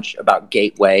into a bunch about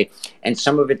Gateway, and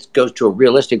some of it goes to a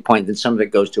realistic point, and some of it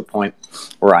goes to a point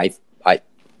where I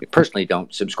personally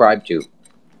don't subscribe to.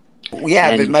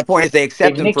 Yeah, but my point is they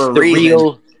accept them for a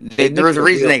reason. There's a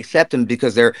reason they accept them,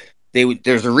 because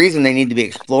there's a reason they need to be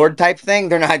explored type thing.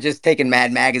 They're not just taking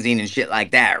Mad Magazine and shit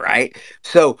like that, right?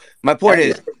 So my point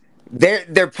is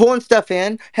they're pulling stuff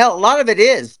in. Hell, a lot of it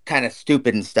is kind of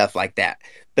stupid and stuff like that.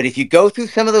 But if you go through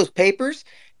some of those papers,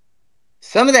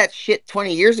 some of that shit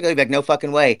 20 years ago, you'd be like, no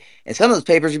fucking way. And some of those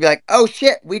papers, you'd be like, oh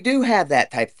shit, we do have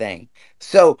that type thing.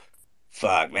 So,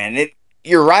 fuck, man.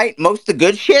 You're right. Most of the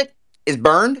good shit is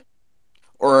burned,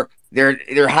 or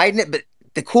they're hiding it. But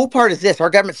the cool part is this: our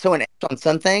government's so inept on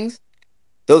some things.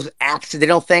 Those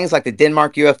accidental things like the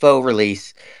Denmark UFO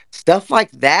release, stuff like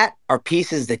that are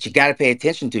pieces that you got to pay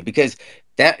attention to, because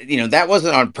that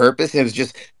wasn't on purpose. It was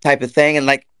just type of thing. And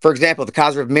like, for example, the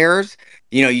Cosgrove mirrors,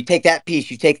 you take that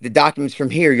piece, you take the documents from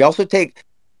here. You also take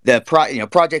the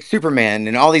Project Superman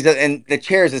and all these other, and the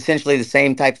chair is essentially the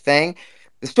same type thing.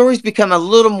 The stories become a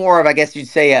little more of, I guess you'd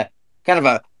say, a kind of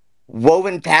a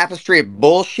woven tapestry of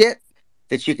bullshit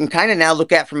that you can kind of now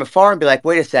look at from afar and be like,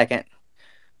 wait a second.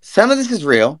 Some of this is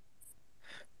real.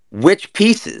 Which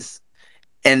pieces?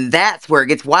 And that's where it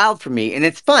gets wild for me. And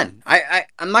it's fun.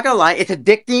 I'm not going to lie. It's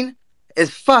addicting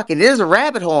as fuck. And it is a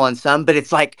rabbit hole on some, but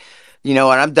it's like, and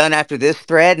I'm done after this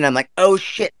thread. And I'm like, oh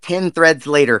shit, 10 threads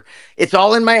later. It's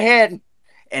all in my head.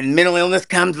 And mental illness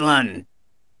comes London.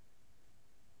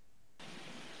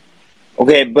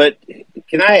 Okay, but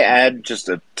can I add just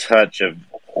a touch of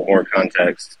more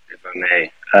context, if I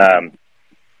may?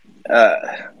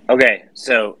 Okay,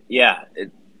 so yeah,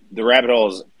 the rabbit hole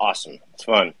is awesome. It's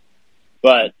fun.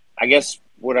 But I guess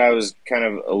what I was kind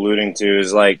of alluding to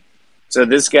is like, so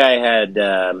this guy had,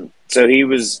 so he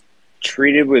was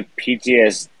treated with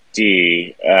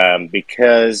PTSD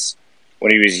because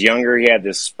when he was younger, he had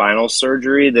this spinal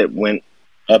surgery that went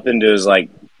up into his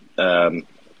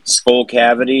skull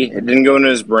cavity. It didn't go into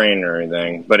his brain or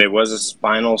anything, but it was a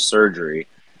spinal surgery.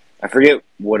 I forget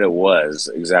what it was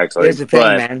exactly. Here's the thing,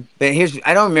 man. But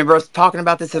I don't remember us talking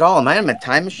about this at all. Am I in a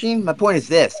time machine? My point is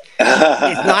this: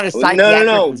 it's not a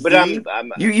psychiatric disease. But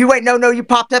I'm you wait. No, you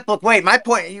popped up. Look, wait. My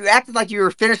point. You acted like you were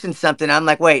finishing something. I'm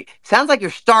like, wait. Sounds like you're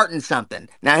starting something.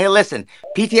 Now, here, listen.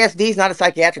 PTSD is not a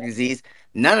psychiatric disease.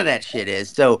 None of that shit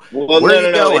is. So where are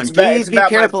you going? Please be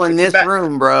careful in this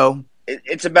room, bro.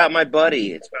 It's about my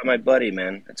buddy. It's about my buddy,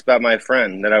 man. It's about my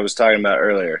friend that I was talking about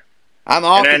earlier. I'm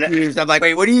all confused. I'm like,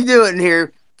 wait, what are you doing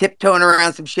here? Tiptoeing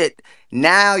around some shit.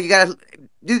 Now you gotta.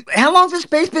 Dude, how long's this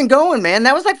space been going, man?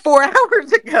 That was like 4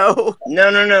 hours ago.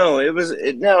 No. It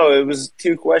was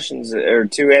 2 questions or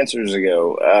 2 answers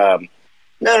ago.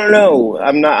 No.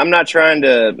 I'm not trying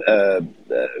to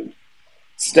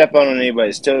step on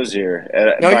anybody's toes here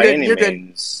No, by you're good. any You're good.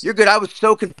 means. You're good. I was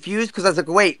so confused because I was like,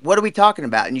 wait, what are we talking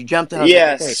about? And you jumped in. I was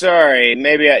Yeah, like, okay. sorry.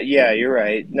 Maybe. Yeah, you're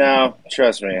right. No,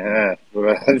 trust me.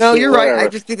 No, you're right. I Whatever.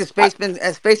 just think the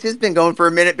space has been going for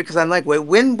a minute because I'm like, wait,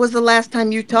 when was the last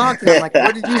time you talked? And I'm like,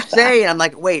 what did you say? And I'm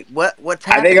like, wait, what's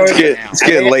I think happening I was. right now? It's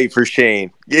getting late for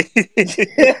Shane.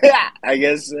 I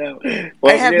guess so. I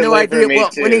Well, it's have getting no late for idea. me Well,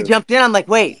 when he too. jumped in, I'm like,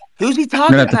 wait, who's he I'm gonna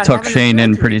talking have to about tuck having a Shane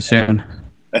in surgery? pretty soon.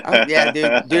 Yeah,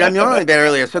 dude, I'm normally a bit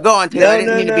earlier. So go on, Taylor. I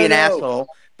didn't mean to be an asshole,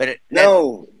 but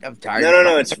I'm tired.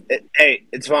 No. Hey,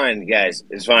 it's fine, guys.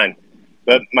 It's fine.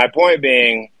 But my point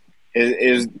being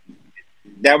is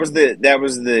that was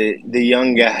the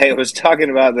young guy I was talking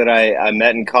about that I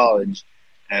met in college,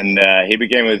 and he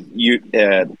became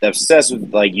obsessed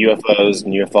with like UFOs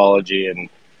and ufology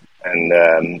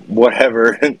and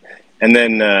whatever, and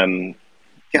then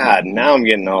God, now I'm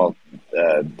getting all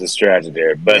distracted here.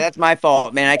 Yeah, But that's my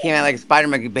fault, man. I came out like a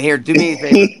Spider-Man. But here, do me a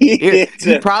favor. Here,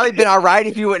 you'd probably been all right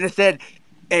if you wouldn't have said,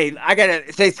 "Hey, I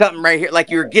gotta say something right here." Like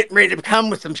you were getting ready to come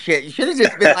with some shit. You should have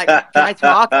just been like, "Can I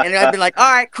talk?" And I'd been like,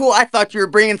 "All right, cool." I thought you were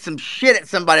bringing some shit at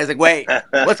somebody. I was like, "Wait,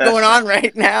 what's going on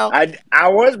right now?" I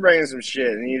was bringing some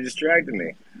shit, and you distracted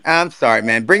me. I'm sorry,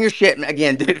 man. Bring your shit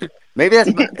again, dude. Maybe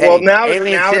that's Well, hey, now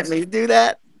alien sent it's me to do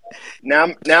that. now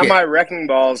Shit. my wrecking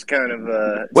ball is kind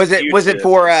of Was it skewed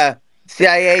for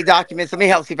CIA documents? Let me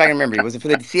help see if I can remember. Was it for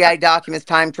the CIA documents,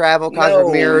 time travel,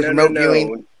 cosmic mirrors, remote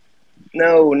viewing?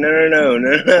 No.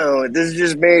 This is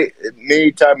just me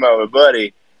talking about my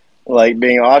buddy, like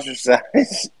being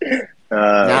ostracized.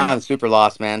 Now I'm super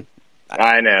lost, man.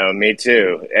 I know, me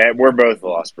too. We're both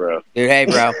lost, bro. Dude, hey,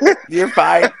 bro, you're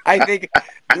fine. I think.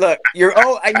 Look, your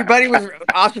buddy was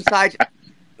ostracized.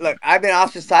 Look, I've been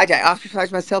ostracized. I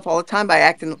ostracize myself all the time by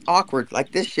acting awkward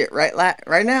like this shit right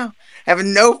now,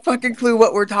 having no fucking clue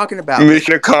what we're talking about.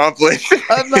 Mission accomplished.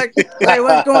 I'm like, wait,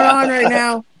 what's going on right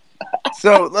now?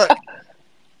 So look,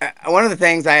 one of the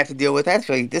things I have to deal with,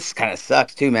 actually, this kind of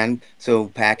sucks too, man. So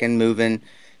packing, moving,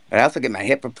 but I also get my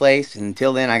hip replaced. And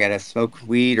until then, I gotta smoke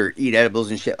weed or eat edibles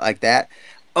and shit like that.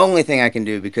 Only thing I can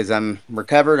do because I'm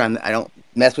recovered. I don't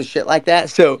mess with shit like that.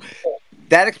 So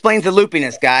that explains the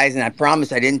loopiness, guys. And I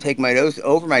promise I didn't take my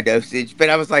dosage. But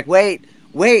I was like, wait,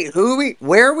 where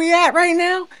are we at right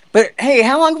now? But hey,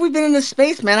 how long have we been in this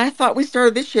space, man? I thought we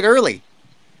started this shit early.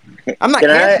 I'm not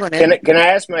canceling it. Can I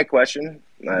ask my question?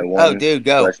 My one dude,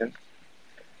 go. question.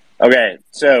 Okay,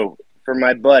 so for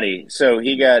my buddy, so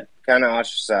he got kind of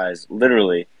ostracized,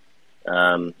 literally.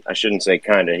 I shouldn't say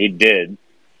kind of. He did.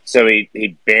 So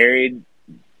he buried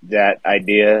that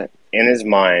idea in his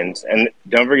mind, and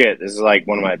don't forget, this is like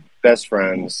one of my best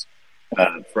friends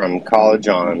from college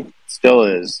on. Still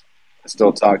is. I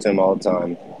still talk to him all the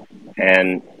time,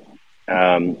 and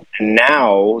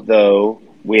now though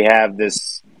we have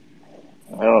this,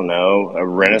 I don't know, a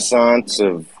renaissance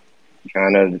of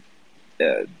kind of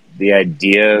the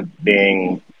idea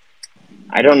being,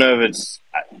 I don't know if it's,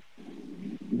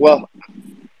 well,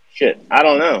 shit, I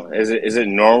don't know. Is it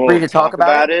normal Free to talk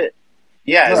about it?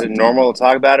 Yeah, Look, is it normal to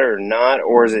talk about it or not,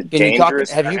 or is it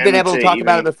dangerous? Have you been able to talk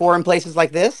about it before in places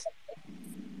like this?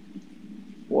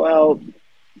 Well,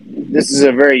 this is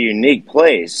a very unique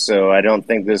place, so I don't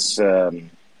think this.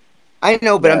 I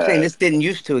know, but I'm saying this didn't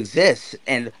used to exist,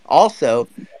 and also,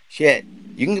 shit,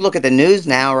 you can look at the news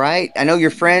now, right? I know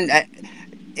your friend.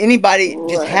 Anybody,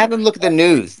 just have them look at the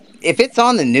news. If it's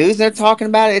on the news and they're talking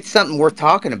about it, it's something worth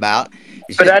talking about.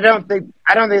 But I don't think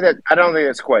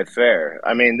that's quite fair.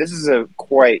 I mean, this is a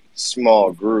quite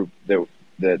small group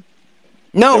that.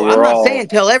 No, I'm not saying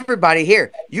tell everybody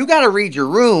here. You got to read your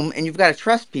room and you've got to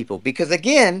trust people because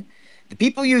again, the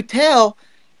people you tell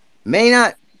may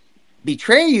not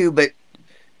betray you, but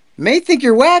may think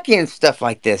you're wacky and stuff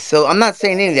like this. So I'm not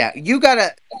saying any of that.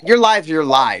 Your lives are your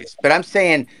lives, but I'm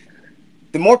saying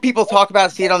the more people talk about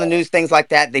it, see it on the news, things like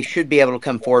that, they should be able to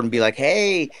come forward and be like,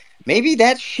 hey, maybe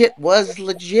that shit was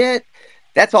legit.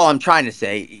 That's all I'm trying to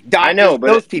say. I know, but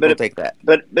those people take that.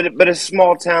 But a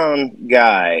small town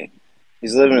guy,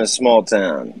 he's living in a small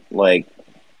town,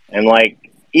 and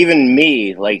even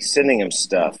me, like sending him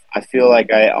stuff, I feel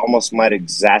like I almost might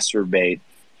exacerbate,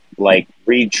 like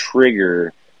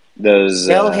re-trigger those.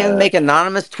 Tell him make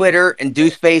anonymous Twitter and do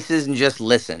spaces and just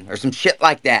listen or some shit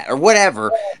like that or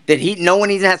whatever that no one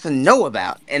even has to know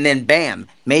about. And then bam,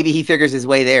 maybe he figures his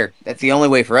way there. That's the only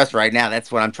way for us right now.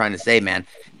 That's what I'm trying to say, man.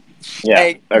 Yeah.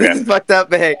 Hey, this is fucked up.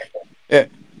 But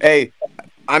hey,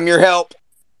 I'm your help.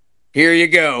 Here you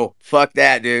go. Fuck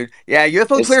that, dude. Yeah,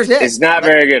 UFO Twitter's it. It's not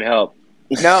very good help.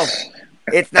 No,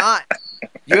 it's not.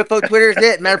 UFO Twitter's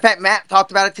it. Matter of fact, Matt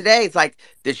talked about it today. It's like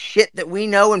the shit that we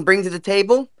know and bring to the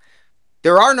table.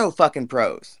 There are no fucking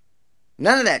pros.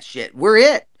 None of that shit. We're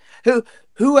it.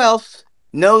 Who else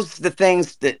knows the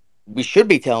things that we should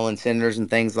be telling senators and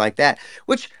things like that?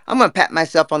 Which I'm gonna pat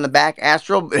myself on the back,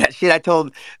 Astral. That shit I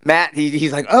told Matt.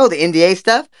 He's like, oh, the NDA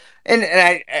stuff, and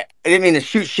I didn't mean to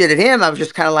shoot shit at him. I was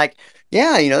just kind of like,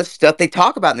 yeah, stuff they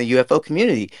talk about in the UFO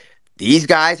community. These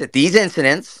guys at these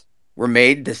incidents were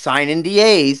made to sign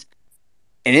NDAs,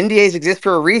 and NDAs exist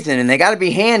for a reason, and they got to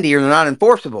be handy or they're not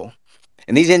enforceable.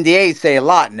 And these NDAs say a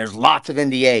lot, and there's lots of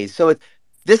NDAs. So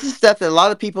this is stuff that a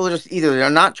lot of people are just either they're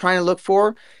not trying to look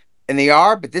for, and they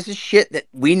are, but this is shit that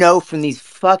we know from these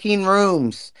fucking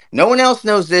rooms. No one else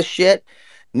knows this shit.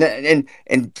 And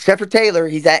except for Taylor,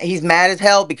 he's mad as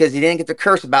hell because he didn't get to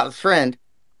curse about his friend.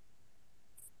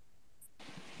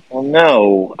 Well,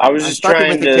 no, I was just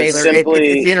trying to Taylor. simply.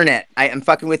 It's the internet. I'm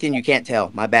fucking with you, and you can't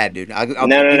tell. My bad, dude. I'll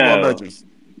No. more emojis.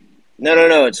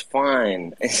 No, it's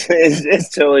fine. It's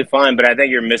totally fine, but I think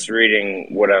you're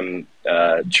misreading what I'm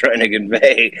trying to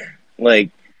convey. Like,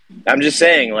 I'm just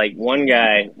saying, like, one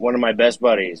of my best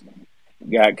buddies,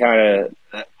 got kind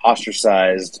of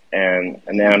ostracized, and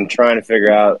then I'm trying to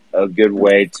figure out a good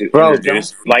way to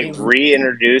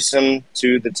reintroduce him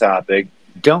to the topic.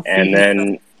 Don't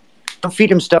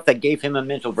feed him stuff that gave him a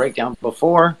mental breakdown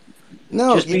before.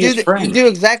 No, you do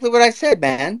exactly what I said,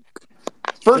 man.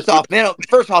 First off,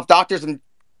 doctors, and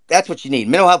that's what you need.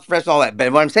 Mental health professionals, all that.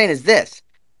 But what I'm saying is this.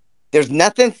 There's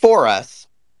nothing for us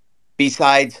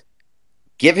besides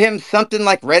give him something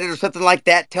like Reddit or something like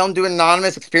that. Tell him to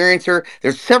anonymous experiencer.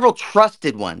 There's several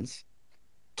trusted ones,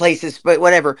 places, but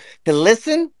whatever, to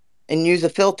listen and use a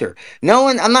filter.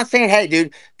 I'm not saying, hey,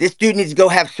 dude, this dude needs to go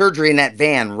have surgery in that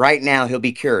van right now. He'll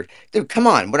be cured. Dude, come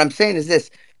on. What I'm saying is this.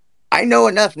 I know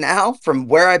enough now from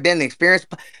where I've been, the experience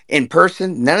in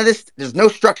person. None of this, there's no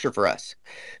structure for us.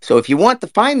 So if you want to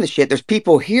find the shit, there's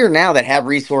people here now that have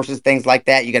resources, things like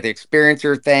that. You got the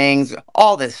experiencer things,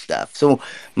 all this stuff. So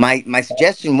my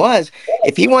suggestion was,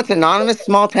 if he wants anonymous,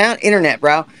 small town, internet,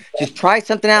 bro, just try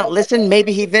something out. Listen,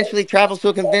 maybe he eventually travels to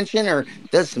a convention or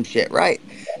does some shit, right?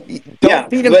 Don't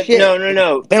feed him shit.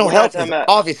 No. Mental health is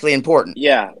obviously important.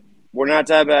 Yeah, we're not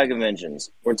talking about conventions.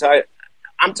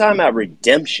 I'm talking about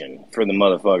redemption for the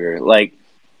motherfucker. Like,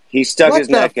 he stuck his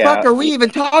neck out. What the fuck are we even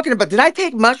talking about? Did I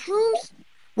take mushrooms?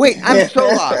 Wait, I'm so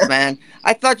lost, man.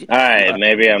 I thought. All right,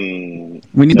 maybe I'm.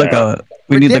 We need like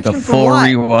a full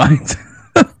rewind.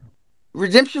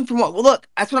 Redemption from what? Well, look,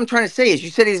 that's what I'm trying to say. Is you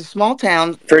said he's a small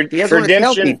town. For he doesn't want to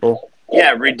tell people.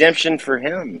 Yeah, redemption for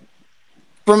him.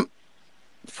 From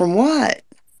what?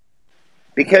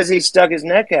 Because he stuck his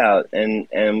neck out and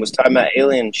was talking about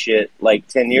alien shit like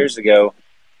 10 years ago.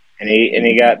 And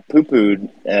he got poo-pooed.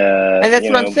 And that's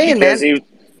what I'm saying, man.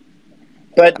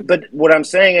 But what I'm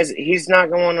saying is he's not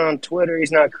going on Twitter.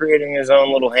 He's not creating his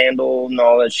own little handle and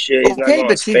all that shit. He's not going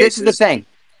on see, this is the thing.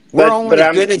 We're only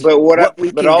as good as what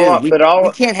we can do. We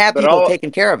can't have people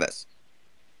taking care of us.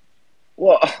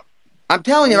 Well, I'm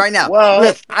telling you right now. Well,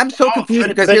 listen, I'm so confused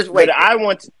because here's wait. But I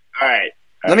want to, all right.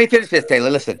 Let me finish this, Taylor.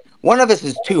 Listen, one of us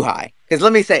is too high. Because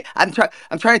let me say, I'm trying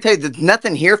to tell you, there's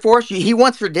nothing here for us. He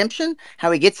wants redemption. How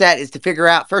he gets that is to figure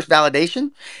out first validation,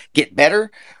 get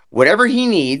better, whatever he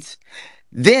needs.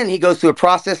 Then he goes through a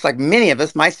process like many of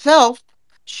us, myself.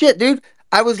 Shit, dude,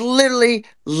 I was literally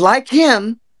like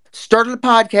him, started a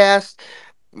podcast,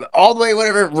 all the way,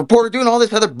 whatever, reporter, doing all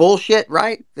this other bullshit,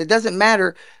 right? It doesn't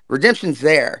matter. Redemption's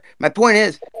there. My point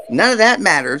is, none of that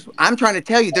matters. I'm trying to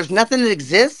tell you, there's nothing that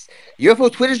exists.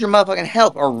 UFO Twitter's your motherfucking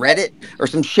help, or Reddit, or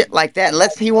some shit like that.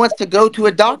 Unless he wants to go to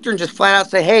a doctor and just flat out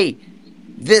say, hey,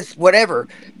 this, whatever.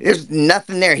 There's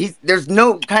nothing there. There's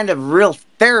no kind of real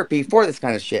therapy for this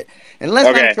kind of shit.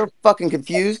 Unless I'm so fucking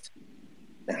confused.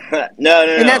 No.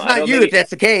 And that's not you if that's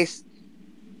the case.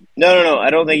 No. I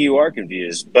don't think you are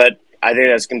confused, but I think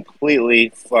that's completely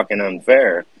fucking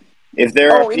unfair. If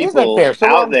there are people out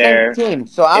there,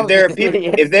 if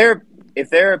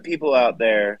there are people out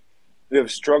there who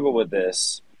have struggled with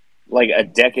this like a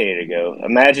decade ago,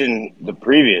 imagine the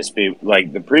previous people,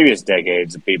 like the previous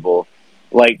decades of people,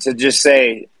 like to just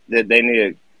say that they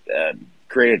need to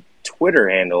create a Twitter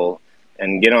handle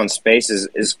and get on Spaces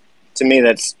is to me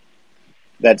that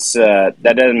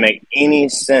doesn't make any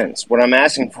sense. What I'm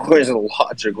asking for is a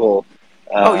logical.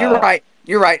 You're right.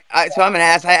 You're right. So I'm an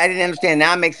ass. I didn't understand.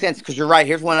 Now it makes sense because you're right.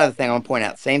 Here's one other thing I want to point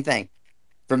out. Same thing.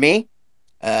 For me,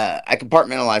 I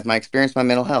compartmentalize my experience, my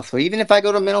mental health. So even if I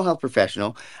go to a mental health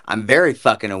professional, I'm very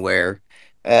fucking aware.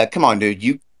 Come on,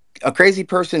 dude. A crazy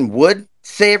person would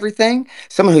say everything.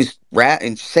 Someone who's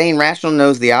insane, rational,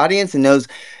 knows the audience and knows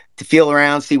to feel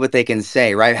around, see what they can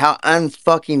say, right? How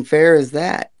unfucking fair is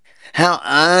that? How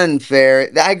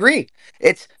unfair. I agree.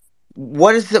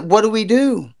 What do we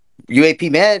do?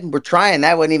 UAP Med, we're trying.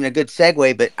 That wasn't even a good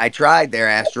segue, but I tried there,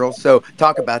 Astral. So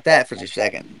talk about that for just a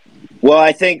second. Well,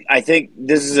 I think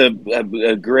this is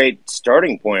a great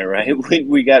starting point, right?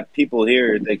 We got people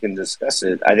here that can discuss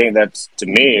it. I think that's, to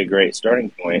me, a great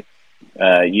starting point.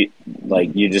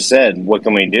 Like you just said, what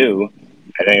can we do?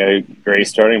 I think a great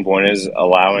starting point is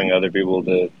allowing other people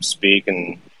to speak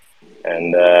and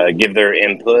give their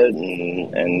input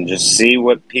and just see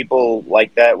what people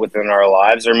like that within our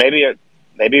lives, or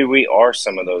maybe we are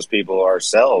some of those people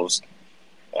ourselves.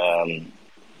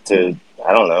 To,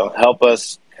 I don't know, help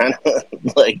us kind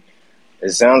of like, it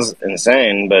sounds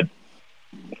insane, but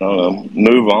I don't know,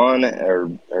 move on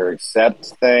or accept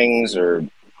things or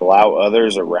allow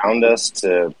others around us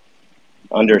to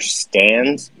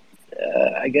understand.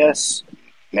 I guess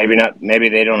maybe not. Maybe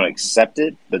they don't accept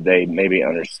it, but they maybe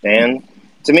understand.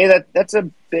 To me, that's a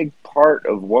big part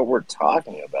of what we're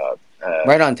talking about.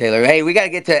 Right on, Taylor. Hey, we got to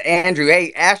get to Andrew.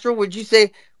 Hey, Astral, would you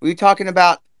say, were you talking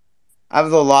about? I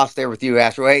was a little lost there with you,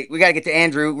 Astral. Hey, we got to get to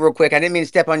Andrew real quick. I didn't mean to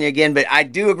step on you again, but I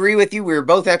do agree with you. We were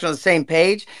both actually on the same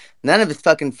page. None of it's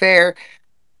fucking fair.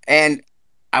 And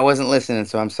I wasn't listening,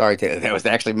 so I'm sorry, Taylor. That was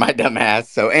actually my dumb ass.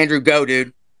 So, Andrew, go,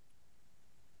 dude.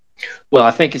 Well,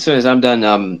 I think as soon as I'm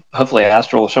done, hopefully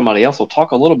Astral or somebody else will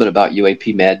talk a little bit about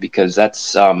UAP Med, because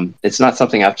that's it's not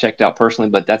something I've checked out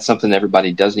personally, but that's something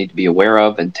everybody does need to be aware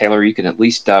of. And Taylor, you can at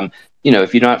least,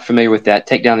 if you're not familiar with that,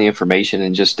 take down the information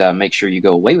and just make sure you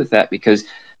go away with that, because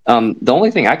the only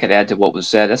thing I could add to what was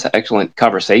said, that's an excellent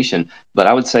conversation, but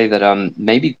I would say that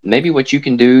maybe what you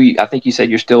can do, I think you said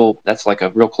that's like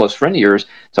a real close friend of yours,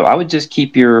 so I would just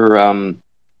keep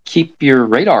your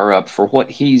radar up for what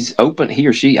he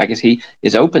or she, I guess he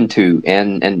is open to,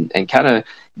 and kind of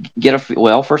get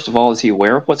first of all, is he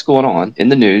aware of what's going on in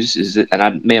the news? And I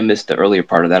may have missed the earlier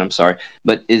part of that, I'm sorry,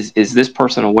 but is this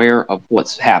person aware of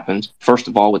what's happened, first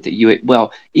of all, with the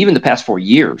even the past 4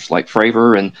 years, like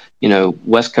Fravor and,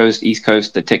 West Coast, East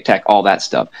Coast, the Tic Tac, all that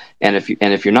stuff. And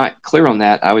if you're not clear on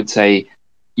that, I would say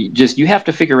you have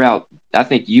to figure out. I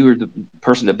think you are the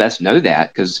person to best know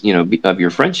that, because of your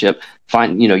friendship.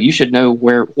 You should know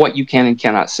what you can and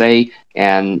cannot say,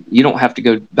 and you don't have to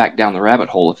go back down the rabbit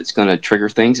hole if it's going to trigger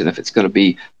things, and if it's going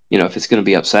to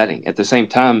be upsetting. At the same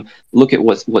time, look at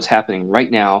what's happening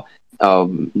right now,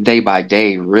 day by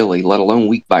day, really, let alone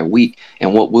week by week,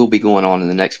 and what will be going on in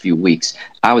the next few weeks.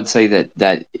 I would say that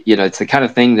it's the kind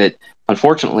of thing that,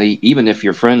 unfortunately, even if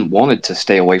your friend wanted to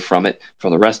stay away from it for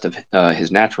the rest of his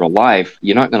natural life,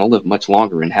 you're not going to live much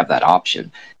longer and have that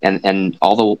option. And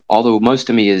although most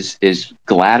of me is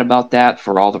glad about that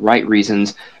for all the right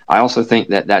reasons, I also think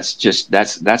that's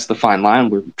the fine line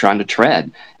we're trying to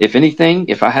tread. If anything,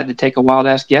 if I had to take a wild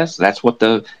ass guess, that's what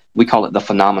we call it, the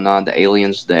phenomenon, the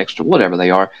aliens, the extra, whatever they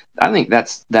are. I think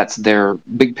that's their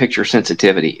big picture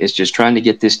sensitivity. It's just trying to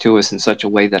get this to us in such a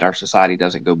way that our society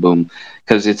doesn't go boom,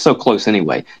 because it's so close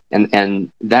anyway.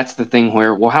 And that's the thing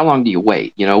where, well, how long do you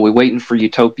wait? We're waiting for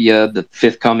utopia, the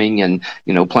fifth coming, and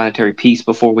planetary peace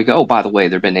before we go, oh, by the way,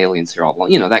 there've been aliens here all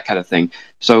along, that kind of thing.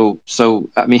 So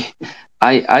I mean,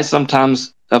 I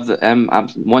sometimes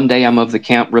one day I'm of the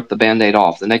camp, rip the Band-Aid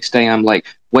off. The next day I'm like,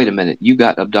 wait a minute, you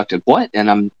got abducted, what? And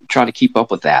I'm trying to keep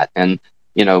up with that. And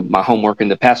my homework in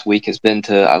the past week has been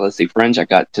to let's see, Fringe, I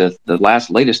got to the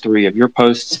latest 3 of your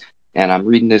posts, and I'm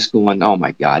reading this going, oh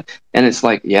my God. And it's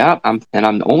like, yeah, I'm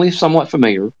only somewhat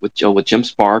familiar with Jim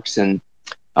Sparks, and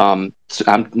I'm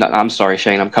sorry,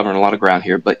 Shane, I'm covering a lot of ground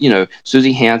here, but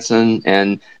Susie Hansen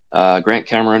and Grant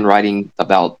Cameron writing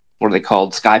about what are they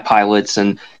called, sky pilots,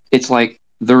 and it's like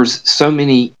there's so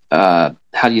many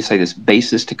how do you say this,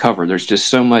 bases to cover. There's just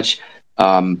so much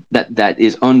that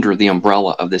is under the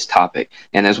umbrella of this topic,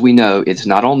 and as we know, it's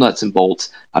not all nuts and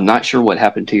bolts. I'm not sure what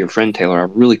happened to your friend Taylor. I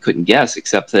really couldn't guess,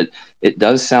 except that it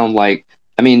does sound like,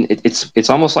 I mean, it's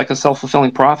almost like a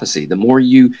self-fulfilling prophecy. The more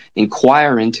you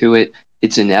inquire into it,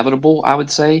 it's inevitable, I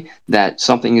would say, that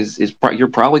something you're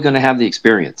probably going to have the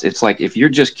experience. It's like, if you're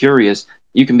just curious,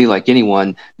 you can be like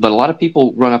anyone, but a lot of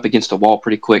people run up against a wall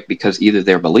pretty quick, because either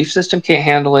their belief system can't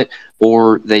handle it,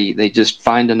 or they just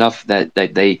find enough that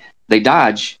they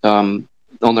dodge on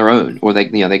their own, or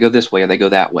they go this way or they go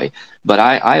that way. But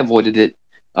I avoided it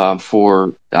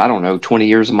for, I don't know, 20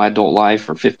 years of my adult life,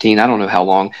 or 15, I don't know how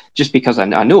long, just because I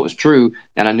knew it was true,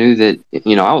 and I knew that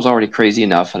I was already crazy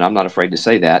enough, and I'm not afraid to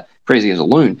say that, crazy as a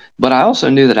loon, but I also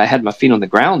knew that I had my feet on the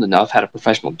ground enough, had a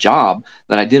professional job,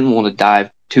 that I didn't want to dive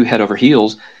too head over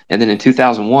heels. And then in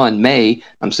 2001 May,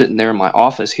 I'm sitting there in my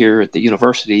office here at the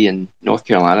university in North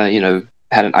Carolina,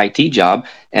 had an IT job,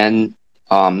 and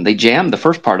They jammed the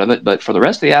first part of it, but for the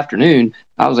rest of the afternoon,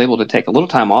 I was able to take a little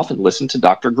time off and listen to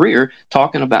Dr. Greer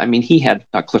talking about. I mean, he had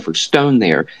Clifford Stone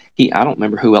there. I don't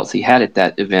remember who else he had at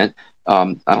that event.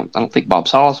 I don't think Bob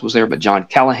Salas was there, but John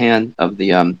Callahan of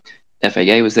the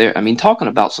FAA was there. I mean, talking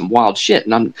about some wild shit,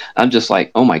 and I'm just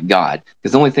like, oh my god,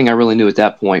 because the only thing I really knew at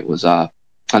that point was I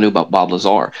knew about Bob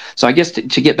Lazar. So I guess to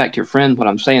get back to your friend, what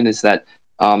I'm saying is that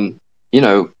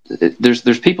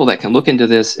there's people that can look into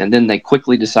this and then they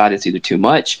quickly decide it's either too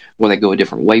much or they go a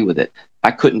different way with it. I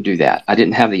couldn't do that. I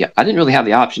didn't really have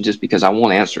the option, just because I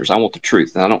want answers. I want the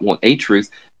truth, and I don't want a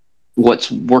truth.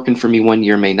 What's working for me one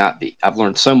year may not be. I've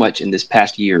learned so much in this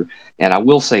past year, and I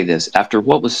will say this: after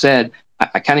what was said,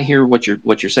 I kind of hear what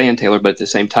you're saying, Taylor. But at the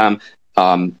same time,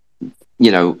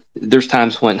 there's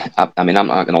times when I'm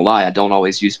not going to lie. I don't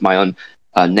always use my own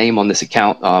name on this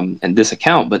account and this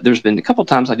account, but there's been a couple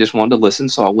times I just wanted to listen,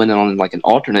 so I went on like an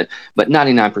alternate. But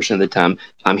 99% of the time,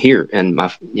 I'm here, and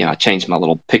I changed my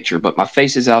little picture, but my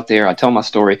face is out there. I tell my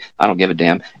story. I don't give a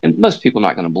damn, and most people are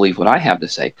not going to believe what I have to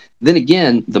say. Then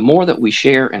again, the more that we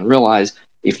share and realize,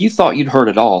 if you thought you'd heard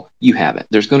it all, you haven't.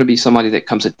 There's going to be somebody that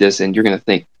comes at this, and you're going to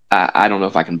think, I don't know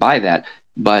if I can buy that,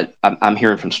 but I'm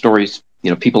hearing from stories.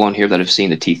 People on here that have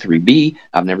seen a T3B.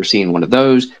 I've never seen one of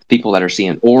those. People that are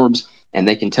seeing orbs, and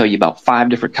they can tell you about 5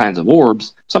 different kinds of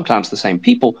orbs, sometimes the same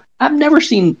people. I've never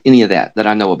seen any of that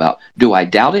I know about. Do I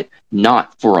doubt it?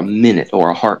 Not for a minute or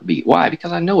a heartbeat. Why?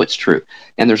 Because I know it's true.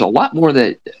 And there's a lot more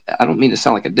that, I don't mean to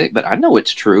sound like a dick, but I know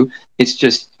it's true. It's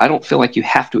just, I don't feel like you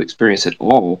have to experience it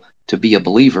all to be a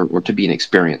believer or to be an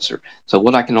experiencer. So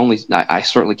what I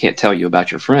certainly can't tell you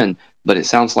about your friend, but it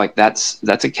sounds like that's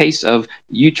a case of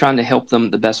you trying to help them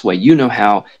the best way you know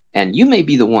how. And you may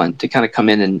be the one to kind of come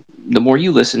in, and the more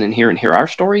you listen and hear our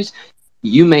stories,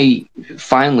 you may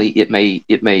finally,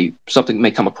 something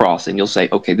may come across, and you'll say,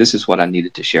 okay, this is what I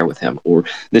needed to share with him, or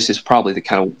this is probably the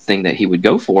kind of thing that he would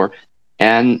go for.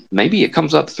 And maybe it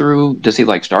comes up through, does he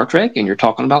like Star Trek? And you're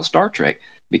talking about Star Trek,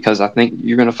 because I think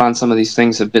you're going to find some of these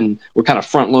things we're kind of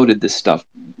front loaded this stuff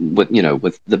with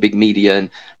the big media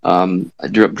and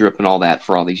drip and all that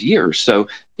for all these years. So,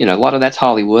 a lot of that's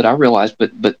Hollywood, I realize,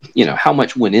 but how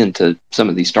much went into some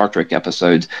of these Star Trek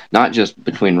episodes, not just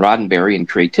between Roddenberry and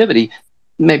creativity.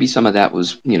 Maybe some of that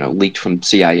was, leaked from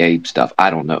CIA stuff. I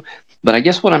don't know. But I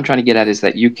guess what I'm trying to get at is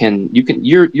that you're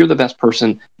the best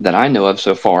person that I know of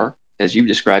so far, as you've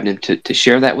described him, to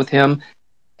share that with him.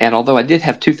 And although I did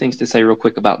have 2 things to say real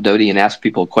quick about Doty and ask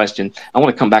people a question, I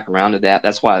want to come back around to that.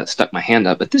 That's why I stuck my hand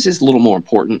up. But this is a little more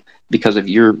important because of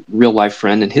your real life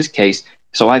friend in his case.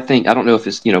 So I don't know if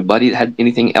it's, Buddy had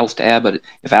anything else to add, but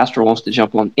if Astro wants to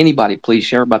jump on, anybody, please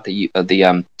share about the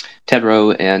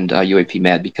TEDRO and UAP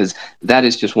Mad, because that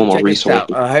is just one more resource.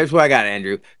 Here's what I got,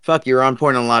 Andrew. Fuck, you're on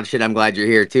point on a lot of shit. I'm glad you're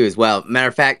here too as well. Matter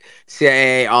of fact,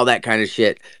 CIA, all that kind of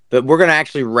shit. But we're going to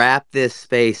actually wrap this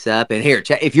space up. And here,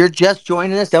 if you're just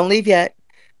joining us, don't leave yet,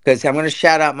 because I'm going to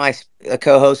shout out my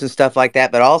co-hosts and stuff like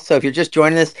that. But also, if you're just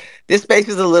joining us, this space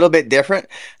is a little bit different.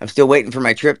 I'm still waiting for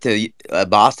my trip to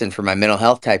Boston for my mental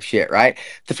health type shit, right?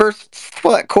 The first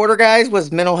quarter, guys,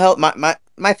 was mental health.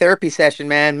 My therapy session,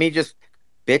 man. Me just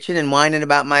bitching and whining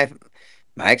about my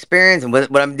experience and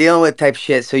what I'm dealing with type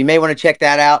shit. So you may want to check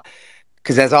that out,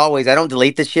 because as always, I don't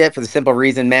delete the shit for the simple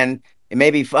reason, man, it may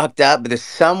be fucked up, but there's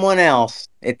someone else,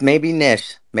 it may be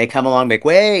niche, may come along and be like,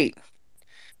 wait,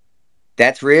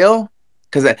 that's real?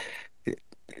 Because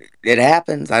it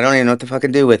happens. I don't even know what to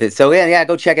fucking do with it. So yeah,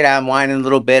 go check it out. I'm whining a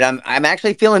little bit. I'm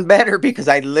actually feeling better, because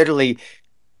I literally,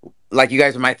 like, you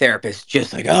guys are my therapist,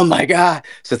 just like, oh my God.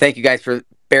 So thank you guys for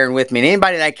bearing with me. And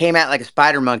anybody that came out like a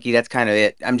spider monkey, that's kind of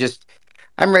it.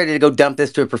 I'm ready to go dump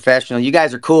this to a professional. You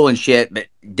guys are cool and shit, but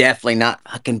definitely not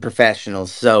fucking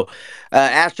professionals. So,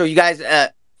 Astro, you guys,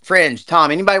 Fringe,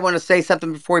 Tom, anybody want to say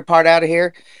something before we part out of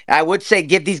here? I would say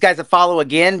give these guys a follow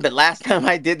again, but last time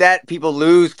I did that, people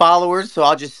lose followers. So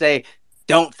I'll just say,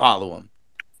 don't follow them.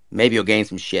 Maybe you'll gain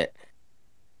some shit.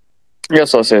 I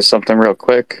guess I'll say something real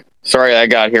quick. Sorry I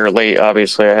got here late.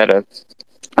 Obviously, I had a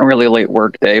really late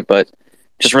work day, but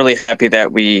just really happy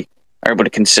that we are able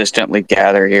to consistently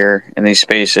gather here in these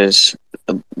spaces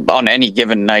on any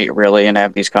given night, really, and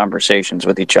have these conversations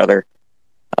with each other.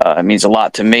 It means a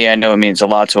lot to me. I know it means a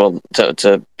lot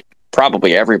to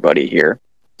probably everybody here,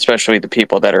 especially the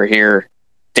people that are here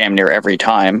damn near every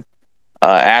time.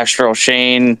 Astral,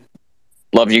 Shane,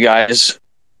 love you guys.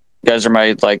 You guys are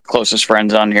my closest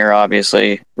friends on here,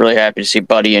 obviously. Really happy to see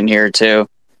Buddy in here, too.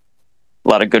 A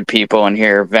lot of good people in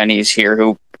here. Venny's here,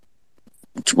 who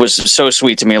was so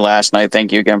sweet to me last night.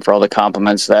 Thank you again for all the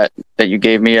compliments that you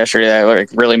gave me yesterday.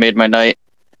 That really made my night.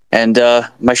 And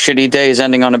my shitty day is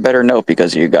ending on a better note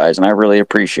because of you guys, and I really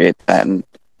appreciate that. And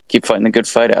keep fighting the good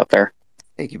fight out there.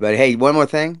 Thank you, buddy. Hey, one more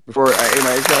thing before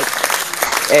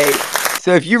hey,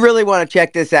 so if you really want to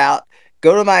check this out,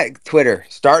 go to my Twitter,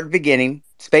 start at the beginning,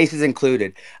 spaces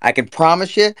included. I can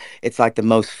promise you, it's like the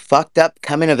most fucked up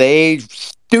coming of age,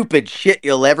 stupid shit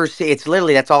you'll ever see. It's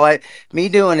literally, that's all me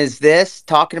doing is this,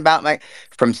 talking about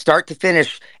from start to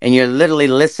finish, and you're literally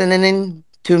listening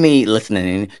to me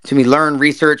learn,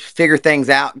 research, figure things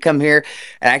out, come here.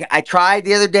 And I tried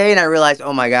the other day and I realized,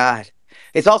 oh my God.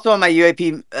 It's also on my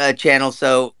UAP channel,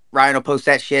 so Ryan will post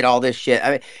that shit, all this shit.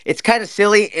 I mean, it's kind of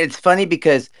silly. It's funny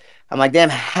because I'm like, damn,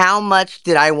 how much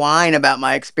did I whine about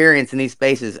my experience in these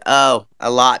spaces? Oh, a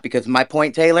lot, because my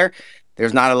point, Taylor,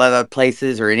 there's not a lot of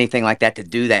places or anything like that to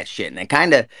do that shit. And it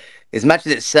kind of, as much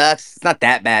as it sucks, it's not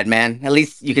that bad, man. At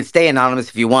least you can stay anonymous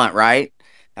if you want, right?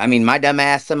 I mean, my dumb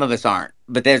ass, some of us aren't,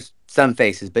 but there's some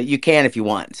faces, but you can if you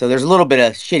want. So there's a little bit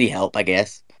of shitty help, I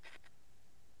guess.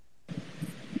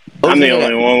 I'm the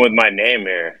only one with my name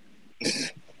here.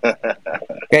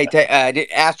 Okay,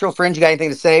 Astral Fringe, you got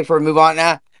anything to say before we move on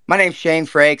now? My name's Shane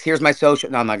Frakes. Here's my social.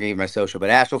 No, I'm not going to give you my social,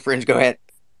 but Astral Fringe, go ahead.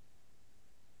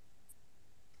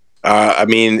 I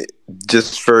mean,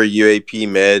 just for UAP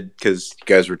Med, because you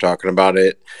guys were talking about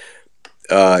it,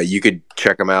 you could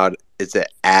check them out. It's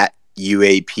at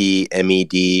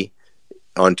UAPMED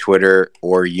on Twitter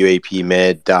or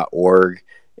UAPmed.org.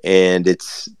 And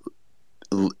it's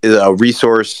a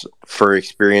resource for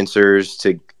experiencers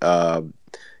to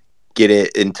get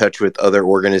it in touch with other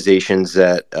organizations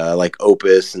that like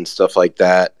Opus and stuff like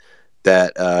that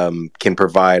can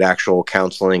provide actual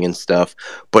counseling and stuff.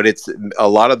 But it's a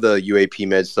lot of the UAP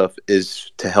Med stuff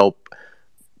is to help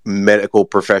medical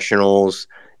professionals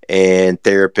and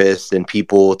therapists and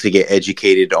people to get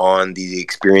educated on the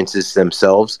experiences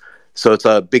themselves. So it's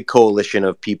a big coalition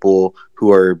of people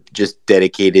who are just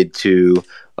dedicated to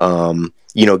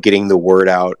getting the word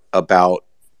out about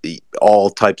all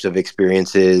types of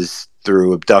experiences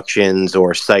through abductions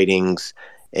or sightings,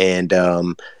 and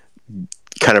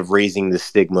kind of raising the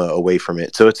stigma away from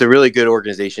it. So it's a really good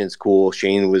organization. It's cool.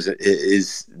 Shane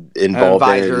is involved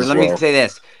in it as Let me say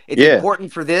this. It's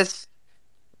important for this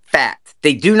fact.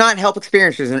 They do not help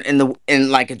experiencers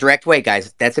in like a direct way,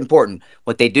 guys. That's important.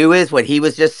 What they do is what he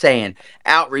was just saying.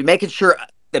 Outreach, making sure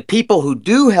the people who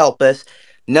do help us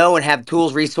know and have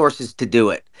tools, resources to do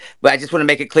it. But I just want to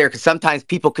make it clear, because sometimes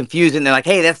people confuse it and they're like,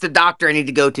 hey, that's the doctor I need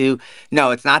to go to.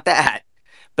 No, it's not that.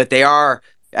 But they are.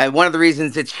 One of the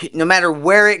reasons it's, no matter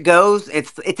where it goes,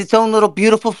 it's its own little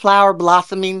beautiful flower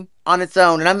blossoming on its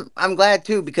own. And I'm glad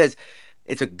too, because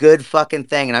it's a good fucking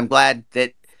thing. And I'm glad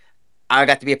that I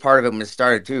got to be a part of it when it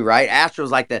started too, right?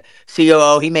 Astro's like the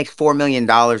COO. He makes $4 million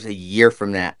a year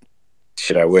from that.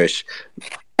 Shit, I wish.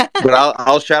 But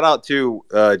I'll shout out to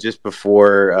just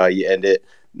before you end it,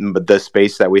 the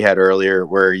space that we had earlier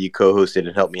where you co-hosted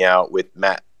and helped me out with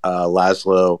Matt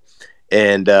Laszlo,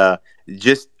 and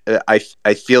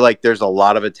I feel like there's a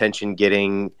lot of attention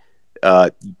getting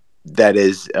that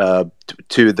is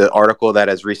to the article that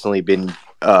has recently been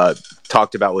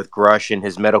talked about with Grush and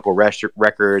his medical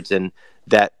records and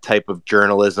that type of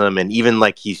journalism, and even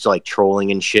like he's like trolling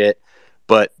and shit.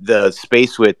 But the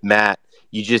space with Matt,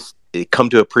 you just come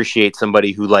to appreciate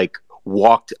somebody who like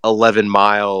walked 11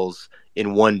 miles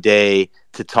in one day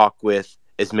to talk with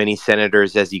as many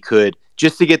senators as he could,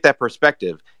 just to get that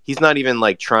perspective. He's not even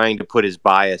like trying to put his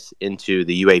bias into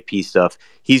the UAP stuff.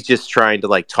 He's just trying to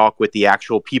like talk with the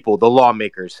actual people, the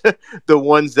lawmakers, the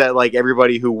ones that like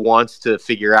everybody who wants to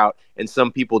figure out, and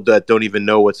some people that don't even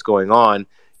know what's going on.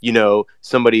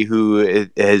 Somebody who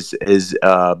has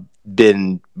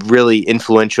been really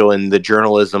influential in the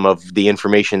journalism of the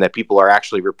information that people are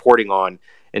actually reporting on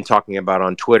and talking about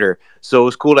on Twitter. So it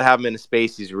was cool to have him in a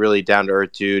space. He's a really down to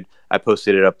earth dude. I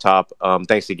posted it up top.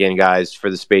 Thanks again, guys, for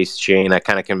the space, Shane. I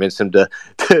kind of convinced him to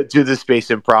do the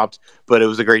space impromptu, but it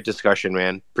was a great discussion,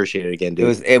 man. Appreciate it again,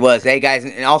 dude. It was. Hey, guys,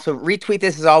 and also retweet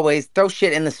this as always. Throw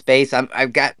shit in the space.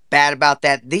 I've got bad about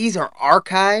that. These are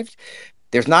archived.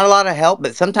 There's not a lot of help,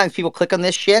 but sometimes people click on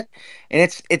this shit, and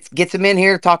it gets them in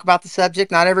here to talk about the subject.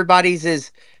 Not everybody's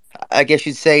as, I guess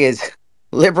you'd say, as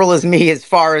liberal as me as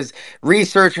far as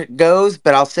research goes,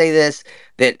 but I'll say this,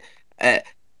 that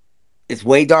it's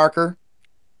way darker,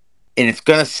 and it's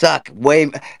gonna suck.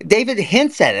 David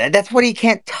hints at it. That's what he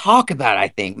can't talk about, I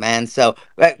think, man. So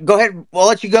go ahead. We'll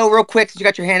let you go real quick since you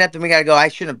got your hand up. Then we gotta go. I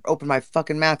shouldn't have opened my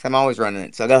fucking mouth. I'm always running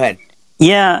it. So go ahead.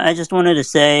 Yeah, I just wanted to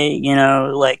say,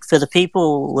 like for the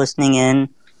people listening in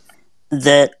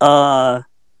that are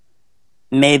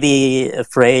maybe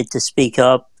afraid to speak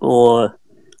up or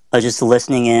are just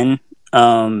listening in,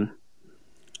 I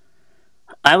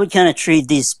would kind of treat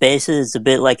these spaces a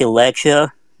bit like a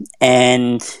lecture,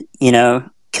 and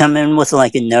come in with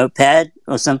like a notepad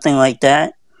or something like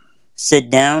that, sit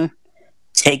down,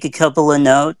 take a couple of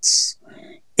notes.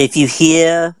 If you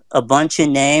hear a bunch of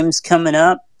names coming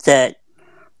up that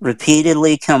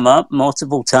repeatedly come up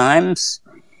multiple times,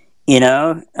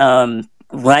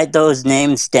 write those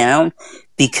names down,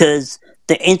 because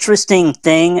the interesting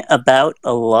thing about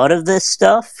a lot of this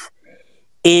stuff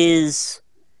is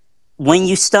when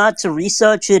you start to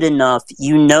research it enough,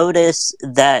 you notice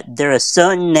that there are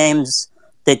certain names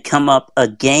that come up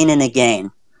again and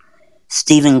again.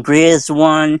 Stephen Greer's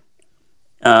one,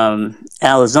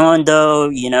 Elizondo,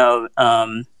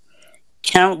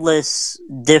 countless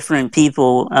different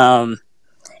people.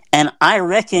 And I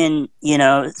reckon,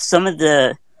 some of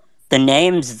the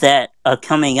names that are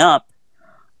coming up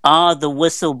are the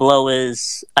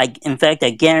whistleblowers. In fact,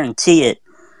 I guarantee it,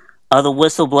 are the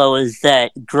whistleblowers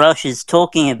that Grush is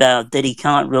talking about that he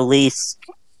can't release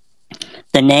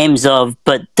the names of,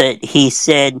 but that he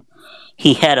said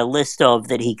he had a list of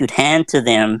that he could hand to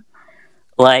them.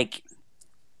 Like,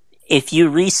 if you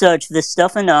research this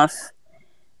stuff enough,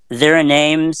 there are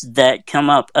names that come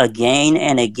up again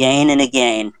and again and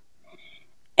again.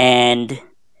 And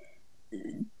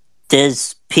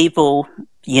there's people,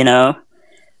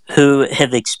 who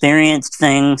have experienced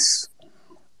things,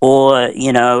 or,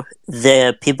 there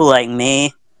are people like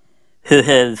me who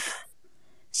have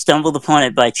stumbled upon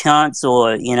it by chance,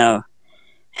 or,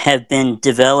 have been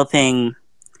developing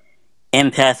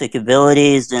empathic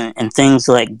abilities and things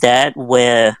like that,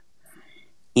 where,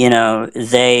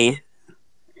 they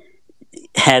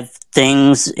have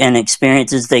things and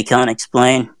experiences they can't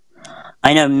explain.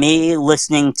 I know me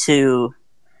listening to,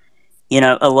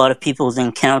 a lot of people's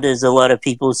encounters, a lot of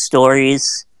people's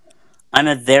stories. I'm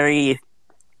a very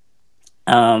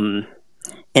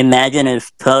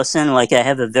imaginative person. Like, I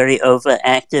have a very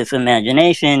overactive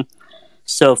imagination.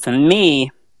 So for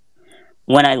me,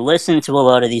 when I listen to a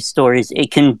lot of these stories, it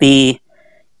can be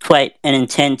quite an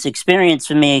intense experience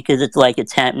for me, because it's like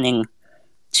it's happening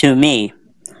to me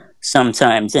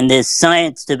sometimes. And there's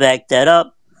science to back that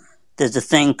up. There's a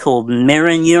thing called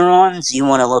mirror neurons. You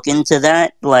want to look into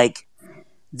that? Like,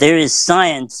 there is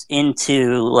science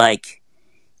into, like,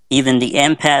 even the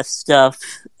empath stuff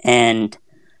and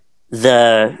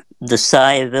the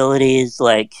psi abilities.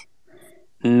 Like,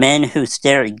 Men Who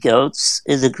Stare at Goats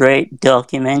is a great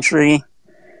documentary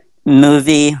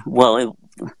movie. Well,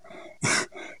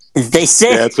 they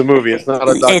say it's a movie. It's not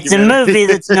a documentary. It's a movie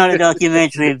that's not a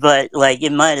documentary, but like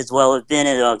it might as well have been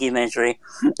a documentary.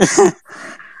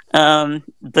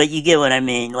 But you get what I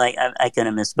mean. Like, I kind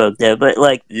of misspoke there, but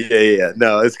like, yeah.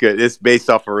 No, it's good. It's based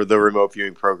off of the remote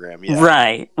viewing program. Yeah,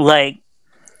 right. Like,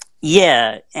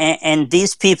 yeah, and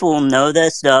these people know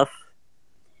that stuff,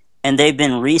 and they've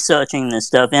been researching this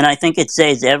stuff, and I think it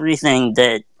says everything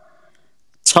that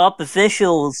top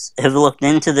officials have looked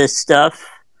into this stuff,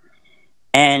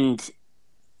 and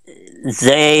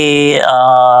they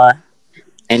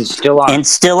and still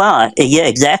are. Yeah,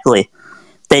 exactly.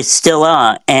 They still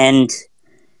are, and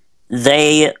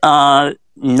they are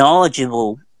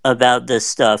knowledgeable about this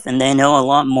stuff, and they know a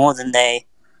lot more than they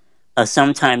are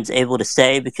sometimes able to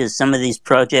say, because some of these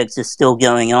projects are still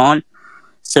going on,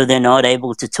 so they're not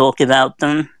able to talk about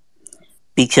them,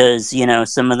 because,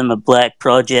 some of them are black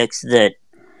projects that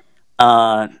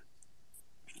are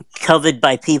covered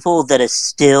by people that are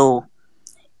still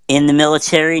in the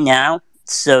military now,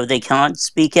 so they can't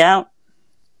speak out.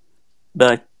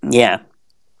 But, yeah.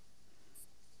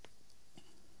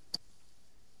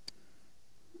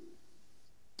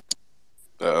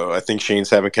 I think Shane's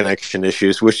having connection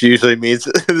issues, which usually means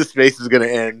the space is going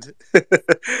to end.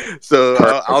 So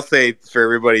I'll say for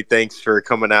everybody, thanks for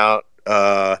coming out.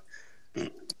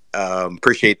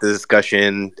 Appreciate the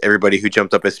discussion. Everybody who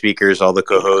jumped up as speakers, all the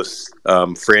co-hosts,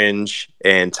 Fringe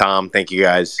and Tom, thank you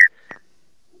guys.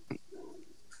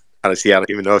 Honestly, I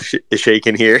don't even know if Shay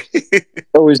can hear.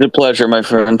 Always a pleasure, my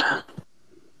friend.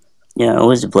 Yeah,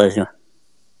 always a pleasure.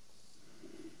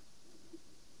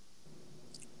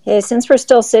 Hey, since we're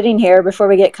still sitting here before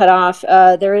we get cut off,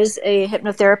 there is a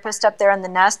hypnotherapist up there in the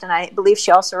nest, and I believe she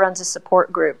also runs a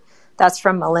support group. That's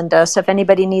from Melinda. So if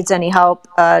anybody needs any help,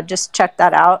 just check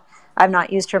that out. I've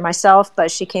not used her myself,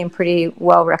 but she came pretty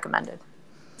well recommended.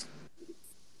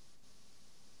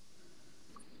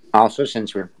 Also,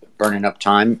 since we're burning up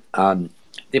time,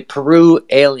 the Peru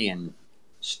alien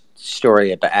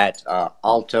story at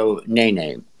Alto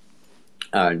Nene,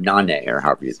 Nane, or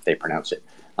however they pronounce it.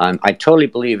 I totally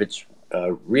believe it's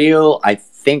real. I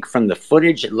think from the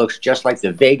footage, it looks just like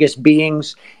the Vegas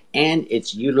beings, and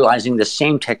it's utilizing the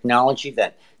same technology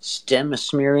that STEM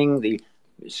smearing, the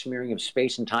smearing of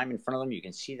space and time in front of them. You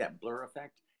can see that blur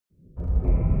effect.